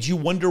 and you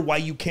wonder why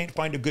you can't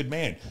find a good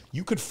man.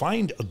 You could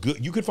find a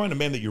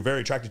man that you're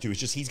very attracted to. It's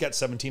just he's got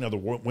 17 other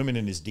women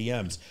in his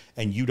DMs,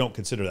 and you don't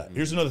consider that.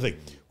 Here's another thing.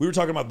 We were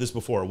talking about this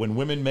before. When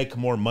women make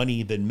more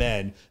money than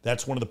men,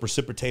 that's one of the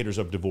precipitators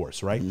of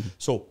divorce, right?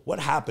 So what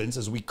happens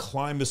as we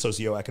climb the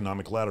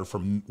socioeconomic ladder for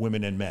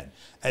women and men?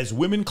 As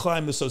women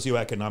climb the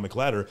socioeconomic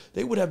ladder,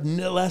 they would have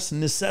less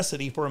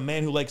necessity for a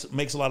man who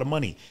makes a lot of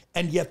money.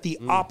 And yet the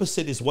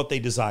opposite is what they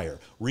desire.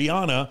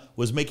 Rihanna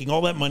was making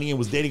all that money and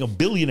was dating a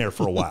billionaire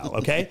for a while.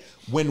 Okay,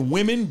 when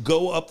women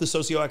go up the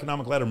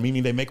socioeconomic ladder,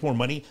 meaning they make more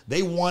money,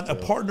 they want a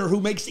partner who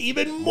makes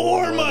even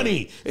more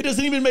money. It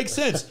doesn't even make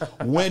sense.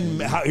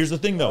 Here's the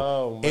thing,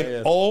 though.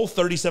 In all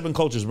 37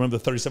 cultures, remember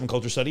the 37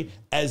 culture study?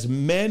 As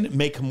men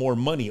make more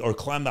money or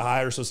climb the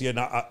higher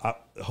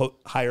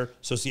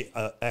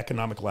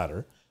socioeconomic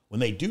ladder, when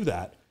they do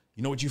that,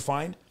 you know what you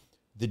find?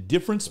 The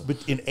difference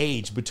in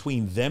age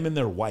between them and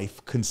their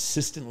wife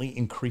consistently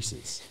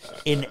increases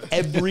in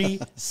every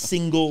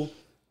single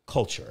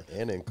culture.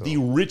 The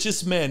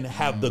richest men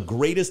have the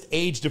greatest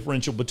age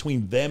differential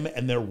between them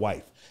and their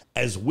wife.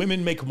 As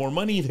women make more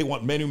money, they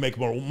want men who make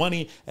more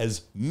money.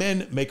 As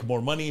men make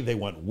more money, they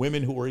want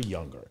women who are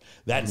younger.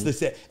 That's the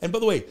set. And by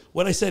the way,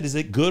 what I said, is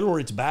it good or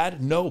it's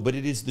bad? No, but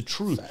it is the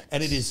truth. Facts.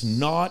 And it is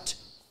not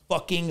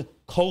fucking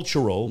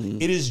cultural.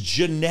 It is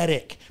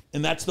genetic.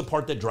 And that's the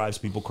part that drives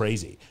people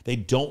crazy. They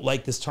don't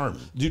like this term.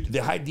 Dude, the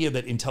idea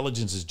that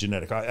intelligence is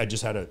genetic. I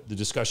just had the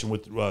discussion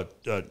with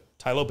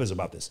Ty Lopez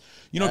about this.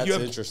 That's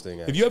interesting.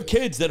 If you have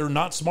kids that are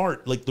not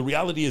smart, like the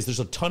reality is there's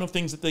a ton of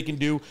things that they can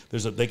do.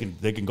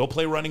 They can go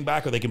play running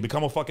back, or they can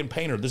become a fucking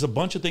painter. There's a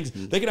bunch of things.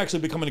 They can actually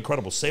become an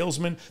incredible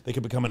salesman. They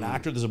can become an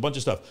actor. There's a bunch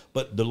of stuff.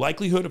 But the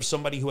likelihood of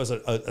somebody who has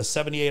a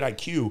 78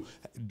 IQ,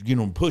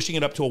 pushing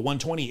it up to a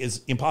 120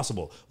 is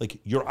impossible. Like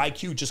your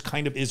IQ just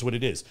kind of is what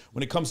it is.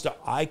 When it comes to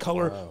eye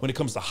color, when it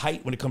comes to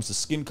height, when it comes to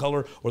skin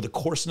color, or the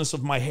coarseness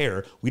of my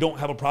hair, we don't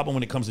have a problem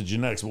when it comes to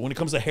genetics. But when it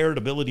comes to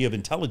heritability of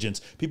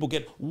intelligence, people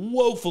get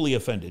woefully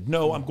offended.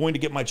 No, I'm going to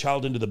get my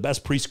child into the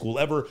best preschool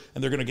ever,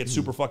 and they're going to get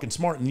super fucking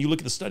smart. And you look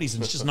at the studies,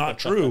 and it's just not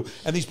true.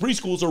 And these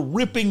preschools are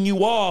ripping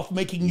you off,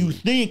 making you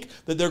think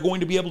that they're going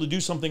to be able to do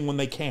something when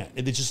they can't.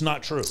 It's just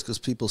not true. It's because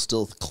people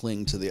still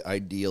cling to the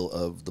ideal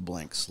of the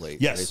blank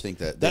slate. Yes. They think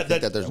that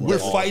there's we're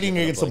fighting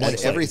against the blank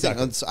slate. Everything.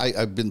 Exactly.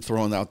 I've been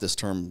throwing out this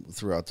term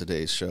throughout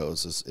today's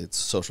shows. It's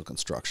social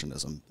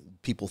constructionism.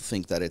 people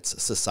think that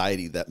it's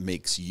society that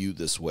makes you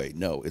this way.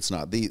 No, it's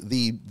not.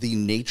 The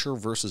nature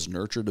versus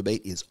nurture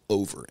debate is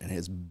over, and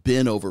has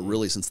been over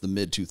really since the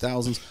mid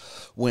 2000s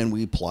when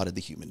we plotted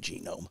the human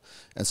genome.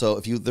 And so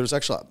there's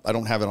actually, I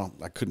don't have it on,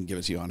 I couldn't give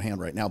it to you on hand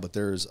right now, but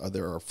there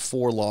are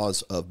 4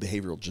 laws of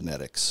behavioral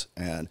genetics,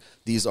 and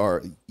these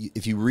are,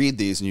 if you read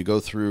these and you go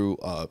through,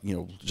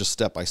 just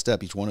step by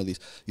step each one of these,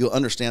 you'll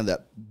understand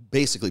that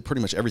basically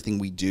pretty much everything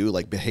we do,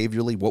 like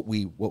behaviorally, what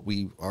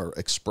we are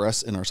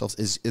express in ourselves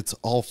it's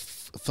all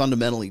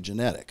fundamentally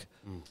genetic.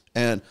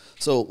 And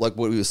so, like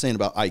what we were saying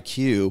about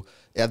IQ,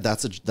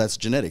 that's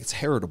genetic. It's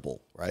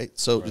heritable, right?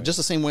 So just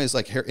the same way as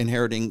like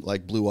inheriting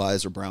like blue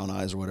eyes or brown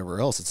eyes or whatever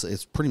else,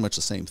 it's pretty much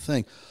the same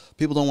thing.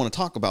 People don't want to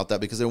talk about that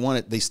because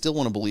they still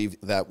want to believe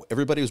that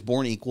everybody was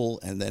born equal,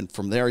 and then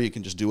from there you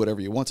can just do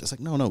whatever you want. It's like,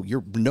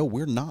 no,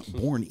 we're not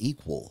born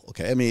equal.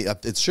 Okay, I mean,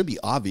 it should be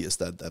obvious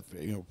that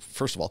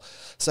first of all.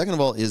 Second of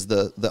all is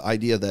the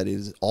idea that it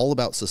is all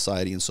about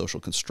society and social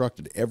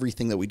constructed.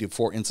 Everything that we do,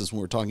 for instance, when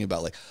we're talking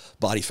about like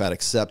body fat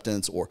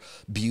acceptance or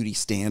beauty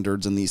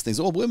standards and these things,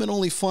 women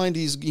only find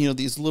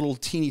these little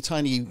teeny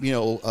tiny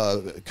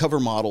cover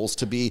models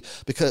to be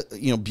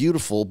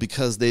beautiful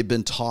because they've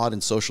been taught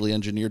and socially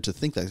engineered to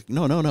think that.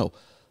 No.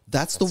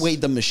 That's the way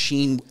the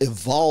machine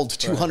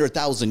evolved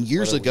 200,000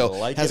 years ago.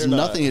 Like has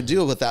nothing to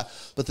do with that.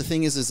 But the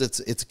thing is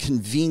it's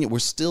convenient. We're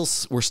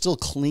still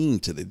clinging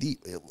to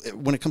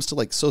when it comes to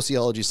like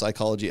sociology,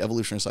 psychology,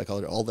 evolutionary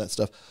psychology, all that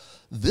stuff.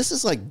 This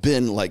has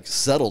been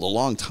settled a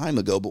long time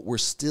ago, but we're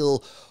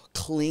still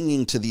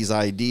clinging to these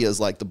ideas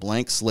like the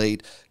blank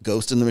slate,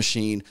 ghost in the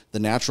machine, the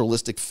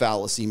naturalistic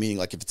fallacy, meaning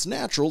like if it's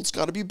natural, it's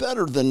got to be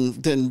better than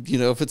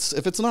if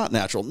it's not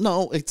natural.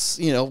 No, it's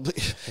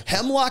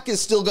hemlock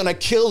is still going to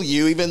kill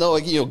you even though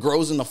it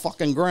grows in the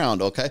fucking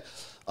ground. Okay,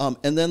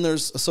 and then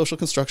there's social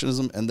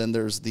constructionism, and then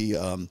there's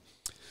the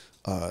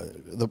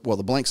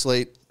blank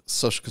slate,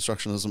 social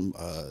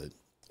constructionism.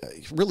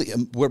 Really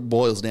what it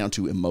boils down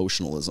to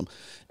emotionalism.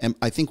 And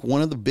I think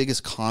one of the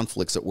biggest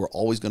conflicts that we're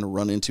always going to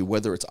run into,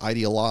 whether it's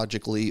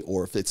ideologically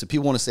or if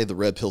people want to say the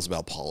red pill's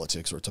about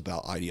politics or it's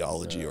about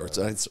ideology or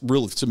it's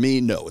really, to me,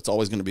 no, it's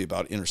always going to be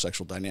about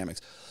intersexual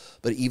dynamics.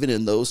 But even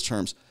in those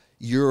terms,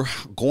 you're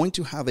going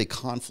to have a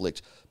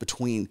conflict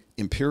between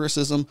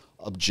empiricism,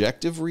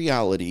 objective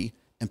reality,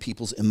 and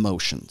people's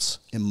emotions,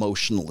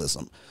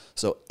 emotionalism.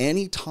 So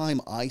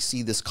anytime I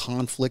see this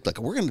conflict, like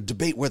we're going to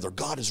debate whether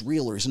God is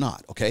real or is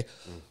not, okay?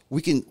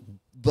 We can,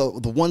 the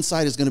one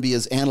side is going to be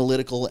as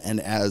analytical and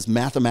as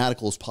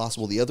mathematical as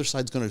possible. The other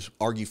side's going to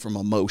argue from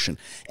emotion.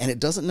 And it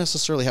doesn't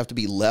necessarily have to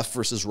be left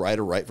versus right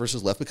or right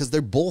versus left because they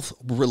both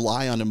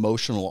rely on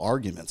emotional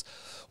arguments.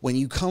 When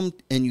you come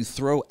and you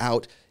throw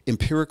out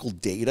empirical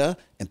data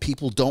and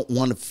people don't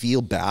want to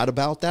feel bad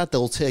about that,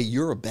 they'll tell you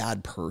you're a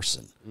bad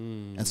person.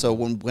 And so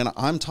when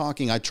I'm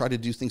talking, I try to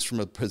do things from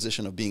a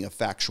position of being a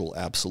factual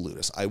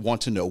absolutist. I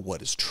want to know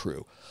what is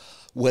true.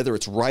 Whether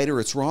it's right or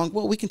it's wrong,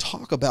 well, we can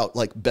talk about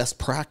like best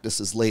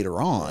practices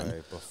later on.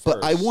 Right,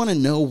 but I want to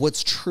know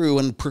what's true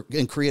and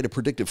create a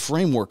predictive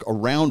framework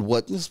around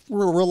what is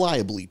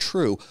reliably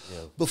true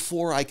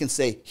before I can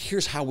say,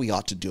 here's how we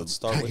ought to do it.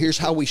 Here's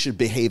how we should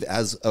behave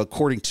as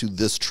according to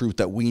this truth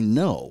that we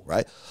know,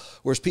 right?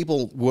 Whereas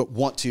people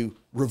want to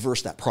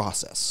reverse that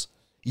process.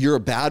 You're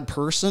a bad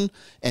person,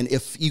 and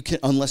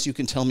unless you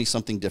can tell me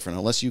something different,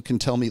 unless you can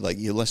tell me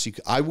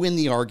I win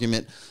the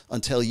argument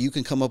until you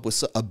can come up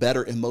with a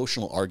better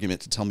emotional argument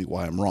to tell me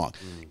why I'm wrong.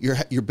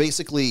 You're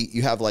basically,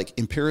 you have like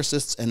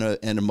empiricists and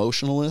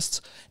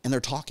emotionalists, and they're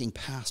talking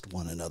past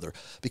one another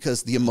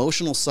because the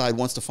emotional side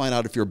wants to find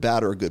out if you're a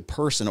bad or a good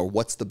person or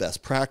what's the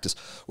best practice,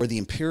 where the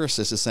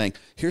empiricist is saying,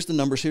 here's the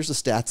numbers, here's the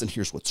stats, and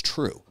here's what's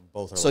true.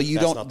 So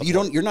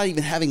you're not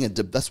even having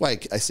that's why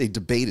I say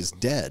debate is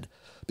dead.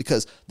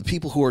 Because the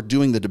people who are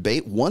doing the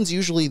debate, one's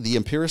usually the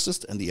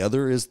empiricist and the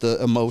other is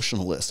the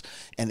emotionalist,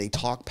 and they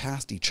talk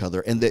past each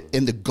other. And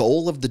the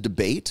goal of the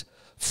debate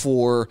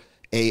for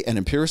an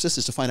empiricist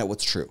is to find out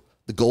what's true.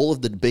 The goal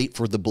of the debate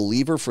for the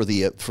believer, for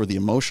the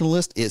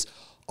emotionalist, is: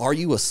 are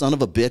you a son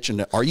of a bitch,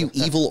 and are you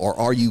evil or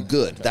are you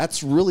good?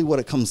 That's really what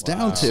it comes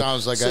down to.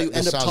 Sounds like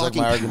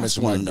my arguments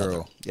with one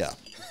girl. Yeah.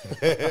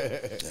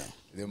 The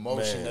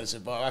emotion that's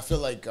involved. I feel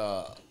like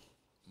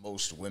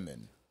most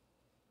women.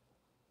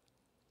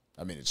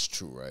 I mean, it's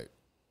true, right?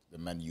 The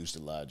men use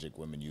the logic,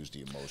 women use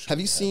the emotion.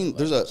 Have you seen?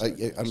 There's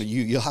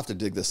you'll have to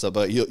dig this up,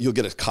 but you'll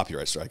get a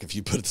copyright strike if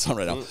you put this on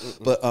right now.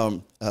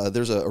 But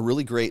there's a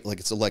really great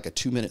it's like a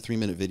 2-minute,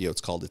 3-minute video.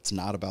 It's called "It's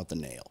Not About the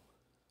Nail,"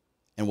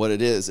 and what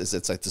it is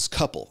it's like this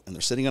couple, and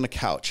they're sitting on a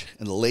couch,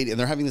 and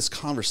they're having this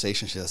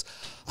conversation. She says,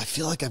 "I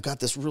feel like I've got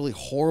this really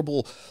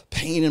horrible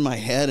pain in my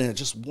head, and it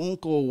just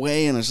won't go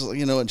away." And it's just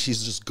and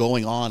she's just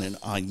going on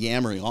and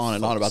yammering on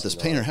and on about this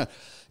pain in her head.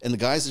 And the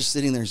guy's just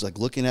sitting there, he's like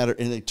looking at her,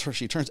 and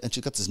she turns, and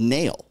she's got this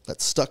nail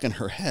that's stuck in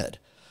her head.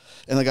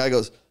 And the guy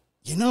goes,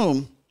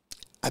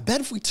 I bet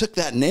if we took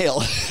that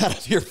nail out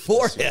of your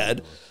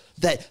forehead,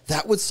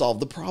 that would solve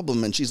the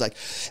problem. And she's like,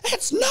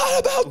 it's not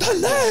about the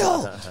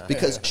nail,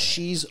 because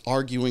she's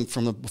arguing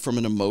from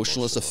an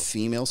emotionalist, a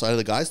female side of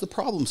the guy's the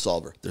problem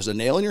solver. There's a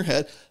nail in your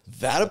head.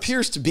 That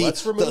appears to be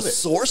the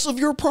source of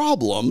your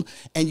problem,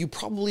 and you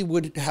probably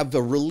would have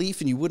a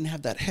relief and you wouldn't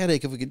have that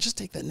headache if we could just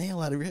take that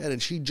nail out of your head.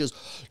 And she just,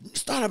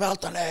 it's not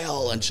about the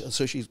nail. And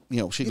so she,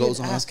 she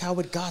goes on. Ask how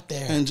it got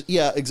there. And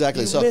yeah,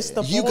 exactly. So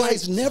you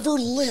guys never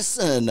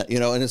listen,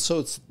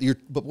 and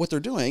but what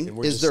they're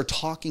doing is they're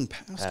talking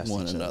past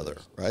one another,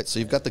 right? So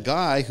you've got the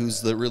guy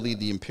who's really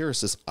the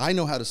empiricist. I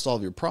know how to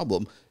solve your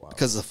problem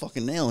because of the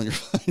fucking nail in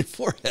your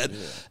forehead.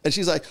 Yeah. And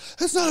she's like,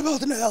 it's not about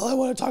the nail. I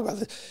want to talk about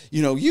this.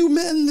 You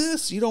men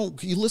this, you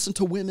listen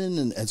to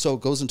women. And so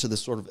it goes into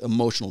this sort of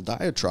emotional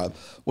diatribe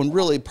when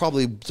really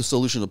probably the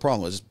solution to the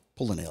problem is just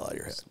pull the nail out of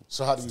your head.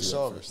 So how do you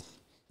solve it?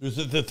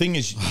 The thing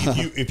is,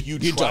 if you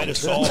try to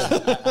solve,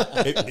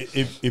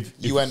 if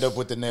you end up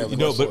with the nail.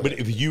 But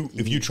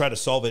if you try to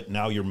solve it,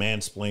 now you're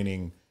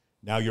mansplaining.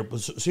 Now you're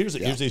so here's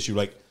the issue.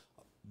 Like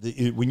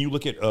when you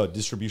look at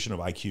distribution of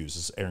IQs, this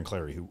is Aaron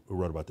Clary who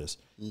wrote about this.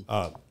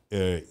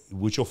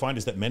 What you'll find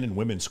is that men and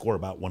women score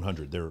about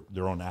 100.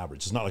 They're on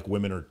average. It's not like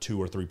women are 2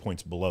 or 3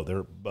 points below.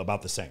 They're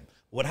about the same.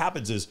 What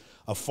happens is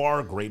a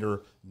far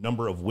greater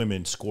number of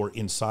women score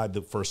inside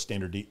the first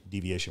standard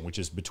deviation, which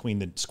is between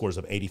the scores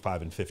of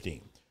 85 and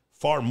 15.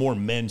 Far more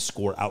men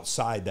score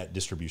outside that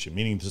distribution,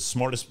 meaning the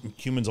smartest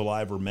humans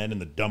alive are men and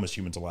the dumbest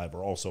humans alive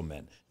are also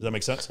men. Does that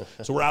make sense?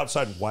 So we're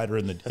outside wider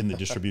in the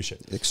distribution.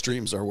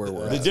 Extremes are where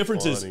we're at. The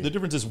difference is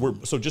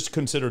so just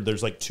consider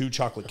there's like 2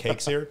 chocolate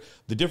cakes here.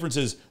 The difference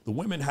is the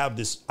women have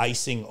this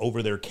icing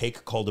over their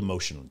cake called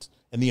emotions.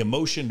 And the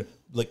emotion,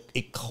 like,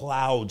 it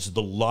clouds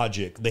the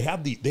logic. They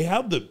have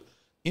the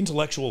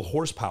intellectual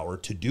horsepower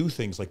to do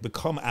things like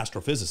become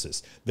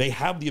astrophysicists. They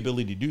have the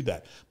ability to do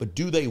that, but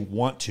do they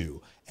want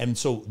to? And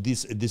so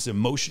this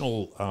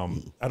emotional,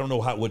 I don't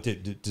know how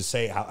to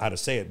say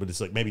it, but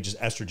it's like maybe just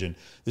estrogen.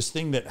 This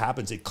thing that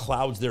happens, it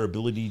clouds their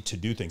ability to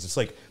do things. It's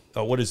like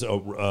what is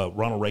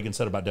Ronald Reagan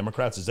said about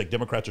Democrats? It's like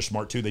Democrats are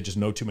smart too. They just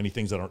know too many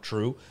things that aren't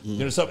true.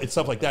 It's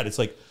stuff like that. It's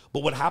like,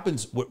 but what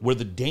happens, where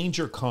the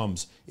danger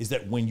comes, is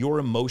that when your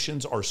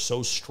emotions are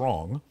so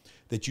strong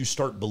that you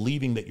start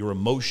believing that your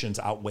emotions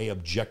outweigh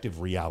objective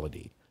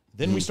reality.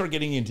 Then we start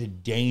getting into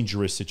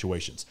dangerous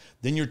situations.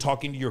 Then you're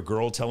talking to your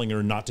girl, telling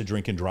her not to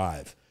drink and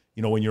drive.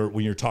 When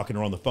you're talking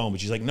to her on the phone,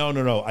 but she's like,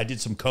 no, I did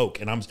some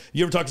coke, and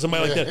you ever talk to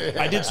somebody like that?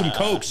 I did some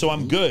coke, so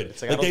I'm good.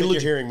 It's like I don't think you're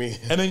hearing me.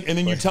 And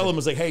then you tell them,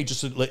 it's like, hey,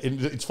 just and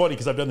it's funny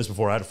because I've done this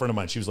before. I had a friend of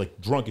mine. She was like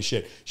drunk as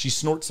shit. She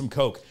snorts some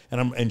coke,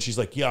 and she's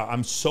like, yeah,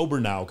 I'm sober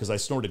now because I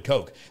snorted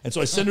coke. And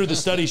so I send her the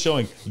study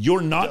showing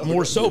you're not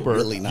more sober.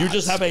 Really not. You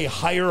just have a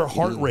higher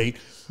heart rate.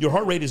 Your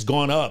heart rate has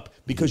gone up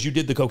because you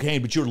did the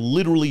cocaine, but you're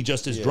literally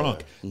just as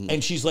drunk.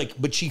 And she's like,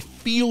 but she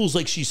feels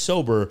like she's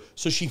sober,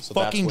 so she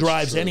fucking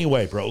drives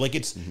anyway, bro. Like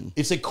it's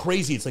like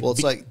crazy. It's like, well,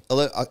 it's like,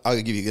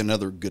 I'll give you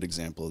another good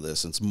example of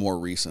this. It's more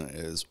recent.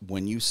 Is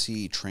when you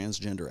see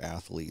transgender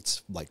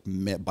athletes, like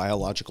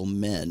biological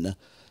men,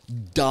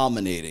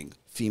 dominating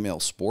female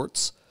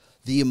sports.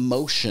 The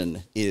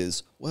emotion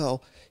is,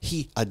 well,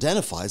 he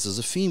identifies as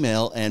a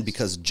female, and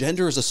because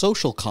gender is a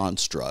social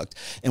construct,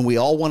 and we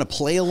all want to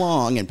play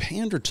along and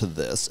pander to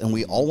this, and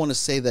we all want to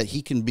say that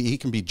he can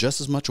be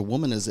just as much a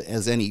woman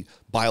as any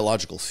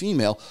biological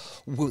female.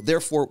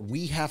 Therefore,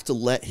 we have to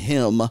let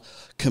him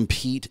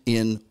compete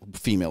in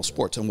female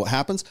sports. And what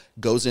happens?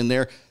 Goes in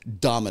there,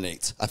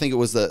 dominates. I think it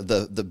was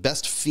the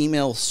best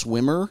female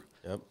swimmer.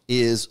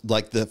 Is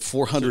like the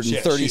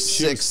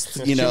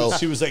 436th,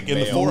 she was like in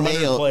the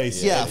 400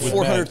 place. Yeah,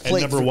 400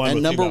 place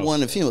and number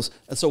one in females.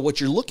 And so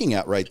what you're looking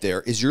at right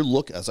there is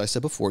as I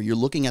said before, you're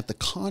looking at the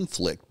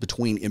conflict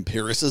between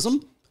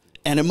empiricism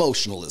and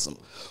emotionalism.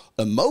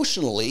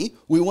 Emotionally,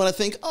 we want to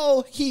think,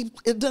 oh, he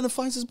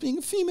identifies as being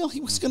a female.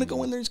 He was going to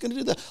go in there. He's going to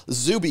do that.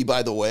 Zuby,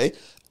 by the way,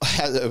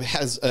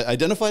 has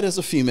identified as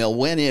a female,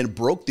 went in,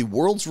 broke the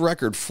world's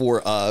record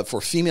for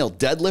female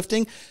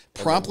deadlifting,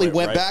 promptly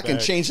went back and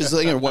changed his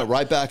thing and went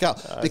right back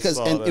out.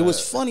 And it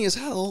was funny as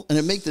hell, and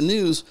it made the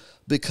news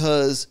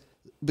because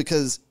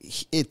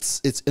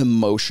it's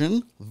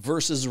emotion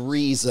versus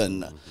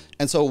reason.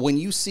 And so when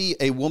you see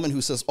a woman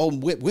who says, oh,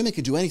 women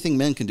can do anything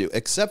men can do,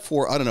 except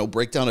for, I don't know,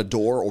 break down a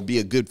door or be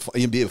a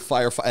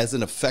firefighter, as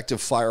an effective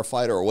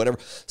firefighter or whatever,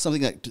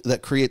 something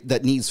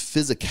that needs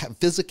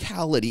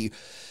physicality,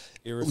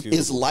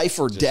 is life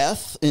or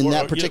death in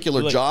that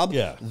particular job.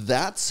 Yeah.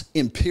 That's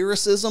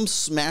empiricism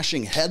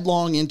smashing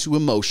headlong into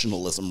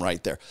emotionalism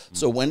right there.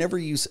 So whenever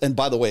and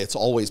by the way, it's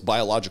always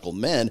biological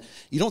men.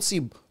 You don't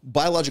see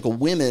biological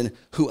women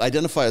who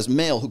identify as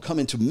male who come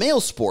into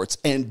male sports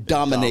and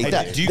dominate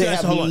that. Do you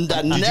guys hold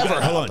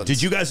on?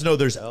 Did you guys know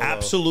there's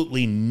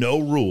absolutely no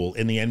rule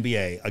in the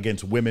NBA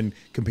against women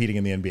competing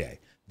in the NBA?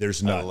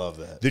 There's none. I love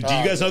that. Do you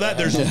guys know that?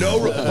 There's no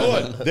rule.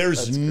 Hold on.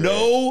 There's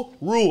no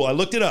rule. I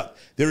looked it up.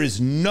 There is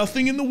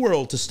nothing in the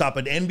world to stop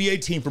an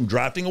NBA team from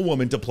drafting a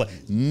woman to play.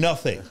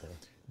 Nothing.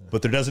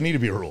 but there doesn't need to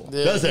be a rule,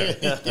 does there?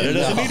 There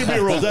doesn't need to be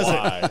a rule, does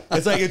it?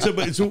 It's like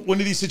it's one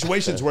of these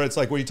situations where it's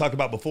like what you talked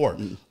about before.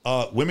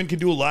 Women can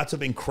do lots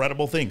of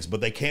incredible things,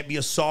 but they can't be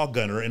a saw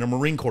gunner in a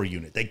Marine Corps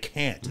unit. They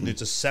can't.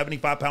 It's a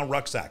 75-pound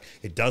rucksack.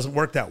 It doesn't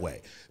work that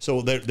way.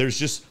 So there's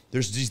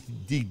these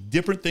the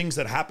different things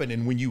that happen,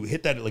 and when you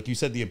hit that, like you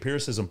said, the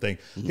empiricism thing.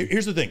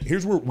 Here's the thing.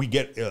 Here's where we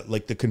get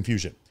like the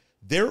confusion.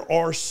 There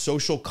are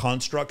social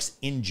constructs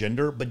in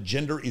gender, but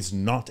gender is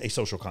not a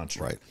social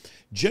construct. Right.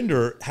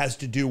 Gender has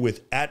to do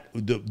with at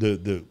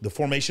the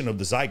formation of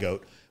the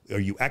zygote. Are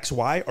you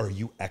XY or are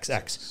you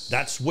XX?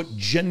 That's what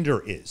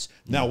gender is.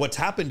 Now, what's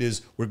happened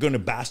is we're going to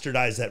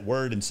bastardize that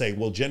word and say,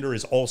 well, gender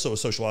is also a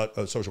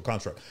social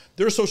construct.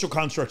 There are social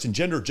constructs in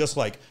gender, just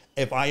like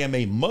if I am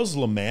a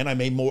Muslim man, I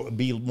may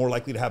be more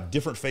likely to have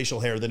different facial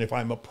hair than if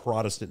I'm a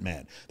Protestant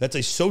man. That's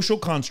a social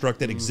construct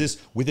that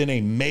exists within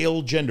a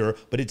male gender,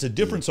 but it's a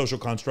different social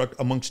construct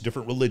amongst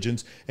different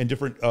religions and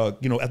different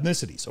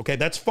ethnicities. Okay,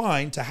 that's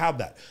fine to have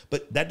that,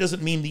 but that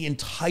doesn't mean the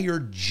entire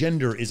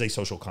gender is a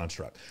social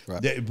construct.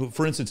 Right.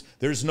 For instance,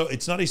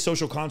 it's not a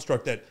social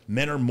construct that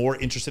men are more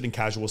interested in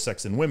casual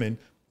sex than women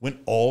when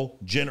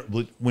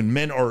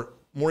men are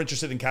more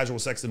interested in casual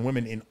sex than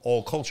women in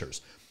all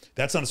cultures.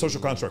 That's not a social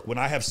construct. When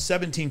I have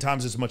 17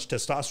 times as much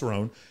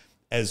testosterone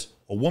as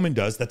a woman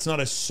does, that's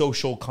not a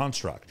social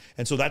construct.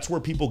 And so that's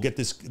where people get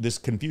this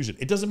confusion.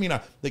 It doesn't mean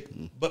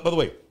but by the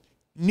way,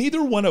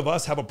 neither one of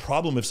us have a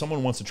problem if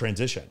someone wants to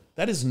transition.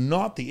 That is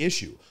not the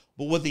issue.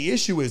 But what the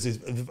issue is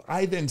if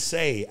I then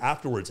say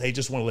afterwards, hey,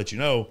 just want to let you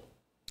know,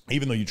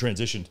 even though you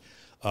transitioned,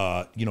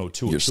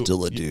 you're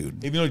still a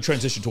dude. Even though you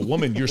transition to a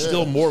woman, you're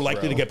still more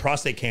likely to get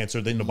prostate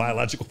cancer than the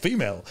biological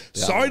female.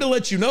 Yeah. Sorry to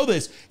let you know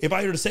this. If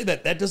I were to say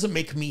that, that doesn't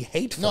make me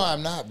hateful. No,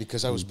 I'm not,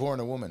 because I was born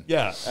a woman.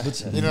 Yeah,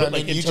 you know what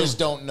I mean. You just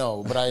don't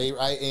know, but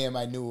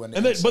I knew. And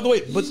then, by the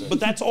way, but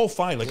that's all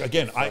fine. Like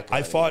again,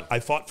 I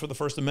fought for the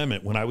First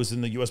Amendment when I was in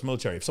the U.S.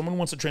 military. If someone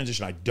wants to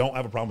transition, I don't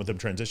have a problem with them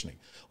transitioning.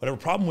 What I have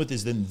a problem with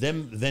is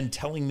them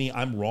telling me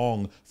I'm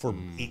wrong for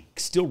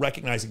still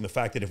recognizing the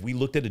fact that if we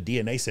looked at a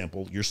DNA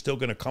sample, you're still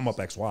going to come up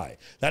XY.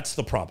 That's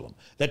the problem.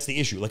 That's the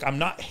issue. Like, I'm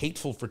not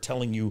hateful for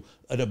telling you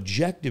an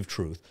objective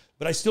truth,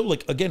 but I still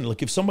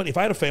if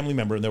I had a family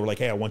member and they were like,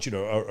 hey, I want you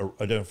to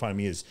identify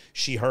me as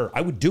she, her,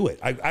 I would do it.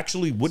 I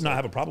actually would not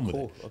have a problem with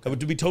it. Okay. I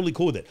would be totally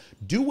cool with it.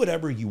 Do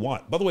whatever you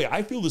want. By the way,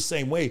 I feel the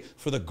same way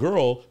for the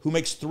girl who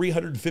makes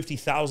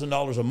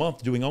 $350,000 a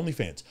month doing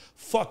OnlyFans.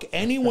 Fuck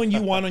anyone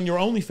you want on your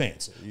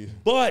OnlyFans.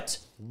 But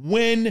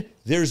when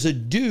there's a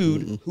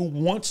dude who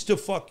wants to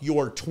fuck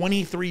your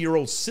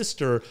 23-year-old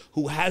sister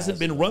who hasn't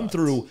been run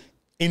through,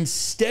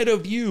 instead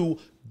of you,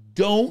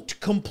 don't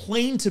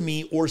complain to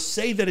me or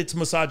say that it's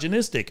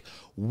misogynistic.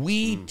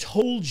 We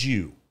told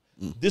you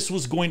this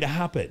was going to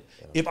happen.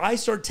 If I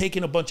start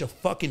taking a bunch of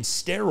fucking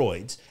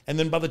steroids and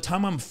then by the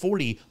time I'm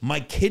 40, my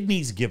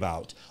kidneys give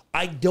out,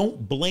 I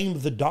don't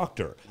blame the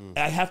doctor.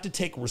 I have to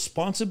take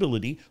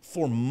responsibility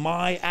for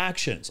my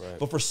actions. Right.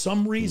 But for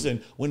some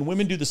reason, when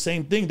women do the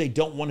same thing, they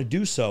don't want to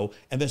do so.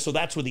 And then so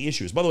that's where the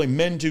issue is. By the way,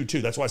 men do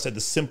too. That's why I said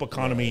the simp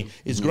economy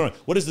is growing.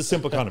 What is the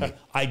simp economy?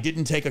 I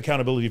didn't take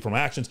accountability for my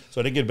actions, so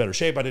I didn't get in better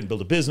shape. I didn't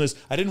build a business.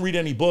 I didn't read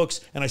any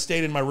books, and I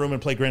stayed in my room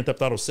and played Grand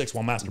Theft Auto 6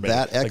 while masturbating.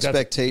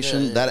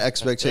 That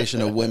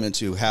expectation of women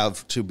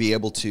to be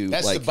able to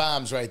that's the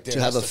bombs right there.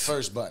 That's the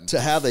first button. To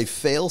have a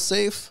fail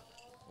safe.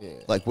 Yeah.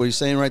 Like what you're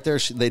saying right there,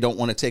 they don't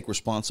want to take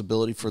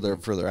responsibility for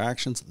their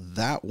actions.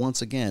 That,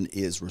 once again,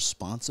 is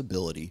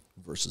responsibility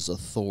versus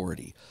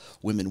authority.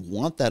 Women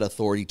want that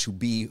authority to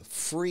be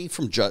free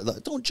from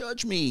don't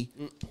judge me.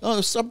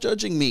 Stop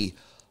judging me.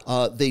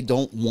 They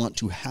don't want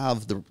to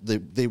have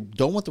they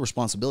don't want the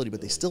responsibility, but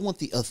they still want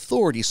the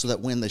authority, so that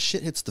when the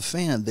shit hits the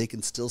fan, they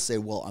can still say,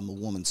 well, I'm a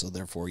woman, so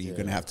therefore you're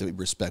going to have to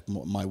respect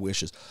my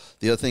wishes.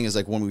 The other thing is,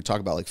 like, when we talk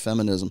about like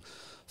feminism,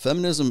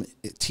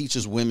 it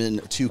teaches women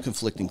two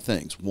conflicting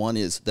things. One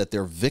is that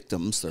they're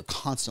victims. They're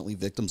constantly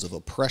victims of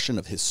oppression,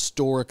 of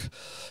historic,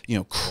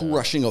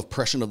 crushing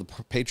oppression of the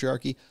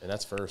patriarchy. And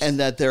that's first.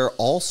 And that they're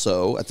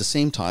also, at the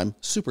same time,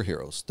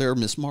 superheroes. They're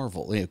Miss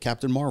Marvel,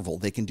 Captain Marvel.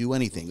 They can do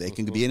anything. They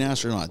can be an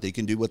astronaut. They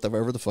can do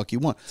whatever the fuck you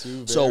want.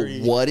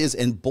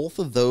 And both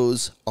of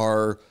those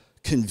are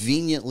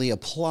conveniently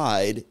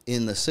applied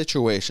in the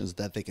situations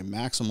that they can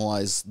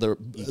maximize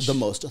the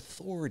most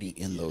authority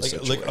in those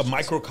situations. Like a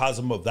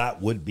microcosm of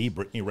that would be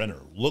Brittany Renner.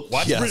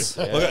 Watch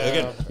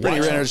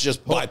Brittany Renner is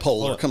just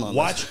bipolar. Come on,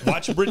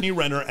 watch Brittany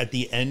Renner at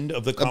the end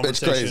of the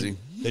conversation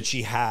that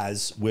she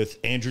has with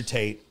Andrew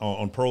Tate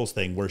on Pearl's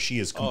thing, where she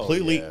is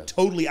completely,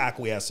 totally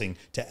acquiescing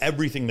to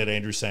everything that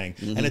Andrew's saying,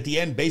 and at the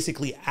end,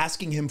 basically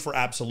asking him for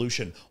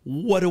absolution.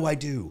 What do I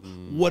do?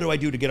 What do I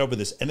do to get over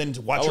this? And then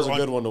watch her. That was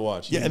a good one to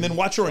watch. Yeah, and then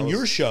watch her on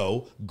your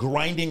show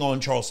grinding on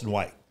Charleston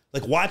White.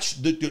 Like, watch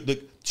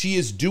she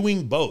is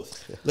doing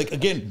both. Like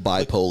again,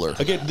 bipolar. Like,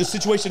 again, the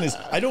situation is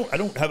I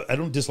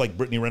don't dislike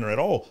Brittany Renner at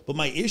all. But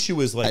my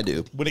issue is like I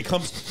do. when it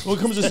comes to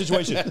the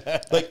situation,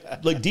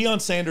 like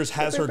Deion Sanders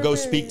has her go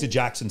speak to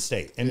Jackson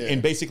State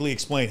and basically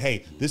explain,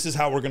 hey, this is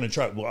how we're going to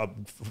try.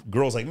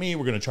 Girls like me,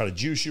 we're going to try to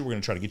juice you. We're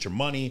going to try to get your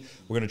money.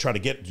 We're going to try to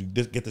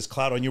get this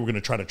clout on you. We're going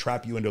to try to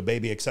trap you into a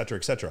baby, et cetera,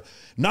 et cetera.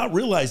 Not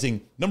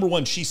realizing, number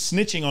one, she's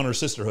snitching on her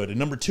sisterhood, and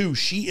number two,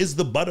 she is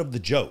the butt of the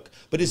joke,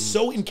 but is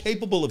so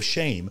incapable of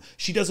shame,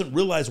 she doesn't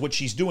realize what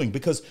she's doing,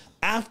 because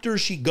after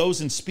she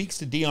goes and speaks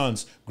to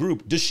Deion's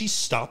group, does she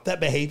stop that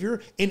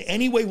behavior in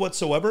any way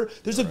whatsoever?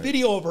 There's a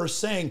video of her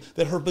saying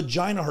that her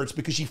vagina hurts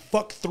because she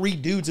fucked 3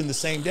 dudes in the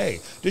same day.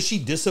 Does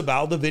she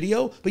disavow the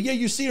video? But yeah,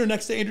 you see her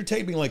next day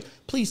entertained being like,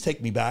 please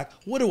take me back.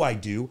 What do I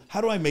do?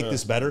 How do I make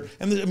this better?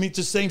 And I mean, it's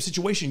the same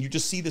situation. You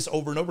just see this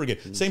over and over again.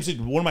 Same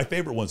situation. One of my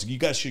favorite ones. You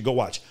guys should go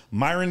watch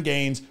Myron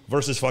Gaines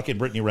versus fucking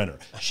Brittany Renner.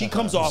 She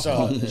comes off,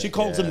 she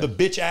calls him the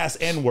bitch ass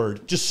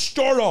N-word. Just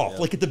start off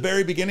like at the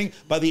very beginning.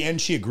 By the end,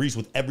 she agrees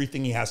with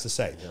everything he has to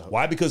say.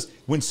 Why? Because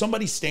when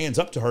somebody stands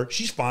up to her,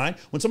 she's fine.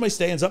 When somebody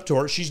stands up to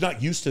her, she's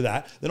not used to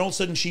that. Then all of a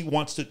sudden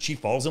she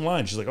falls in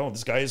line. She's like, oh,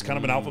 this guy is kind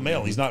of an alpha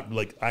male. He's not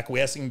like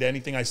acquiescing to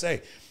anything I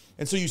say.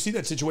 And so you see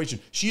that situation.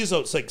 She is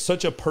like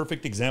such a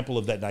perfect example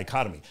of that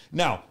dichotomy.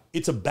 Now,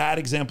 it's a bad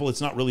example.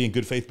 It's not really in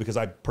good faith because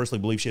I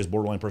personally believe she has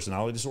borderline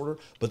personality disorder.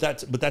 But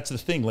that's the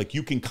thing. Like,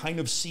 you can kind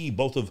of see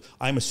both of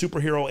I'm a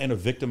superhero and a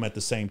victim at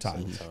the same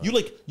time.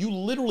 You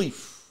literally.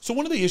 So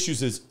one of the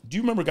issues is, do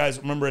you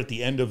remember at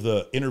the end of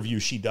the interview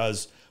she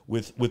does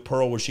with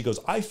Pearl, where she goes,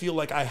 I feel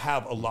like I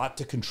have a lot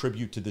to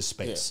contribute to this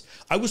space.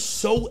 I was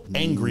so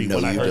angry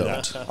when I heard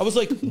that. I was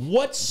like,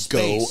 what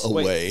space? Go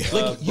away.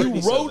 Like,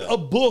 you wrote a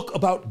book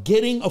about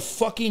getting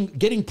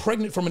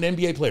pregnant from an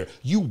NBA player.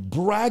 You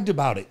bragged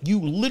about it. You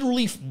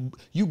literally,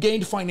 you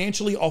gained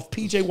financially off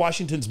PJ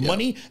Washington's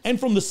money and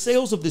from the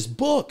sales of this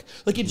book.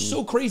 Like, it's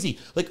so crazy.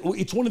 Like,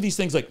 it's one of these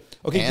things like,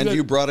 okay. And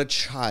you brought a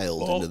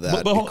child into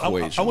that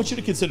equation. I want you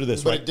to consider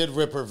this, but right? it did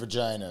rip her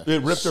vagina.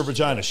 It ripped her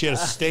vagina. She had a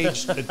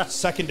staged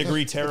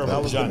second-degree tear of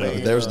her vagina.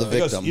 There's the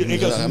victim. He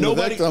goes, I'm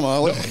nobody. the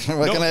victim.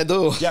 What can I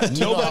do? Yeah, nobody.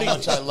 You know how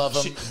much I love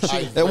him.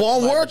 It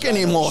won't work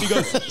anymore.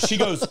 She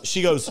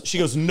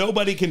goes.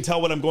 Nobody can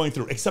tell what I'm going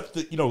through, except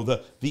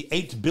the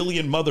 8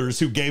 billion mothers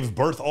who gave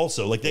birth.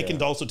 Also, like, they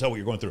can also tell what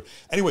you're going through.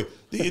 Anyway,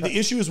 the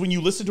issue is when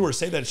you listen to her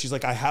say that, she's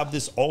like, I have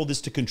all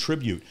this to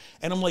contribute,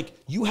 and I'm like,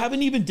 you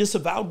haven't even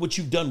disavowed what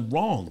you've done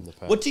wrong.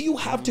 What do you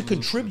have to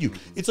contribute?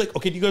 It's like,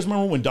 okay, do you guys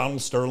remember when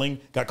Donald Sterling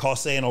got caught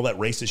saying all that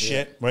racist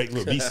shit, right?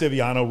 V.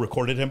 Stiviano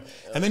recorded him,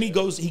 and then he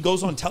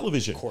goes on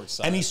television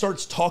and he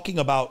starts talking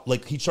about,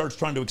 like, he starts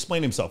trying to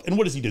explain himself. And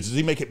what does he do? Does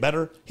he make it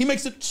better? He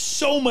makes it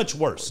so much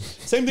worse.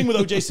 Same thing with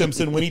O.J.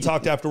 Simpson when he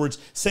talked afterwards.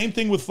 Same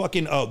thing with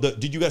fucking,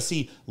 did you guys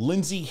see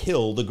Lindsey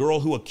Hill, the girl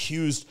who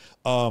accused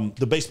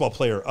the baseball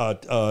player,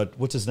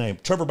 what's his name?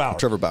 Trevor Bauer.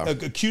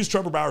 Accused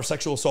Trevor Bauer of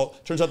sexual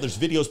assault. Turns out there's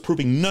videos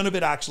proving none of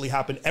it actually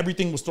happened.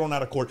 Everything was thrown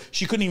out of court.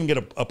 She couldn't even get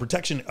a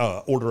protection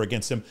order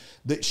against him.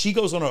 She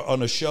goes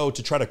on a show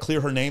to try to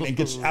clear her name and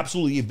gets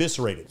absolutely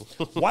eviscerated.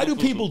 Why do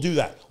people do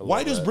that?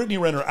 Why does Brittany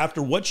Renner,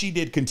 after what she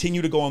did,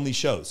 continue to go on these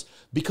shows?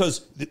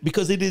 Because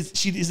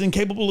she is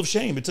incapable of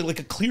shame. It's like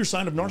a clear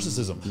sign of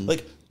narcissism.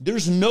 Like,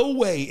 there's no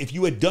way, if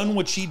you had done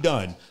what she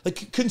done,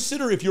 like,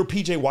 consider if you're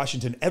PJ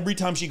Washington, every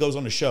time she goes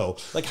on a show,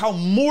 like, how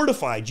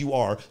mortified you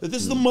are that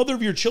this is the mother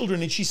of your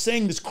children and she's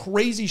saying this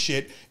crazy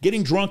shit,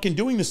 getting drunk and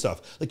doing this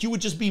stuff. Like, you would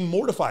just be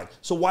mortified.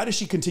 So why does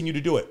she continue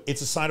to do it?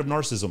 It's a sign of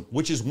narcissism,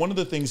 which is one of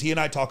the things he and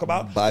I talk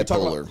about.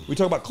 Bipolar. We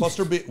talk about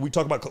cluster.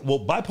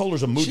 Bipolar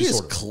is a mood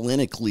disorder. She is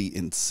clinically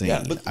insane.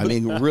 Yeah, I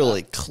mean,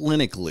 really,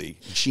 clinically,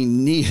 she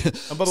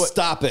needs.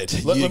 Stop it.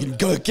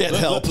 Go get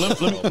help.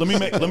 Let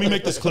me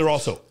make this clear.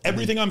 Also,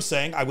 everything I'm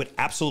saying, I would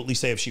absolutely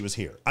say if she was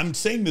here. I'm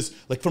saying this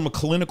like from a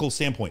clinical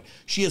standpoint.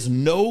 She has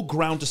no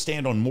ground to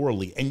stand on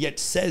morally, and yet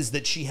says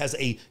that she has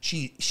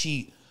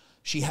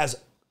she has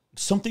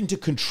something to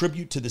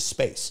contribute to this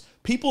space.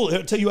 People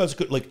tell you as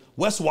like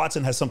Wes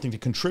Watson has something to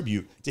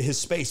contribute to his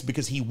space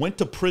because he went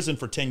to prison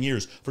for 10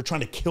 years for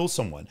trying to kill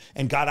someone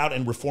and got out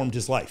and reformed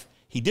his life.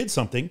 He did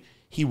something.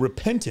 He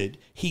repented.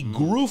 He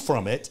grew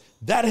from it.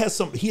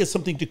 He has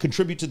something to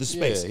contribute to the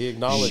space. Yeah, he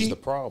acknowledged the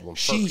problem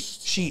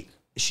first.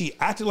 She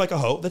acted like a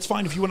hoe. That's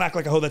fine. If you want to act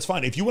like a hoe, that's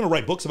fine. If you want to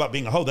write books about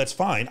being a hoe, that's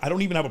fine. I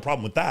don't even have a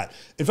problem with that.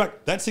 In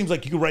fact, that seems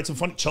like you could write some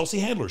funny. Chelsea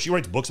Handler, she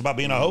writes books about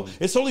being a hoe.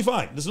 It's totally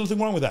fine. There's nothing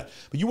wrong with that.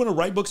 But you want to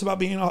write books about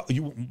being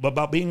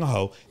a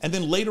hoe, and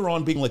then later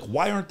on being like,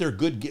 why aren't there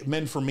good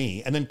men for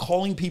me? And then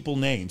calling people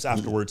names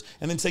afterwards,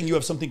 and then saying you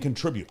have something to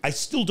contribute. I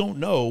still don't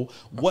know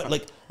what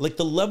like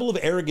the level of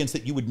arrogance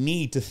that you would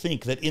need to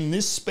think that in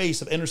this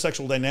space of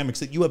intersexual dynamics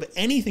that you have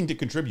anything to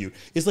contribute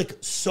is like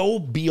so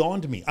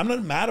beyond me. I'm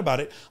not mad about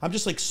it. I'm just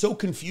just like so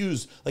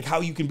confused, like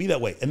how you can be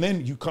that way. And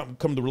then you come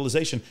to the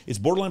realization it's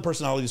borderline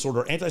personality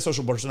disorder,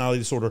 antisocial personality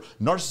disorder,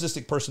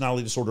 narcissistic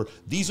personality disorder.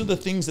 These are the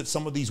things that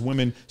some of these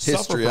women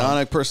suffer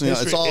Histrionic from.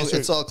 personality.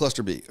 It's all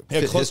cluster B.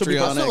 Yeah, cluster B.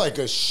 I feel like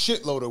a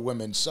shitload of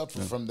women suffer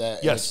from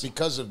that. Yes. And it's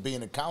because of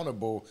being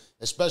accountable,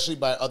 especially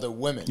by other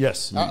women.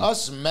 Yes. Now,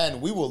 us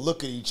men, we will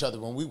look at each other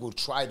and we will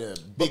try to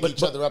big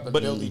each other up and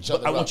build each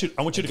other up.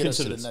 I want you to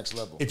consider the next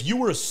level. If you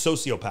were a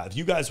sociopath,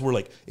 you guys were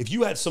like, if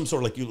you had some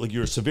sort of like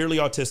you're severely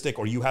autistic,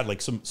 or you had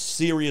like some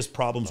serious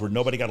problems where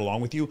nobody got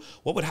along with you,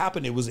 what would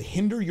happen? It was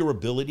hinder your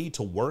ability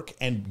to work,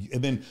 and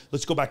then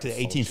let's go back to the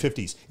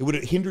 1850s. It would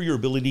hinder your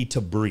ability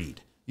to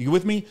breed. You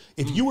with me?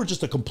 If you were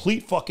just a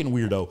complete fucking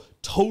weirdo,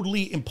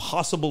 totally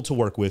impossible to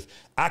work with,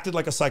 acted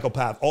like a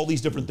psychopath, all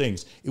these different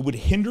things, it would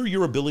hinder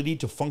your ability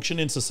to function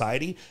in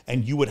society,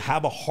 and you would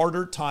have a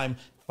harder time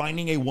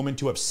finding a woman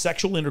to have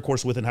sexual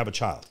intercourse with and have a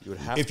child. You would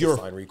have to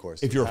find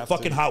recourse. If you're a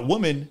fucking hot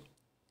woman,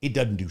 it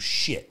doesn't do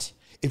shit.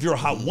 If you're a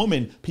hot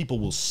woman, people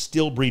will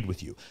still breed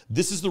with you.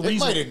 This is the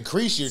reason. It might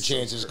increase your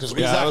chances because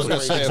I was going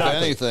to say, if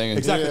anything.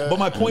 Exactly. Yeah. But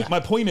my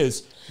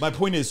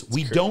point is,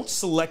 we don't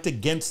select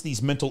against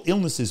these mental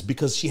illnesses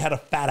because she had a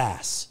fat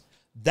ass.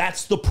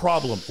 That's the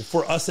problem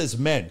for us as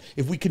men.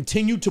 If we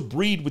continue to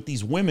breed with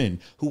these women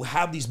who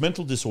have these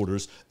mental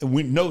disorders, and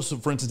we know, so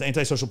for instance,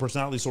 antisocial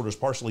personality disorder is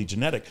partially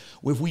genetic.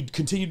 If we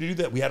continue to do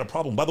that, we had a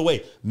problem. By the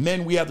way,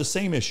 men, we have the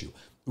same issue.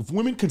 If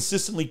women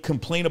consistently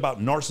complain about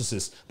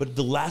narcissists, but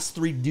the last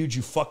 3 dudes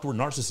you fucked were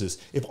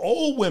narcissists, if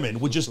all women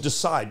would just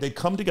decide, they'd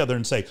come together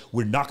and say,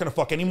 we're not going to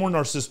fuck any more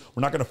narcissists,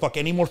 we're not going to fuck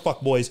any more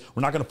fuckboys,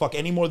 we're not going to fuck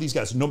any more of these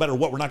guys, no matter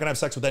what, we're not going to have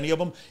sex with any of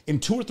them, in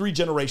 2 or 3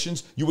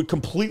 generations, you would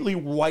completely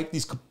wipe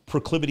these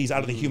proclivities out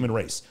of the human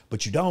race.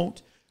 But you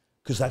don't,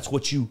 because that's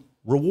what you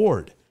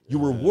reward. You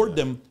reward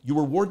them, you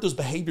reward those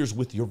behaviors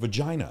with your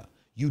vagina.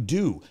 You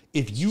do.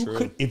 If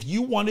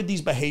you wanted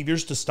these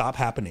behaviors to stop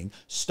happening,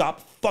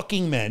 stop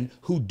fucking men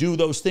who do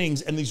those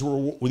things, and these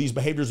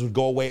behaviors would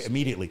go away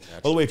immediately.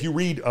 By the way, if you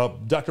read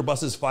Dr.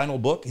 Buss's final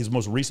book, his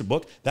most recent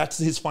book, that's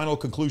his final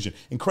conclusion.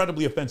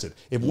 Incredibly offensive.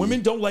 If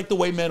women don't like the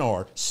way men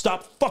are,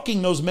 stop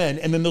fucking those men,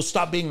 and then they'll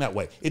stop being that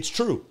way. It's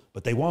true,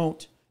 but they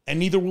won't. And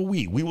neither will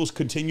we. We will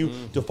continue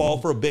to fall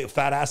for a big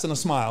fat ass and a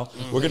smile.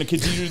 We're going to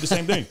continue to do the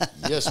same thing.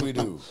 Yes, we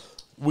do.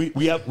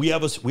 We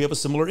have a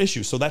similar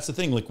issue. So that's the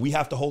thing. Like, we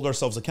have to hold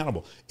ourselves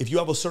accountable. If you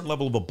have a certain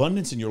level of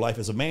abundance in your life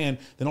as a man,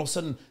 then all of a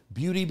sudden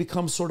beauty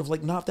becomes sort of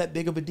like not that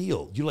big of a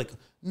deal. You're like,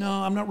 no,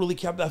 I'm not really.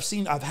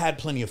 I've had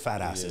plenty of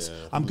fat asses. Yeah.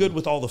 I'm good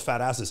with all the fat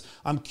asses.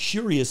 I'm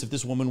curious if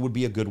this woman would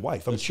be a good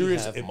wife. I'm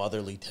curious.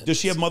 Does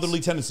she have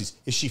motherly tendencies?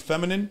 Is she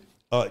feminine?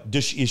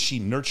 Is she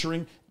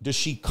nurturing? Does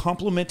she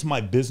complement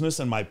my business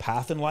and my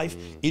path in life?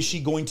 Is she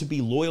going to be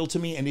loyal to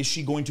me? And is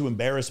she going to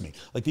embarrass me?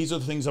 Like, these are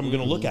the things I'm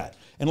going to look at.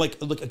 And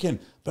look again,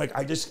 like,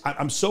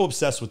 I'm so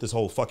obsessed with this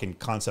whole fucking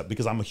concept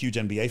because I'm a huge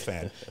NBA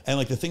fan. And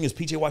like, the thing is,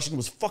 PJ Washington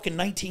was fucking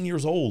 19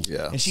 years old.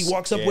 Yeah. And she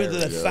walks up with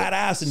that fat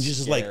ass and just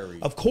is like,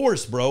 of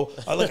course, bro.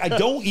 I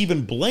don't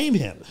even blame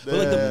him.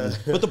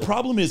 But the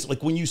problem is,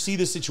 like, when you see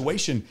this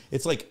situation,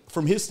 it's like,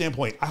 from his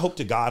standpoint, I hope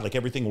to God, like,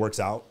 everything works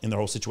out in their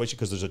whole situation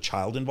because there's a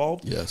child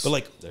involved. Yes. But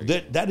like,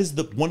 that is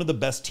one of the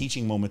best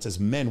teaching moments as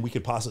men we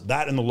could possibly,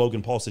 that and the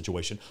Logan Paul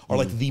situation are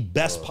like the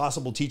best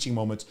possible teaching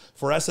moments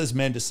for us as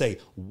men to say,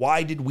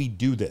 why did we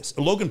do this?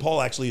 Logan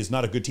Paul actually is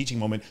not a good teaching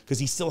moment because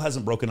he still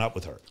hasn't broken up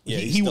with her. Yeah,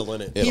 he's still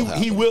in it.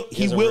 He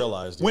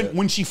will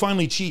when she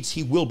finally cheats,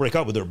 he will break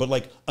up with her. But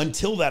like,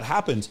 until that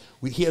happens,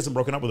 he hasn't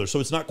broken up with her. So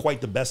it's not quite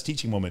the best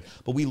teaching moment.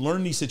 But we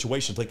learn these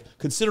situations. Like,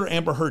 consider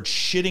Amber Heard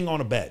shitting on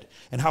a bed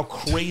and how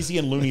crazy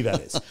and loony that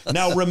is.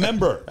 Now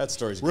remember, that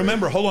story's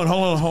remember, great. hold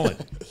on.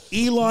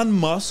 Elon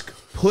Musk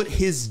put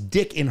his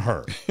dick in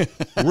her.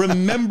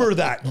 Remember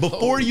that.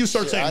 Before you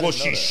start saying, well,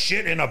 she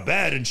shit in a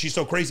bed and she's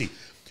so crazy.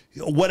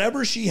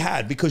 Whatever she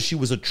had, because she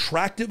was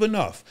attractive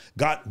enough,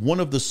 got one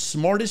of the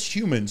smartest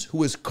humans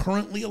who is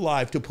currently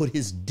alive to put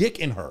his dick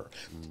in her.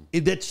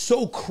 That's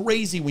so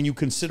crazy when you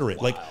consider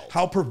it, like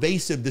how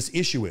pervasive this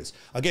issue is.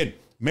 Again,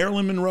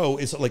 Marilyn Monroe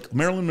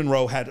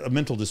had a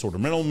mental disorder.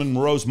 Marilyn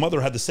Monroe's mother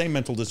had the same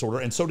mental disorder,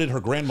 and so did her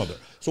grandmother.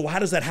 So how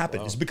does that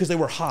happen? It's because they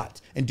were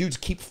hot, and dudes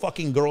keep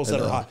fucking girls that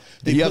are hot.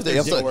 You have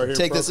to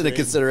take this into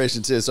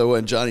consideration too. So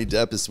when Johnny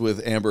Depp is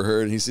with Amber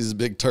Heard and he sees a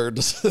big turd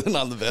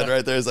on the bed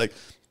right there, he's like,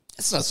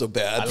 it's not so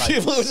bad.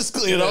 People will just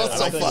clean it out.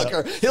 So fuck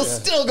her. He'll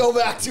still go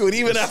back to it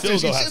even after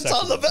she shits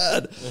on the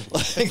bed.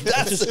 Like,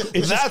 that's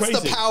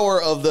the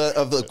power of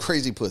the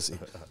crazy pussy.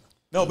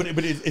 No, but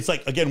it's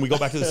like, again, we go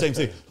back to the same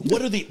thing.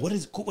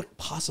 What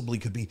possibly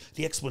could be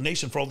the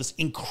explanation for all this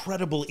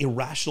incredible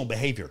irrational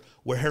behavior?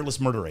 We're hairless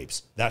murder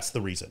apes. That's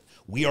the reason.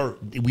 We are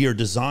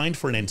designed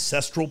for an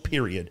ancestral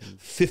period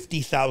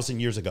 50,000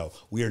 years ago.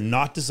 We are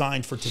not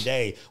designed for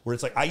today, where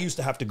it's like, I used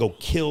to have to go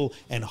kill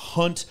and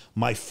hunt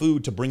my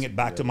food to bring it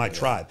back to my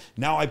tribe.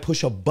 Now I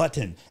push a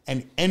button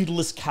and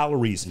endless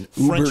calories,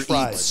 French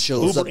fries,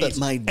 shows up at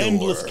my door.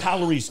 Endless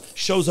calories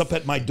shows up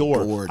at my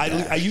door.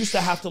 I used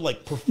to have to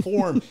like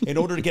perform in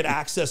order to get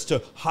access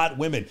to hot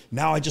women,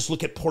 now I just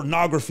look at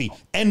pornography,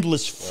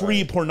 endless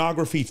free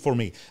pornography for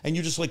me. And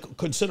you just like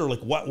consider like,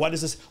 what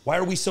is this? Why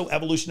are we so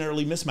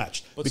evolutionarily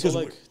mismatched? But because so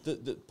like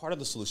the part of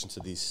the solution to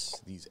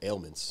these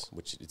ailments,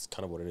 which it's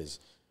kind of what it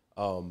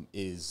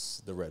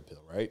is the red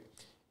pill, right?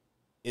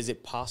 Is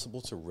it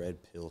possible to red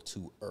pill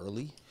too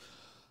early?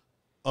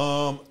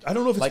 I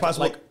don't know if it's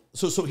possible. Like,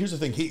 so here's the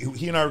thing.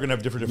 He and I are going to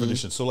have different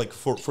definitions. So like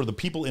for the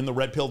people in the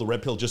red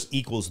pill just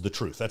equals the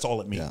truth. That's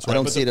all it means. Yeah, right? I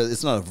don't see it.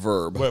 It's not a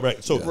verb.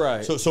 Right. So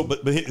Right.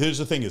 But here's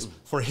the thing: is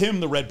for him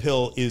the red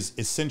pill is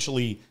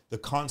essentially the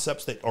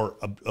concepts that are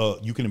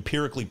you can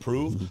empirically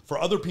prove. For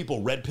other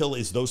people, red pill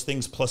is those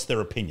things plus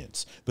their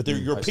opinions. But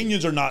your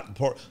opinions are not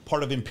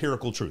part of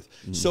empirical truth.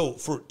 So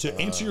to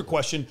answer your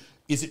question,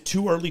 is it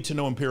too early to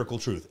know empirical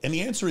truth? And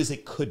the answer is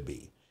it could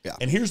be. Yeah.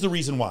 And here's the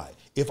reason why.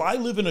 If I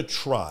live in a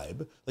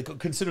tribe, like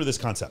consider this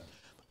concept.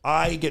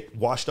 I get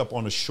washed up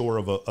on a shore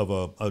of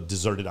a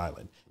deserted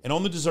island. And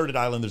on the deserted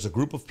island, there's a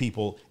group of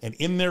people. And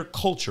in their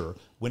culture,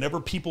 whenever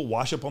people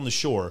wash up on the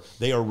shore,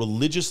 they are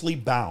religiously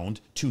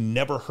bound to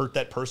never hurt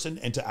that person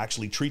and to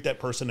actually treat that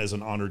person as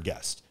an honored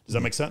guest. Does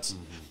that make sense?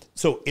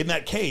 So in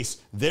that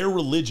case, their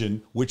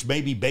religion, which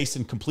may be based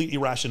in complete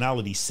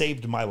irrationality,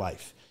 saved my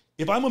life.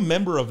 If I'm a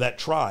member of that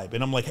tribe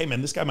and I'm like, hey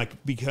man, this guy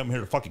might be coming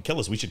here to fucking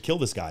kill us, we should kill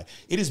this guy.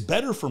 It is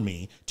better for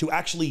me to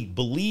actually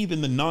believe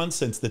in the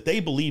nonsense that they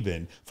believe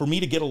in for me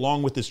to get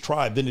along with this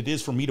tribe than it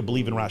is for me to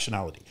believe in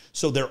rationality.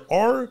 So there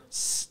are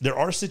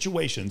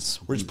situations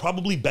where it's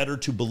probably better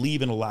to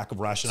believe in a lack of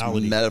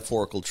rationality. It's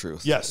metaphorical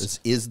truth. Yes.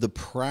 Is the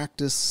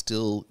practice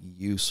still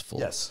useful?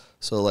 Yes.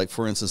 So like,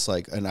 for instance,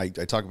 like, and I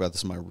talk about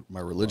this in my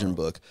religion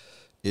book,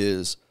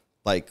 is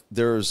like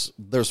there's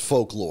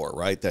folklore,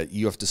 right? That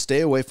you have to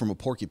stay away from a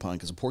porcupine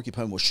because a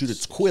porcupine will shoot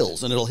its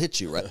quills and it'll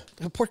hit you, right?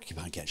 A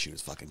porcupine can't shoot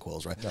its fucking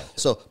quills, right? No.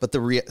 So, but the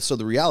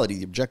reality,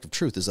 the objective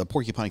truth is that a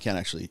porcupine can't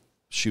actually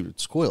shoot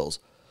its quills.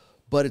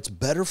 But it's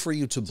better for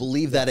you to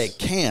believe that it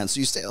can, so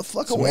you stay the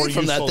fuck away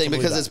from that thing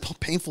because it's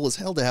painful as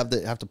hell to have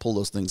to pull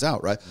those things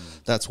out, right?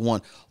 That's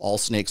one. All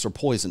snakes are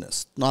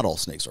poisonous. Not all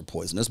snakes are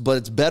poisonous, but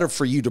it's better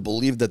for you to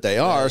believe that they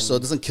are, so it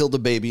doesn't kill the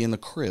baby in the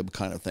crib,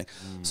 kind of thing.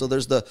 So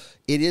there's it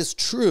is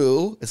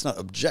true. It's not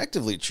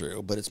objectively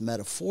true, but it's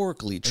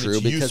metaphorically true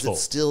because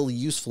it's still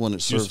useful and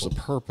it serves a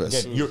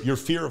purpose. Again, your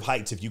fear of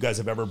heights. If you guys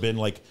have ever been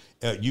like,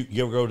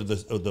 you ever go to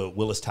the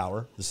Willis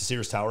Tower, the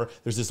Sears Tower?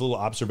 There's this little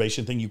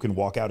observation thing you can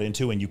walk out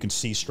into and you can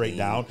see straight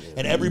down,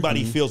 and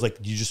everybody feels like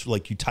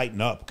you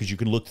tighten up because you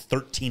can look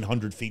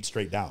 1,300 feet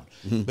straight down.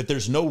 But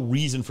there's no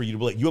reason for you to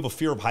believe. You have a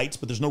fear of heights,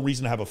 but there's no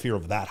reason to have a fear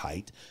of that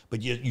height.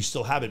 But you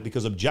still have it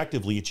because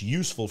objectively, it's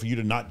useful for you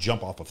to not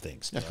jump off of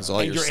things. Yeah, because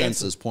all your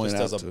senses point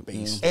out to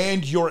it.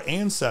 And your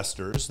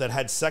ancestors that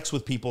had sex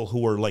with people who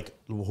were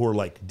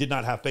like did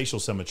not have facial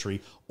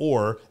symmetry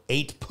or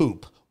ate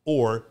poop,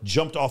 or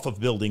jumped off of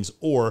buildings,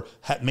 or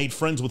made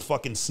friends with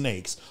fucking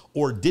snakes,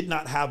 or did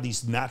not have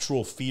these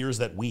natural fears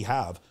that we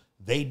have.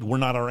 They were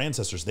not our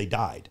ancestors. They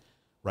died,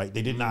 right?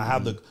 They did not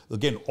have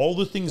all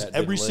the things,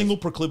 every single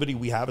proclivity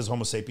we have as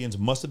Homo sapiens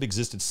must have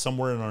existed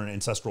somewhere in our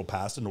ancestral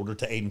past in order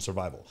to aid in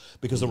survival.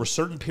 Because there were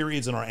certain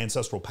periods in our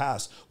ancestral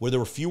past where there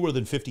were fewer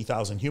than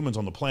 50,000 humans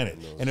on the planet.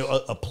 And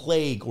a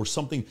plague or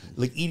something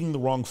like eating the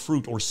wrong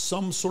fruit or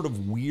some sort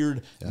of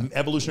weird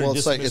evolutionary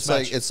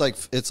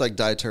mismatch. It's like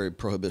dietary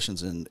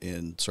prohibitions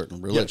in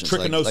certain religions. Yeah,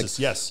 trichinosis,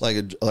 yes.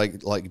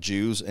 Like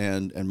Jews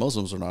and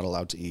Muslims are not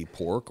allowed to eat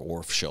pork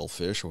or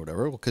shellfish or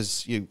whatever,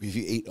 because if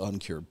you eat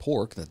uncured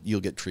pork, that you'll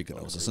get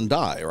trichinosis and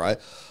die, right?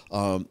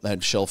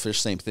 And shellfish,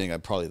 same thing.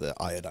 Probably the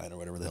iodine or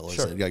whatever the hell it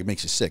is. It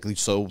makes you sick.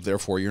 So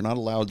therefore, you're not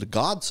allowed.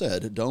 God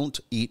said, don't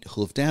eat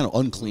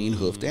unclean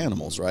hoofed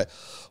animals, right?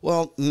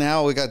 Well,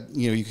 now we got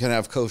you can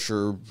have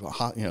kosher,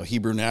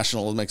 Hebrew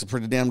National makes a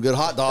pretty damn good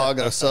hot dog.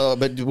 But shalom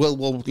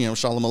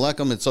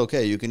aleichem, it's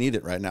okay. You can eat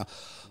it right now.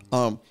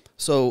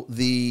 So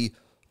the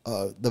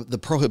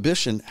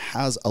prohibition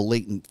has a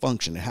latent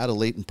function. It had a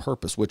latent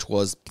purpose, which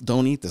was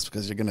don't eat this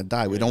because you're going to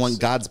die. We don't want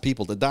God's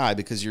people to die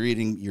because you're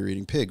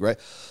eating pig, right?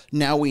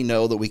 Now we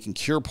know that we can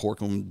cure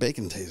pork and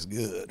bacon tastes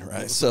good,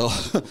 right?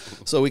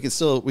 So we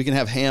can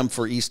have ham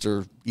for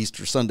Easter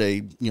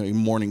Sunday,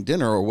 morning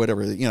dinner or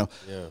whatever,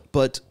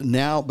 But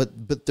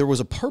there was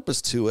a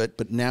purpose to it.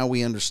 But now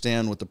we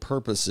understand what the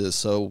purpose is,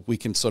 so we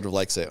can sort of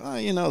like say,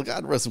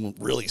 God wasn't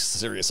really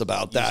serious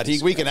about that.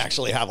 We can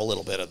actually have a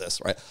little bit of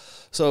this, right?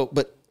 So,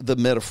 but the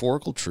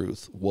metaphorical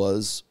truth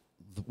was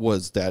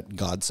that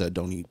God said,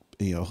 "Don't eat,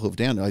 hoofed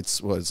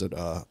animals." Is it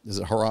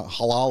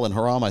halal and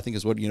haram? I think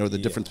is what the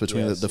difference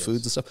between the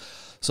foods and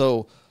stuff.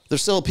 So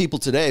there's still people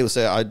today who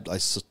say, I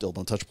still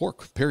don't touch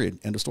pork, period,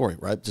 end of story,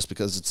 right? Just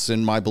because it's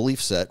in my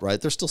belief set,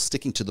 right? They're still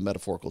sticking to the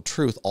metaphorical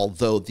truth,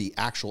 although the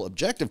actual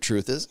objective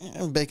truth is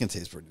bacon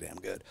tastes pretty damn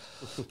good.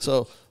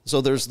 So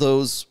there's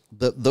those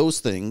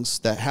things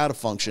that had a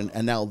function,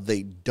 and now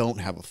they don't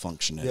have a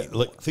function anymore.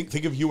 Like think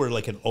if you were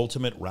like an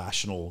ultimate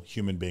rational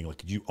human being,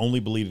 like you only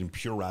believed in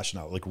pure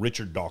rationality, like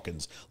Richard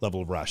Dawkins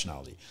level of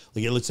rationality.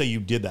 Like let's say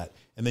you did that,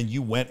 and then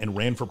you went and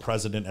ran for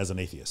president as an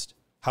atheist.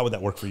 how would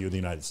that work for you in the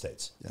United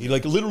States?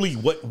 Like literally,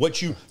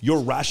 your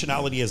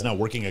rationality is now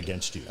working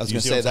against you. I was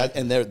going to say that,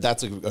 and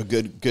that's a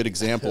good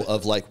example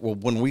of like, well,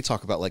 when we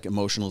talk about like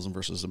emotionalism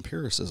versus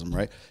empiricism,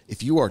 right?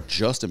 If you are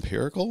just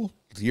empirical,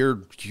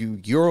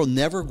 you're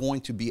never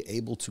going to be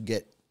able to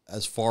get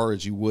as far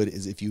as you would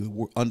as if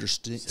you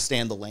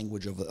understand the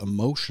language of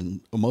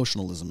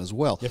emotionalism as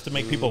well. You have to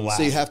make people laugh.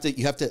 So you have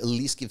to at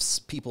least give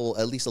people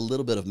at least a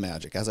little bit of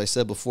magic. As I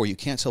said before, you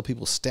can't tell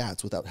people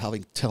stats without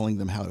telling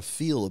them how to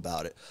feel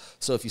about it.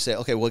 So if you say,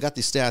 okay, well, I got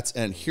these stats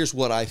and here's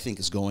what I think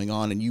is going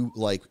on, and you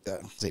like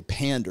say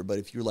pander, but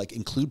if you like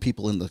include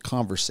people in the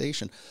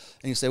conversation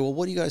and you say, well,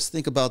 what do you guys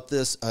think about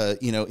this,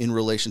 in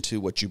relation to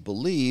what you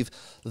believe,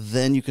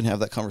 then you can have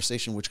that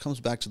conversation, which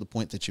comes back to the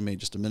point that you made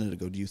just a minute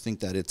ago. Do you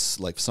think that it's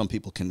like some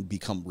people can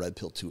become red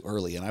pill too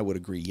early? And I would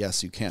agree,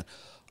 yes, you can.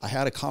 I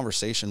had a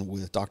conversation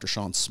with Dr.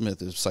 Sean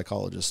Smith, a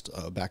psychologist,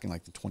 back in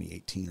like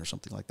 2018 or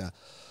something like that.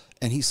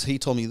 And he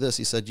told me this.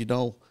 He said,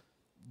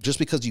 just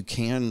because you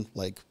can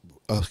like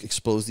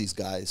expose these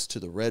guys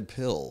to the red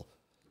pill,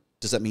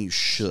 does that mean you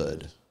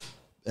should?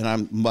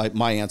 And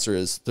my answer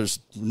is there's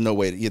no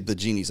way the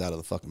genie's out of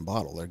the fucking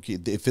bottle.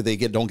 If they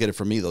don't get it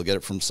from me, they'll get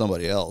it from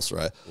somebody else,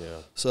 right? Yeah.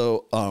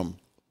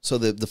 So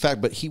the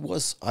fact, but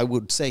I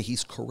would say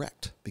he's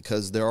correct,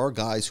 because there are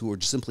guys who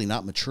are simply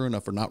not mature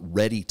enough or not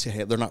ready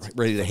to they're not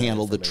ready to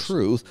handle the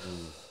truth.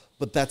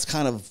 But that's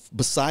kind of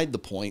beside the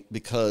point,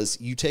 because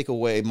you take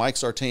away Mike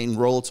Sartain,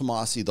 Rollo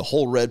Tomassi, the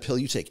whole red pill,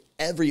 you take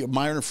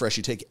Myron Fresh,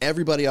 you take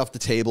everybody off the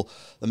table,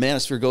 the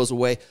manosphere goes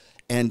away,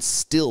 and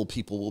still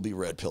people will be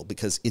red pill,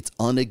 because it's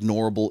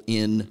unignorable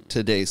in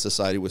today's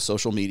society with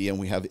social media, and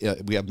we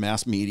have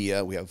mass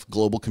media, we have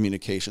global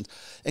communications,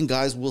 and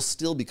guys will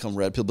still become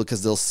red pill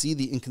because they'll see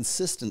the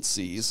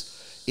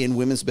inconsistencies in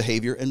women's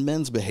behavior and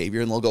men's behavior,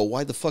 and they'll go,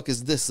 why the fuck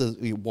is this?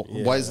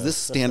 Why is this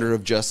standard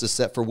of justice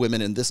set for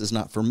women and this is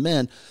not for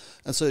men?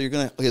 And so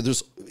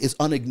it's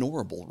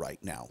unignorable right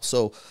now.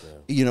 So,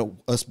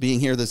 us being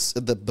here,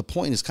 the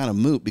point is kind of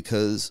moot,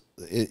 because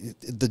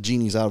the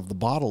genie's out of the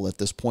bottle at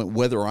this point.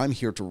 Whether I'm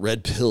here to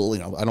red pill,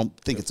 I don't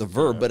think it's a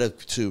verb, but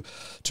to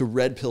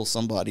red pill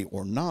somebody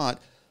or not,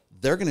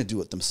 they're going to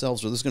do it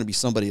themselves, or there's going to be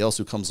somebody else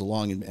who comes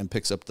along and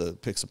picks up the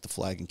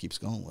flag and keeps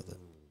going with it.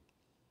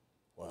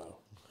 Wow.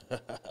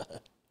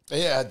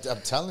 Yeah,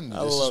 I'm telling you,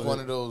 this is one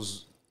of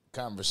those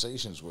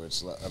conversations where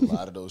it's a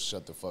lot of those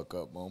shut the fuck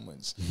up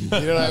moments. You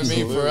know what I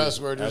mean? For us,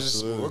 we're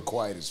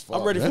quiet as fuck.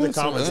 I'm ready for the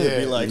comments to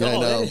be like,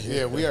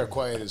 yeah, we are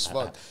quiet as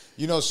fuck.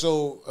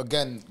 So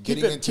again,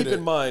 keep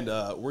in mind,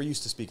 we're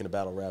used to speaking to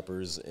battle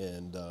rappers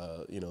and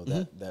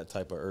that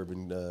type of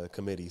urban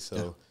committee.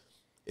 So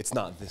it's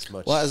not this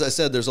much. Well, as I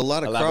said, there's a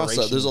lot of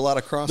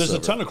crossover. There's a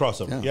ton of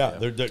crossover. Yeah.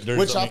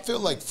 Which I feel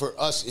like for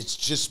us, it's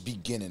just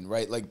beginning,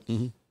 right? Like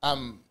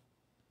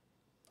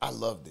I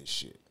love this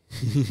shit.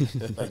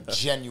 Like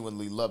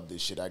genuinely love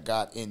this shit. I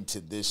got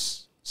into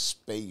this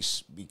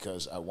space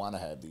because I want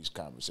to have these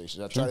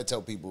conversations. I try to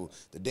tell people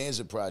the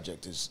Danza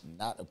Project is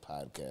not a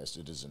podcast,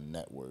 it is a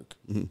network.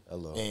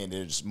 And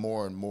there's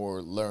more and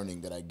more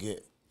learning that I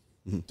get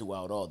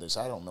throughout all this.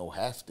 I don't know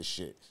half the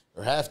shit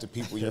or half the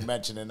people you're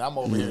mentioning. I'm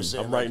over here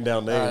saying, I'm writing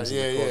down names.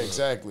 Yeah,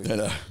 exactly.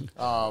 Let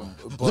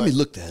me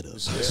look that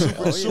up.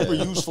 Super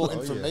useful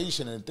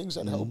information and things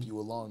that help you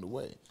along the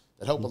way.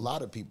 That help a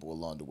lot of people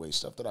along the way,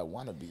 stuff that I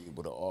want to be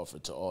able to offer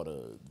to all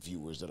the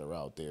viewers that are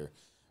out there.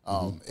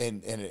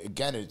 And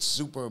again, it's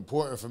super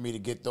important for me to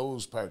get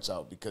those parts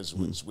out, because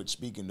with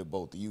speaking to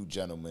both of you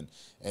gentlemen,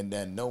 and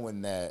then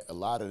knowing that a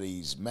lot of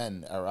these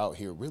men are out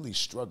here really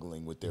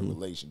struggling with their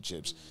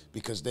relationships,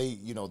 because they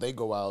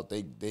go out,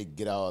 they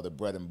get out of the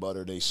bread and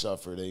butter, they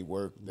suffer, they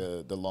work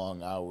the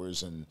long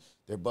hours, and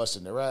they're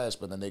busting their ass,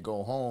 but then they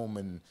go home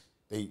and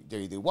they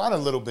want a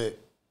little bit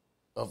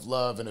of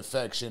love and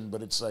affection,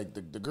 but it's like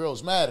the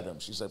girl's mad at him.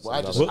 She's like, "Well,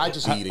 I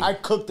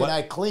cooked and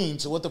I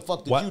cleaned. So what the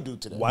fuck did you do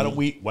today?" Why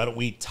don't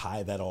we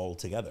tie that all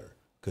together?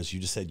 Because you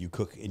just said you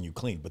cook and you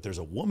clean, but there's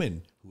a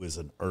woman who's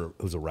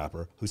a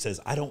rapper who says,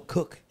 "I don't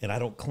cook and I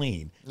don't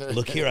clean.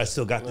 Look here, I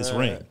still got this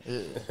ring."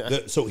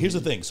 So here's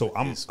the thing. So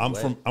I'm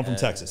from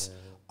Texas.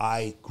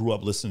 I grew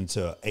up listening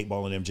to 8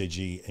 Ball and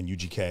MJG and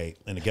UGK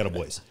and the Ghetto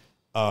Boys.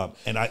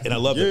 And I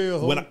love it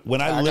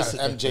when I listen.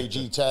 Got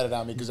MJG tatted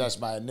on me because that's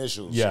my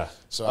initials. Yeah.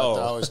 So I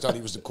always thought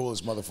he was the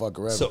coolest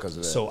motherfucker ever because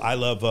of that. So I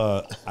love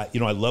I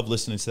love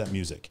listening to that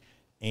music,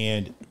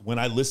 and when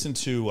I listen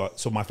to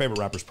my favorite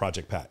rapper is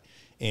Project Pat.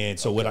 And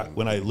so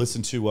when I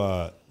listen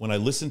to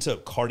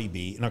Cardi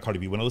B, not Cardi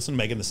B, when I listen to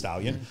Megan Thee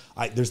Stallion,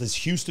 there's this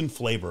Houston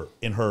flavor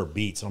in her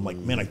beats, and I'm like,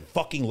 man, I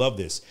fucking love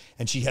this.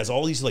 And she has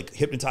all these like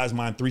Hypnotize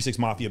Mind, 3 6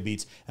 Mafia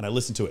beats, and I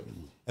listen to it.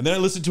 And then I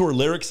listen to her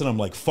lyrics, and I'm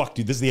like, fuck,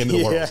 dude, this is the end of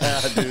the world.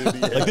 Yeah, dude.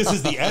 Yeah. Like, this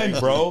is the end,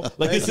 bro.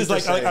 Like, this is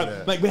like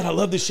man, I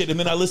love this shit. And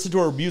then I listen to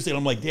her music, and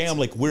I'm like, damn,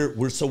 like we're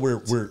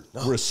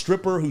a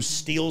stripper who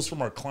steals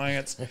from our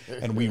clients,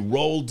 and we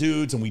roll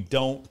dudes, and we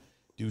don't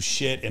do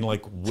shit, and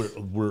like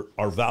we're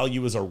our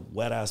value is our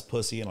wet ass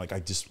pussy, and like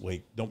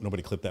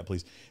nobody clip that,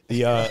 please.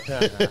 That's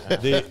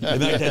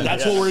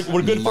what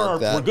we're good for.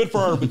 We're good for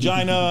our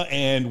vagina,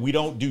 and we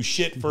don't do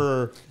shit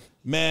for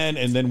men,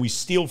 and then we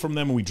steal from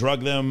them and we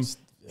drug them.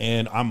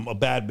 And I'm a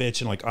bad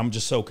bitch, and like I'm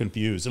just so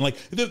confused. And like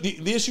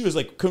the issue is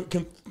like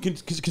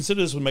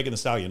consider this with Megan Thee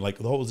Stallion, like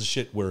the whole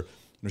shit where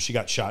she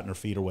got shot in her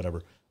feet or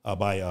whatever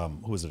by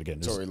who was it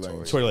again? Tory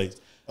Lanez.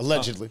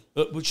 Allegedly.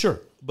 But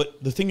sure,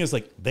 but the thing is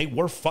like they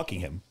were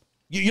fucking him.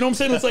 You know what I'm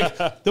saying? It's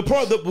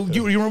like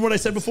you remember what I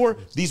said before?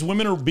 These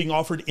women are being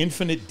offered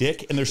infinite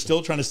dick, and they're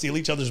still trying to steal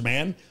each other's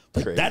man.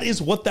 Like, that is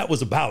what that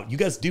was about. You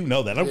guys do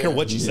know that. I don't care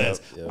what she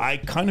says. I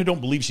kind of don't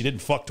believe she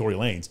didn't fuck Tory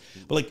Lanez,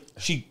 but like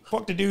she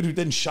fucked a dude who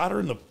then shot her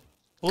in the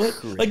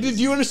foot. Like, do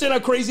you understand how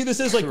crazy this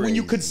is? Like when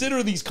you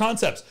consider these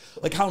concepts,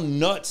 like how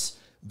nuts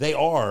they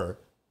are,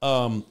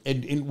 and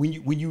when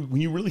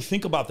you really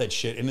think about that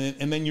shit,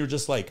 and then you're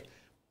just like,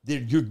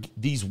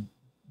 these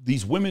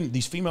women,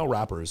 these female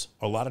rappers,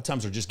 a lot of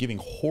times are just giving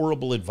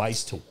horrible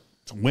advice to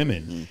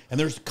women, and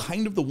there's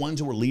kind of the ones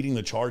who are leading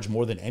the charge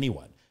more than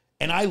anyone.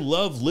 And I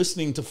love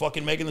listening to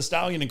fucking Megan Thee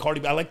Stallion and Cardi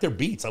B. I like their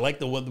beats. I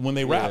like when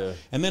they rap.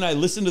 And then I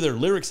listen to their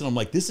lyrics and I'm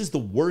like, this is the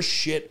worst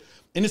shit.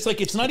 And it's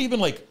like, it's not even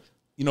like,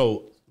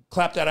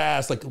 clap that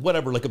ass, like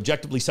whatever, like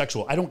objectively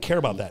sexual. I don't care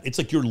about that. It's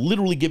like you're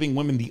literally giving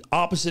women the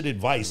opposite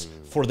advice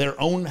for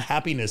their own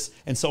happiness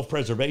and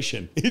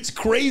self-preservation. It's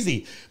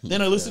crazy.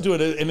 Then I listen to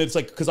it and it's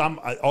like, because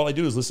all I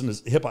do is listen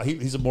to hip hop.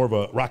 He's more of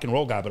a rock and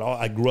roll guy, but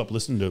I grew up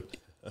listening to,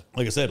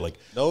 like I said, like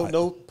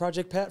no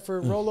Project Pat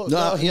for Rollo.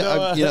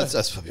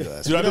 That's what people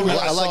ask. Dude,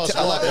 I like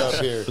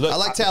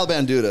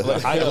Taliban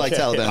Duda. I like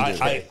Taliban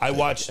Duda. I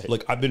watched,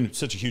 like, I've been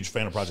such a huge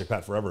fan of Project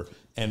Pat forever,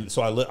 and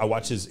so I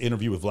watched his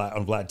interview with Vlad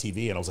on Vlad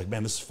TV, and I was like,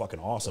 man, this is fucking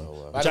awesome.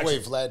 By the way,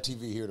 Vlad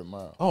TV here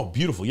tomorrow. Oh,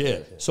 beautiful,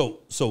 yeah.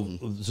 So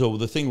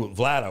the thing with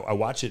Vlad, I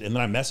watch it, and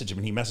then I message him,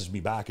 and he messaged me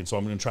back, and so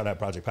I'm going to try to have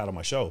Project Pat on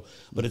my show.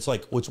 But it's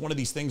like, it's one of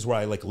these things where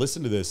I like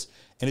listen to this,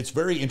 and it's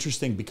very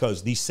interesting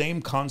because these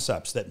same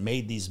concepts that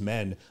made these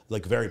men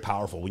like very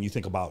powerful, when you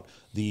think about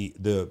the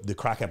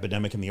crack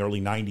epidemic in the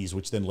early 90s,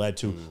 which then led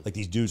to like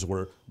these dudes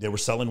were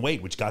selling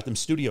weight, which got them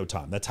studio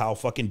time. That's how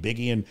fucking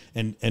Biggie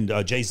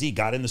and Jay-Z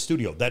got in the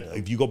studio. That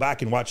if you go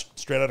back and watch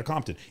Straight Outta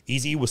Compton,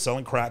 Eazy was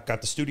selling crack,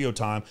 got the studio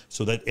time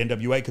so that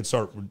NWA could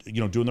start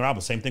doing their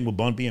album. Same thing with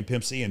Bun B and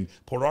Pimp C and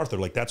Port Arthur.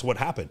 Like that's what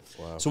happened.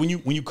 Wow. So when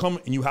you come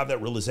and you have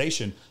that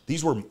realization,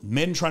 these were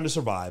men trying to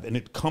survive, and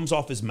it comes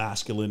off as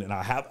masculine. And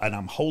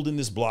I'm holding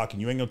this block,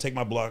 and you ain't gonna take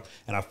my block.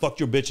 And I fucked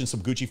your bitch in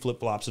some Gucci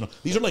flip flops. And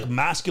these are like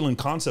masculine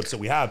concepts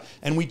that we have,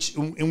 and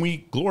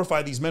we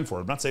glorify these men for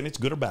it. I'm not saying it's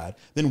good or bad.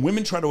 Then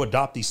women try to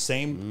adopt these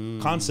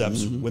same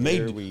concepts when they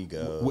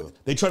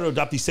try to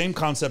adopt these same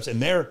concepts in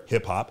their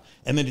hip hop,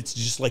 and then it's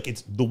just like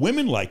the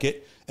women like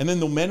it, and then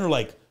the men are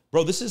like,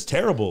 bro, this is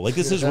terrible. Like,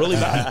 this is really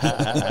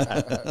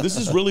bad. This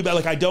is really bad.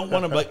 Like, I don't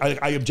want to, like,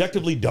 I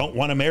objectively don't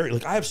want to marry.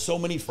 Like, I have so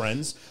many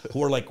friends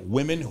who are like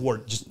women who are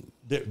just,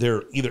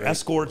 they're either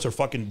escorts or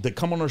fucking, they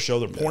come on our show,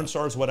 they're porn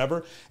stars,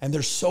 whatever, and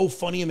they're so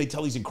funny and they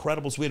tell these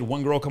incredible, so we had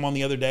one girl come on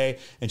the other day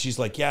and she's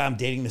like, yeah, I'm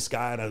dating this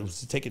guy and I was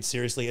to take it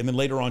seriously. And then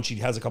later on, she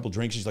has a couple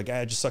drinks. She's like,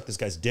 I just sucked this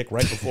guy's dick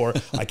right before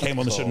I came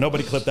on the show.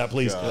 Nobody clip that,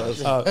 please. And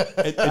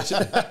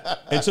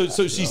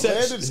so she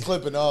said,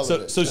 clipping all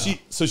of it. So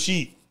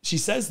she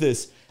says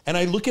this, and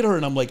I look at her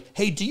and I'm like,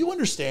 hey, do you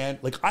understand?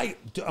 Like,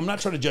 I'm not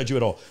trying to judge you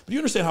at all, but do you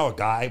understand how a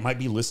guy might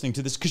be listening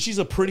to this? Because she's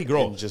a pretty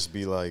girl. And just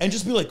be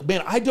like,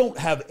 man, I don't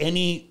have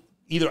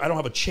either I don't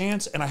have a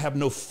chance and I have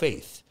no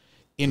faith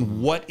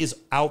in what is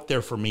out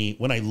there for me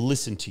when I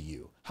listen to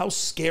you. How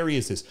scary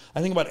is this?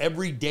 I think about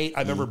every date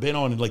I've ever been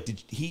on, and like,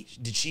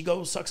 did she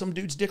go suck some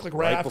dude's dick like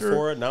right after?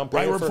 Before it, now I'm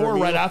paying for her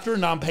right after,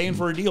 now I'm paying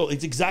for a deal.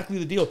 It's exactly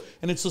the deal.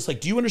 And it's just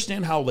like, do you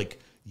understand how like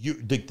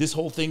this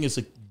whole thing is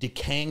like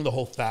decaying the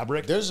whole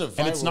fabric? There's a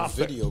viral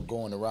video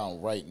going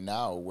around right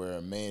now where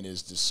a man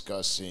is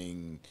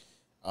discussing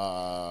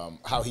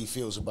how he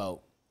feels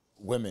about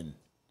women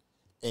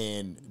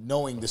and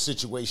knowing the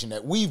situation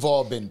that we've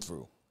all been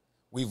through.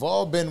 We've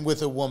all been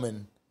with a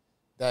woman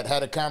that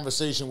had a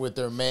conversation with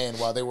their man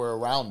while they were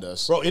around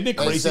us. Bro, isn't it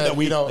crazy said, that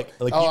we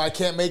I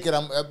can't make it.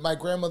 My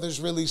grandmother's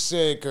really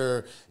sick,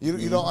 or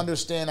you don't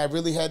understand. I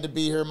really had to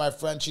be here. My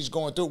friend, she's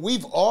going through.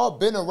 We've all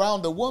been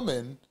around a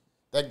woman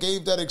that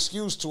gave that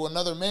excuse to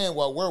another man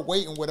while we're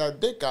waiting with our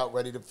dick out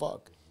ready to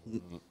fuck.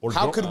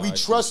 How could we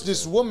trust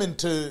this woman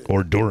to...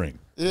 Or during.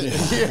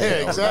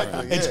 Yeah,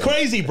 exactly. It's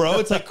crazy, bro.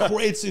 It's like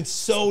it's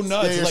so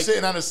nuts. Yeah, you're like,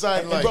 sitting on the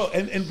side, like,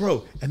 and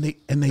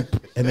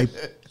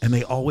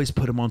they always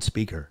put him on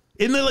speaker.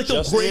 Isn't it like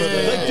the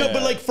crazy?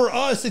 But like for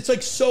us, it's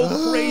like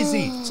so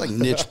crazy. It's like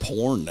niche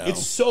porn now.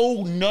 It's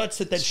so nuts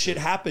that shit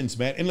happens,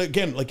 man. And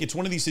again, like it's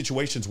one of these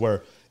situations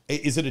where,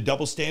 is it a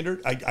double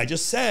standard? I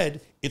just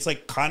said it's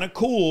like kind of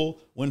cool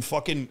when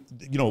fucking,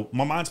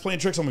 my mind's playing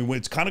tricks on me.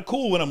 It's kind of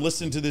cool when I'm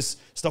listening to this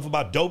stuff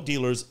about dope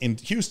dealers in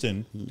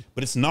Houston,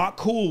 but it's not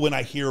cool when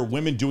I hear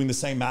women doing the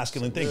same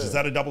masculine things. Is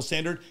that a double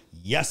standard?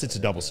 Yes, it's a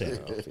double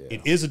standard.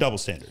 It is a double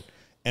standard.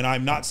 And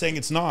I'm not saying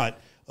it's not,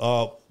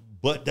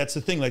 but that's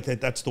the thing, like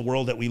that's the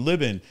world that we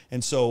live in.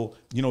 And so,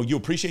 you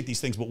appreciate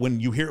these things, but when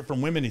you hear it from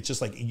women, it's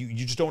just like, you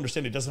just don't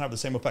understand. It doesn't have the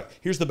same effect.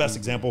 Here's the best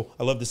example.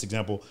 I love this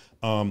example.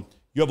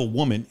 You have a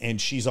woman and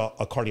she's a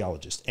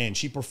cardiologist and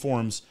she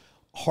performs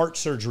heart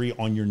surgery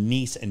on your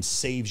niece and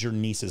saves your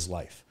niece's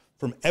life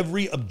from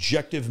every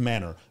objective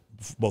manner,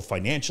 both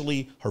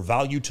financially, her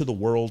value to the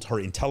world, her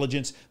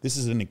intelligence. This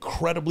is an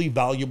incredibly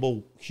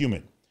valuable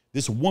human.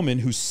 This woman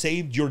who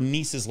saved your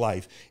niece's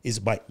life is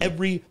by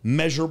every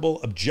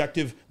measurable,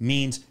 objective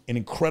means an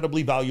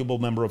incredibly valuable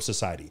member of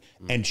society.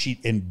 And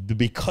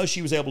because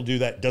she was able to do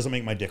that doesn't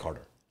make my dick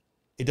harder.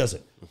 It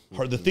doesn't.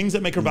 The things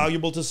that make her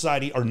valuable to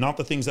society are not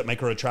the things that make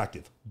her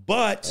attractive.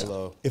 But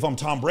if I'm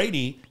Tom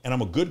Brady and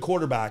I'm a good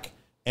quarterback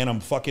and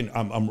I'm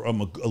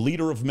a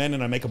leader of men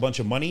and I make a bunch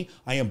of money,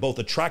 I am both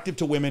attractive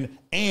to women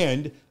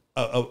and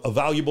a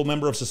valuable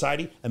member of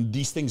society, and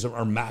these things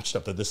are matched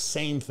up. They're the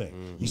same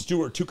thing. These two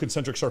are two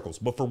concentric circles,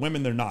 but for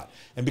women, they're not.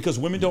 And because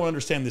women don't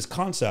understand this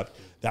concept,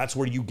 that's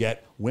where you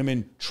get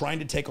women trying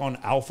to take on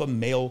alpha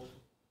male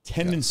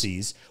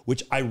tendencies,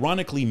 which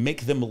ironically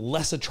make them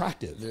less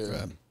attractive.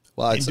 Yeah.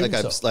 Well, it's like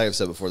I've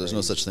said before, there's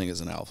no such thing as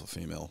an alpha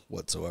female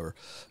whatsoever.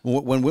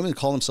 When women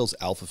call themselves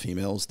alpha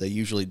females, they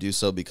usually do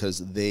so because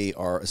they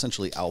are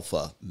essentially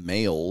alpha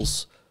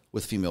males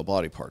with female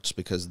body parts,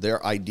 because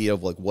their idea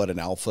of like what an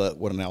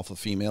alpha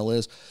female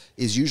is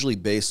usually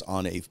based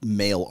on a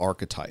male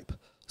archetype.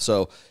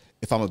 So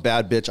if I'm a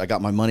bad bitch, I got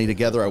my money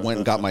together, I went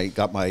and got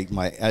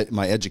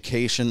my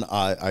education,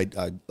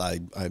 I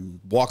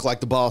walk like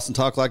the boss and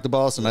talk like the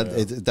boss, and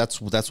that's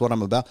what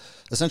I'm about.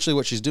 Essentially,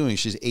 what she's doing,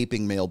 she's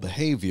aping male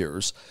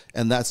behaviors,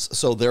 and that's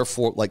so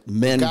therefore, like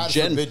men. God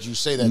forbid you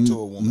say that to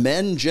a woman.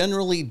 Men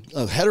generally,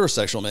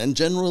 heterosexual men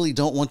generally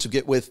don't want to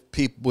get with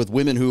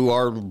women who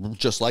are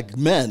just like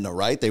men,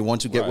 right? They want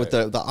to get with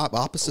the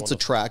opposites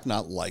attract,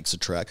 not likes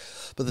attract.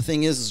 But the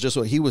thing is just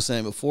what he was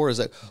saying before, is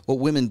that what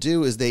women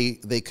do is they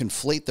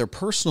conflate their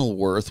personal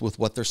worth with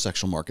what their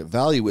sexual market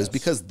value is,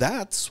 because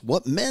that's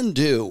what men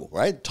do,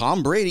 right?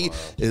 Tom Brady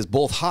is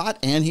both hot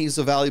and he's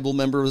a valuable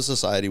member of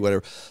society,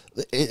 whatever.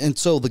 And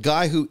so the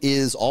guy who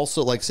is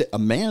also, like, say, a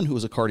man who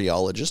is a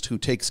cardiologist who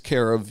takes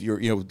care of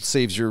your,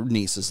 saves your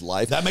niece's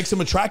life, that makes him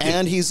attractive,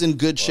 and he's in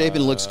good shape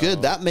and looks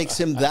good. That makes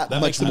him that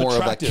much more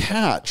attractive of a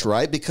catch,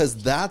 right?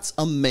 Because that's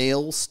a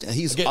male.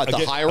 He's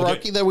the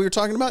hierarchy that we were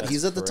talking about.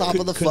 He's at the top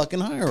of the fucking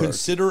hierarchy.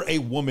 Consider a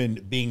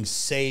woman being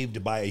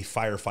saved by a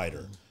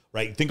firefighter.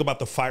 Right, think about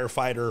the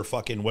firefighter.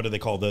 Fucking, what do they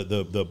call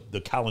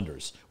the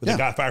calendars? Where the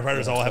guy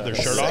firefighters all have their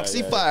shirt off.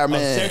 Sexy fireman.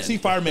 A sexy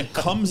fireman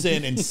comes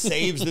in and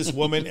saves this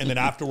woman, and then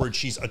afterwards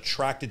she's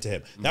attracted to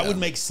him. That would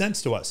make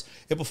sense to us.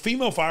 If a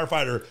female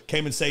firefighter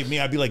came and saved me,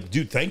 I'd be like,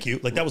 dude, thank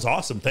you. Like, that was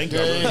awesome. Thank you.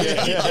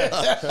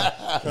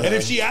 And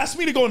if she asked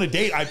me to go on a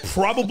date, I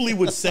probably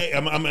would say,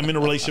 I'm in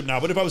a relationship now,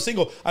 but if I was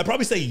single, I'd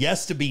probably say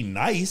yes to be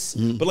nice.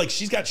 But like,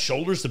 she's got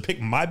shoulders to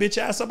pick my bitch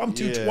ass up. I'm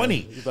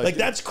 220. Like,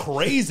 that's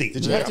crazy.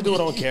 Did you have to do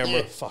it on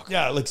camera? Fuck.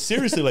 Yeah, like,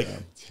 seriously, like,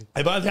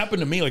 if it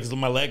happened to me, like,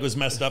 my leg was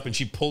messed up and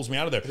she pulls me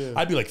out of there,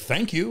 I'd be like,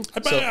 thank you.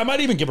 I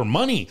might even give her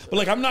money, but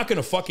like, I'm not going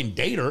to fucking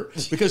date her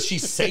because she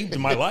saved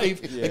my life.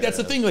 Like, that's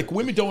the thing. Like,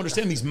 women don't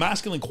understand these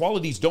masculine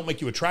qualities don't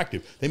make you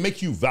attractive. They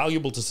make you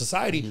valuable to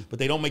society, but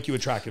they don't make you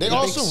attractive. They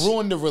also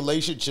ruin the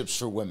relationships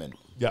for women.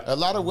 Yeah. A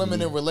lot of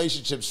women in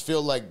relationships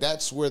feel like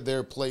that's where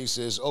their place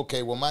is.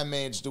 Okay, well, my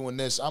man's doing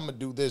this, I'm going to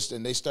do this,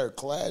 and they start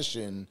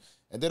clashing.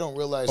 And they don't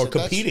realize, or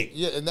competing.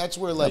 And that's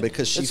where, like,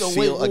 because she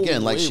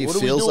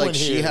feels like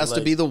she has to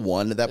be the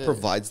one that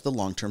provides the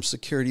long-term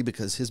security,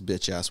 because his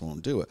bitch ass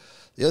won't do it.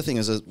 The other thing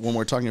is when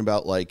we're talking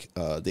about like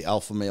the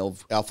alpha male,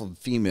 alpha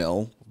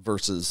female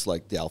versus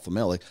like the alpha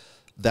male, like,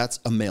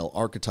 that's a male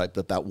archetype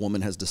that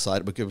woman has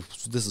decided,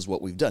 because this is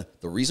what we've done.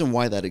 The reason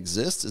why that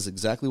exists is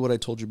exactly what I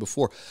told you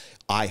before.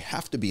 I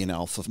have to be an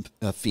alpha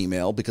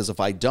female, because if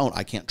I don't,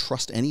 I can't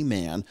trust any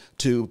man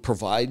to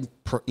provide,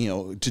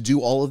 to do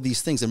all of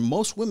these things. And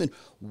most women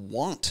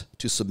want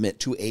to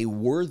submit to a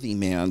worthy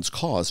man's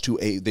cause.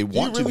 They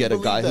want to get a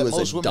guy who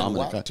is a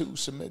dominant guy.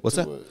 What's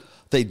that?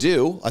 They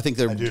do. I think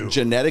they're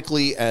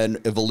genetically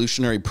and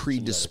evolutionary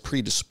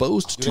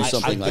predisposed to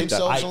something like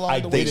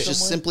that. They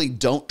just simply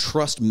don't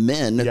trust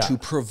men to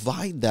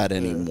provide that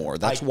anymore.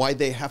 That's why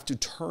they have to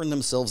turn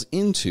themselves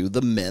into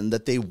the men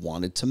that they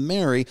wanted to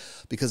marry,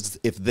 because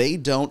if they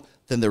don't,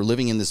 then they're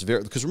living in this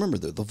because remember,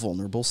 they're the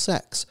vulnerable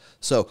sex.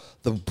 So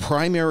the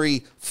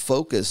primary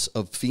focus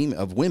of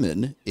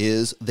women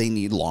is they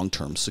need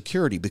long-term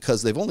security,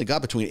 because they've only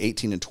got between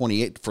 18 and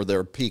 28 for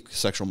their peak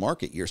sexual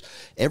market years.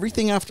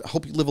 Everything after, I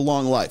hope you live a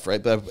long life,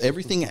 right? But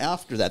everything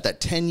after that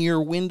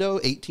 10-year window,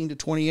 18 to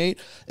 28,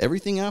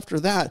 everything after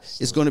that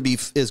is going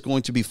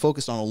to be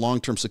focused on a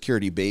long-term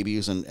security,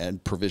 babies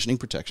and provisioning,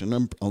 protection,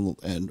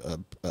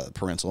 and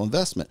parental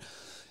investment.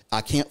 I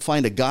can't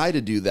find a guy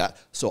to do that,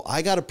 so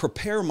I got to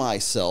prepare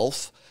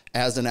myself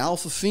as an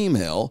alpha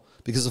female,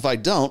 because if I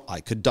don't, I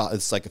could die.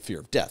 It's like a fear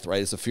of death,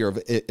 right? It's a fear of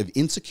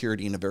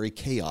insecurity in a very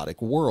chaotic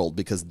world,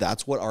 because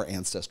that's what our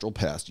ancestral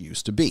past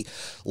used to be.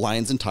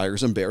 Lions and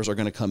tigers and bears are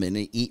going to come in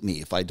and eat me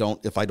if I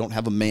don't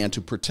have a man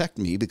to protect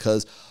me,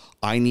 because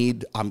I'm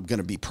going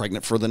to be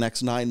pregnant for the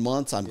next 9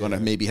 months. I'm going to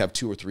maybe have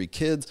 2 or 3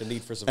 kids. It's a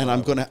need for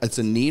survival. And it's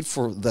a need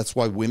for, that's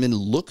why women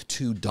look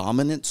to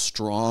dominant,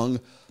 strong,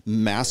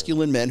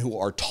 masculine men who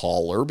are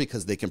taller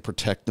because they can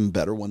protect them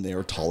better when they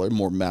are taller,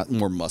 more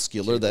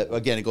muscular. That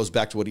again, it goes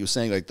back to what he was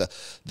saying, like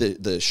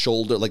the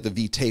shoulder, like the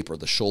V taper,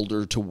 the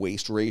shoulder to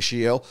waist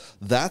ratio.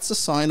 That's a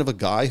sign of a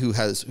guy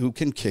who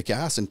can kick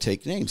ass and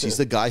take names. He's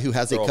the guy who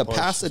has a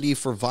capacity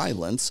for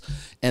violence,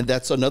 and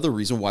that's another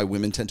reason why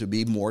women tend to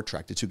be more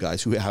attracted to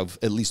guys who have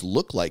at least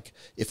look like,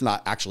 if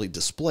not actually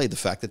display, the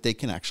fact that they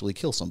can actually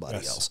kill somebody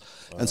else.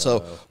 And so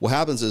what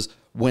happens is,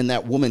 when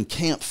that woman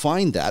can't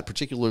find that,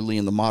 particularly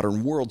in the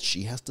modern world,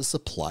 she has to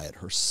supply it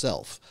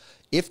herself.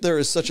 If there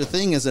is such a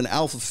thing as an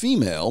alpha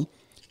female,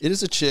 it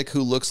is a chick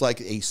who looks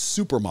like a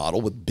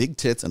supermodel with big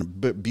tits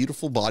and a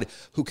beautiful body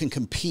who can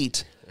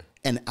compete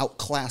and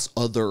outclass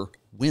other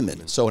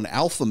women. So an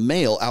alpha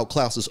male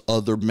outclasses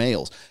other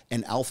males.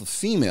 An alpha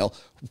female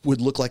would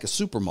look like a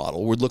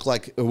supermodel, would look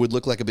like a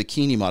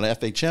bikini model,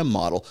 FHM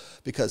model,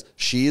 because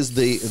she is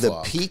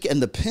the peak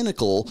and the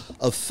pinnacle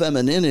of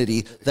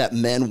femininity that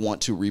men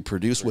want to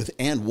reproduce with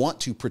and want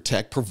to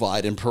protect,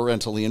 provide, and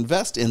parentally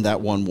invest in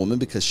that one woman,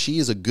 because she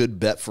is a good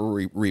bet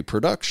for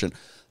reproduction.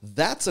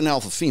 That's an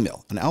alpha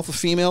female. An alpha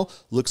female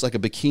looks like a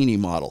bikini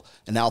model.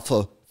 An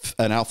alpha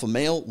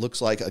male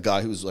looks like a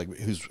guy who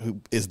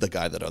is the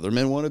guy that other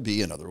men want to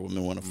be and other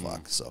women want to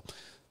fuck. So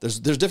there's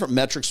different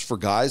metrics for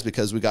guys,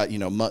 because we got,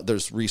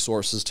 there's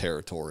resources,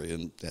 territory,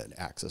 and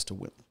access to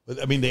women.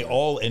 But I mean, they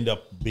all end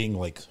up being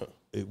like,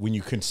 when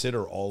you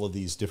consider all of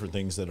these different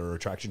things that are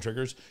attraction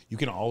triggers, you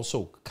can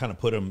also kind of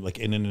put them like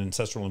in an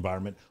ancestral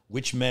environment.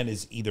 Which men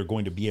is either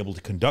going to be able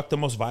to conduct the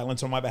most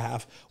violence on my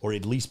behalf, or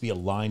at least be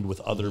aligned with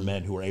other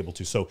men who are able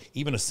to. So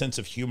even a sense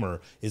of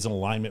humor is in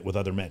alignment with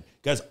other men.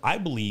 Guys, I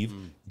believe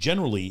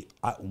generally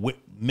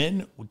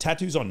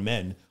tattoos on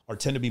men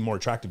tend to be more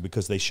attractive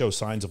because they show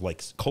signs of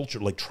like culture,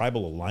 like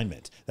tribal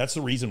alignment. That's the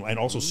reason. And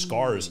also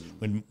scars.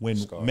 When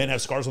men have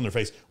scars on their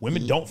face,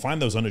 women don't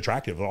find those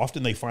unattractive.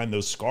 Often they find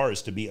those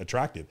scars to be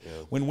attractive. Yeah.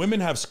 When women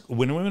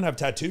have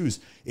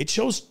tattoos, it's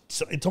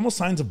almost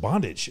signs of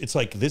bondage. It's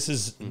like, this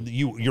is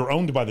you're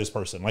owned by this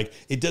person. Like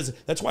it does.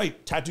 That's why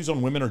tattoos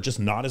on women are just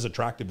not as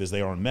attractive as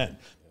they are on men.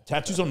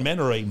 Tattoos on men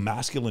are a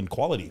masculine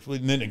quality.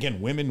 And then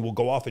again, women will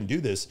go off and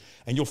do this,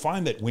 and you'll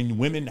find that when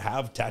women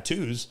have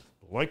tattoos,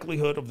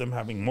 likelihood of them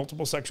having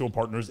multiple sexual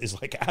partners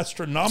is like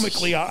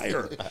astronomically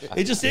higher.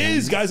 It just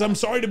is, guys. I'm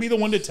sorry to be the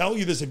one to tell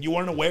you this if you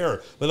aren't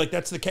aware, but like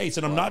that's the case.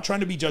 And I'm not trying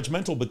to be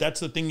judgmental, but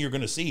that's the thing you're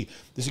going to see.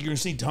 You're going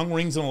to see tongue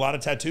rings and a lot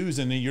of tattoos,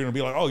 and then you're going to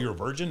be like, oh, you're a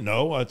virgin?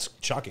 No, it's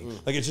shocking.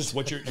 Like it's just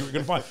what you're going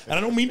to find. And I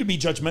don't mean to be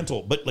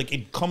judgmental, but like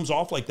it comes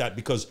off like that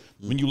because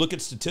when you look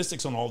at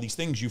statistics on all these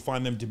things, you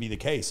find them to be the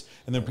case.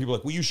 And then people are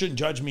like, well, you shouldn't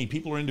judge me.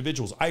 People are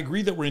individuals. I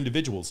agree that we're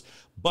individuals,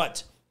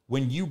 but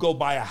when you go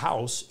buy a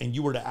house and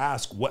you were to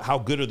ask how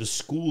good are the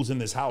schools in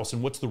this house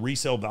and what's the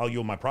resale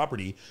value of my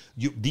property,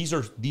 these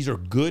are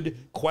good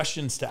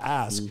questions to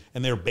ask,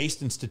 and they're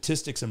based in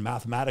statistics and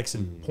mathematics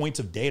and points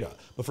of data.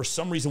 But for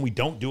some reason, we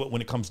don't do it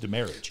when it comes to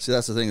marriage. See,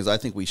 that's the thing, is I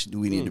think we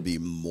need to be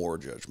more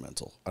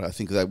judgmental. And I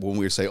think that when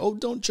we say, oh,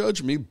 don't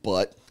judge me,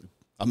 but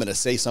I'm going to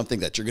say something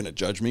that you're going to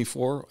judge me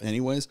for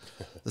anyways.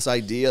 This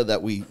idea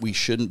that we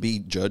shouldn't be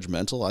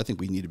judgmental, I think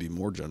we need to be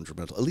more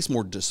judgmental, at least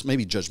more,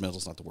 maybe judgmental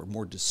is not the word,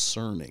 more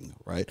discerning,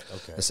 right?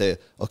 Okay. I say,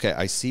 okay,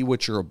 I see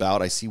what you're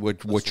about. I see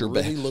what your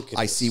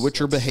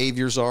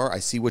behaviors are. I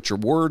see what your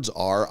words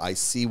are. I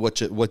see what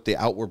the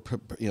outward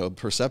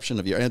perception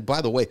of you. And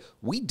by the way,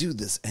 we do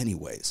this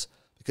anyways,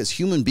 because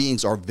human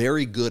beings are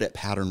very good at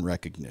pattern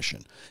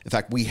recognition. In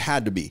fact, we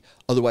had to be.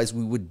 Otherwise,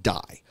 we would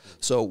die.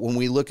 So when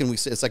we look and we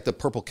see, it's like the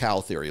purple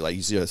cow theory. Like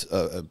you see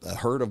a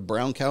herd of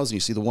brown cows and you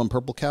see the one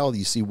purple cow,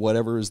 you see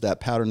whatever is that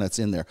pattern that's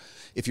in there.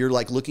 If you're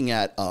like looking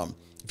at...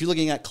 if you're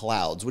looking at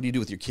clouds, what do you do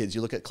with your kids?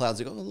 You look at clouds,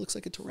 you go, oh, it looks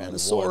like a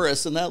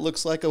Tyrannosaurus, and that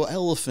looks like an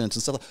elephant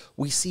and stuff.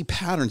 We see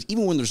patterns.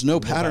 Even when there's no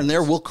pattern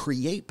there, we'll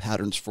create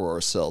patterns for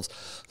ourselves.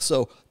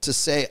 So to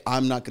say,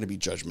 I'm not going to be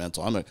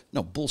judgmental,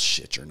 no,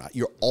 bullshit, you're not.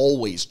 You're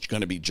always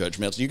going to be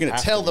judgmental. You're going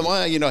to tell them,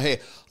 hey,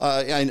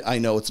 I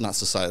know it's not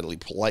societally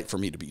polite for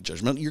me to be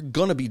judgmental. You're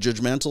going to be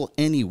judgmental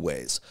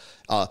anyways.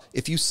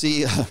 If you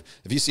see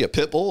a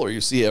pit bull or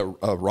you see a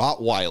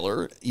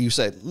Rottweiler, you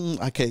say,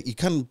 okay, you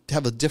kind of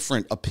have a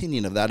different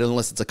opinion of that,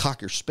 unless it's a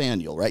Cocker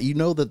Spaniel, right? You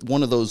know that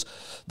one of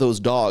those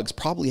dogs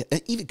probably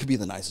even could be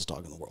the nicest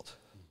dog in the world,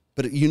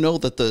 but you know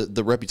that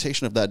the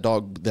reputation of that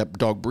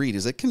dog breed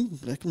is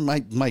it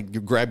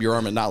might grab your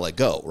arm and not let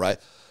go, right?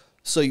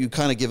 So you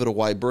kind of give it a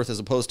wide berth, as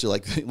opposed to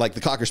like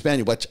the Cocker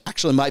Spaniel, which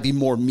actually might be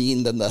more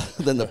mean than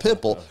the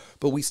pit bull.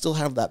 But we still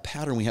have that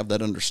pattern, we have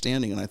that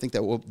understanding, and I think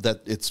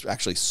that it's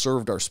actually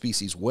served our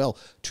species well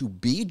to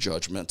be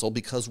judgmental,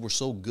 because we're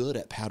so good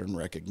at pattern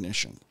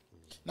recognition.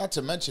 Not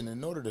to mention,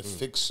 in order to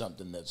fix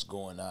something that's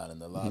going on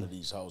in a lot of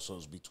these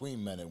households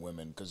between men and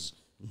women, because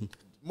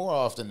more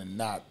often than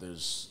not,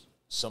 there's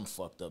some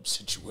fucked up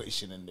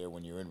situation in there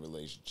when you're in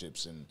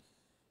relationships, and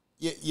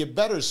you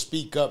better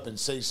speak up and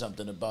say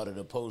something about it,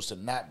 opposed to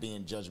not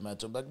being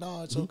judgmental. Like,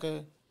 no, it's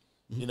okay.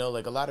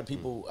 Like a lot of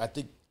people, I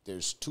think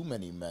there's too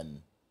many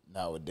men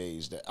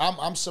nowadays that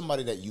I'm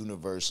somebody that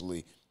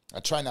universally,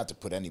 I try not to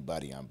put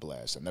anybody on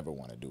blast. I never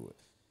want to do it.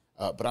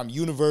 But I'm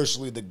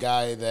universally the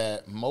guy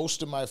that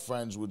most of my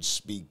friends would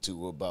speak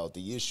to about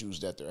the issues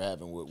that they're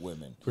having with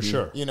women. For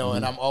sure. You know,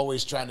 and I'm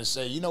always trying to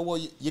say, well,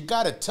 you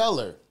got to tell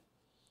her.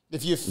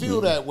 If you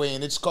feel that way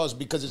and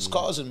because it's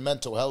causing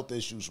mental health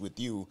issues with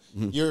you,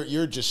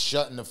 you're just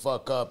shutting the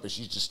fuck up and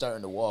she's just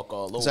starting to walk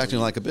all over. It's acting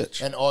like a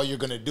bitch. And all you're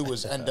going to do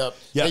is end up,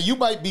 and you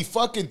might be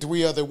fucking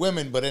 3 other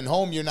women, but in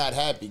home you're not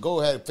happy.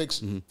 Go ahead,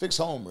 fix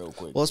home real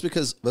quick. Well,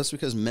 that's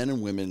because men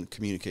and women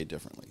communicate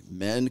differently.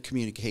 Men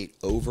communicate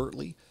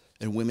overtly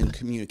and women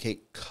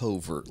communicate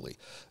covertly.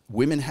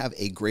 Women have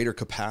a greater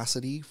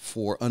capacity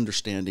for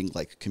understanding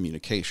like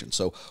communication.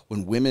 So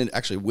when women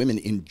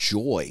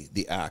enjoy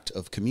the act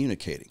of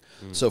communicating.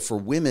 So for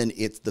women,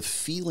 it's the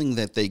feeling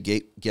that they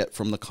get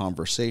from the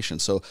conversation.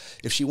 So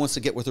if she wants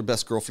to get with her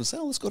best girlfriend, say,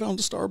 let's go down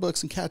to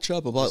Starbucks and catch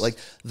up about like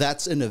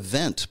that's an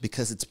event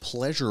because it's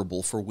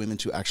pleasurable for women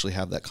to actually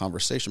have that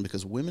conversation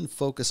because women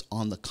focus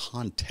on the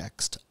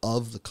context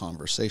of the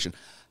conversation.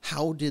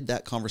 How did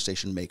that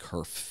conversation make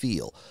her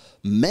feel?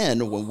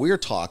 Men, when we're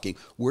talking,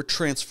 we're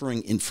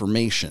transferring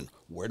information.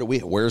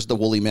 Where's the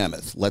woolly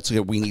mammoth?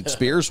 We need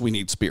spears. We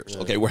need spears.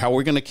 Okay, how are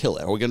we going to kill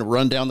it? Are we going to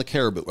run down the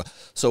caribou?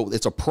 So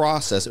it's a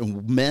process,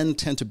 and men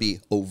tend to be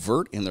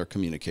overt in their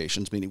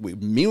communications, meaning we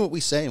mean what we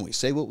say and we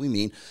say what we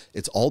mean.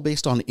 It's all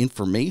based on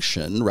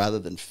information rather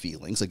than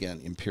feelings. Again,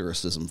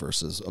 empiricism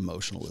versus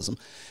emotionalism.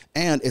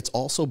 And it's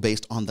also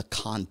based on the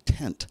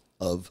content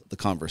of the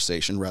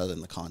conversation rather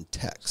than the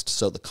context.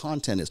 So the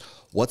content is,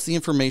 what's the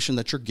information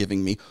that you're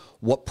giving me?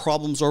 What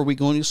problems are we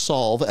going to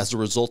solve as a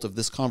result of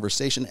this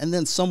conversation? And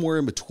then somewhere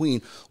in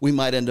between, we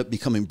might end up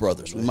becoming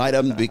brothers. We might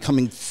end up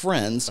becoming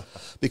friends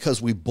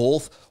because we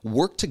both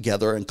worked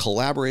together and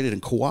collaborated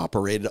and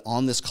cooperated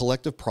on this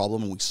collective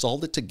problem, and we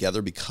solved it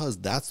together because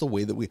that's the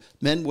way that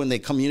men, when they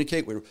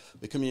communicate,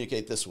 we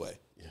communicate this way.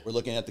 Yeah. We're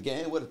looking at the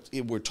game.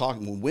 We're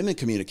talking. When women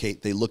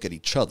communicate, they look at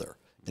each other.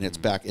 And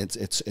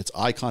it's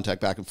eye contact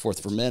back and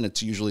forth. For men,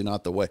 it's usually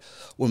not the way.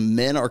 When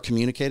men are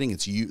communicating,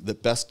 the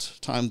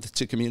best time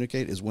to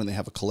communicate is when they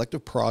have a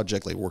collective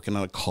project, like working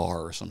on a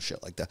car or some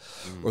shit like that,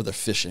 or they're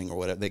fishing or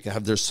whatever.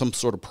 There's some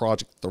sort of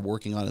project they're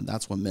working on, and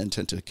that's when men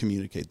tend to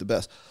communicate the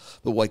best.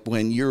 But like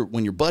when your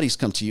buddies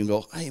come to you and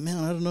go, "Hey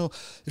man, I don't know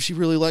if she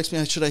really likes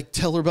me. Should I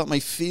tell her about my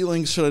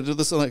feelings? Should I do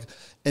this?"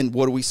 And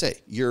what do we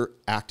say? You're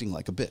acting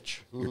like a bitch.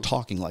 You're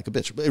talking like a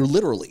bitch. But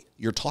literally,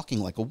 you're talking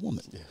like a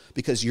woman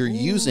because you're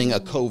using a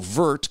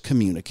covert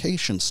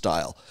communication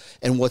style.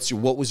 And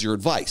what was your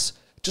advice?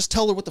 Just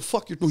tell her what the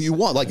fuck you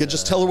want. Like,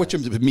 just tell her what you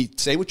mean.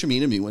 Say what you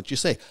mean and mean what you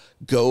say.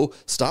 Go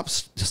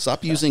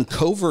stop using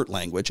covert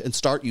language and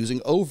start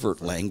using overt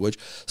language.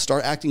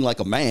 Start acting like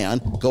a man.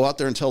 Go out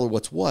there and tell her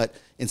what's what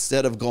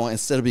instead of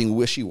being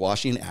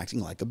wishy-washy and acting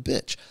like a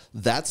bitch.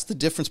 That's the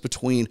difference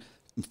between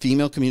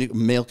male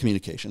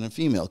communication and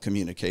female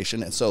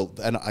communication.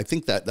 And I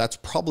think that's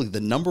probably the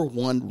number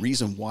one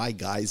reason why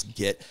guys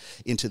get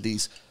into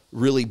these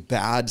really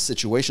bad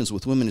situations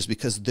with women is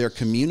because they're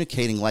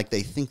communicating like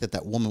they think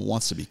that women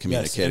wants to be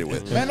communicated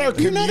with. Men are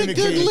You're not a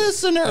good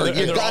listener.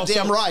 You're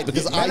goddamn right,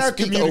 because I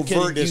speak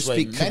overt, you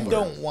speak Men covert.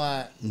 don't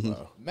want,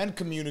 men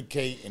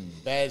communicate in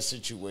bad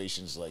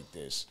situations like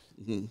this.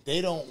 They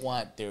don't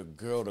want their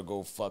girl to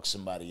go fuck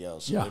somebody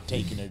else. So they're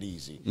taking it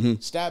easy.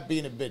 Stop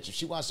being a bitch. If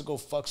she wants to go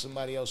fuck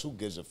somebody else, who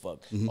gives a fuck?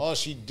 All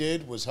she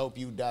did was help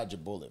you dodge a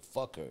bullet.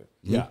 Fuck her.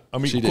 Yeah, I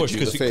mean, of course,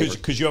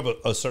 because you have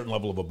a certain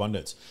level of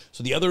abundance.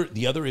 So the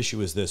other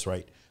issue is this,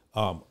 right?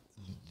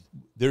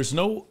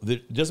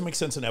 It doesn't make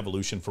sense in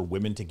evolution for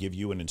women to give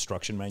you an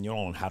instruction manual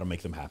on how to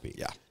make them happy.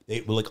 Yeah.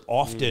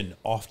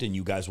 Often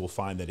you guys will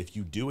find that if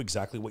you do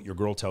exactly what your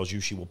girl tells you,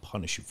 she will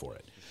punish you for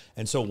it.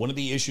 And so one of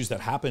the issues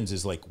that happens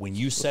is like when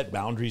you set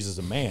boundaries as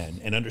a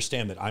man and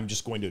understand that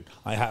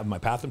I have my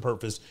path and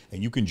purpose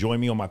and you can join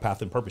me on my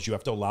path and purpose, you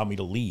have to allow me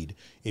to lead.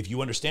 If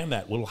you understand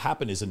that, what will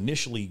happen is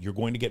initially you're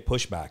going to get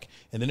pushback.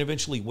 And then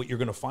eventually what you're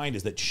going to find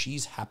is that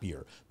she's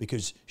happier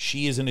because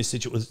she is in a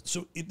situation.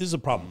 So this is a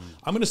problem.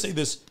 I'm going to say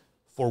this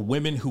for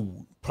women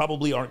who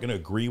probably aren't going to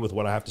agree with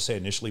what I have to say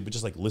initially, but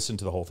just like listen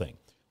to the whole thing.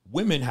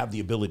 Women have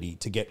the ability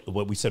to get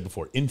what we said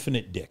before,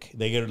 infinite dick.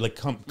 They get like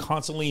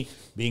constantly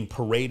being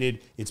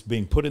paraded. It's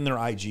being put in their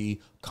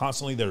IG.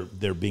 Constantly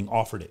they're being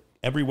offered it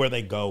everywhere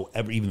they go.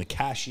 Even the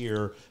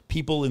cashier,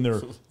 people in their,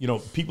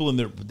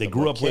 they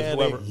grew up with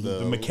whoever,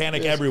 the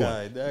mechanic,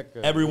 everyone.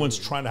 Everyone's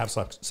trying to have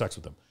sex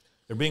with them.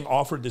 They're being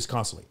offered this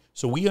constantly.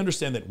 So we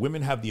understand that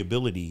women have the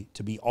ability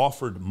to be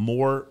offered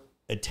more.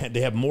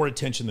 They have more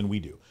attention than we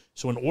do.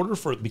 So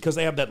because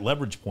they have that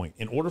leverage point,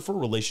 in order for a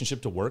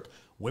relationship to work,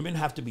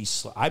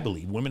 I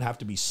believe women have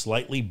to be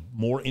slightly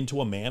more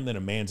into a man than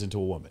a man's into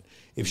a woman.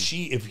 If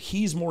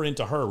he's more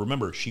into her,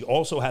 remember, she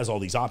also has all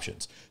these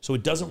options. So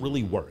it doesn't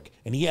really work.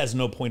 And he has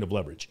no point of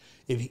leverage.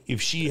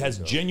 If she has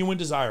genuine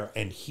desire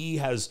and he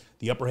has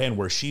the upper hand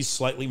where she's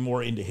slightly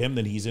more into him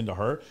than he's into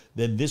her,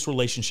 then this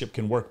relationship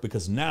can work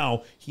because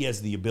now he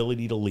has the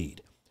ability to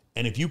lead.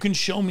 And if you can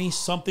show me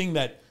something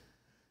that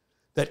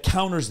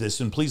counters this,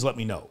 and please let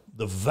me know.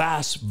 The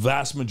vast,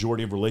 vast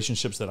majority of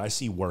relationships that I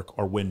see work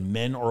are when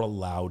men are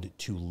allowed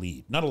to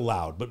lead. Not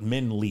allowed, but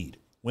men lead.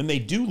 When they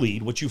do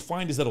lead, what you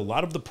find is that a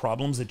lot of the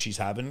problems that she's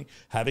having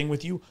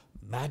with you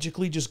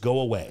magically just go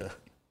away.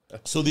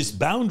 So this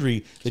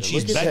boundary that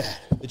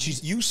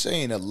she's you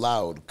saying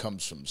aloud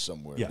comes from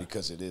somewhere Yeah.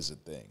 because it is a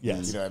thing.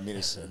 Yes. You know what I mean?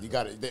 It's, you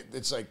got it.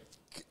 It's like,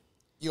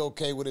 you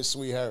okay with it,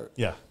 sweetheart?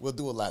 Yeah. We'll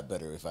do a lot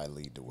better if I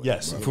lead the way.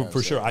 Yes, You know for, what I'm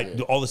for sure.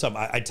 saying? All this time,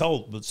 I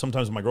tell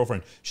sometimes my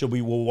girlfriend,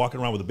 we're walking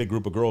around with a big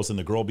group of girls, and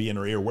the girl be in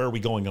her ear, where are we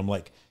going? I'm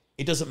like,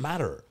 it doesn't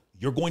matter.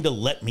 You're going to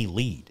let me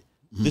lead.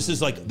 This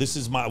is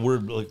we're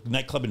like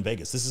nightclub in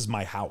Vegas. This is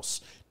my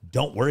house.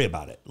 Don't worry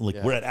about it. Like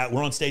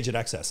we're on stage at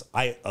Excess.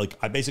 I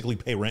basically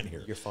pay rent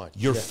here. You're fine.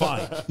 You're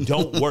fine.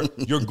 Don't worry.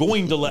 You're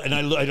going to let, and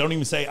I don't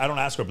even say, I don't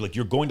ask her, but like,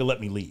 you're going to let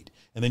me lead.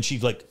 And then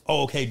she's like,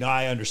 oh, okay, now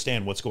I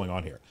understand what's going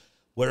on here.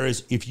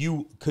 Whereas if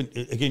you could,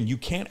 again, you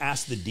can't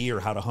ask the deer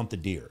how to hunt the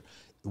deer.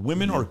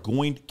 Women are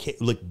going to,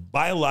 like,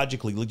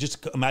 biologically, like,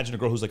 just imagine a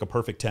girl who's like a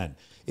perfect 10.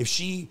 If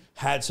she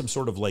had some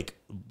sort of like,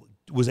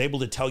 was able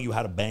to tell you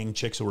how to bang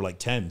chicks who were like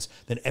 10s,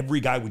 then every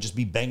guy would just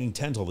be banging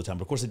 10s all the time.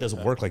 But of course, it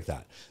doesn't work like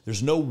that.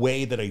 There's no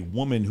way that a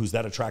woman who's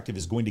that attractive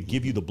is going to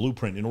give you the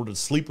blueprint in order to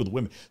sleep with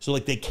women. So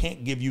like, they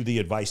can't give you the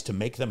advice to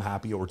make them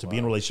happy or to be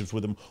in relationships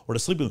with them or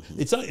to sleep with them.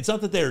 It's not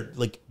that they're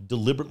like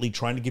deliberately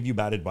trying to give you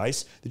bad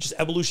advice. They just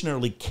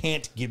evolutionarily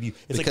can't give you.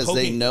 It's because like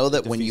they know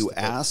that when you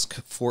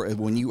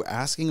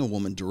asking a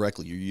woman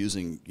directly, you're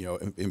using,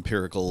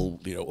 empirical,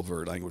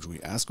 overt language. When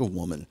you ask a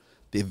woman,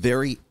 the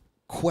very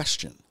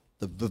question,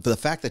 the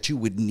fact that you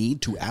would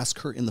need to ask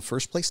her in the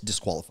first place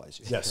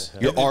disqualifies you. Yes.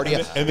 You're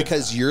already,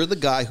 because you're the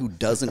guy who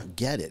doesn't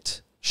get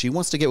it. She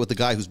wants to get with the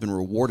guy who's been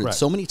rewarded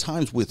so many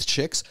times with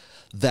chicks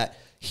that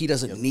he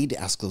doesn't need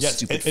to ask those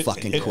stupid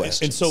fucking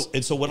questions.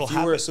 And so what'll If you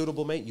happen? were a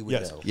suitable mate, you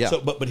would know. Yeah.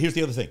 So, but here's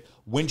the other thing.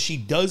 When she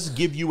does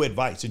give you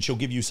advice, and she'll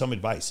give you some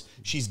advice,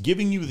 she's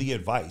giving you the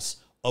advice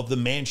of the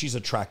man she's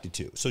attracted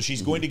to. So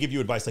she's going to give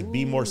you advice like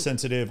be more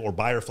sensitive or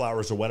buy her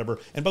flowers or whatever.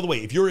 And by the way,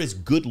 if you're as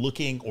good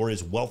looking or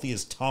as wealthy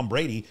as Tom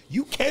Brady,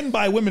 you can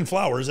buy women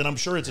flowers, and I'm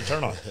sure it's a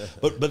turn on.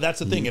 But that's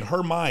the thing. In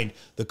her mind,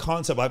 the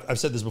concept, I've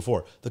said this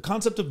before, the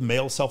concept of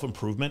male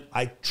self-improvement,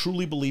 I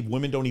truly believe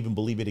women don't even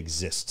believe it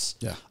exists.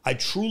 Yeah. I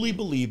truly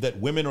believe that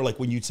women are like,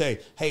 when you say,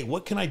 hey,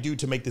 what can I do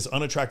to make this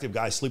unattractive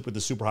guy sleep with the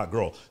super hot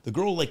girl? The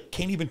girl like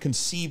can't even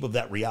conceive of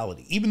that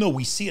reality. Even though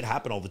we see it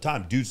happen all the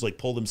time. Dudes like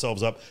pull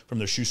themselves up from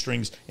their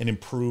shoestrings and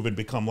improve and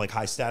become like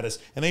high status,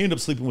 and they end up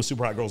sleeping with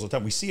super hot girls all the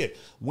time. We see it.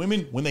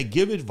 Women, when they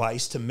give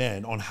advice to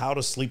men on how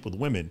to sleep with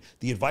women,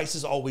 the advice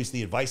is always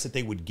the advice that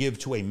they would give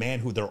to a man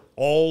who they're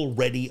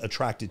already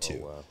attracted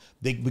to.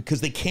 Because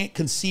they can't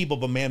conceive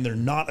of a man they're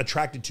not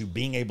attracted to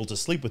being able to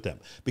sleep with them,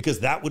 because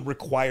that would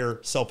require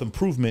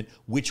self-improvement,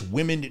 which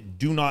women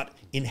do not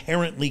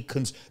inherently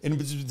and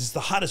it's the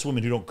hottest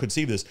women who don't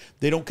conceive this.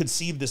 They don't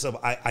conceive this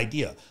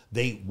idea.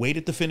 They wait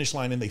at the finish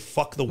line and they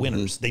fuck the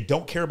winners. They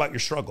don't care about your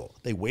struggle.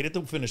 They wait at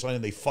the finish line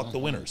and they fuck the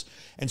winners.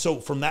 And so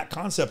from that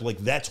concept, like,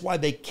 that's why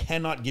they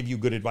cannot give you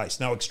good advice.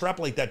 Now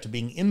extrapolate that to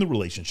being in the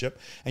relationship,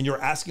 and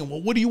you're asking,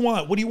 well, what do you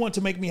want? What do you want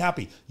to make me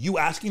happy? You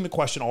asking the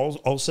question all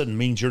of a sudden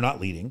means you're not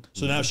leading.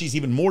 So now she's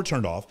even more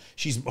turned off.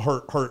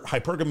 Her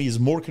hypergamy is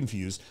more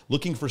confused,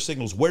 looking for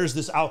signals. Where's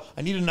this I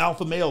need an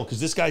alpha male because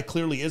this guy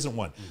clearly isn't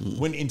one.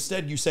 When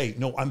instead you say,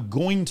 no, I'm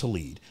going to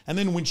lead. And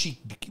then when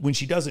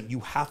she doesn't, you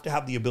have to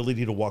have the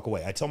ability to walk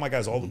away. I tell my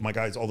guys all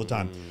the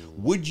time,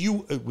 would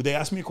they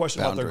ask me a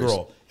question about their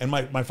girl? And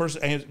my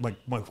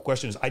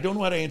question is, I don't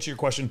know how to answer your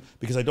question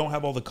because I don't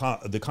have all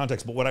the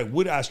context, but what I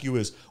would ask you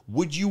is,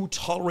 would you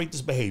tolerate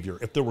this behavior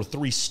if there were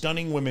 3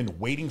 stunning women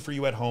waiting for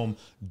you at home,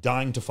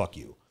 dying to fuck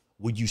you?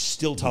 Would you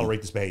still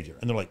tolerate this behavior?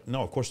 And they're like,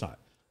 no, of course not.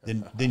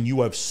 Then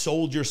you have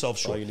sold yourself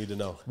short. All you need to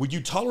know. Would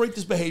you tolerate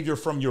this behavior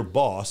from your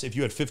boss if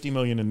you had $50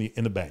 million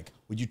in the bank?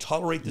 Would you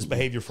tolerate this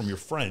behavior from your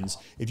friends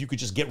if you could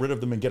just get rid of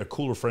them and get a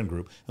cooler friend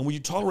group? And would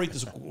you tolerate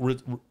this?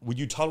 Would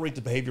you tolerate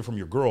the behavior from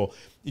your girl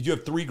if you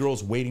have 3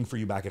 girls waiting for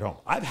you back at home?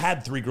 I've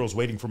had 3 girls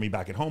waiting for me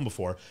back at home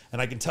before,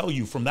 and I can tell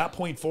you from that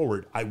point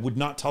forward, I would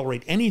not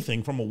tolerate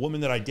anything from a woman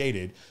that I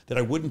dated that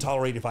I wouldn't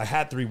tolerate if I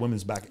had 3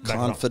 women's back at home.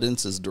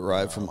 Confidence is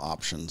derived from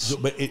options. So,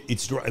 but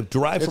it's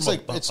derived from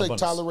it's like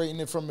tolerating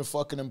it from a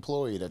fucking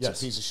employee that's a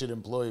piece of shit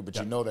employee, but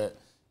you know that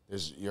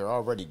you're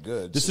already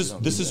good. This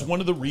is one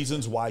of the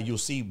reasons why you'll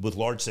see with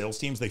large sales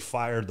teams, they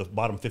fire the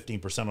bottom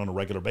 15% on a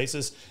regular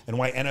basis, and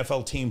why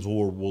NFL teams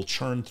will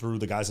churn through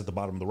the guys at the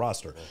bottom of the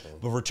roster.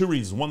 But for 2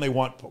 reasons. 1, they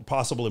want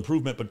possible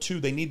improvement, but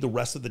 2, they need the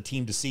rest of the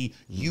team to see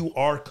you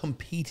are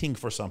competing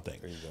for something.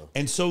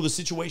 And so the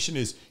situation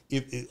is,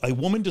 if a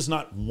woman does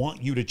not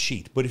want you to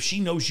cheat, but if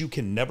she knows you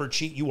can never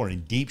cheat, you are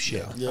in deep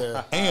shit.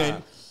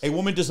 And a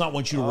woman does not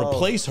want you to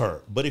replace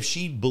her, but if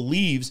she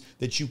believes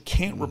that you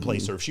can't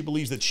replace her, if she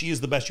believes that she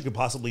is the best you could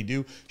possibly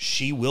do,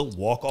 she will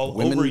walk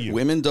all over you.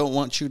 Women don't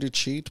want you to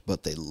cheat,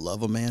 but they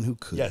love a man who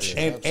could. Yes,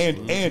 and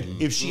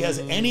if she has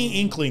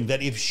any inkling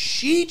that if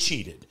she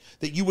cheated,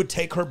 that you would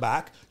take her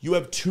back, you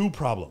have two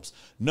problems.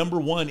 Number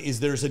one is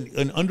there's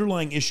an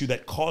underlying issue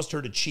that caused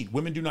her to cheat.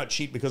 Women do not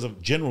cheat because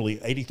of, generally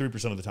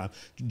 83% of the time,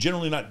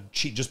 generally not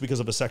cheat just because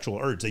of a sexual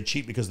urge. They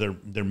cheat because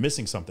they're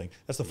missing something.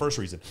 That's the first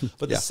reason.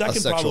 But the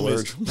second problem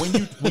is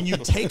when you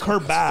take her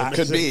back,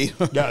 could be.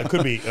 Yeah, it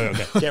could be.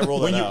 Okay. Can't roll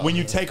that out. When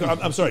you take her,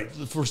 I'm sorry,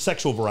 for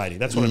sexual variety.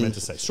 That's what I meant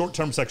to say.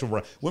 Short-term sexual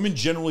variety. Women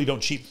generally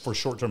don't cheat for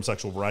short-term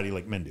sexual variety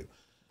like men do.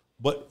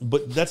 But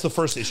that's the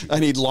first issue. I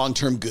need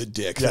long-term good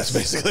dick. That's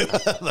basically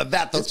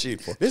that they'll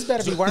cheat for. This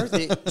better be worth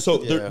it. So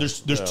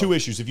there's two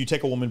issues if you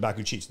take a woman back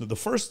who cheats. The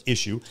first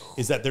issue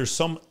is that there's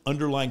some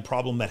underlying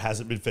problem that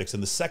hasn't been fixed.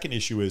 And the second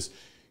issue is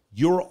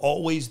you're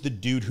always the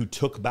dude who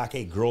took back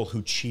a girl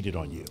who cheated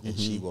on you. And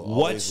she will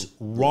What's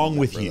wrong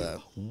with you?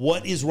 that.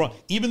 What is wrong?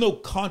 Even though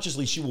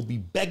consciously she will be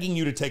begging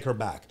you to take her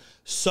back,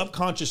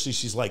 subconsciously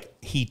she's like,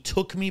 he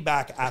took me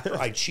back after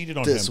I cheated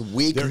on This him.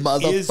 weak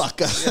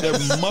motherfucker.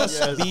 There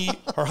must be,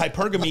 her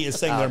hypergamy is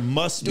saying there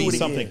must be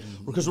something.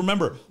 Because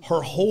remember,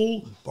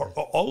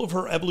 all of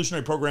her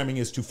evolutionary programming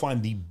is to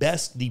find the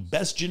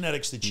best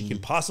genetics that she can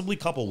possibly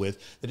couple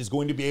with that is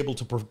going to be able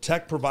to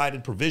protect, provide,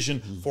 and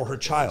provision for her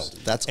child.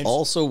 That's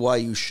also why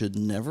you should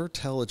never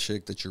tell a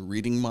chick that you're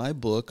reading my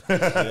book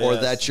or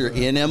that you're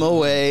in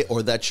MOA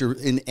or that you're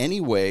in any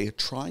way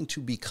trying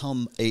to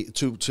become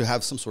to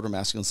have some sort of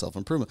masculine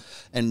self-improvement,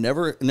 and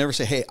never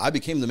say, hey, I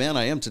became the man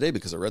I am today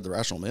because I read The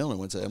Rational Male and I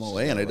went to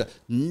MOA, and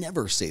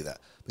never say that,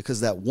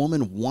 because that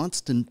woman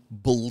wants to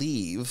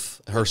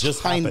believe her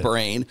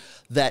hindbrain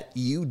that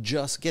you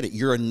just get it.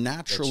 You're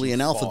naturally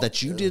an alpha,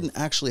 that you didn't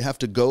actually have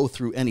to go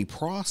through any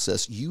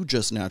process. You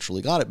just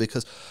naturally got it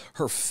because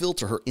her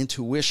filter, her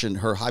intuition,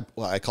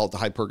 I call it the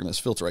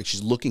hypergamous filter, right?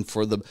 She's looking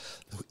for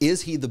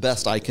is he the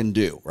best I can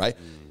do, right?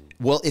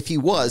 Well, if he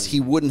was, he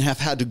wouldn't have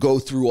had to go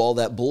through all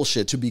that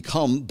bullshit to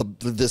become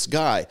this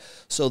guy.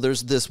 So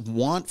there's this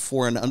want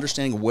for an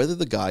understanding of whether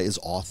the guy is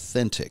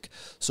authentic.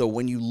 So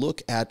when you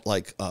look at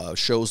like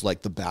shows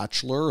like The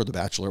Bachelor or The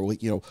Bachelor,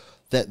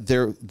 that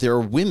there are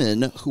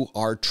women who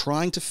are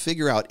trying to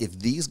figure out if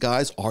these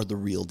guys are the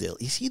real deal.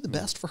 Is he the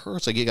best for her?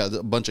 It's like you got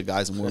a bunch of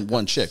guys and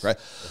one chick, right?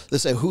 They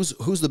say, who's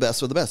the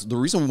best of the best? The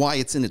reason why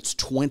it's in its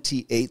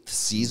 28th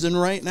season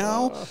right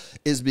now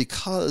is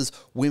because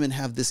women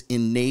have this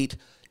innate,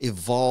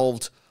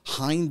 evolved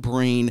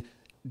hindbrain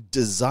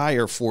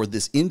desire for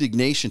this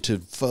indignation to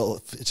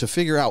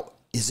figure out,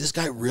 is this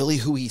guy really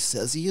who he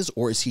says he is,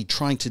 or is he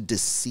trying to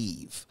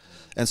deceive?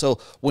 And so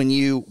when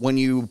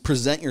you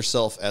present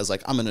yourself as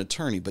like, I'm an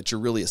attorney, but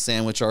you're really a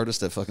sandwich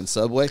artist at fucking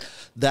Subway,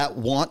 that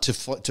want to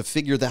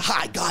figure that,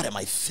 I got him,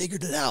 I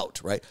figured it out,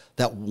 right?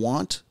 That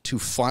want to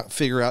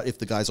figure out if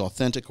the guy's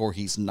authentic or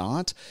he's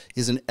not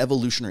is an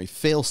evolutionary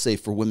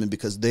failsafe for women,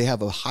 because they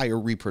have a higher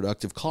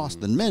reproductive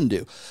cost than men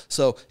do.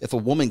 So if a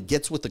woman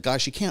gets with the guy,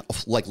 she can't,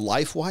 like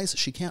life-wise,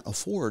 she can't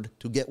afford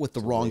to get with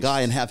the wrong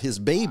guy and have his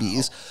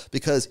babies,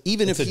 because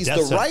even if he's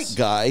the right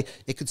guy,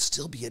 it could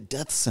still be a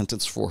death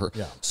sentence for her.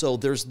 Yeah. So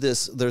there's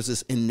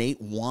this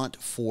innate want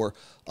for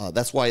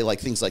that's why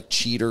like things like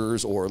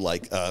Cheaters or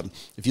like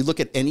if you look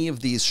at any of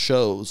these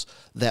shows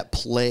that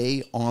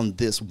play on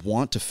this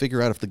want to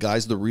figure out if the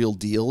guy's the real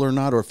deal or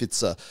not, or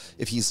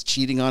if he's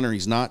cheating on her,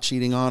 he's not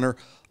cheating on her.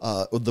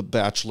 The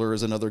Bachelor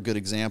is another good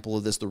example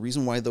of this. The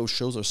reason why those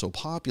shows are so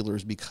popular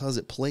is because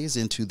it plays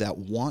into that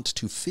want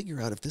to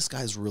figure out if this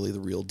guy's really the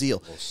real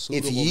deal.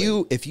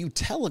 If you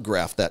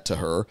telegraph that to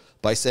her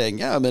by saying,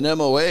 yeah, I'm an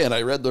MOA and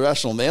I read The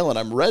Rational Male and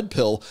I'm red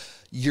pill,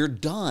 you're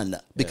done,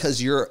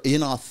 because you're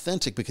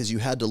inauthentic, because you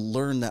had to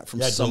learn that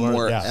from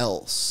somewhere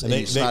else. And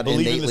they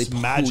believe in this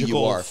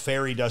magical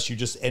fairy dust. You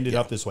just ended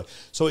up this way.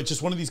 So it's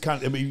just one of these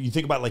kind of, I mean, you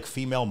think about like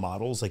female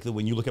models, like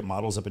when you look at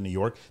models up in New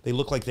York, they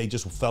look like they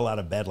just fell out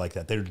of bed like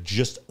that. They're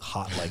just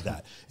hot like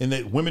that. And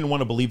that women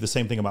want to believe the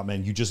same thing about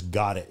men. You just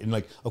got it. And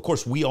like, of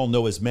course, we all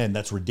know as men,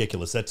 that's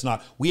ridiculous. That's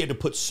not, we had to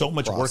put so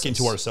much work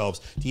into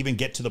ourselves to even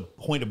get to the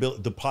point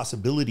of the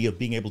possibility of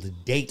being able to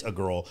date a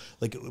girl.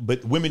 Like,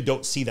 but women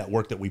don't see that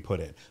work that we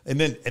put in. And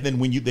then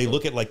when they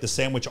look at like the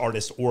sandwich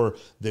artist or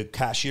the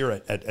cashier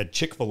at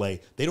Chick-fil-A,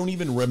 they don't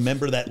even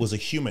remember that was a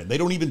human. They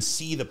don't even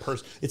see the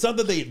person. It's not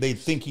that they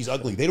think he's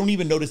ugly. They don't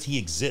even notice he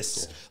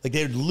exists. Like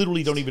they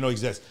literally don't even know he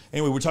exists.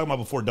 Anyway, we're talking about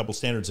before double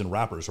standards in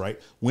rappers, right?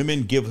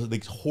 Women give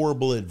like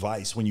horrible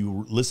advice when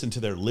you listen to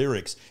their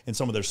lyrics in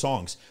some of their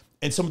songs.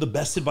 And some of the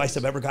best advice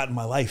I've ever got in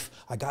my life,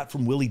 I got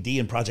from Willie D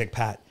and Project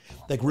Pat.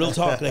 Like real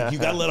talk, like you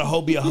gotta let a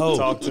hoe be a hoe.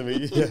 Talk to me.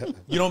 Yeah.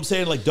 You know what I'm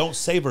saying? Like don't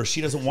save her. She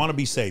doesn't want to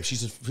be saved.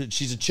 She's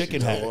a chicken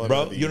head,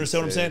 bro. You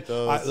understand what I'm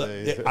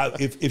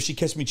saying? If she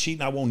catches me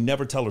cheating, I won't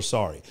never tell her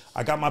sorry.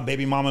 I got my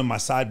baby mama and my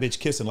side bitch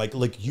kissing. Like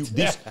you.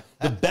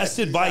 The best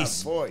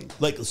advice.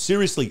 Like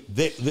seriously,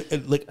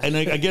 and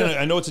again,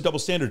 I know it's a double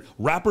standard.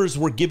 Rappers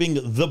were giving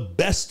the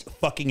best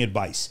fucking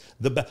advice.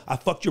 I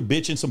fucked your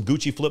bitch in some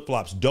Gucci flip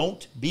flops.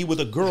 Don't be with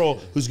a girl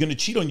who's gonna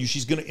cheat on you.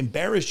 She's gonna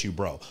embarrass you,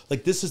 bro.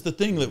 Like this is the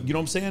thing that you know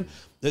what I'm saying.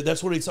 man?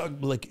 That's what it's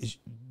like.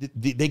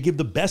 They give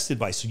the best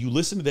advice. So you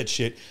listen to that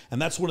shit,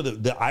 and that's one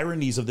of the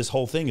ironies of this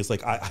whole thing. Is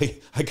like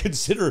I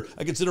consider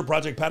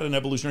Project Pat an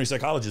evolutionary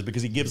psychologist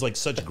because he gives like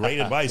such great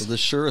advice. The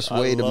surest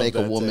way to make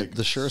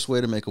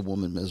a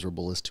woman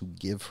miserable is to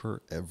give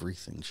her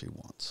everything she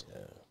wants. Yeah.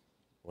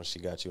 Once she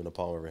got you in the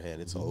palm of her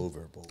hand, it's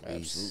over, boys.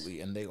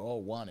 Absolutely, and they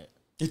all want it.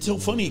 It's so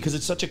funny because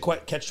it's such a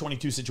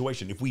catch-22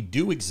 situation. If we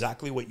do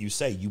exactly what you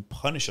say, you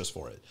punish us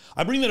for it.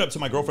 I bring that up to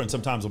my girlfriend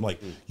sometimes. I'm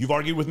like, you've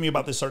argued with me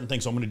about this certain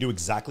thing, so I'm going to do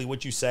exactly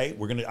what you say. I'm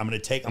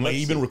going to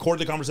even record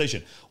the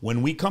conversation.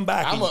 When we come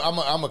back,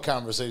 I'm a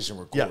conversation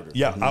recorder.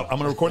 Yeah. I'm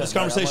going to record this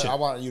conversation. I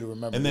want you to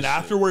remember. And then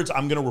afterwards,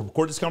 I'm going to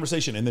record this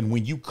conversation. And then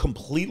when you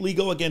completely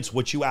go against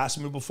what you asked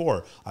me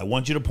before, I'm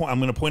going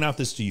to point out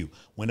this to you.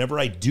 Whenever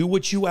I do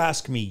what you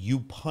ask me,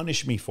 you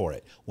punish me for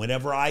it.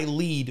 Whenever I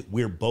lead,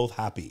 we're both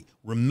happy.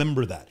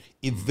 Remember that.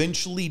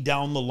 Eventually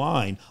down the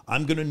line,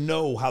 I'm going to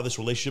know how this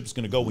relationship is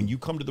going to go when you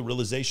come to the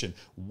realization,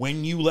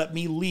 when you let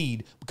me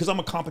lead, because I'm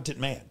a competent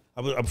man.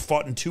 I've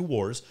fought in 2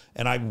 wars,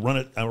 and I run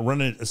a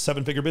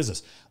 7-figure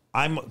business.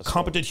 I'm a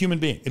competent human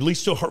being, at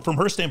least from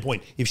her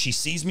standpoint. If she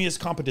sees me as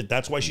competent,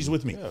 that's why she's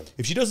with me. Yeah.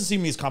 If she doesn't see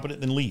me as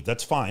competent, then leave.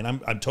 That's fine. I'm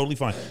totally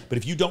fine. But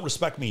if you don't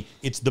respect me,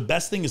 the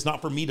best thing is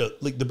not for me to,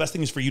 the best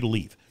thing is for you to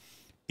leave.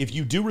 If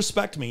you do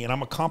respect me and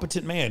I'm a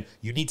competent man,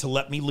 you need to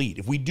let me lead.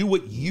 If we do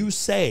what you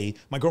say,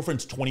 my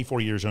girlfriend's 24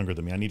 years younger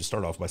than me. I need to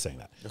start off by saying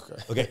that.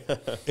 Okay.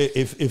 We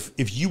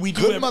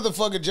do good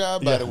motherfucking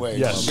job, by the way.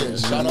 Yeah.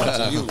 Shout out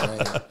to you,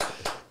 man.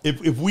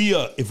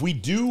 If we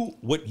do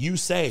what you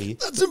say,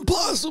 that's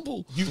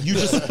impossible.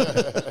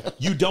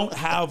 You don't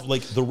have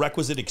like the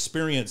requisite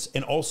experience,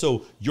 and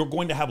also you're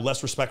going to have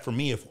less respect for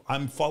me if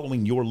I'm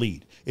following your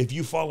lead. If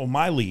you follow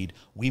my lead,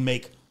 we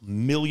make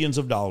millions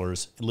of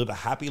dollars and live a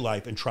happy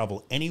life and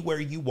travel anywhere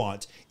you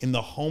want in the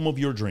home of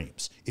your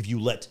dreams. If you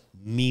let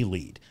me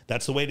lead,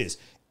 that's the way it is.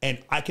 And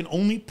I can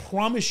only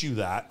promise you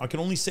that. I can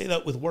only say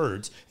that with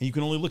words, and you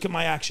can only look at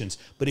my actions.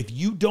 But if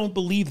you don't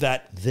believe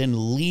that,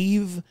 then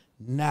leave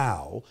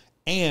now.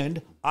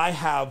 And I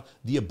have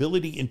the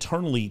ability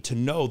internally to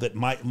know that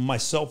my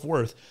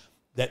self-worth,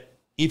 that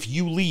if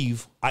you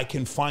leave, I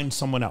can find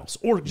someone else,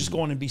 or just go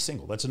on and be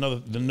single. That's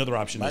another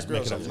option. My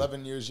girl's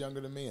 11 years younger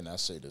than me, and I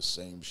say the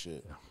same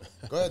shit.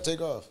 Go ahead,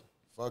 take off.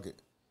 Fuck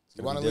it.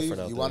 You want to leave?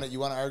 You want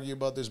to argue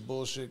about this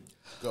bullshit?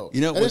 Go.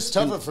 You know, and it's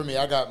tougher for me.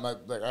 I got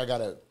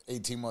a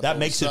 18-month. That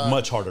makes son. it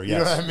much harder. Yes. You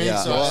know what I mean?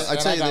 Yeah. So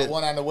I got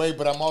one on the way,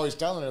 but I'm always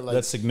telling her like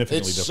that's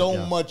significantly it's different.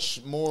 so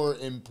much more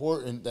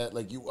important that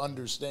like you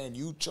understand.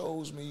 You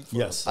chose me.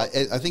 Yes.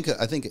 I think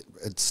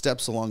it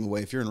steps along the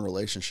way. If you're in a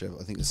relationship,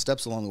 I think it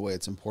steps along the way.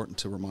 It's important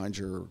to remind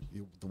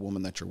the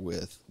woman that you're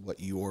with what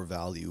your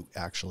value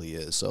actually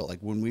is. So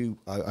like when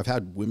I've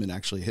had women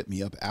actually hit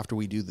me up after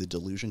we do the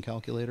Delusion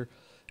calculator.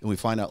 And we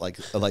find out a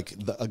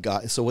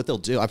guy. So what they'll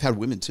do, I've had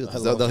women too.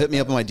 They'll hit me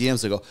up in my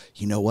DMs. They go,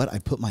 you know what? I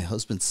put my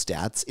husband's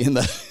stats in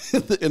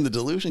the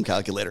Delusion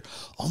calculator.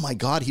 Oh my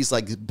God, he's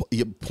like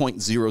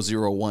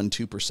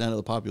 0.0012% of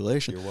the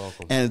population. You're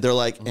welcome. And they're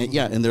like,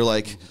 and they're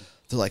like,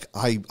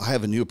 I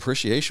have a new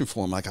appreciation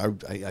for him. Like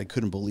I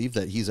couldn't believe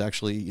that he's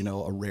actually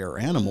a rare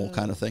animal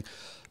kind of thing.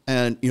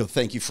 And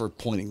thank you for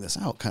pointing this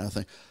out kind of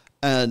thing.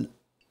 And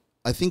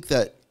I think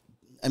that.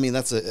 I mean,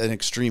 that's an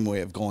extreme way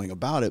of going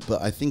about it,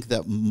 but I think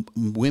that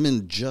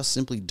women just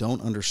simply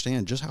don't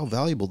understand just how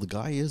valuable the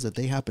guy is that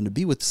they happen to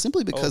be with,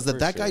 simply because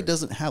that guy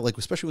doesn't have, like,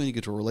 especially when you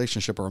get to a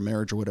relationship or a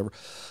marriage or whatever,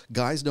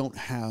 guys don't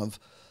have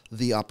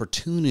the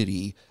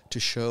opportunity to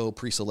show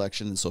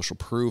pre-selection and social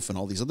proof and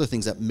all these other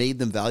things that made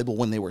them valuable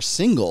when they were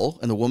single.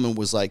 And the woman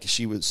was like,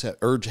 had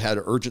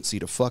urgency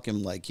to fuck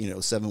him, like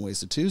 7 Ways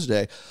to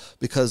Tuesday,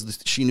 because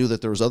she knew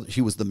that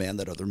he was the man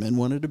that other men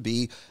wanted to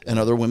be and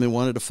other women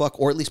wanted to fuck,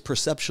 or at least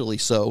perceptually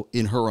so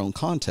in her own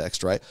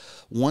context, right?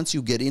 Once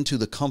you get into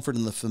the comfort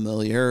and the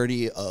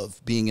familiarity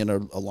of being in a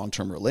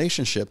long-term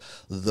relationship,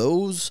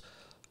 those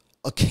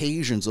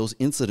occasions, those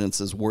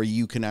incidences where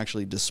you can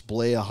actually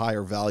display a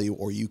higher value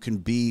or you can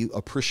be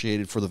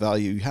appreciated for the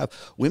value you have.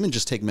 Women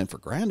just take men for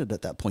granted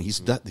at that point. This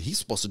motherfucker's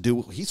supposed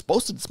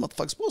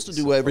to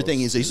do everything.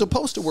 He's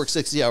supposed to work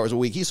 60 hours a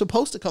week. He's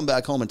supposed to come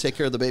back home and take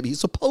care of the baby. He's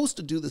supposed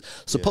to do this.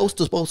 Supposed.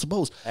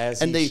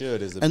 As and he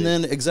should.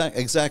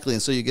 Exactly.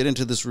 And so you get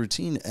into this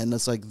routine, and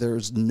it's like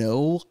there's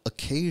no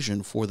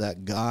occasion for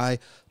that guy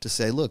to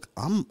say, look,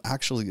 I'm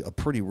actually a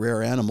pretty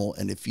rare animal,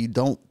 and if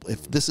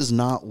this is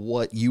not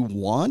what you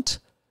want,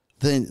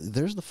 then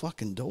there's the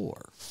fucking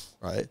door,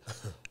 right?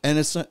 And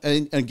it's not,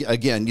 and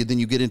again, then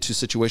you get into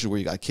situations where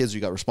you got kids,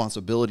 you got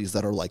responsibilities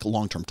that are like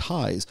long-term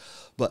ties,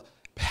 but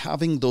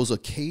having those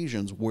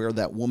occasions where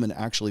that woman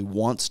actually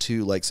wants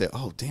to like say,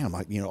 oh damn,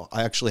 I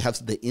actually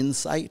have the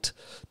insight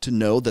to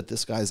know that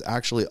this guy's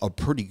actually a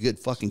pretty good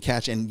fucking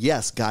catch, and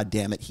yes, god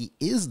damn it, he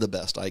is the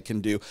best I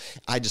can do.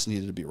 I just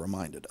needed to be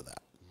reminded of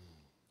that.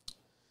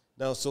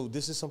 Now, so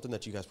this is something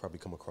that you guys probably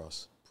come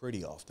across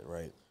pretty often,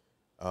 right?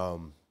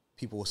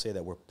 People will say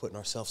that we're putting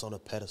ourselves on a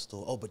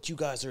pedestal. Oh, but you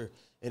guys are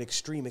an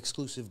extreme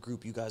exclusive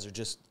group. You guys are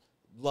just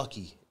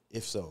lucky,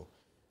 if so.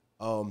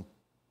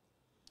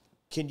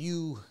 Can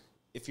you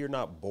if you're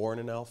not born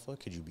an alpha,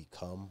 could you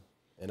become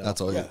an alpha?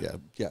 That's all. Yeah.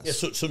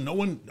 Yes. Yeah, so no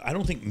one. I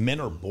don't think men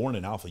are born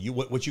an alpha.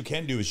 What you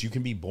can do is you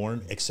can be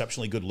born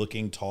exceptionally good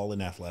looking, tall,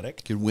 and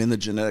athletic. You can win the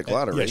genetic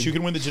lottery. Yes, you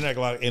can win the genetic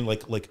lottery, and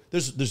like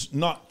there's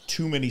not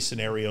too many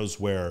scenarios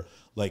where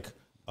like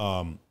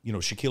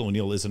Shaquille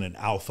O'Neal isn't an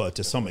alpha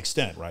to some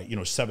extent, right?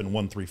 7'1",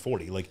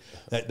 340, like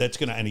that's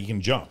gonna, and he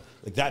can jump.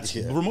 Like that's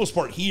for the most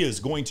part he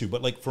is going to,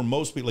 but like for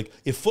most people, like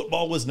if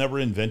football was never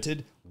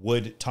invented,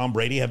 would Tom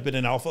Brady have been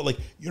an alpha? Like,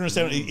 you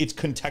understand? It's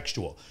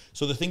contextual.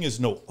 So the thing is,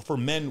 no, for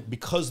men,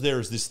 because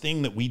there's this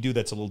thing that we do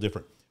that's a little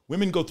different.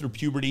 Women go through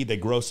puberty, they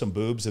grow some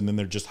boobs, and then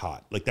they're just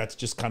hot. Like, that's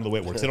just kind of the way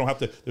it works. They don't have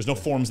to, there's no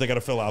forms they got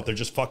to fill out. They're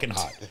just fucking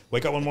hot.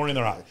 Wake up one morning,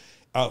 they're hot.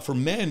 For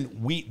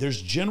men,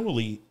 there's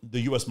generally, the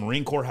U.S.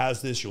 Marine Corps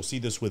has this. You'll see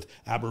this with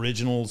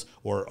Aboriginals,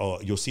 or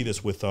you'll see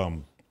this with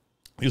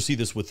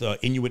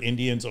Inuit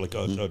Indians, or like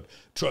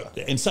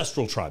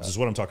ancestral tribes is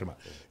what I'm talking about.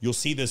 You'll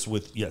see this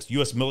with,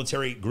 U.S.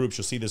 military groups.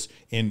 You'll see this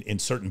in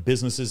certain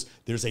businesses.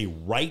 There's a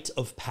rite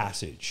of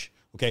passage.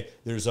 Okay,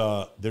 there's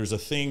a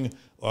thing.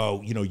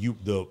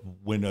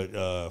 When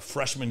a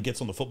freshman gets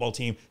on the football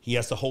team, he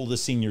has to hold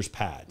his senior's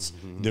pads.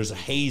 Mm-hmm. There's a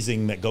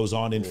hazing that goes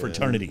on in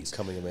fraternities.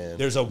 Becoming a man.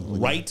 There's a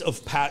rite of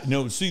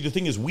see, the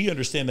thing is, we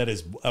understand that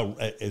as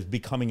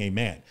becoming a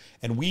man,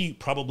 and we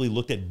probably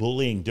looked at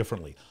bullying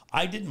differently.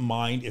 I didn't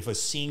mind if a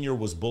senior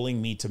was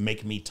bullying me to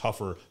make me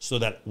tougher, so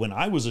that when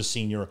I was a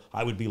senior,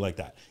 I would be like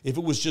that. If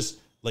it was just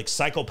like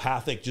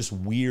psychopathic, just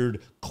weird,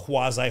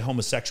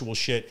 quasi-homosexual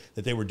shit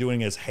that they were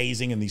doing as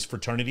hazing in these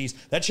fraternities,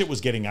 that shit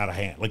was getting out of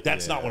hand. Like,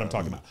 that's not what I'm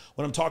talking about.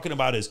 What I'm talking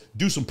about is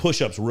do some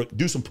push-ups,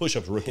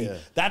 rookie. Yeah.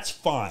 That's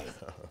fine.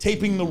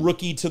 Taping the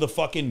rookie to the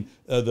fucking,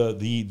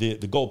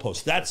 the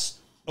goalpost. That's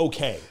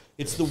okay.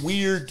 It's the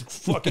weird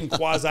fucking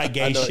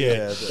quasi-gay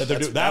shit that they're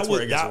doing.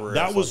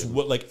 That was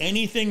what, like,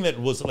 anything that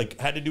was like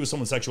had to do with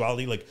someone's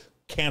sexuality, like,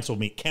 cancel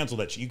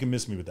that shit. You can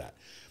miss me with that.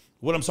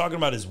 What I'm talking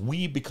about is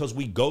because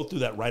we go through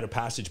that rite of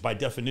passage, by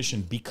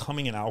definition,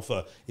 becoming an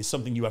alpha is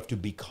something you have to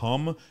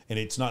become, and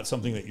it's not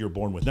something that you're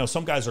born with. Now,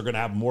 some guys are going to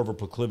have more of a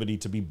proclivity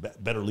to be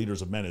better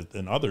leaders of men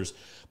than others,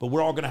 but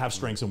we're all going to have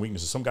strengths and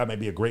weaknesses. Some guy may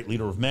be a great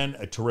leader of men,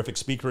 a terrific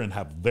speaker, and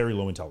have very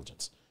low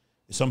intelligence.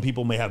 Some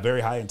people may have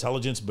very high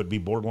intelligence, but be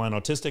borderline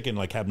autistic and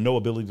like have no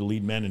ability to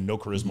lead men and no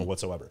charisma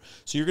whatsoever.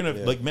 So you're going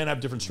to, like, men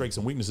have different strengths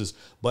and weaknesses,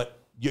 but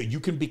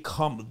you can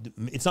become,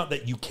 it's not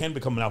that you can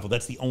become an alpha.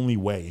 That's the only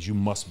way, is you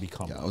must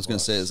become. Yeah, I was going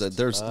to say is that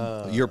there's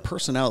your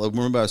personality.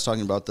 Remember I was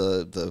talking about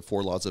the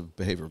 4 laws of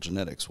behavioral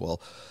genetics.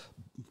 Well,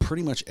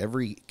 pretty much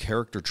every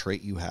character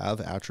trait you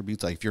have,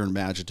 attributes, like if you're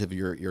imaginative,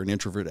 you're an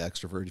introvert,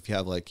 extrovert, if you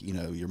have like,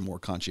 you're more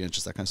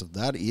conscientious, that kind of stuff,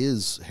 that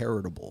is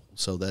heritable.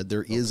 So that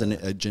there is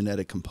a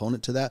genetic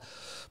component to that,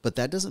 but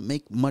that doesn't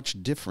make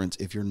much difference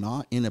if you're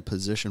not in a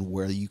position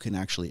where you can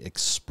actually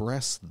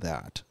express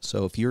that.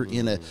 So if you're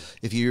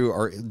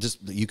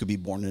you could be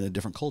born in a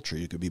different culture,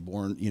 you could be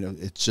born,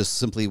 it's just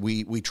simply,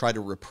 we try to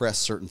repress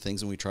certain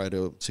things and we try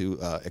to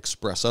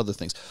express other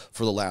things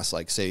for the last,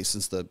 like, say,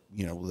 since the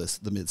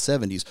mid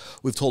 70s,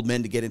 we've told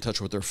men to get in touch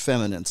with their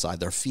feminine side,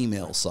 their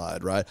female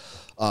side, right?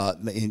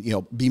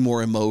 Be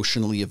more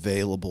emotionally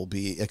available,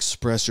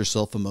 express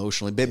yourself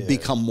emotionally,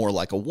 become more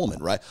like a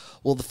woman, right?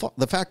 Well,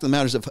 the fact of the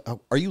matter is,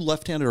 are you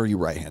left-handed or are you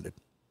right-handed?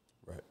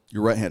 Right.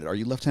 You're right-handed. Are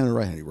you left-handed or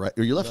right-handed? Right?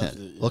 Are you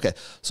left-handed? Yeah. Okay.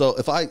 So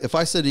if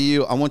I said to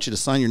you, I want you to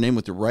sign your name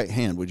with your right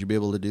hand, would you be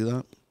able to do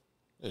that?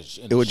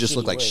 It would just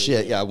look like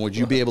shit. Yeah. Would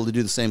you be able to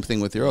do the same thing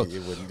with your own?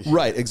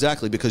 Right.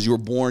 Exactly. Because you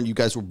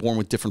guys were born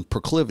with different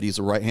proclivities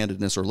of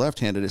right-handedness or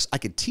left-handedness. I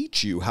could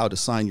teach you how to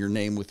sign your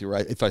name with your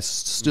right. If I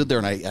stood there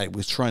and I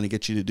was trying to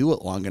get you to do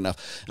it long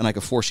enough, and I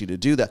could force you to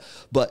do that.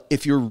 But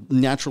if you're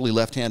naturally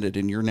left-handed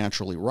and you're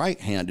naturally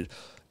right-handed,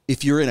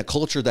 if you're in a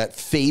culture that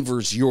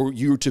favors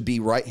you to be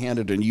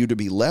right-handed and you to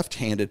be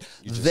left-handed,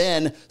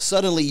 then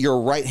suddenly you're a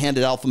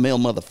right-handed alpha male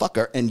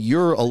motherfucker, and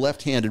you're a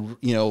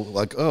left-handed,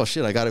 like, oh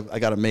shit, I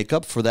gotta make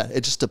up for that.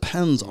 It just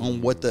depends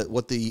on what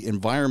the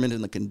environment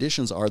and the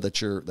conditions are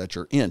that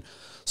you're in.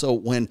 So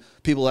when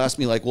people ask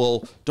me, like,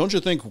 well, don't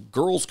you think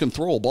girls can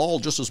throw a ball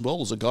just as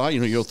well as a guy?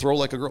 You'll throw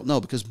like a girl. No,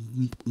 because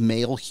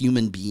male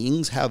human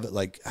beings have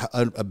like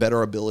a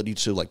better ability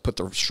to like put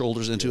their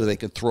shoulders into it. They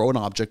can throw an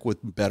object with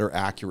better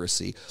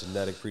accuracy.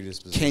 Genetic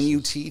predisposition. Can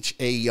you teach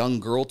a young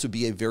girl to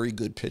be a very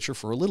good pitcher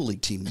for a little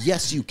league team?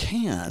 Yes, you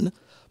can.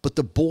 But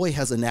the boy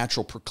has a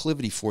natural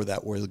proclivity for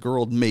that, where the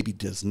girl maybe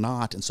does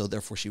not, and so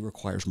therefore she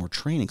requires more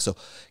training. So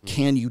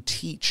can you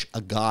teach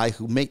a guy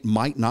who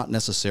might not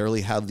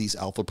necessarily have these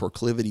alpha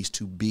proclivities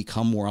to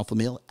become more alpha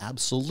male?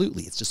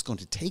 Absolutely. It's just going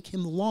to take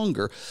him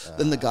longer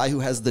than the guy who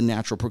has the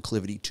natural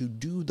proclivity to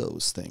do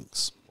those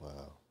things.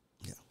 Wow.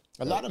 Yeah.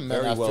 A lot of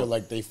men, I feel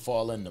like they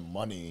fall into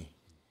money,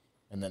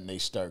 and then they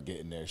start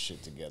getting their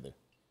shit together.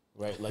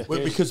 Right, like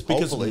because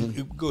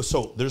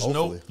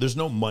there's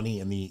no money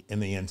in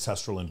the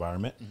ancestral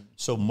environment. Mm-hmm.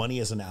 So money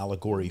is an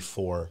allegory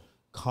for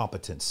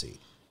competency,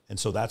 And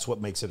so that's what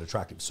makes it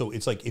attractive. So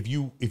it's like if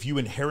you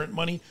inherit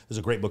money, there's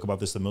a great book about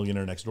this, The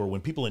Millionaire Next Door.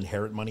 When people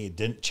inherit money,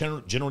 it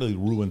generally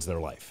ruins their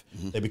life.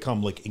 They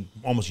become like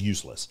almost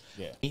useless.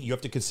 Yeah. You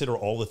have to consider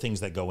all the things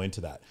that go into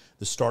that.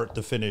 The start,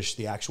 the finish,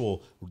 the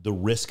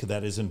risk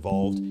that is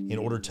involved in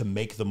order to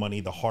make the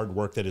money, the hard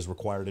work that is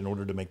required in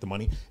order to make the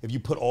money. If you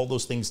put all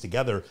those things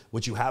together,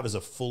 what you have is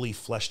a fully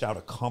fleshed out,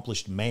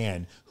 accomplished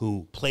man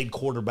who played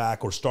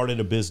quarterback or started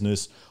a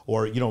business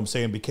or, you know what I'm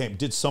saying,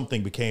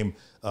 became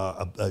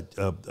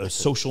a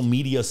social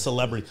media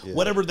celebrity,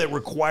 whatever that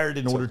required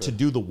in order to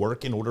do the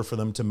work, in order for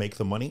them to make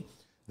the money.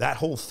 That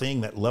whole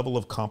thing, that level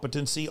of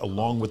competency,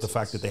 along with the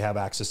fact that they have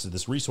access to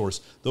this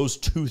resource, those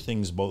two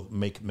things both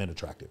make men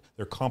attractive.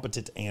 They're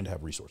competent and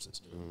have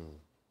resources.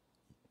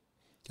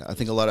 I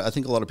think a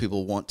lot of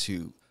people want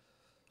to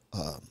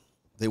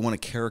they want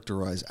to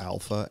characterize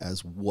alpha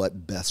as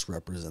what best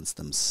represents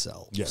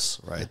themselves.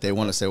 Yes. Right. They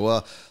want to say,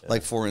 well,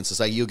 like for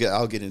instance,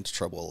 I'll get into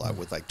trouble a lot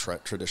with like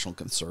traditional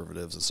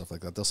conservatives and stuff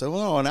like that. They'll say,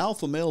 well, no, an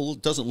alpha male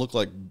doesn't look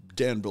like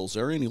Dan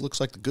Bilzerian. He looks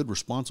like the good,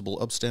 responsible,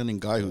 upstanding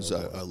guy who's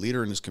a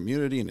leader in his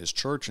community, in his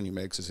church, and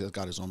he's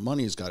got his own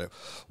money. He's got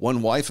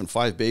one wife and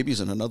 5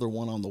 babies and another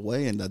one on the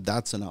way, and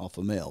that's an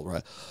alpha male,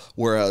 right?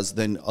 Whereas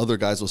then other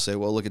guys will say,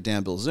 well, look at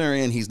Dan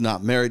Bilzerian. He's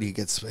not married. He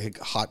gets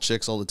hot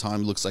chicks all the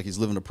time. He looks like he's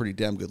living a pretty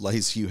damn good life.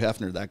 He's Hugh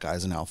Hefner, that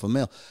guy's an alpha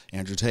male.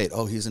 Andrew Tate,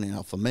 oh, he's an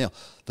alpha male.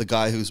 The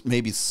guy who's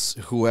maybe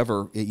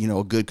whoever,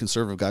 a good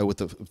conservative guy with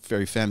a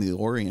very family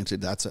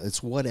oriented,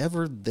 it's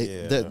whatever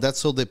that's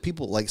so that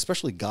people, like,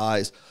 especially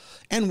guys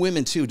and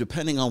women too,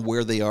 depending on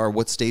where they are,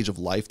 what stage of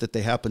life that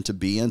they happen to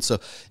be in. So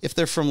if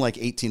they're from like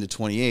 18 to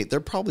 28, they're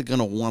probably going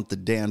to want the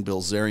Dan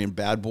Bilzerian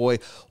bad boy.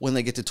 When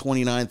they get to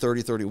 29,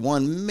 30,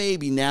 31,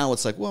 maybe now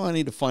it's like, well, I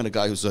need to find a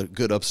guy who's a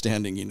good,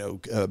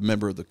 upstanding,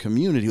 member of the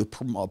community,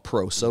 a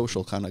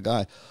pro-social kind of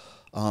guy.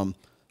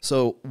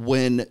 So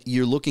when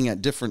you're looking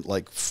at different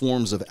like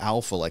forms of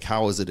alpha, like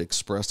how is it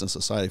expressed in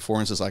society? For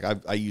instance, like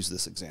I use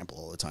this example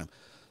all the time.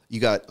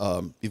 You've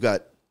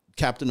got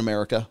Captain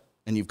America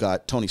and you've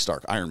got Tony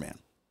Stark, Iron Man,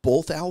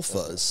 both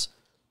alphas,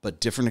 but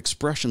different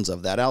expressions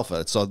of that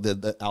alpha. So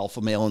the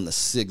alpha male and the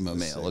sigma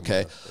male.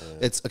 Okay.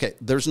 It's okay.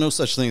 There's no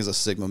such thing as a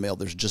sigma male.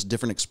 There's just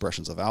different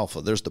expressions of alpha.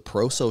 There's the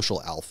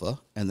pro-social alpha,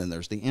 and then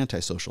there's the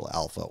antisocial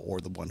alpha, or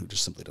the one who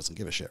just simply doesn't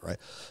give a shit, right?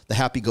 The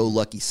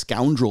happy-go-lucky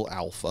scoundrel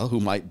alpha, who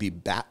might be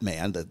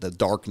Batman, the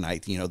Dark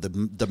Knight,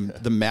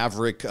 the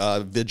maverick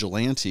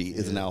vigilante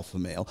is an alpha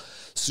male.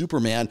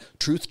 Superman,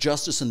 truth,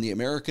 justice, and the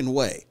American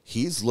way.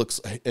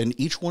 And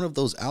each one of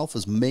those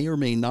alphas may or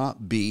may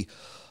not be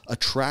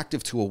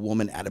attractive to a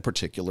woman at a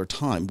particular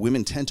time.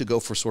 Women tend to go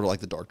for sort of like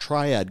the dark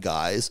triad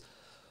guys,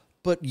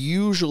 but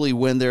usually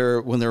when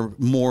they're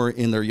more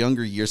in their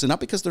younger years, and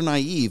not because they're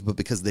naive, but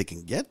because they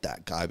can get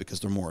that guy because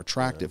they're more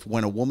attractive.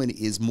 When a woman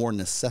is more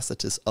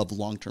necessitous of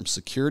long-term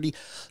security,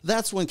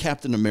 that's when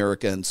Captain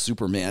America and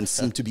Superman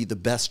seem to be the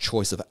best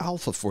choice of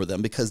alpha for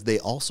them, because they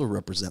also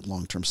represent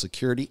long-term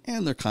security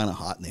and they're kind of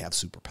hot and they have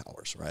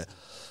superpowers, right?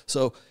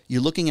 So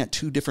you're looking at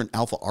two different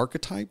alpha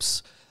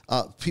archetypes.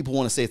 People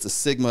want to say it's a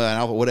sigma and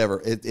alpha,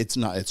 whatever. It's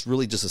not. It's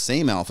really just the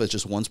same alpha. It's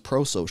just one's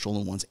pro-social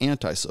and one's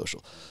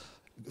antisocial.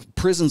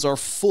 Prisons are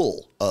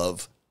full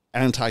of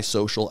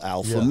antisocial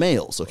alpha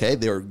males. Okay,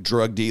 they're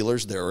drug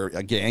dealers, they're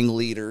gang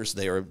leaders,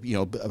 they are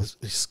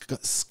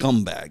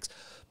scumbags.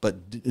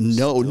 But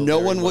no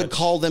one would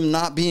call them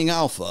not being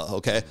alpha.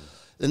 Okay.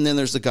 And then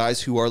there's the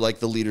guys who are like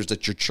the leaders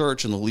at your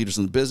church and the leaders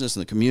in the business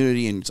and the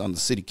community, and he's on the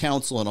city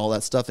council and all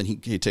that stuff, and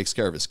he takes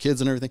care of his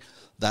kids and everything.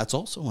 That's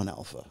also an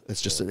alpha.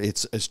 It's just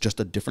it's just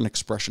a different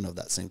expression of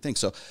that same thing.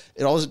 So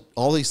it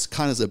always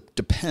kind of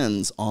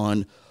depends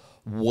on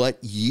what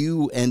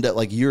you end up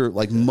like. You're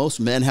like, most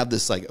men have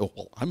this like, oh,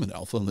 well, I'm an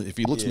alpha, and if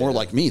he looks more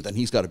like me, then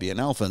he's got to be an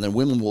alpha. And then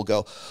women will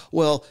go,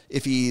 well,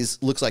 if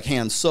looks like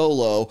Han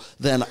Solo,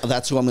 then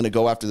that's who I'm going to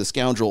go after, the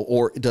scoundrel.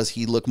 Or does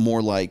he look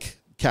more like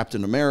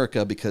Captain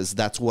America, because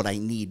that's what I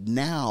need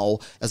now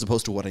as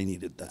opposed to what I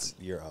needed then? That's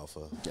your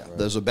alpha. Yeah, right.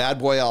 There's a bad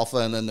boy alpha,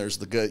 and then there's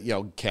the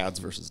good, cads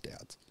versus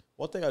dads.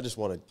 One thing I just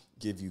want to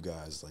give you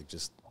guys, like,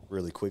 just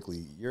really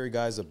quickly, your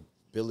guys'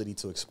 ability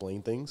to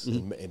explain things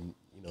and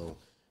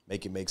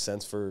make it make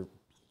sense for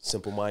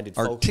simple-minded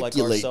folks like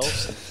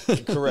ourselves.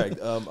 Correct.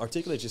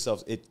 Articulate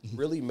yourselves. It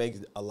really makes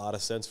a lot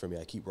of sense for me.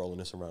 I keep rolling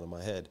this around in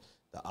my head.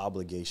 The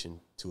obligation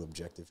to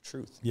objective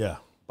truth. Yeah.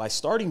 By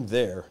starting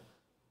there,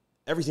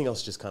 everything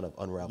else just kind of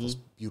unravels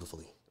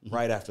beautifully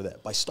right after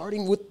that. By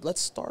starting with,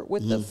 let's start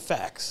with the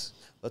facts.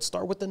 Let's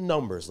start with the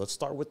numbers. Let's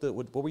start with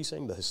what were you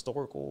saying? The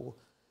historical.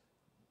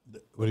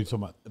 What are you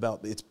talking about?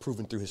 About it's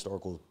proven through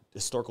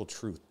historical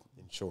truth.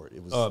 In short,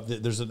 it was.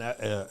 There's an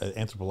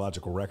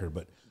anthropological record,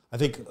 but I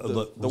think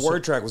the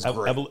word track was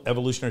great.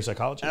 Evolutionary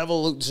psychology.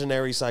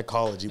 Evolutionary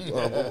psychology.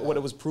 When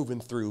it was proven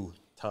through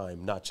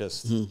time, not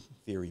just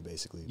theory,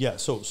 basically. Yeah.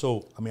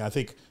 So I mean, I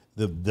think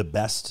the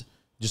best.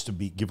 Just to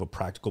give a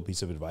practical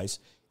piece of advice,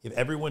 if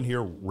everyone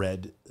here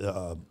read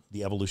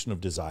The Evolution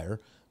of Desire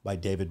by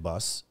David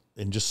Buss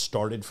and just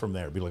started from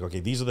there, be like,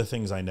 okay, these are the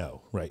things I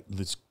know, right?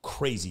 There's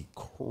crazy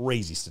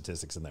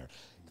statistics in there.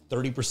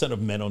 30%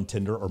 of men on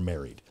Tinder are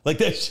married. Like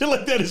that shit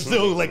like that is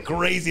so like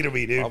crazy to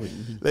me,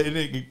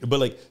 dude. But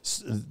like,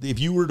 if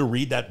you were to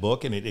read that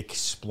book and it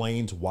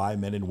explains why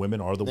men and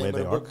women are the way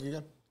they are.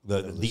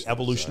 The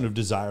Evolution of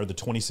Desire, the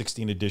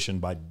 2016 edition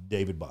by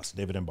David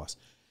M. Buss.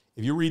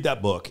 If you read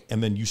that book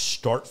and then you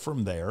start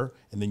from there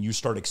and then you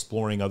start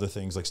exploring other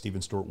things like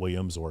Stephen Stewart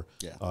Williams or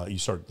you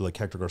start like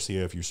Hector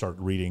Garcia, if you start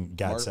reading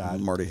Gadsad.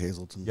 Marty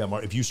Hazelton. Yeah,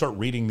 if you start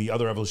reading the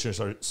other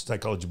evolutionary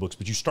psychology books,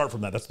 but you start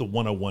from that's the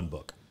 101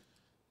 book.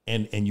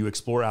 And you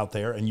explore out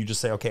there and you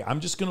just say, okay, I'm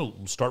just going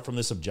to start from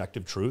this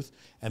objective truth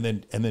and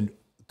then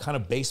kind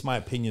of base my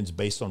opinions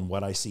based on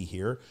what I see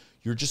here.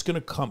 You're just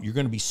going to you're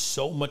going to be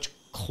so much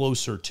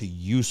closer to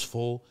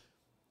useful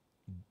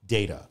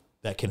data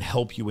that can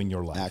help you in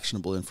your life.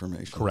 Actionable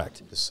information.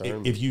 Correct.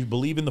 If you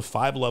believe in the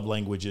 5 love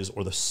languages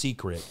or The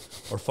Secret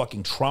or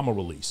fucking trauma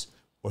release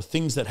or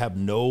things that have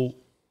no...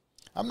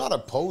 I'm not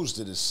opposed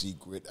to The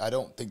Secret. I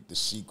don't think The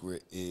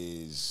Secret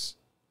is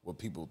what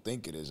people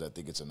think it is. I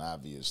think it's an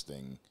obvious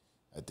thing.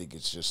 I think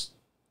it's just,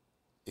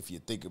 if you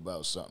think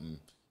about something,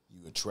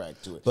 you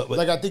attract to it. But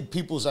like, I think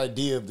people's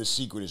idea of The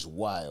Secret is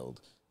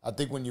wild. I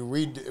think when you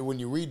read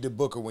the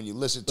book or when you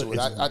listen to it,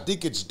 I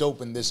think it's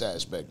dope in this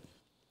aspect.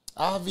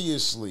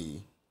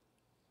 Obviously,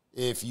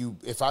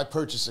 if I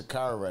purchase a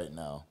car right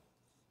now,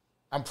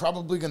 I'm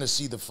probably going to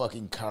see the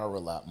fucking car a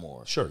lot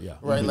more. Sure, yeah.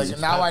 Right? Like,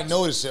 now I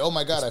notice it. Oh,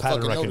 my God, I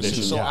fucking notice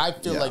it. So yeah. I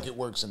feel like it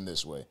works in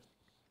this way.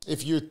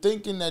 If you're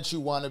thinking that you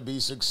want to be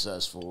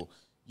successful,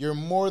 you're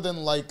more than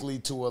likely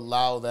to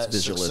allow that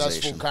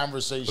successful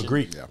conversation.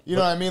 Agreed. Yeah. You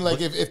know what I mean?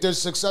 Like, if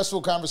there's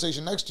successful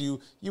conversation next to you,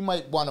 you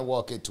might want to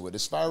walk into it.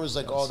 As far as,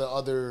 like, all the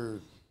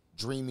other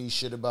dreamy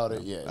shit about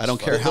it, yeah. I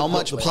don't care how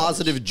much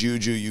positive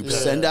juju you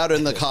send out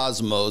in the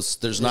cosmos.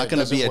 There's not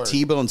going to be a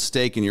T-bone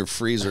steak in your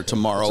freezer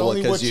tomorrow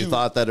because you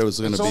thought that it was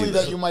going to be. It's only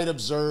that you might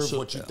observe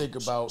what you think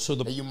about,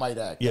 and you might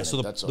act. Yeah.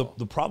 So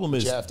the problem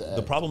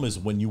is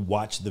when you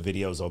watch the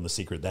videos on The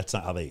Secret, that's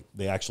not how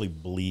they actually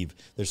believe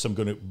there's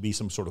going to be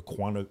some sort of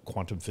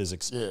quantum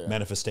physics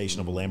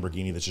manifestation of a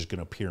Lamborghini that's just going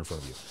to appear in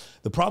front of you.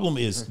 The problem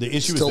is the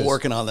issue. Still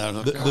working on that.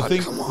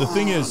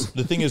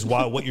 The thing is,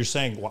 while what you're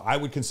saying, well, I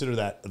would consider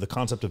that the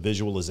concept of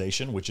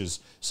visualization, which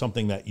is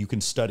something that you can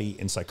study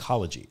in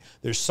psychology.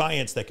 There's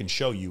science that can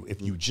show you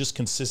if you just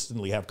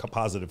consistently have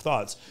positive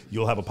thoughts,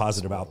 you'll have a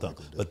positive outcome.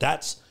 But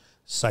that's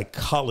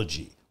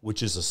psychology,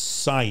 which is a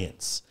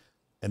science,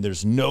 and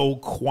there's no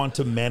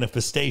quantum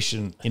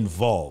manifestation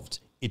involved.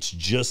 It's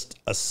just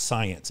a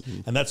science.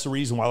 And that's the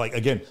reason why, like,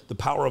 again, The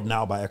Power of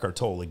Now by Eckhart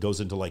Tolle, it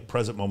goes into like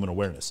present moment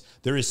awareness.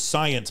 There is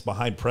science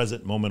behind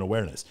present moment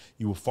awareness.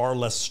 You will far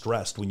less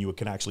stressed when you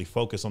can actually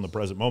focus on the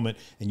present moment,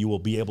 and you will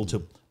be able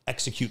to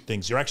execute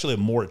things. You're actually a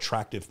more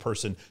attractive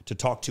person to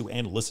talk to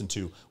and listen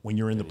to when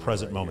you're in the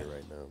present moment.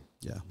 Right now.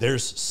 Yeah,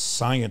 there's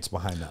science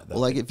behind that. Well,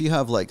 like if you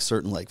have like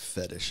certain like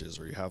fetishes,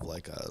 or you have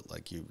like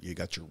you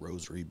got your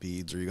rosary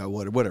beads, or you got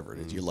whatever it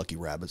is, your lucky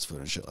rabbit's foot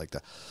and shit like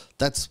that.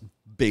 That's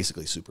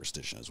basically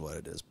superstition, is what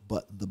it is.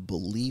 But the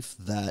belief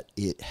that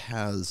it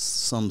has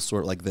some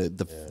sort of like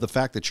the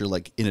fact that you're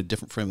like in a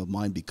different frame of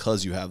mind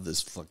because you have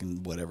this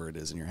fucking whatever it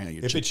is in your hand.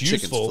 Your if it's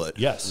useful, foot,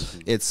 yes,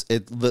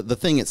 the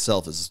thing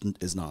itself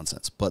is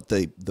nonsense. But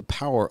the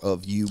power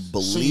of you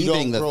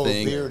believing the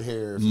thing beard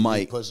hair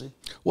might. Pussy?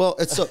 Well,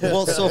 it's so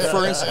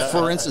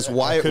for instance,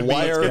 why are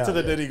there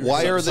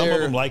some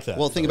of them like that?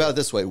 Well, think about it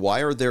this way: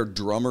 why are there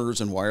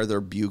drummers and why are there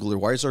buglers?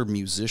 Why is there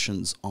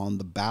musicians on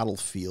the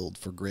battlefield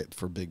for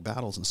big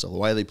battles and stuff?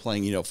 Why are they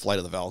playing, Flight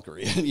of the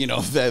Valkyrie?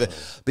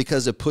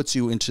 Because it puts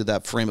you into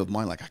that frame of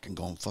mind, like I can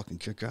go and fucking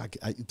kick.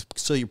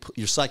 So you're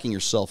psyching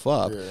yourself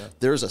up. Yeah.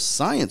 There's a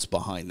science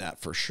behind that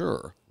for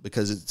sure.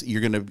 Because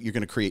you're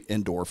gonna create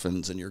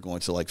endorphins, and you're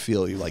going to like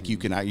feel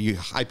you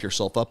hype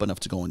yourself up enough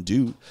to go and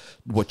do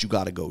what you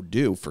got to go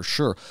do for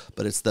sure.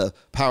 But it's the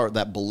power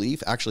that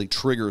belief actually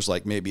triggers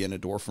like maybe an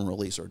endorphin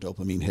release or a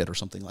dopamine hit or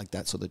something like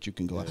that, so that you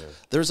can go out.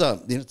 There's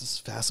this is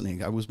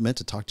fascinating. I was meant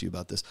to talk to you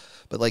about this,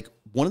 but like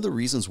one of the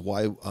reasons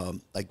why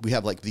like we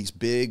have like these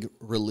big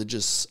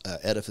religious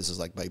edifices,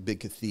 like by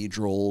big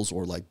cathedrals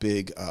or like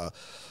big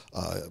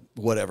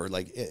whatever,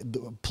 like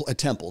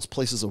temples,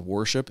 places of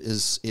worship,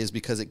 is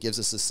because it gives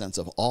us a sense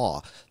of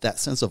awe. That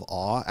sense of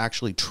awe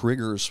actually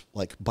triggers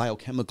like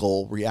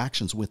biochemical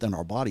reactions within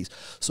our bodies.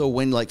 So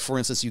when, like, for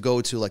instance, you go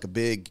to like a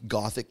big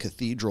Gothic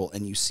cathedral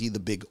and you see the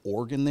big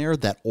organ there,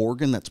 that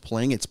organ that's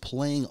playing, it's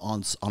playing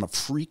on a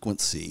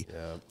frequency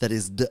that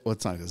is, well,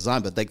 it's not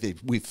designed, but like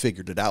we've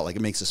figured it out. Like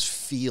it makes us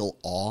feel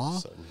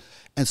awe.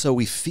 And so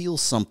we feel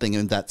something,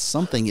 and that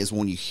something is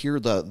when you hear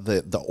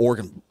the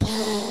organ,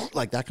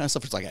 like that kind of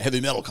stuff. It's like a heavy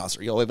metal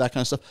concert, like that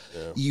kind of stuff.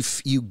 Yeah.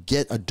 You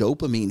get a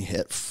dopamine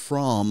hit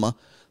from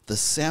the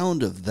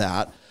sound of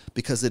that,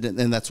 because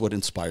and that's what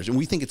inspires you. And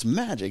we think it's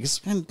magic.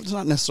 It's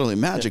not necessarily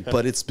magic,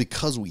 but it's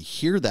because we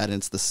hear that, and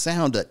it's the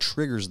sound that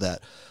triggers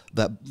that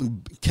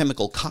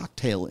chemical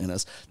cocktail in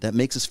us that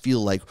makes us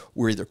feel like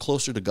we're either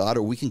closer to God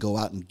or we can go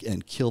out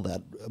and kill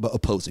that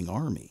opposing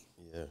army.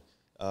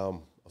 Yeah.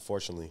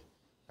 Unfortunately,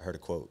 I heard a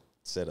quote.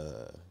 It said,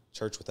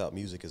 church without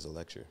music is a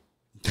lecture.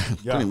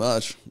 Pretty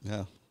much,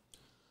 yeah.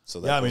 So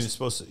that yeah, I mean, it's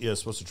supposed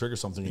to trigger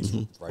something.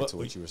 Right to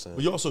what you were saying.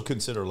 But you also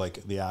consider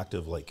like the act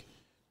of like,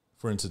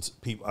 for instance,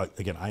 people.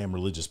 Again, I am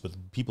religious, but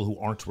people who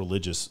aren't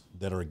religious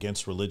that are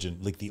against religion,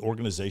 like the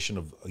organization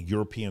of a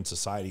European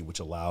society, which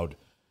allowed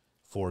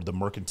for the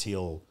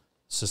mercantile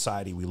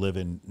society we live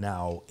in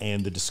now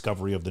and the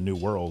discovery of the New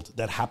World,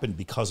 that happened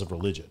because of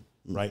religion.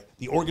 Right,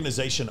 the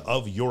organization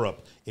of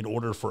Europe, in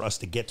order for us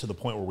to get to the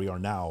point where we are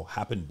now,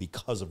 happened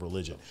because of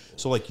religion.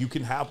 So, like, you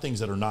can have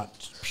things that are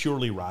not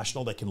purely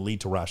rational that can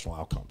lead to rational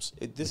outcomes.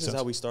 This is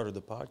how we started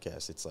the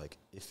podcast. It's like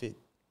if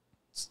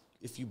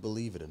you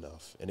believe it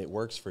enough and it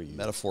works for you,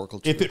 metaphorical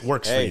truth. If it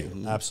works for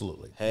you,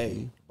 absolutely.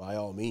 Hey, by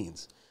all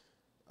means.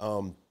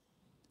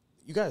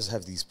 You guys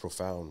have these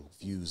profound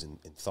views and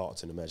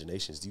thoughts and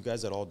imaginations. Do you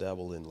guys at all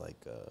dabble in like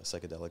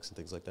psychedelics and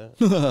things like that?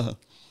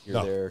 You're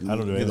No, there. I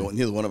don't do anything.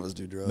 Neither one of us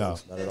do drugs. No,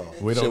 Not at all.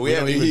 we don't. So We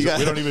don't even drink.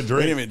 We don't even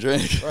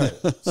drink. Right.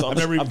 So I've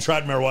never even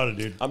tried marijuana,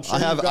 dude. I'm sure I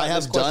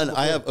have done.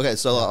 Okay.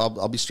 So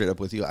I'll be straight up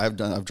with you. I've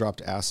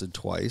dropped acid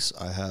twice.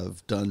 I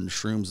have done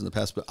shrooms in the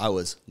past, but I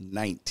was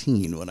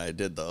 19 when I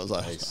did those.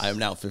 I am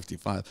now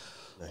 55.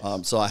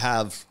 Nice. So I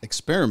have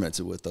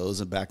experimented with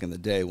those back in the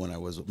day when I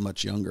was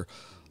much younger.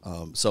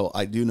 So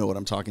I do know what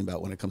I'm talking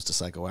about when it comes to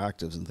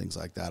psychoactives and things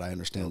like that. I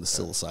understand the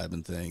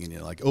psilocybin thing, and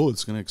you're like, oh,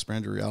 it's going to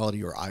expand your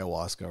reality, or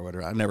ayahuasca or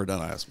whatever. I've never done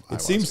ayahuasca.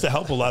 It seems to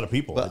help a lot of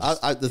people.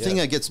 But the thing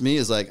that gets me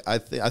is like, I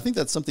think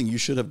that's something you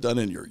should have done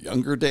in your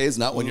younger days,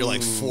 not when you're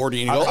like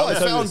 40 and you go, I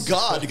found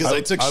God because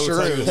I took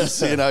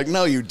shrooms. You know,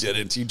 no, you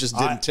didn't. You just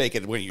didn't take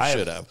it when you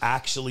should have.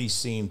 Actually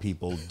seen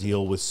people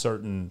deal with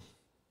certain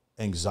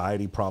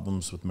anxiety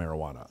problems with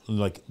marijuana.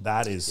 Like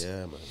that is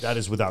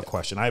without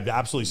question. I've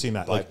absolutely seen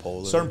that.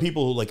 Bipolar. Like certain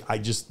people who like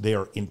they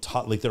are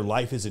like their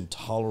life is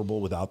intolerable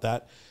without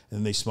that, and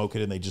then they smoke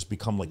it and they just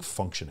become like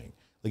functioning.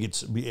 Like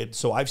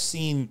so I've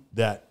seen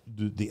that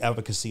the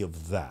efficacy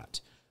of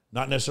that,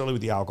 not necessarily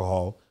with the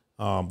alcohol.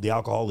 The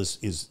alcohol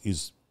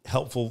is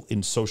helpful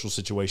in social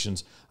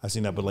situations. I've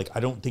seen that, but like I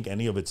don't think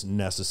any of it's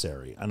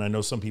necessary. And I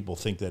know some people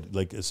think that,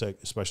 like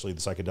especially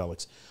the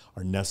psychedelics,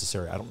 are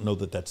necessary. I don't know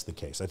that that's the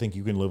case. I think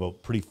you can live a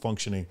pretty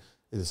functioning.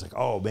 It's like,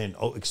 oh man,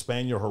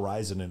 expand your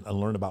horizon and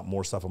learn about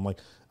more stuff. I'm like,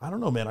 I don't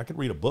know, man. I could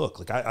read a book.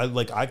 Like I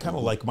kind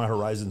of like my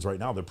horizons right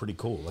now. They're pretty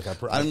cool. Like I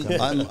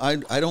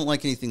don't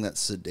like anything that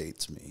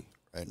sedates me.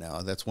 Right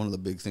now, that's one of the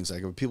big things.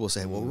 Like people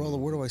say, "Well, Rollo,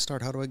 where do I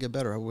start? How do I get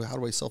better? How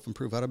do I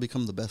self-improve? How do I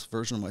become the best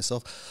version of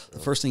myself?" The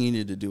first thing you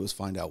need to do is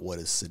find out what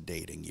is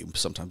sedating you.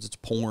 Sometimes it's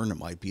porn. It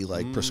might be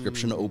like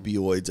prescription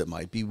opioids. It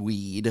might be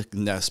weed,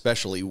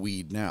 especially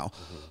weed now.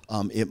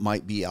 It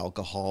might be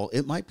alcohol.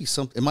 It might be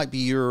something. It might be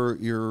your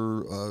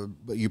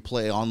you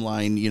play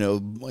online. You know,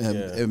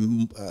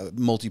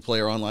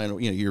 multiplayer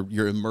online. You know,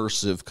 your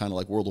immersive kind of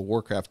like World of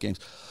Warcraft games.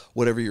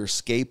 Whatever your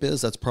escape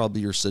is, that's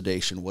probably your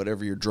sedation.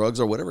 Whatever your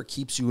drugs are, whatever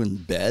keeps you in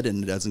bed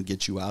and doesn't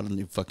get you out and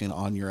you fucking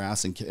on your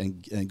ass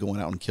and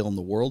going out and killing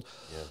the world,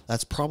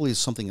 that's probably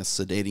something that's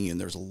sedating you. And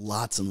there's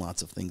lots and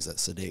lots of things that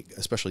sedate,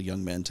 especially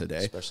young men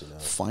today. Especially now.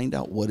 Find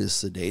out what is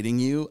sedating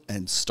you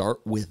and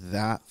start with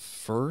that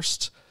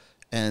first.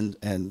 And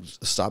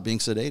stop being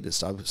sedated.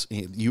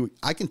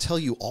 I can tell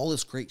you all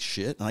this great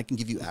shit, and I can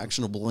give you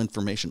actionable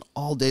information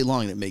all day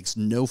long, and it makes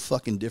no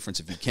fucking difference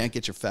if you can't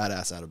get your fat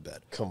ass out of bed.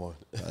 Come on.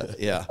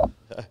 Yeah,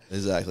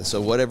 exactly.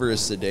 So whatever is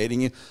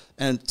sedating you,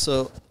 and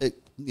so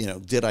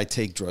did I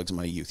take drugs in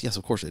my youth? Yes,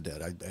 of course I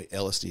did. I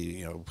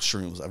LSD,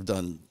 shrooms. I've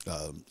done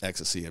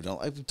ecstasy.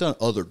 I've done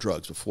other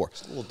drugs before.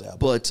 Just a little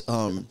dabble.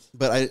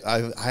 But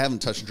I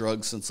haven't touched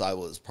drugs since I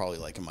was probably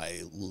like in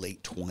my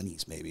late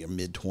 20s, maybe, or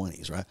mid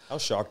 20s, right? How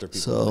shocked are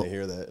people when they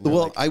hear that?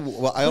 Well,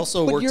 I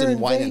also worked in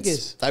wine.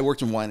 I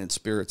worked in wine and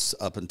spirits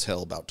up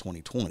until about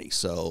 2020.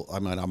 So I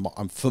mean,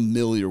 I'm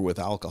familiar with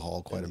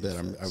alcohol quite a bit.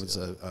 I was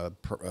a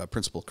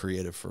principal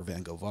creative for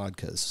Van Gogh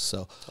Vodkas.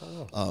 So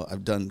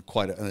I've done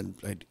quite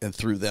and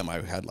through them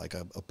I had like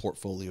a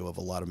portfolio of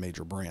a lot of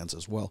major brands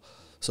as well.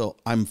 So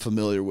I'm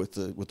familiar with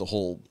the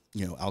whole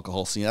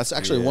alcohol scene. That's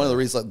actually one of the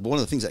reasons, one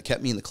of the things that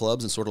kept me in the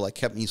clubs and sort of like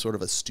kept me sort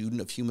of a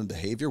student of human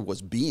behavior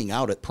was being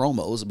out at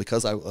promos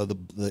because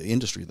of the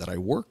industry that I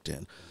worked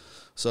in.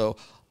 So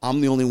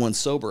I'm the only one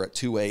sober at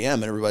 2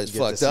 a.m. and everybody's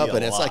fucked up,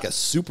 and it's like a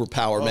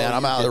superpower, man.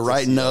 I'm out there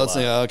writing notes,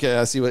 and okay,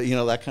 I see what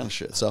that kind of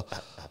shit. So,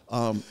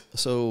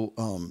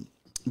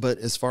 but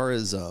as far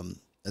as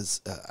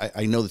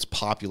I know that's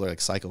popular, like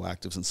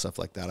psychoactives and stuff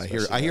like that.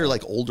 I hear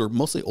like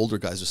mostly older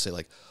guys just say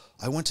like,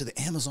 I went to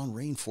the Amazon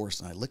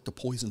rainforest and I licked a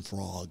poison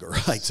frog, or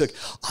I took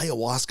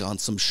ayahuasca on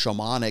some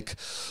shamanic,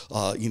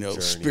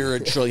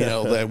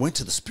 spiritual, I went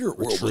to the spirit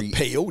world with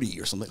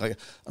peyote or something like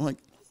that. I'm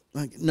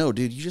like, no,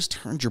 dude, you just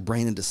turned your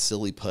brain into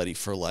silly putty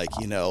for like,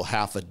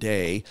 half a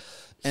day.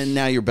 And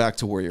now you're back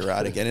to where you're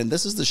at again. And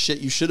this is the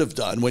shit you should have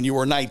done when you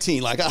were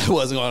 19. Like I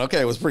wasn't going,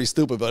 okay, it was pretty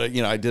stupid, but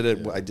I did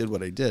it. I did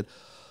what I did.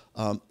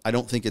 I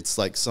don't think it's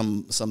like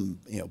some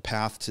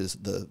path to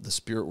the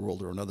spirit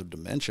world or another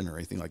dimension or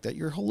anything like that.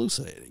 You're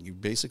hallucinating. You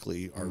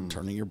basically are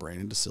turning your brain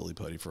into silly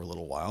putty for a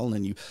little while, and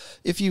then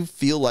if you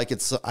feel like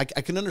it's, I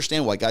can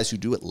understand why guys who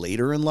do it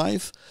later in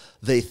life,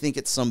 they think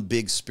it's some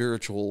big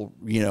spiritual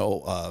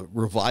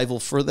revival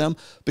for them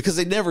because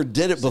they never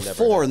did it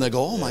before, and they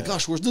go, oh my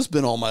gosh, where's this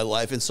been all my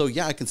life? And so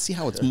I can see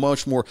how it's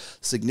much more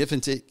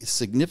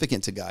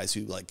significant to guys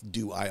who like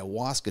do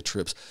ayahuasca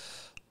trips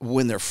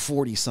when they're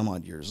 40 some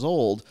odd years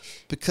old,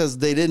 because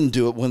they didn't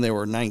do it when they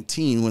were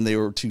 19, when they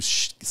were too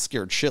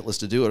scared shitless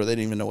to do it, or they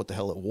didn't even know what the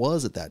hell it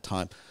was at that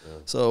time. Yeah.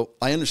 So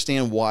I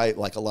understand why,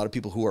 like, a lot of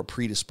people who are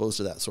predisposed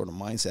to that sort of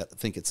mindset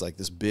think it's like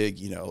this big,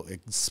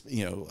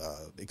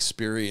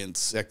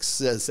 experience,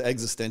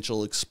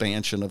 existential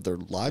expansion of their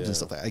lives and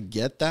stuff. I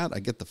get that. I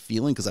get the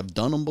feeling because I've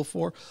done them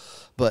before,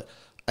 but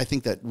I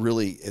think that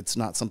really it's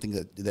not something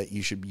that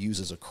you should use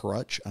as a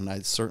crutch, and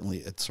it's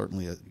certainly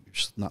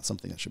not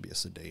something that should be a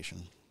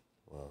sedation.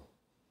 Wow.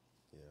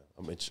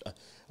 Yeah.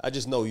 I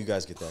just know you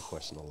guys get that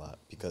question a lot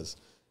because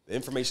the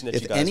information that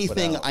you guys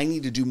anything, put out, I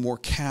need to do more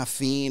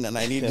caffeine and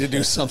I need to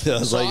do something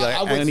else. So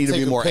I need to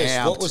be more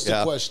amped. What was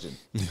the question?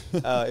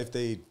 if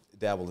they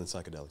dabble in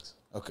psychedelics.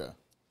 Okay.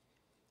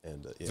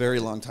 And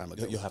very long time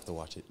ago. You'll have to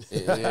watch it.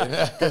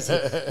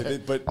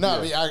 But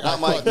no,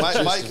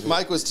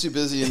 Mike was too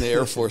busy in the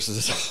Air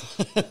Forces.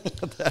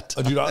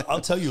 Dude,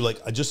 I'll tell you,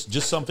 like, just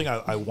something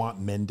I want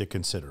men to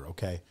consider.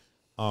 Okay,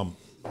 a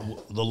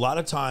lot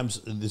of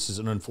times this is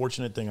an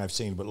unfortunate thing I've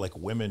seen, but like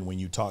women, when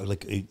you talk,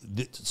 like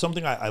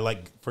something I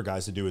like for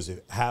guys to do is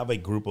have a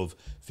group of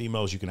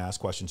females you can ask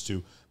questions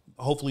to,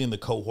 hopefully in the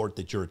cohort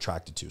that you're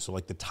attracted to. So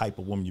like the type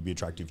of woman you'd be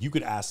attracted to. If you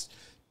could ask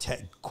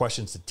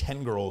questions to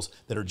 10 girls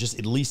that are just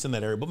at least in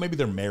that area, but maybe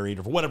they're married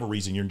or for whatever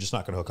reason, you're just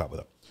not going to hook up with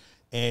them.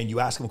 And you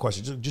ask them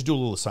questions, just do a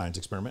little science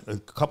experiment. A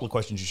couple of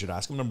questions you should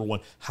ask them. Number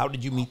one, how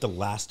did you meet the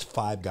last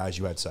 5 guys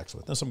you had sex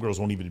with? Now, some girls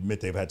won't even admit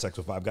they've had sex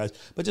with 5 guys,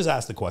 but just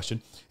ask the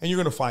question. And you're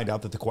going to find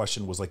out that the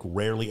question was like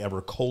rarely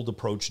ever cold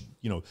approach,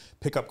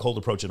 pick up cold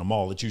approach in a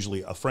mall. It's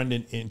usually a friend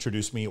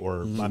introduced me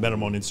or I met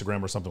him on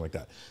Instagram or something like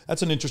that.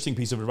 That's an interesting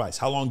piece of advice.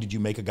 How long did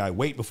you make a guy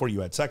wait before you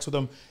had sex with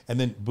him? And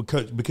then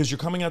because you're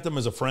coming at them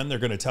as a friend, they're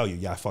going to tell you,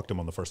 yeah, I fucked him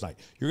on the first night.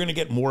 You're going to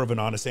get more of an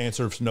honest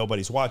answer if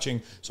nobody's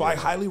watching. So I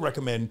highly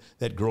recommend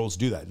that girls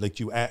do that. Like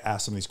you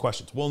ask them these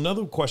questions. Well,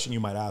 another question you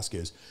might ask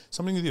is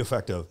something to the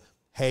effect of,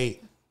 hey,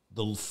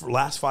 the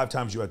last 5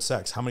 times you had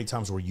sex, how many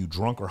times were you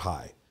drunk or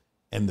high?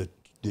 And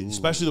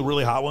especially the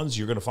really hot ones,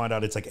 you're going to find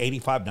out it's like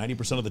 85,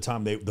 90% of the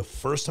time, the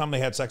first time they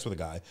had sex with a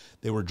guy,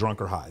 they were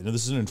drunk or high. Now,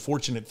 this is an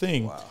unfortunate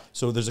thing. Wow.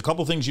 So there's a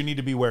couple things you need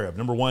to be aware of.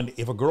 Number one,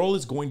 if a girl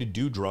is going to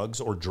do drugs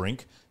or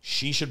drink,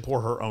 she should pour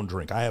her own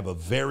drink. I have a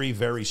very,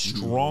 very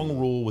strong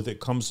rule when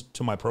it comes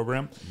to my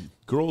program.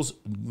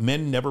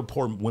 Men never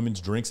pour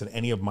women's drinks at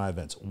any of my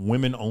events.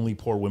 Women only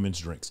pour women's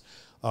drinks.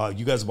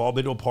 You guys have all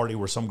been to a party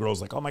where some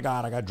girl's like, oh my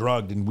God, I got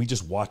drugged. And we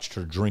just watched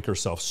her drink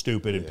herself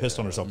stupid and pissed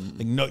on herself.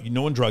 Like,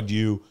 no one drugged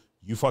you.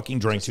 You fucking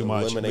drank too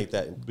much. Eliminate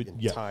that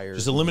entire...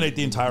 just eliminate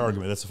the entire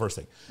argument. That's the first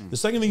thing. The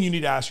second thing you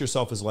need to ask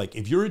yourself is, like,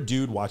 if you're a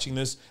dude watching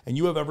this and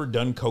you have ever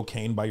done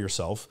cocaine by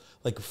yourself,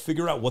 like,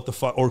 figure out what the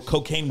fuck... Or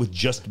cocaine with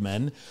just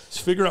men.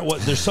 Figure out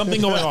what... There's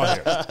something going on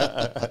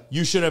here.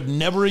 You should have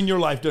never in your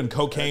life done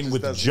cocaine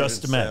with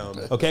just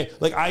men. Okay?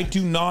 Like, I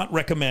do not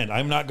recommend...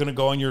 I'm not going to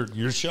go on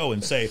your show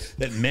and say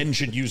that men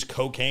should use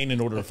cocaine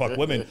in order to fuck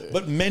women,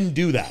 but men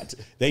do that.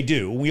 They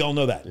do. We all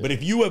know that. Yeah. But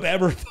if you have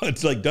ever,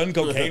 like, done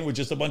cocaine with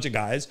just a bunch of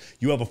guys...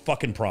 You have a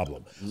fucking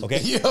problem.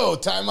 Okay. Yo,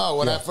 time out.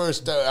 When I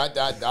first,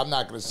 I'm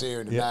not gonna say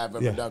here deny I've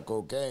ever done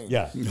cocaine.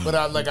 Yeah. But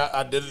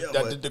I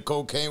did the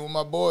cocaine with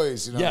my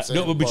boys. You know what I'm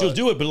saying? No, but you'll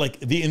do it. But like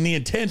the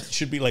intent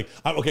should be like,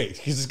 okay,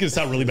 because it's gonna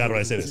sound really bad when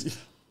I say this.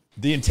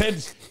 The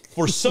intent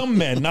for some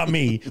men, not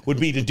me, would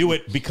be to do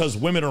it because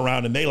women are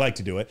around and they like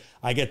to do it.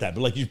 I get that.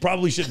 But like, you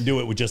probably shouldn't do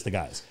it with just the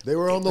guys. They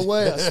were on the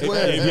way, I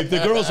swear. If the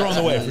girls are on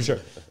the way, for sure.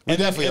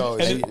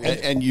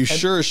 And you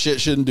sure as shit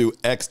shouldn't do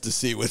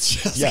ecstasy with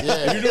just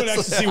if you're doing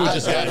ecstasy with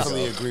just guys. I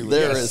definitely agree with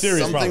there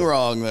is something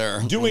wrong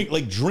there. Doing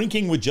like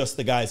drinking with just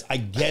the guys, I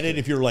get it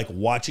if you're like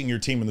watching your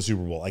team in the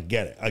Super Bowl. I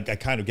get it. I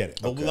kind of get it.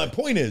 But my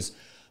point is,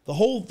 the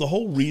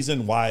whole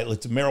reason why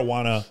it's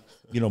marijuana,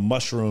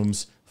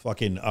 mushrooms,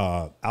 fucking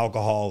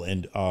alcohol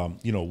and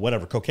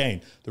whatever,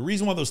 cocaine. The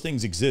reason why those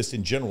things exist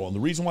in general and the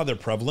reason why they're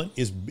prevalent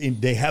is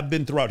they have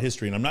been throughout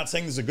history. And I'm not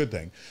saying this is a good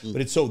thing,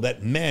 but it's so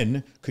that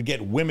men could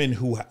get women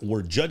who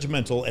were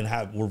judgmental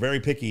and were very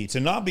picky to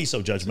not be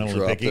so judgmental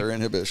and picky. Their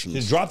inhibitions.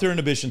 To drop their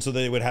inhibitions so that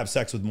they would have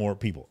sex with more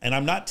people. And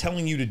I'm not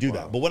telling you to do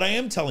that. But what I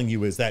am telling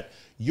you is that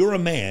you're a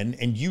man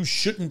and you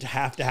shouldn't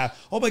have to have,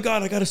 oh my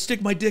God, I got to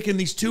stick my dick in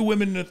these 2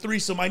 women in a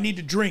threesome. I need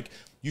to drink.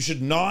 You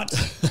should not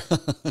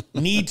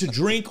need to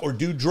drink or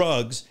do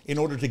drugs in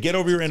order to get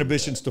over your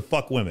inhibitions to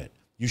fuck women.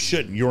 You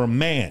shouldn't. You're a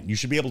man. You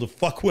should be able to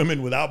fuck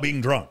women without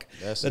being drunk.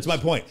 That's my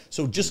point.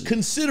 So just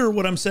consider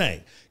what I'm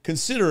saying.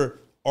 Consider,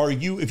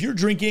 if you're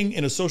drinking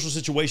in a social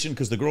situation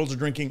because the girls are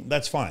drinking,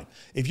 that's fine.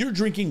 If you're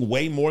drinking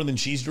way more than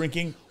she's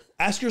drinking,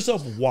 Ask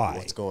yourself why.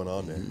 What's going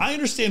on there? I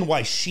understand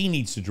why she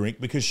needs to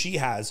drink, because she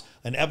has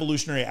an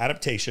evolutionary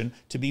adaptation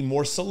to be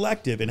more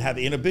selective and have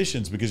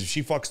inhibitions, because if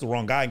she fucks the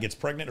wrong guy and gets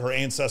pregnant, her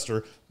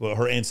ancestral,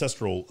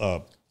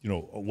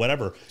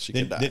 whatever,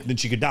 then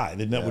she could die.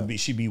 Then that would be,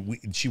 she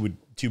would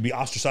be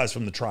ostracized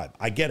from the tribe.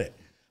 I get it.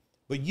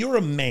 But you're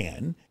a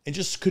man, and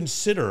just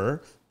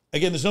consider,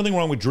 again, there's nothing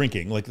wrong with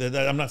drinking. Like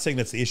I'm not saying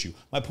that's the issue.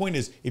 My point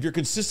is, if you're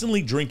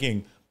consistently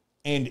drinking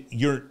and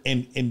you're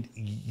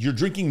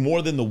drinking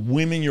more than the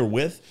women you're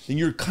with, then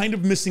you're kind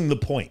of missing the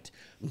point.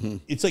 Mm-hmm.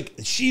 It's like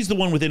she's the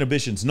one with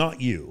inhibitions,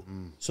 not you.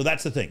 So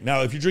that's the thing.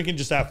 Now, if you're drinking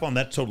just to have fun,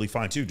 that's totally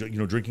fine too.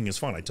 Drinking is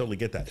fun. I totally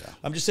get that. Yeah.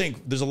 I'm just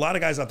saying, there's a lot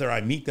of guys out there, I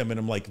meet them and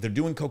I'm like, they're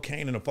doing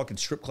cocaine in a fucking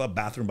strip club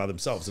bathroom by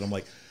themselves, and I'm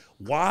like,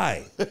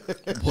 why?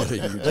 What are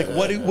you doing? Like,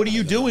 what are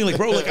you doing? Like,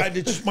 bro, like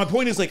my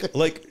point is I get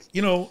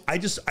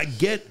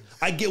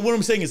what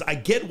I'm saying is, I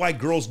get why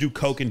girls do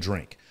coke and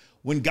drink.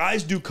 When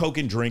guys do coke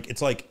and drink,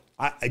 it's like,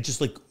 I just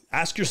like,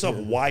 ask yourself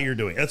why you're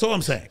doing it. That's all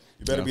I'm saying.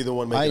 You better be the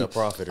one making a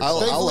profit or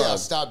something. Thankfully, I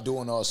stopped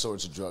doing all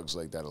sorts of drugs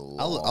like that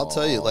I'll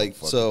tell you, like,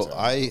 so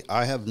time.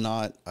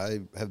 I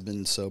have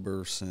been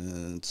sober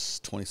since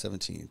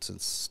 2017,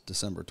 since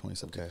December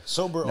 2017. Okay.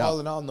 Sober, now, all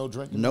in all, no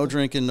drinking? No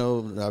drinking,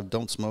 no,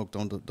 don't smoke,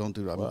 don't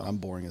do that. I'm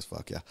boring as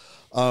fuck, yeah.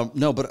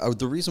 No, but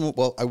the reason,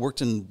 I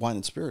worked in wine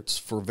and spirits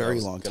for a very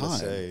long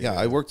time.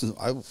 I worked in,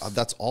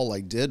 that's all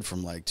I did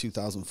from like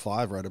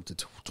 2005 right up to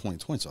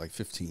 2020, so like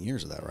 15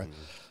 years of that, right?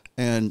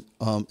 And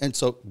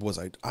so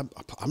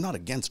I'm not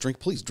against drink.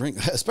 Please drink,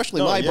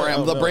 especially my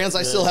brand. The brands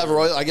I still have,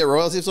 I get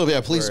royalties.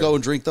 So please go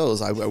and drink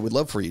those. I would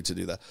love for you to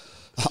do that.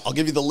 I'll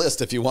give you the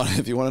list if you want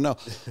to know.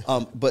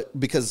 But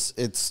because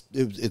it's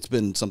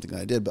been something that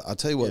I did. But I'll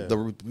tell you what.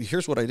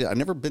 Here's what I did. I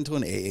never been to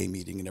an AA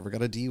meeting. I never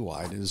got a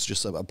DUI. It was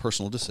just a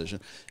personal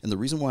decision. And the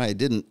reason why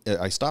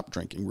I stopped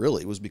drinking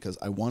really was because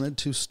I wanted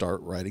to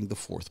start writing the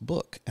 4th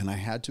book, and I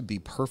had to be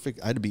perfect.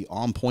 I had to be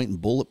on point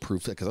and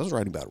bulletproof because I was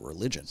writing about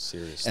religion.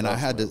 Serious. And I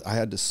had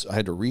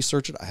to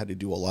research it. I had to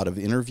do a lot of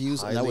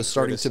interviews, and I was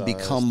starting to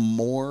become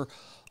more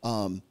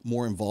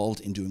involved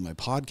in doing my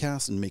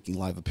podcast and making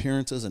live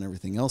appearances and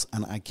everything else.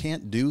 And I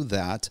can't do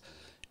that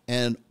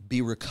and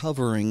be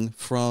recovering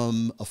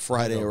from a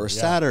Friday or a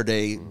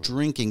Saturday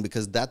drinking,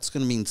 because that's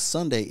going to mean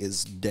Sunday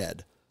is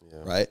dead,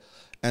 right?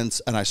 And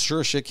I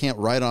sure as shit can't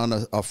write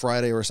on a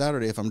Friday or a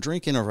Saturday if I'm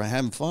drinking or if I'm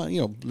having fun,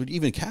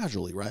 even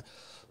casually, right?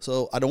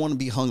 So I don't want to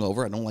be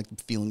hungover. I don't like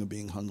the feeling of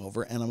being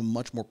hungover, and I'm a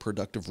much more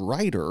productive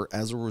writer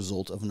as a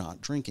result of not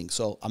drinking.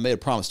 So I made a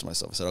promise to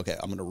myself. I said, okay,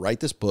 I'm going to write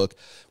this book.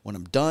 When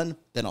I'm done,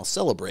 then I'll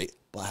celebrate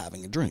by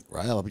having a drink,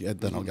 right? I'll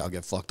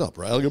get fucked up,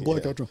 right? I'll get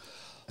blackout drunk.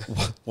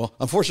 Well,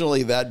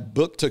 unfortunately, that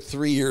book took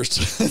 3 years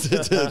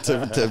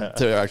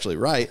to actually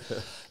write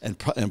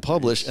and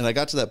publish. And I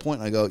got to that point,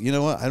 and I go, you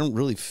know what? I don't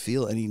really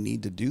feel any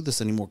need to do this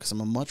anymore, because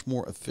I'm a much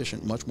more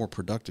efficient, much more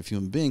productive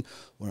human being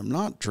when I'm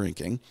not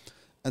drinking.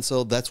 And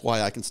so that's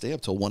why I can stay up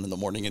till 1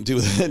 a.m. and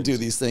do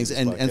these things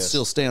and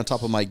still stay on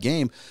top of my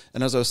game.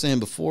 And as I was saying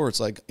before,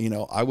 it's like,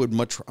 I would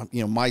much,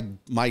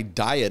 my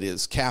diet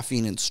is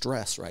caffeine and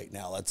stress right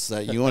now. That's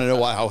you want to know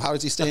why? How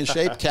does he stay in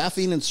shape?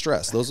 Caffeine and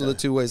stress. Those are the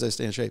 2 ways I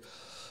stay in shape.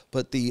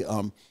 But the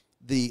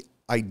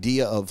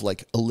idea of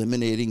like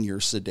eliminating your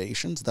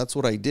sedations, that's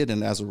what I did.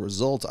 And as a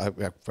result,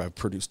 I've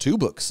produced 2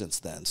 books since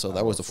then. So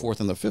that was the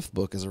 4th and the 5th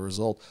book as a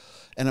result.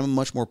 And I'm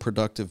much more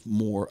productive,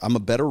 I'm a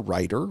better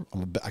writer.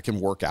 I can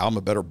work out. I'm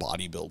a better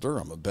bodybuilder.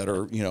 I'm a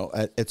better,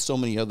 at so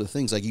many other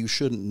things. Like, you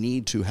shouldn't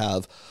need to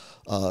have,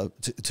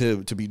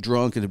 to be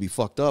drunk and to be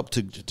fucked up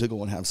to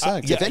go and have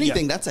sex. If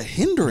anything, that's a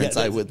hindrance,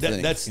 I would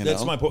think.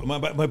 That's my point.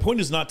 My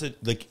point is not to,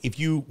 like, if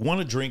you want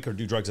to drink or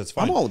do drugs, that's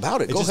fine. I'm all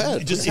about it. Go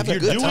ahead. Just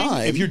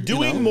if you're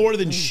doing more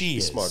than she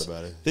is, smart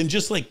about it. Then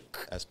just like,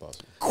 as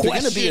possible. If you're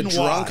going to be a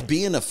drunk,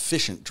 be an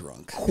efficient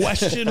drunk.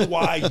 Question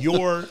why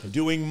you're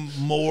drinking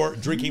more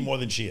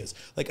than she is.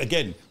 Like,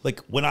 again, like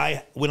when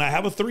I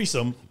have a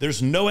threesome,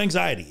 there's no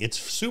anxiety. It's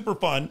super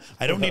fun.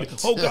 I don't need,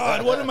 oh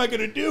God, what am I going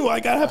to do? I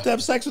have to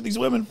have sex with these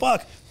women.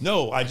 Fuck.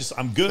 No,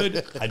 I'm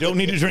good. I don't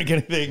need to drink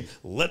anything.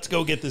 Let's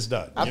go get this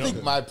done. I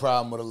think my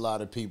problem with a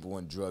lot of people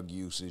in drug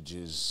usage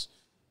is,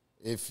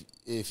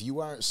 if you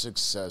aren't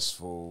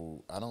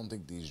successful, I don't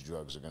think these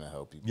drugs are going to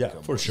help you. Yeah,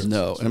 for sure.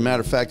 No, and a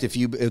matter of fact, if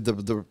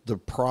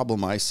the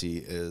problem I see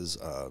is,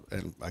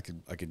 and I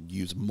could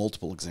use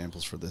multiple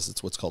examples for this.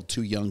 It's what's called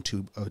too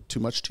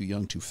much, too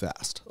young, too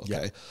fast.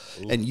 Okay,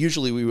 and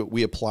usually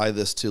we apply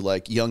this to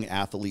like young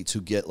athletes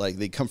who get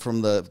they come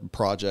from the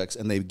projects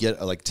and they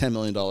get like $10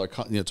 million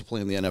to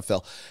play in the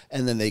NFL,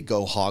 and then they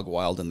go hog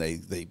wild and they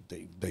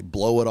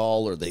blow it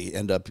all, or they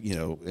end up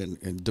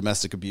in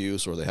domestic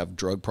abuse, or they have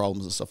drug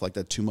problems and stuff like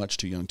that. Too much,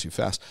 too young, too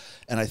fast.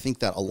 And I think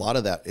that a lot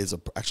of that is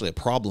actually a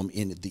problem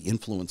in the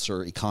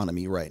influencer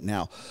economy right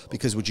now,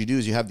 because what you do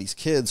is you have these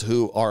kids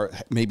who are,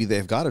 maybe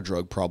they've got a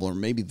drug problem, or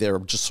maybe they're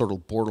just sort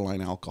of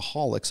borderline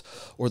alcoholics,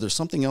 or there's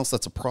something else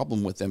that's a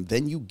problem with them.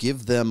 Then you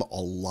give them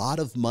a lot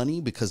of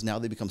money because now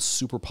they become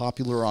super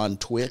popular on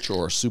Twitch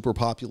or super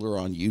popular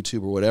on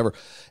YouTube or whatever.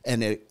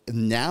 And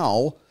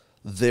now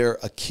they're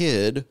a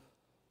kid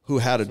who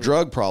had a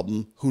drug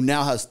problem, who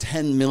now has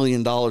 $10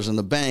 million in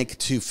the bank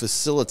to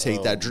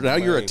facilitate that. Now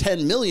you're a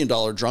 $10 million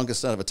drunk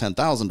instead of a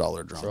 $10,000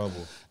 drunk.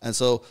 Trouble. And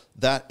so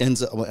that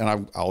ends up,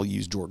 and I'll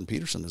use Jordan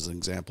Peterson as an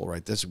example,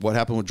 right? This is what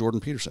happened with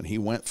Jordan Peterson. He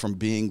went from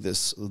being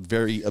this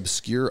very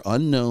obscure,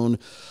 unknown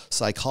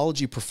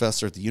psychology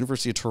professor at the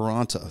University of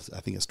Toronto,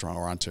 I think it's Toronto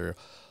or Ontario,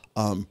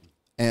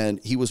 and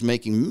he was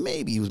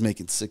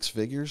making six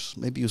figures,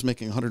 maybe he was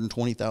making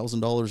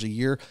 $120,000 a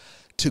year,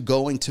 to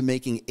going to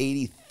making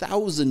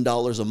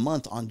 $80,000 a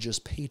month on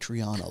just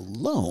Patreon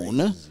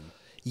alone.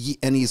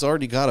 And he's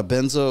already got a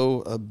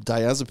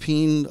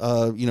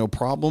benzodiazepine,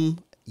 problem.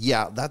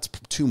 Yeah, that's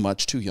too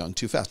much, too young,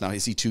 too fast. Now,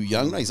 is he too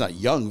young? No, he's not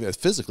young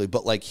physically,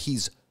 but like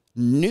he's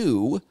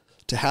new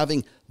to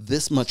having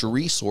this much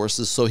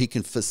resources so he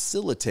can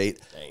facilitate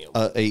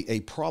a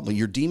problem.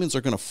 Your demons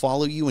are going to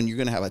follow you, and you're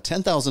going to have a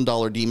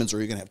 $10,000 demons, or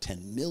you're going to have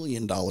 $10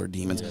 million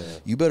demons. Yeah.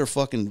 You better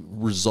fucking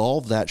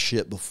resolve that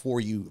shit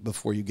before you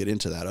get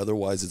into that.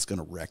 Otherwise, it's going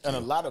to wreck you. And a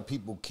lot of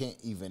people can't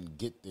even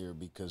get there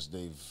because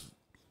they've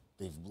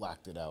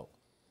blocked it out.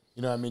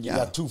 You know what I mean? You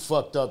got too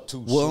fucked up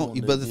too soon. Well,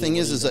 but the thing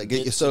is like,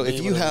 so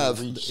if you have,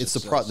 this is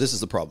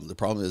the problem. The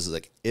problem is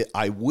like,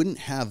 I wouldn't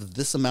have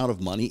this amount of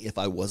money if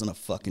I wasn't a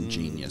fucking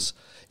genius.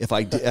 If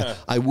I did,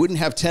 I wouldn't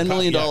have $10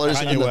 million.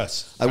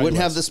 I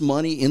wouldn't have this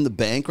money in the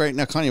bank right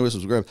now. Kanye West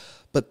was great,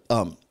 but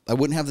I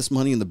wouldn't have this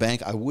money in the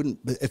bank. I wouldn't,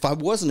 if I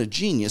wasn't a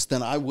genius,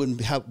 then I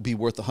wouldn't be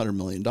worth $100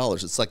 million.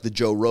 It's like the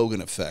Joe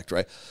Rogan effect,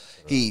 right?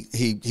 He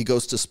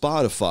goes to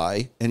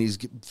Spotify and he's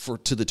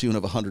to the tune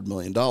of $100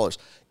 million.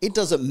 It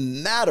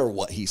doesn't matter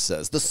what he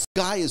says. The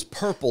sky is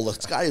purple. The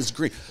sky is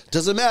green.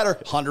 Doesn't matter.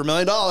 $100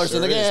 million.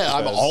 And again,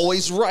 I'm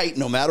always right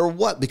no matter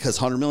what, because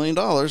 $100 million,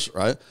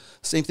 right?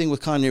 Same thing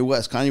with Kanye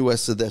West. Kanye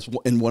West said that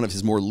in one of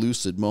his more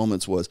lucid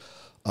moments was,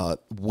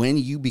 when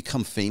you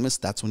become famous,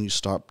 that's when you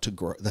stop to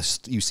grow.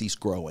 You cease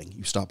growing.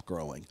 You stop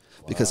growing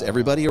because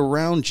everybody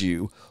around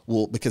you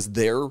will, because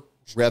their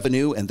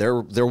revenue and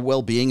their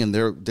well-being and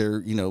their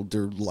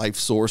life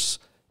source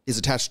is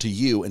attached to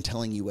you and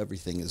telling you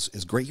everything is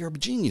great. You're a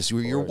genius.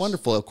 You're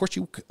wonderful. Of course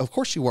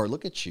you are.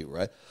 Look at you,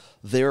 right?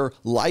 Their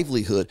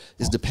livelihood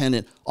is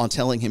dependent on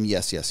telling him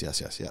yes,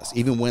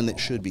 even when it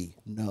should be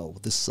no.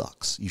 This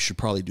sucks. You should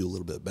probably do a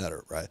little bit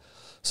better, right?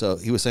 So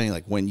he was saying,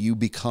 like, when you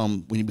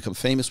become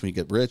famous, when you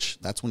get rich,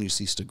 that's when you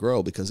cease to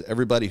grow, because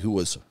everybody who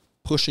was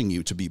pushing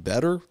you to be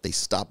better, they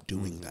stop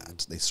doing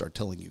that. They start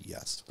telling you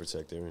yes.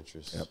 Protect their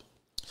interests. Yep.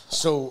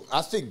 So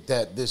I think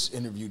that this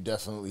interview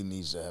definitely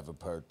needs to have a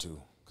part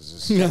 2.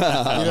 You know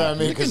what I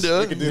mean? We can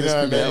do it. We can do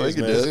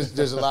this.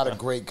 There's a lot of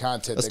great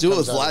content. Let's do it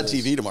with Vlad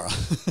TV tomorrow.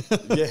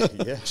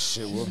 yeah.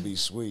 Shit will be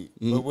sweet.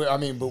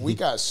 But we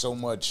got so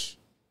much.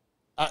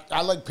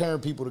 I like pairing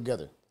people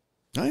together.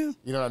 Oh yeah.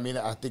 You know what I mean?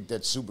 I think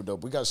that's super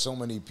dope. We got so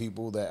many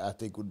people that I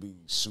think would be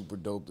super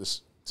dope.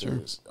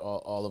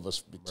 All of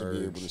us to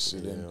be able to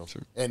sit in.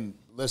 Sure. And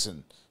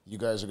listen, you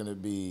guys are going to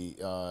be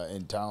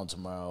in town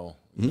tomorrow.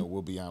 You know,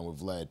 we'll be on with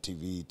Vlad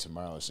TV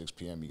tomorrow at 6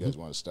 p.m. You guys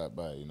want to stop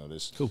by? You know,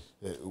 this. Cool.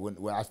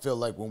 When I feel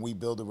like when we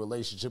build a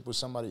relationship with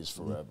somebody, it's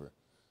forever.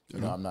 You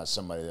know, I'm not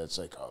somebody that's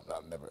like, oh,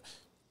 I'll never.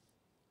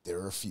 There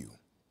are a few.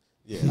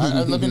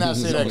 Yeah. Let me not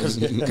say that,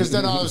 because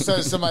then all of a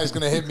sudden somebody's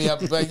going to hit me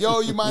up and be like, yo,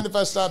 you mind if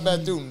I stop by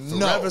too?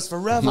 No. Forever's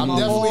forever, I'm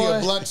definitely a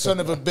blunt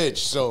son of a bitch.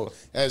 So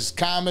as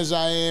calm as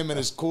I am and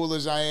as cool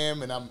as I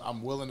am, and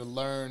I'm willing to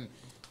learn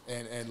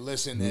and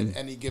listen at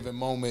any given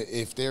moment,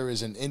 if there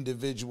is an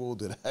individual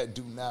that I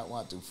do not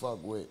want to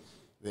fuck with,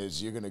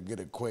 you're going to get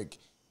a quick,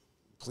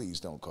 please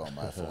don't call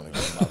my phone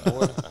again, my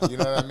boy. You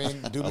know what I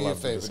mean? Do me a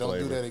favor. Don't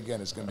do that again.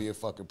 It's going to be a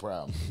fucking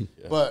problem.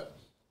 Yeah. But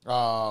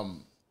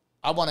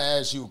I want to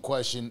ask you a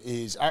question.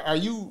 Are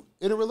you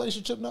in a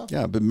relationship now?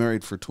 Yeah, I've been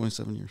married for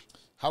 27 years.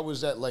 How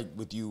was that like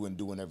with you and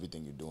doing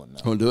everything you're doing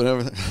now? I'm doing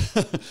everything.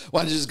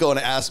 Why don't you just go and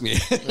ask me?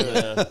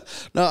 Yeah.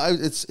 No,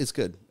 it's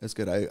good. It's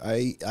good.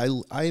 I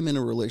am in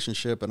a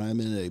relationship, and I'm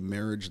in a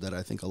marriage that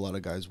I think a lot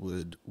of guys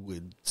would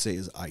say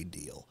is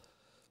ideal.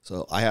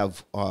 So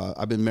I've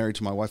been married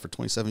to my wife for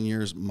 27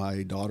 years.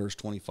 My daughter's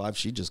 25.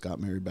 She just got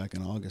married back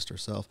in August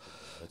herself.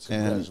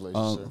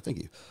 Congratulations, sir. Thank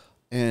you.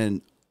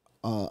 And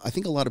I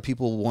think a lot of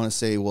people want to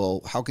say,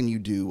 well, how can you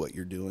do what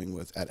you're doing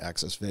at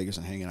Access Vegas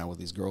and hanging out with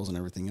these girls and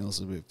everything else?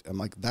 I'm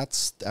like,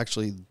 that's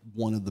actually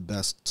one of the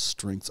best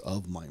strengths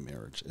of my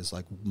marriage, is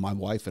like my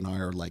wife and I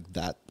are like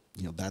that,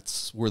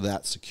 we're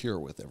that secure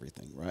with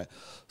everything, right?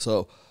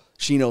 So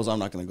she knows I'm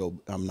not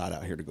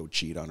out here to go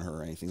cheat on her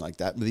or anything like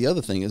that. But the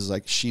other thing is,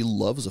 like, she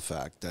loves the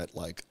fact that,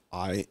 like,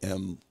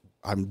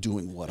 I'm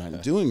doing what I'm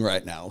doing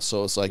right now.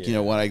 So it's like,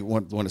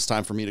 when it's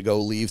time for me to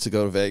go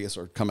to Vegas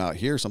or come out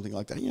here or something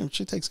like that,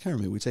 she takes care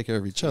of me. We take care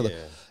of each other.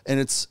 Yeah.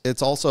 And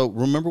it's also,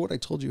 remember what I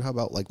told you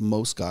about, like,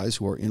 most guys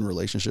who are in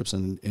relationships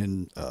and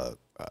in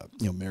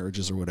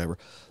marriages or whatever,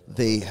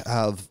 they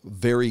have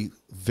very,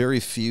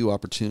 very few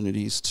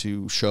opportunities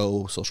to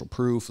show social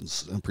proof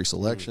and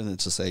pre-selection and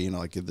to say,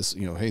 like, this,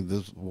 hey,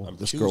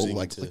 this girl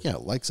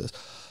likes this.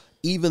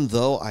 Even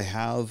though I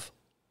have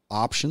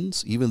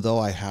options, even though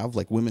I have,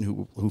 like, women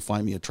who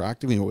find me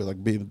attractive,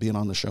 like being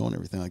on the show and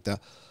everything like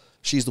that,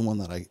 she's the one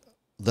that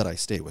that I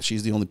stay with.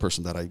 She's the only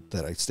person that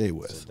I stay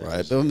with,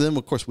 right? But then,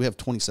 of course, we have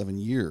 27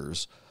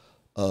 years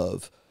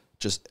of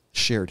just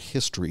shared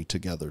history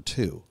together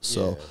too.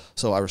 So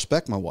I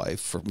respect my wife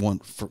for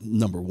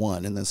number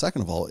one, and then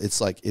second of all, it's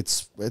like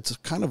it's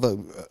kind of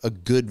a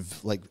good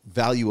like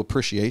value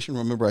appreciation.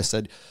 Remember I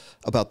said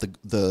about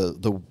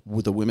the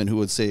women who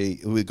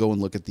would go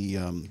and look at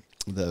the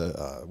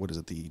what is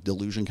it, the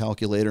Delusion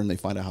calculator, and they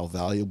find out how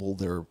valuable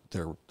their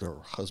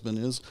husband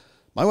is.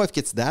 My wife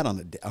gets that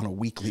on a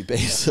weekly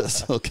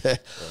basis, okay,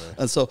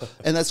 and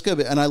that's good,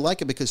 and I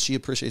like it because she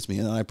appreciates me,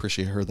 and I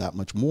appreciate her that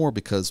much more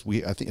because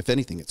I think if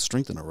anything, it's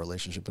strengthened our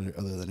relationship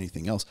other than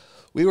anything else.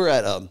 We were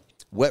at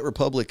Wet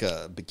Republic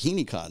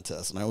bikini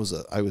contest, and I was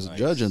a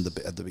judge at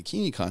the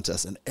bikini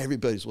contest, and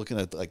everybody's looking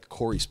at like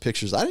Corey's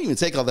pictures. I didn't even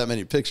take all that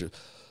many pictures.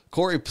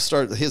 Corey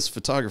his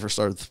photographer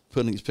started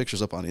putting these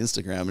pictures up on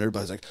Instagram, and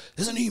everybody's like,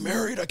 "Isn't he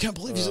married? I can't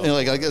believe he's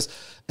like I guess."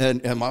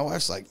 And my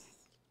wife's like,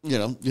 you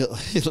know,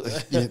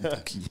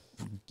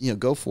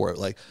 go for it.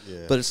 Like,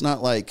 but it's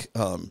not like,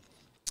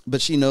 but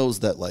she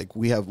knows that like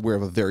we have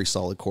a very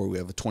solid core. We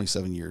have a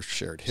 27-year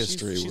shared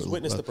history. She's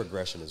witnessed the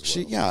progression as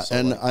well. So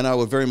and I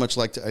would very much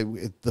like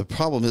to. The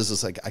problem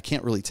is like I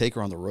can't really take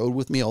her on the road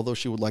with me, although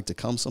she would like to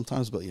come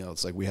sometimes. But you know,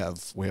 it's like we have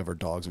our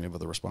dogs and we have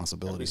other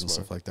responsibilities and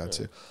stuff like that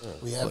too.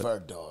 We have our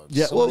dogs.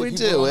 Yeah, well, we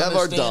do. We have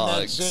our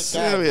dogs.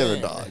 Yeah, we have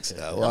our dogs.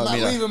 Yeah, well, I'm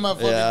not leaving my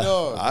fucking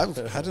dog.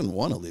 I didn't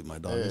want to leave my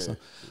dog. So.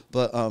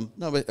 But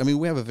no, but I mean,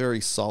 we have a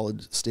very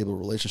solid, stable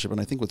relationship,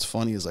 and I think what's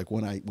funny is like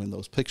when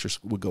those pictures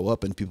would go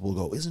up and people would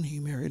go, "Isn't he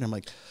married?" I'm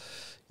like,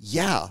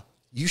 "Yeah,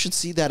 you should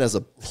see that as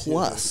a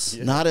plus,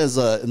 not as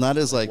like not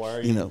as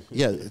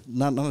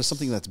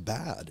something that's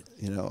bad,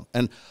 you know."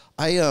 And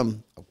I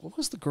what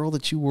was the girl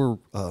that you were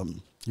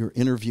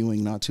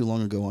interviewing not too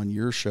long ago on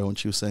your show, and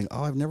she was saying,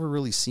 "Oh, I've never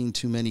really seen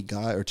too many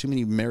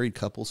married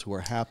couples who are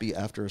happy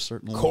after a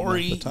certain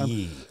Corey time."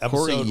 Yee,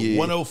 episode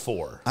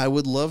 104. I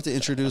would love to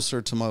introduce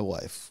her to my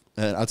wife.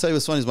 And I'll tell you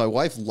what's funny is my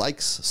wife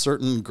likes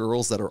certain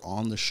girls that are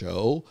on the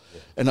show,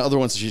 and other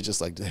ones she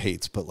just like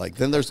hates. But like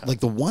then there's like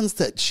the ones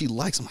that she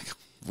likes. I'm like,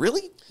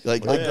 really?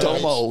 Like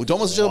Domo.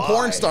 Domo's just a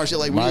porn star. She's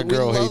like, my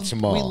girl hates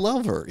them all. We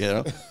love her, you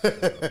know.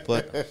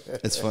 But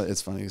it's fun.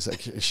 It's funny. It's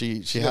like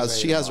she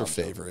has her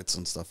favorites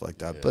and stuff like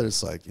that. But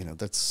it's like, you know,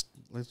 that's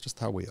just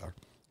how we are.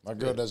 My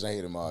girl doesn't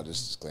hate them all.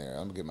 Just disclaimer.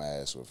 I'm gonna get my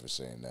ass whipped for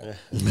saying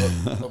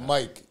that. But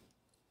Mike,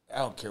 I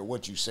don't care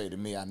what you say to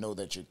me. I know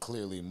that you're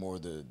clearly more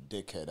the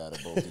dickhead out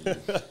of both of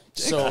you.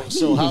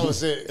 So how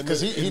is it? Because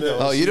he knows.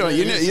 Oh, you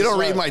don't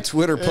read my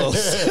Twitter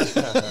posts,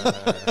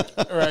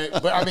 right?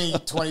 But I mean,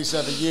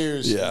 27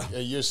 years. Yeah.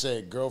 You're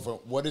saying, girlfriend,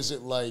 what is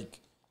it like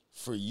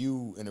for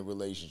you in a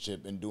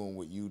relationship and doing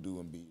what you do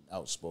and being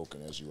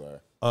outspoken as you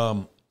are?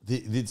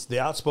 The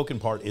outspoken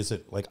part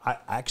isn't like I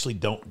actually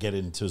don't get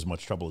into as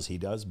much trouble as he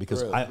does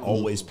because I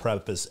always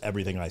preface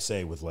everything I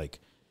say with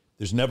like.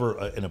 There's never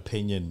an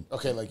opinion.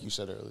 Okay, like you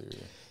said earlier.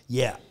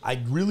 Yeah, a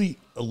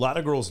lot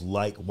of girls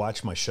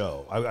watch my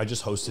show. I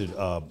just hosted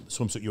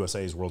Swimsuit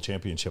USA's World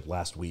Championship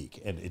last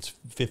week, and it's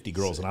 50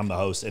 girls, and I'm the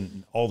host,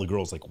 and all the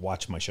girls like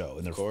watch my show,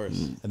 and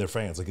they're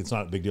fans. Like it's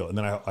not a big deal. And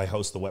then I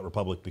host the Wet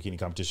Republic bikini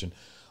competition,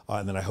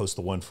 and then I host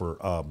the one for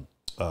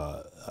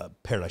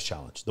Paradise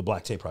Challenge, the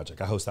Black Tape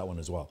Project. I host that one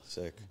as well.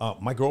 Sick.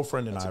 My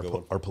girlfriend and I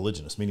are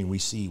polygynous, meaning we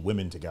see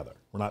women together.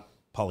 We're not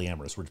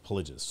polyamorous, we're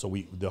polygynous. So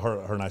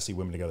her and I see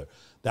women together.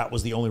 That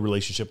was the only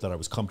relationship that I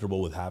was comfortable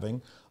with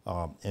having.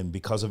 And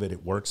because of it,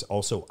 it works.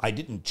 Also, I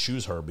didn't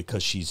choose her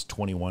because she's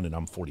 21 and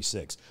I'm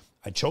 46.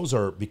 I chose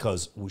her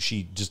because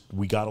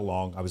we got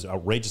along. I was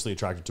outrageously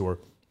attracted to her.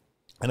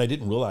 And I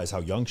didn't realize how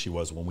young she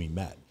was when we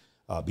met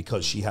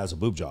because she has a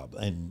boob job.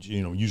 And,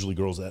 you know, usually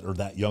girls that are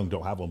that young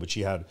don't have one, but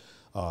she had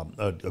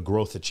a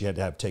growth that she had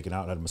to have taken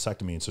out, had a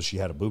mastectomy, and so she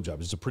had a boob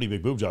job. It's a pretty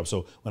big boob job.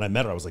 So when I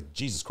met her, I was like,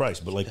 Jesus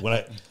Christ. But like when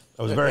I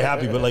was very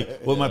happy, but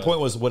like, well, my point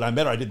was when I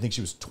met her, I didn't think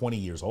she was 20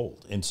 years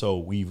old. And so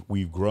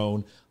we've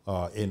grown,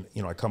 and,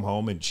 you know, I come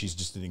home and she's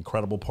just an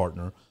incredible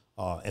partner.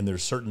 And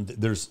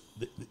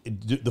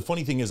the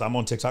funny thing is I'm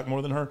on TikTok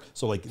more than her.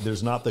 So like,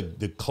 there's not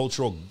the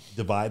cultural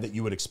divide that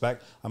you would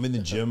expect. I'm in the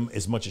gym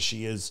as much as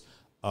she is.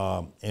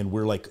 And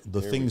we're like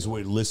things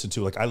we listen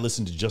to, like I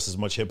listen to just as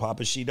much hip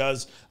hop as she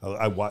does.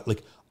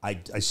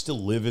 I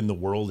still live in the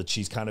world that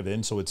she's kind of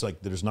in. So it's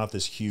like, there's not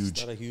this huge,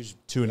 it's not a huge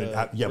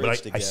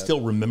but I still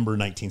remember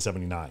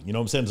 1979, you know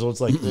what I'm saying? So it's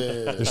like,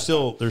 there's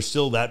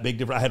still that big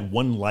difference. I had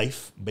one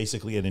life,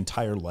 basically an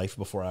entire life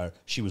before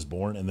she was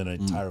born, and then an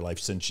entire life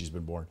since she's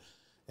been born.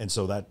 And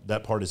so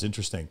that part is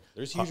interesting.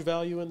 There's huge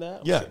value in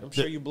that. Yeah, I'm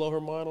sure you blow her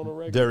mind on a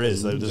regular. There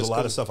is. There's a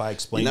lot of stuff I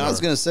explain. You know, I was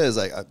going to say is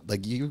like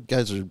you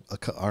guys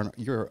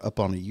you're up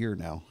on a year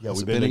now. Yeah,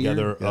 we've been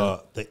together.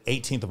 The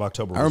 18th of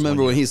October. I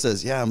remember when he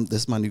says, "Yeah,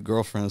 this is my new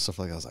girlfriend" and stuff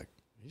like that. I was like,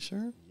 "Are you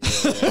sure?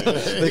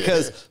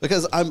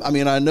 because I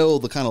mean, I know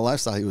the kind of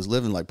lifestyle he was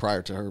living like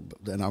prior to her,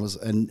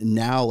 and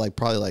now like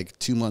probably like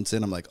 2 months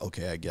in, I'm like,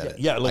 okay, I get it.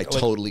 Yeah, I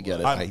totally get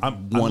it.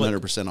 I'm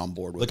 100% on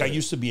board with it. Like, I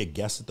used to be a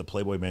guest at the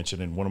Playboy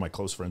Mansion, and one of my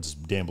close friends is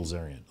Dan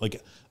Bilzerian.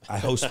 Like, I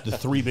host the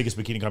 3 biggest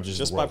bikini competitions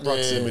just in the world. by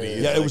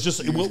proximity. Yeah, it was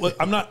just.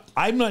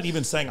 I'm not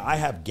even saying I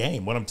have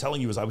game. What I'm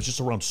telling you is, I was just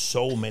around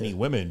so many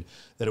women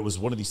that it was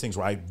one of these things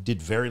where I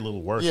did very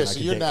little work. Yeah, and so I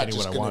could you're date not anyone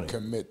just I going to wanted.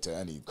 commit to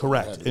anything.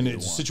 Correct. In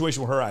a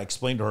situation with her, I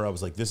explained to her, I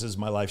was like, this is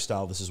my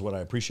lifestyle. This is what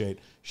I appreciate.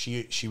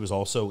 She was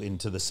also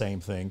into the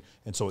same thing.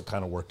 And so it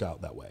kind of worked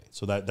out that way.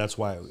 So that's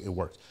why it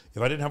worked.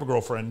 If I didn't have a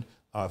girlfriend,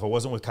 if I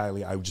wasn't with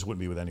Kylie, I just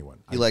wouldn't be with anyone.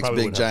 He likes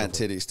big, giant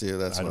titties, too.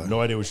 That's why. I have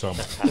no idea what you're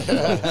talking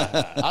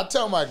about. I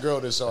tell my girl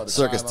this all the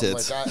Circus time.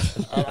 tits.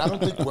 Like, I don't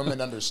think women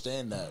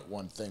understand that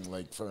one thing.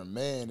 Like, for a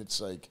man,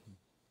 it's like,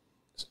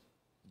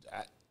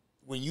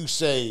 when you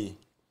say,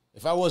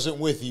 if I wasn't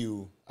with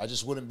you, I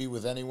just wouldn't be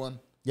with anyone.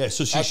 Yeah,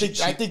 so I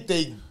think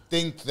they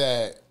think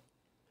that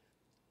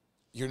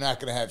you're not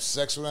going to have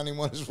sex with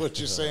anyone is what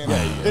you're saying.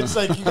 It's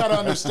like, you got to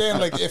understand,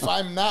 like, if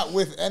I'm not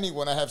with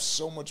anyone, I have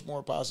so much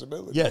more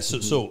possibility. Yeah,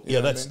 so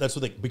yeah, that's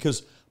what they,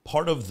 because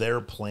part of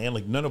their plan,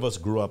 like, none of us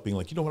grew up being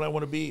like, you know what I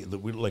want to be?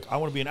 I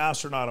want to be an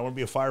astronaut, I want to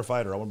be a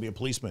firefighter, I want to be a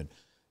policeman.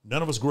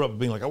 None of us grew up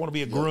being like, I want to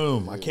be a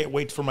groom. I can't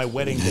wait for my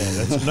wedding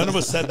day. None of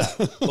us said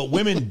that. But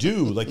women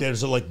do. Like,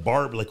 there's a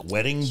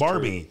wedding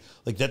Barbie.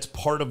 Like, that's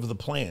part of the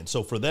plan.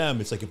 So for them,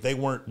 it's like, if they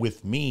weren't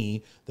with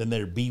me, then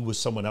they'd be with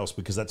someone else,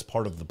 because that's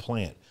part of the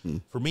plan.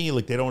 For me,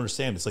 like, they don't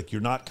understand. It's like, you're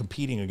not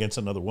competing against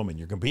another woman.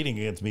 You're competing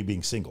against me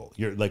being single.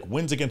 You're like,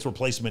 wins against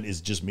replacement is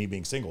just me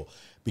being single,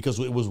 because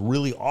it was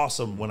really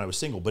awesome when I was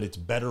single, but it's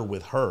better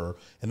with her.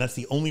 And that's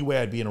the only way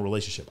I'd be in a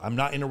relationship. I'm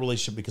not in a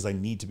relationship because I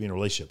need to be in a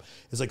relationship.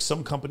 It's like,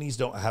 some companies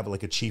don't have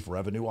like a chief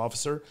revenue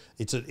officer.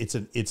 It's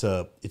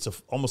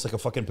almost like a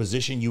fucking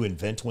position you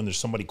invent when there's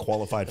somebody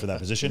qualified for that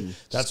position.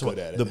 That's what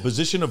the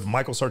position of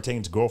Michael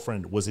Sartain's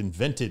girlfriend was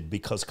invented,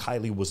 because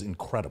Kylie was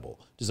incredible.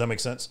 Does that make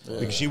sense?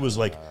 Because she was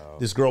like,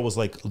 this girl was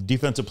like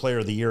defensive player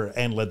of the year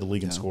and led the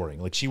league in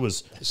scoring. Like, she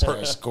was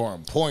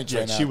scoring points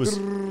right now. She was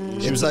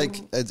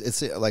like,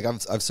 it's like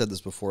I've said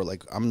this before.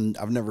 Like, I'm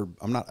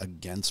not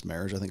against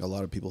marriage. I think a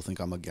lot of people think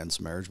I'm against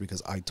marriage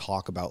because I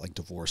talk about like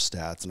divorce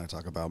stats and I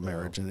talk about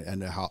marriage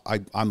and how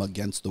I'm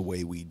against the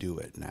way we do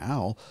it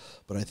now.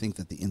 But I think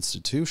that the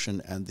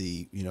institution and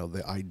the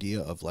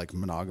idea of like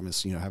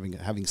monogamous,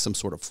 having some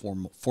sort of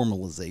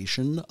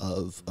formalization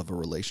of a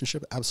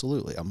relationship,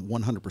 absolutely, I'm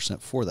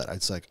 100% for that.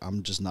 It's like,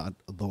 I'm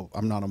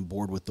not on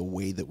board with the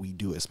way that we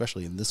do it,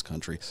 especially in this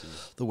country,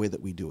 the way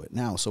that we do it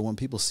now. So when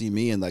people see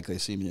me and like they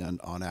see me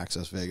on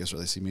Access Vegas, or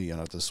they see me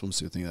at the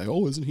swimsuit thing, like,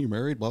 oh, isn't he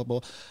married? Blah blah.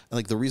 And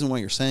like, the reason why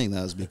you're saying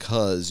that is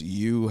because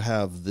you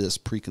have this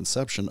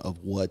preconception of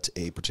what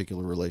a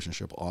particular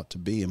relationship ought to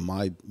be, and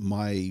my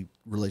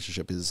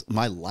relationship is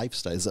my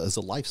lifestyle is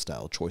a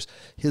lifestyle choice.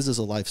 His is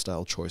a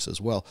lifestyle choice as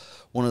well.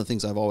 One of the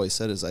things I've always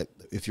said is that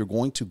if you're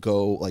going to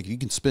go, like, you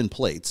can spin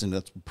plates, and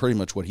that's pretty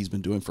much what he's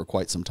been doing for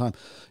quite some time.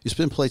 You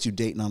spin plates, you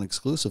date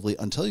non-exclusively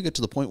until you get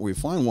to the point where you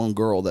find one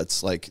girl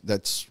that's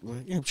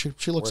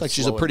she looks like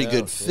she's a pretty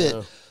good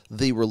fit.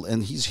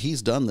 And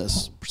he's done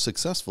this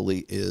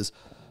successfully. Is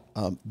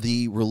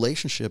the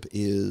relationship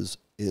is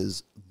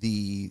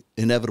the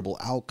inevitable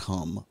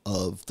outcome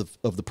of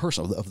the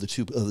person, of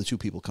the two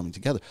people coming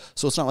together.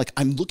 So it's not like,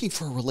 I'm looking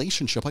for a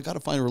relationship, I got to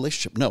find a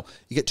relationship. No,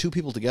 you get two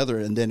people together,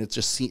 and then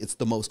it's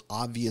the most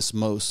obvious,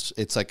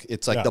 it's like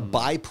the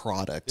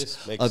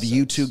byproduct of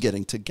you two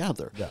getting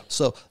together. Yeah.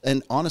 So,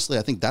 and honestly,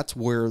 I think that's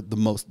where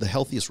the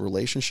healthiest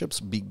relationships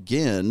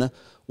begin,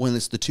 when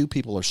it's the two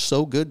people are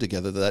so good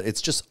together that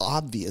it's just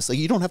obvious. Like,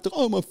 you don't have to,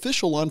 I'm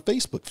official on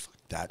Facebook. Fuck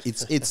that.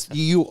 It's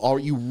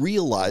you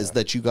realize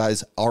that you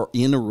guys are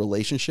in a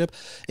relationship,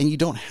 and you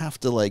don't have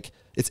to, like,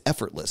 it's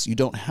effortless. You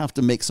don't have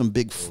to make some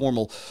big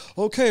formal,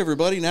 okay,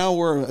 everybody, now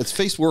we're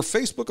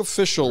Facebook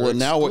official, and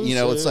now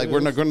it's like, we're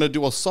not going to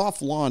do a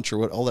soft launch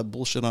or all that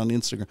bullshit on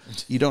Instagram.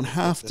 You don't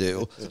have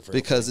to,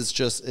 because it's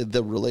just,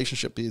 the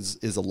relationship is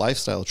a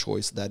lifestyle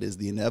choice that is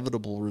the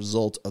inevitable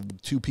result of the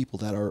two people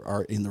that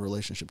are in the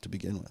relationship to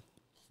begin with.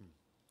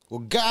 Well,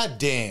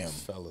 goddamn,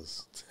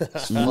 fellas,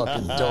 it's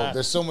fucking dope.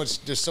 There's so much.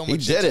 He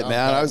did it,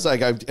 man. I was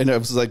like, and it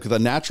was like the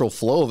natural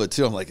flow of it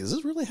too. I'm like, is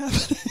this really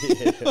happening?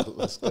 Yeah,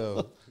 let's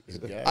go.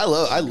 I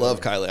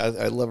love Kylie.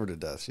 I love her to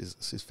death. She's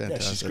fantastic.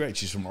 Yeah, she's great.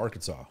 She's from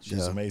Arkansas.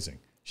 She's amazing.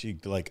 She,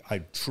 like, I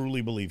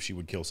truly believe she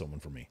would kill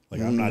someone for me.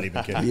 Like, I'm not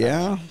even kidding.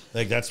 Yeah.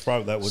 Like, that's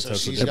probably, that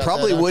was, it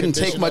probably wouldn't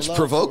take much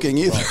provoking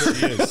either.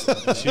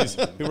 She is.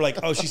 People were like,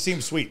 oh, she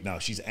seems sweet. No,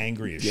 she's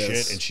angry as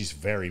shit, and she's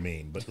very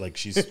mean. But, like,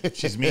 she's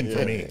mean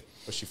for me.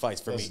 But she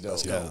fights for me.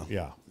 Let's go.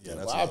 Yeah.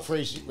 Well, I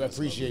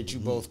appreciate you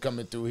both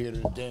coming through here to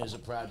the Danza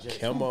Project.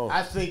 Come on.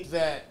 I think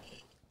that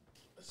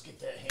get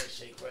that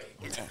handshake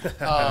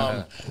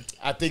right.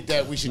 I think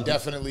that we should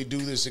definitely do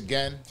this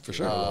again. For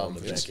sure.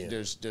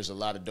 There's a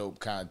lot of dope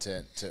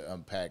content to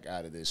unpack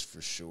out of this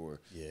for sure.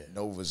 Yeah.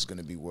 Nova's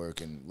gonna be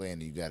working.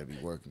 Landy, you got to be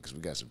working because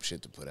we got some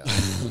shit to put out.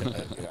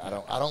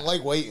 I don't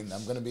like waiting.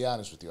 I'm gonna be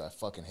honest with you. I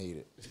fucking hate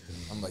it.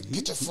 I'm like,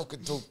 get your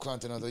fucking dope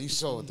content out there. You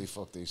saw what they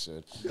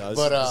said. No, this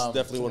is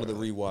definitely one of the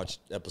rewatch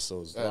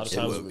episodes. A lot of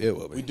times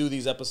we do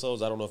these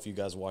episodes. I don't know if you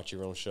guys watch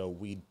your own show.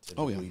 We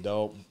typically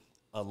don't.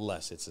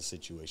 Unless it's a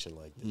situation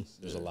like this,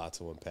 there's a lot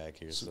to unpack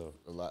here. So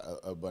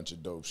a bunch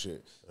of dope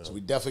shit. So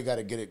we definitely got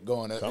to get it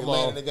going. Come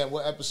on. Again,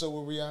 what episode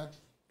were we on?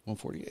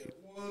 148.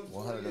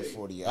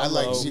 148. I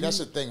like. See, that's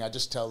the thing. I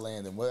just tell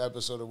Landon what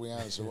episode are we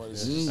on. So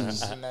this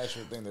is a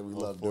natural thing that we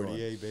love doing.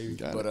 48, baby.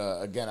 But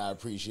again, I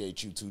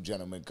appreciate you two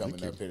gentlemen coming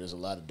up here. There's a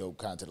lot of dope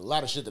content, a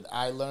lot of shit that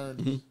I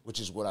learned,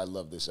 which is what I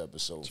love this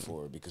episode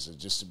for, because it's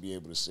just to be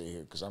able to sit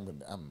here, because I'm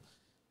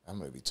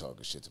gonna be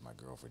talking shit to my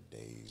girl for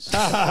days.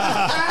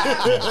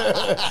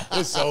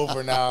 It's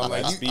over now. I'm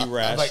like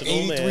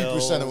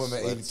 83% of women.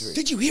 83.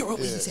 Did you hear what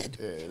we said?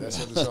 Yeah, that's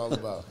what it's all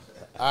about.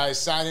 All right,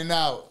 signing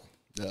out.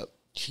 Yep.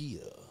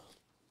 Cheers.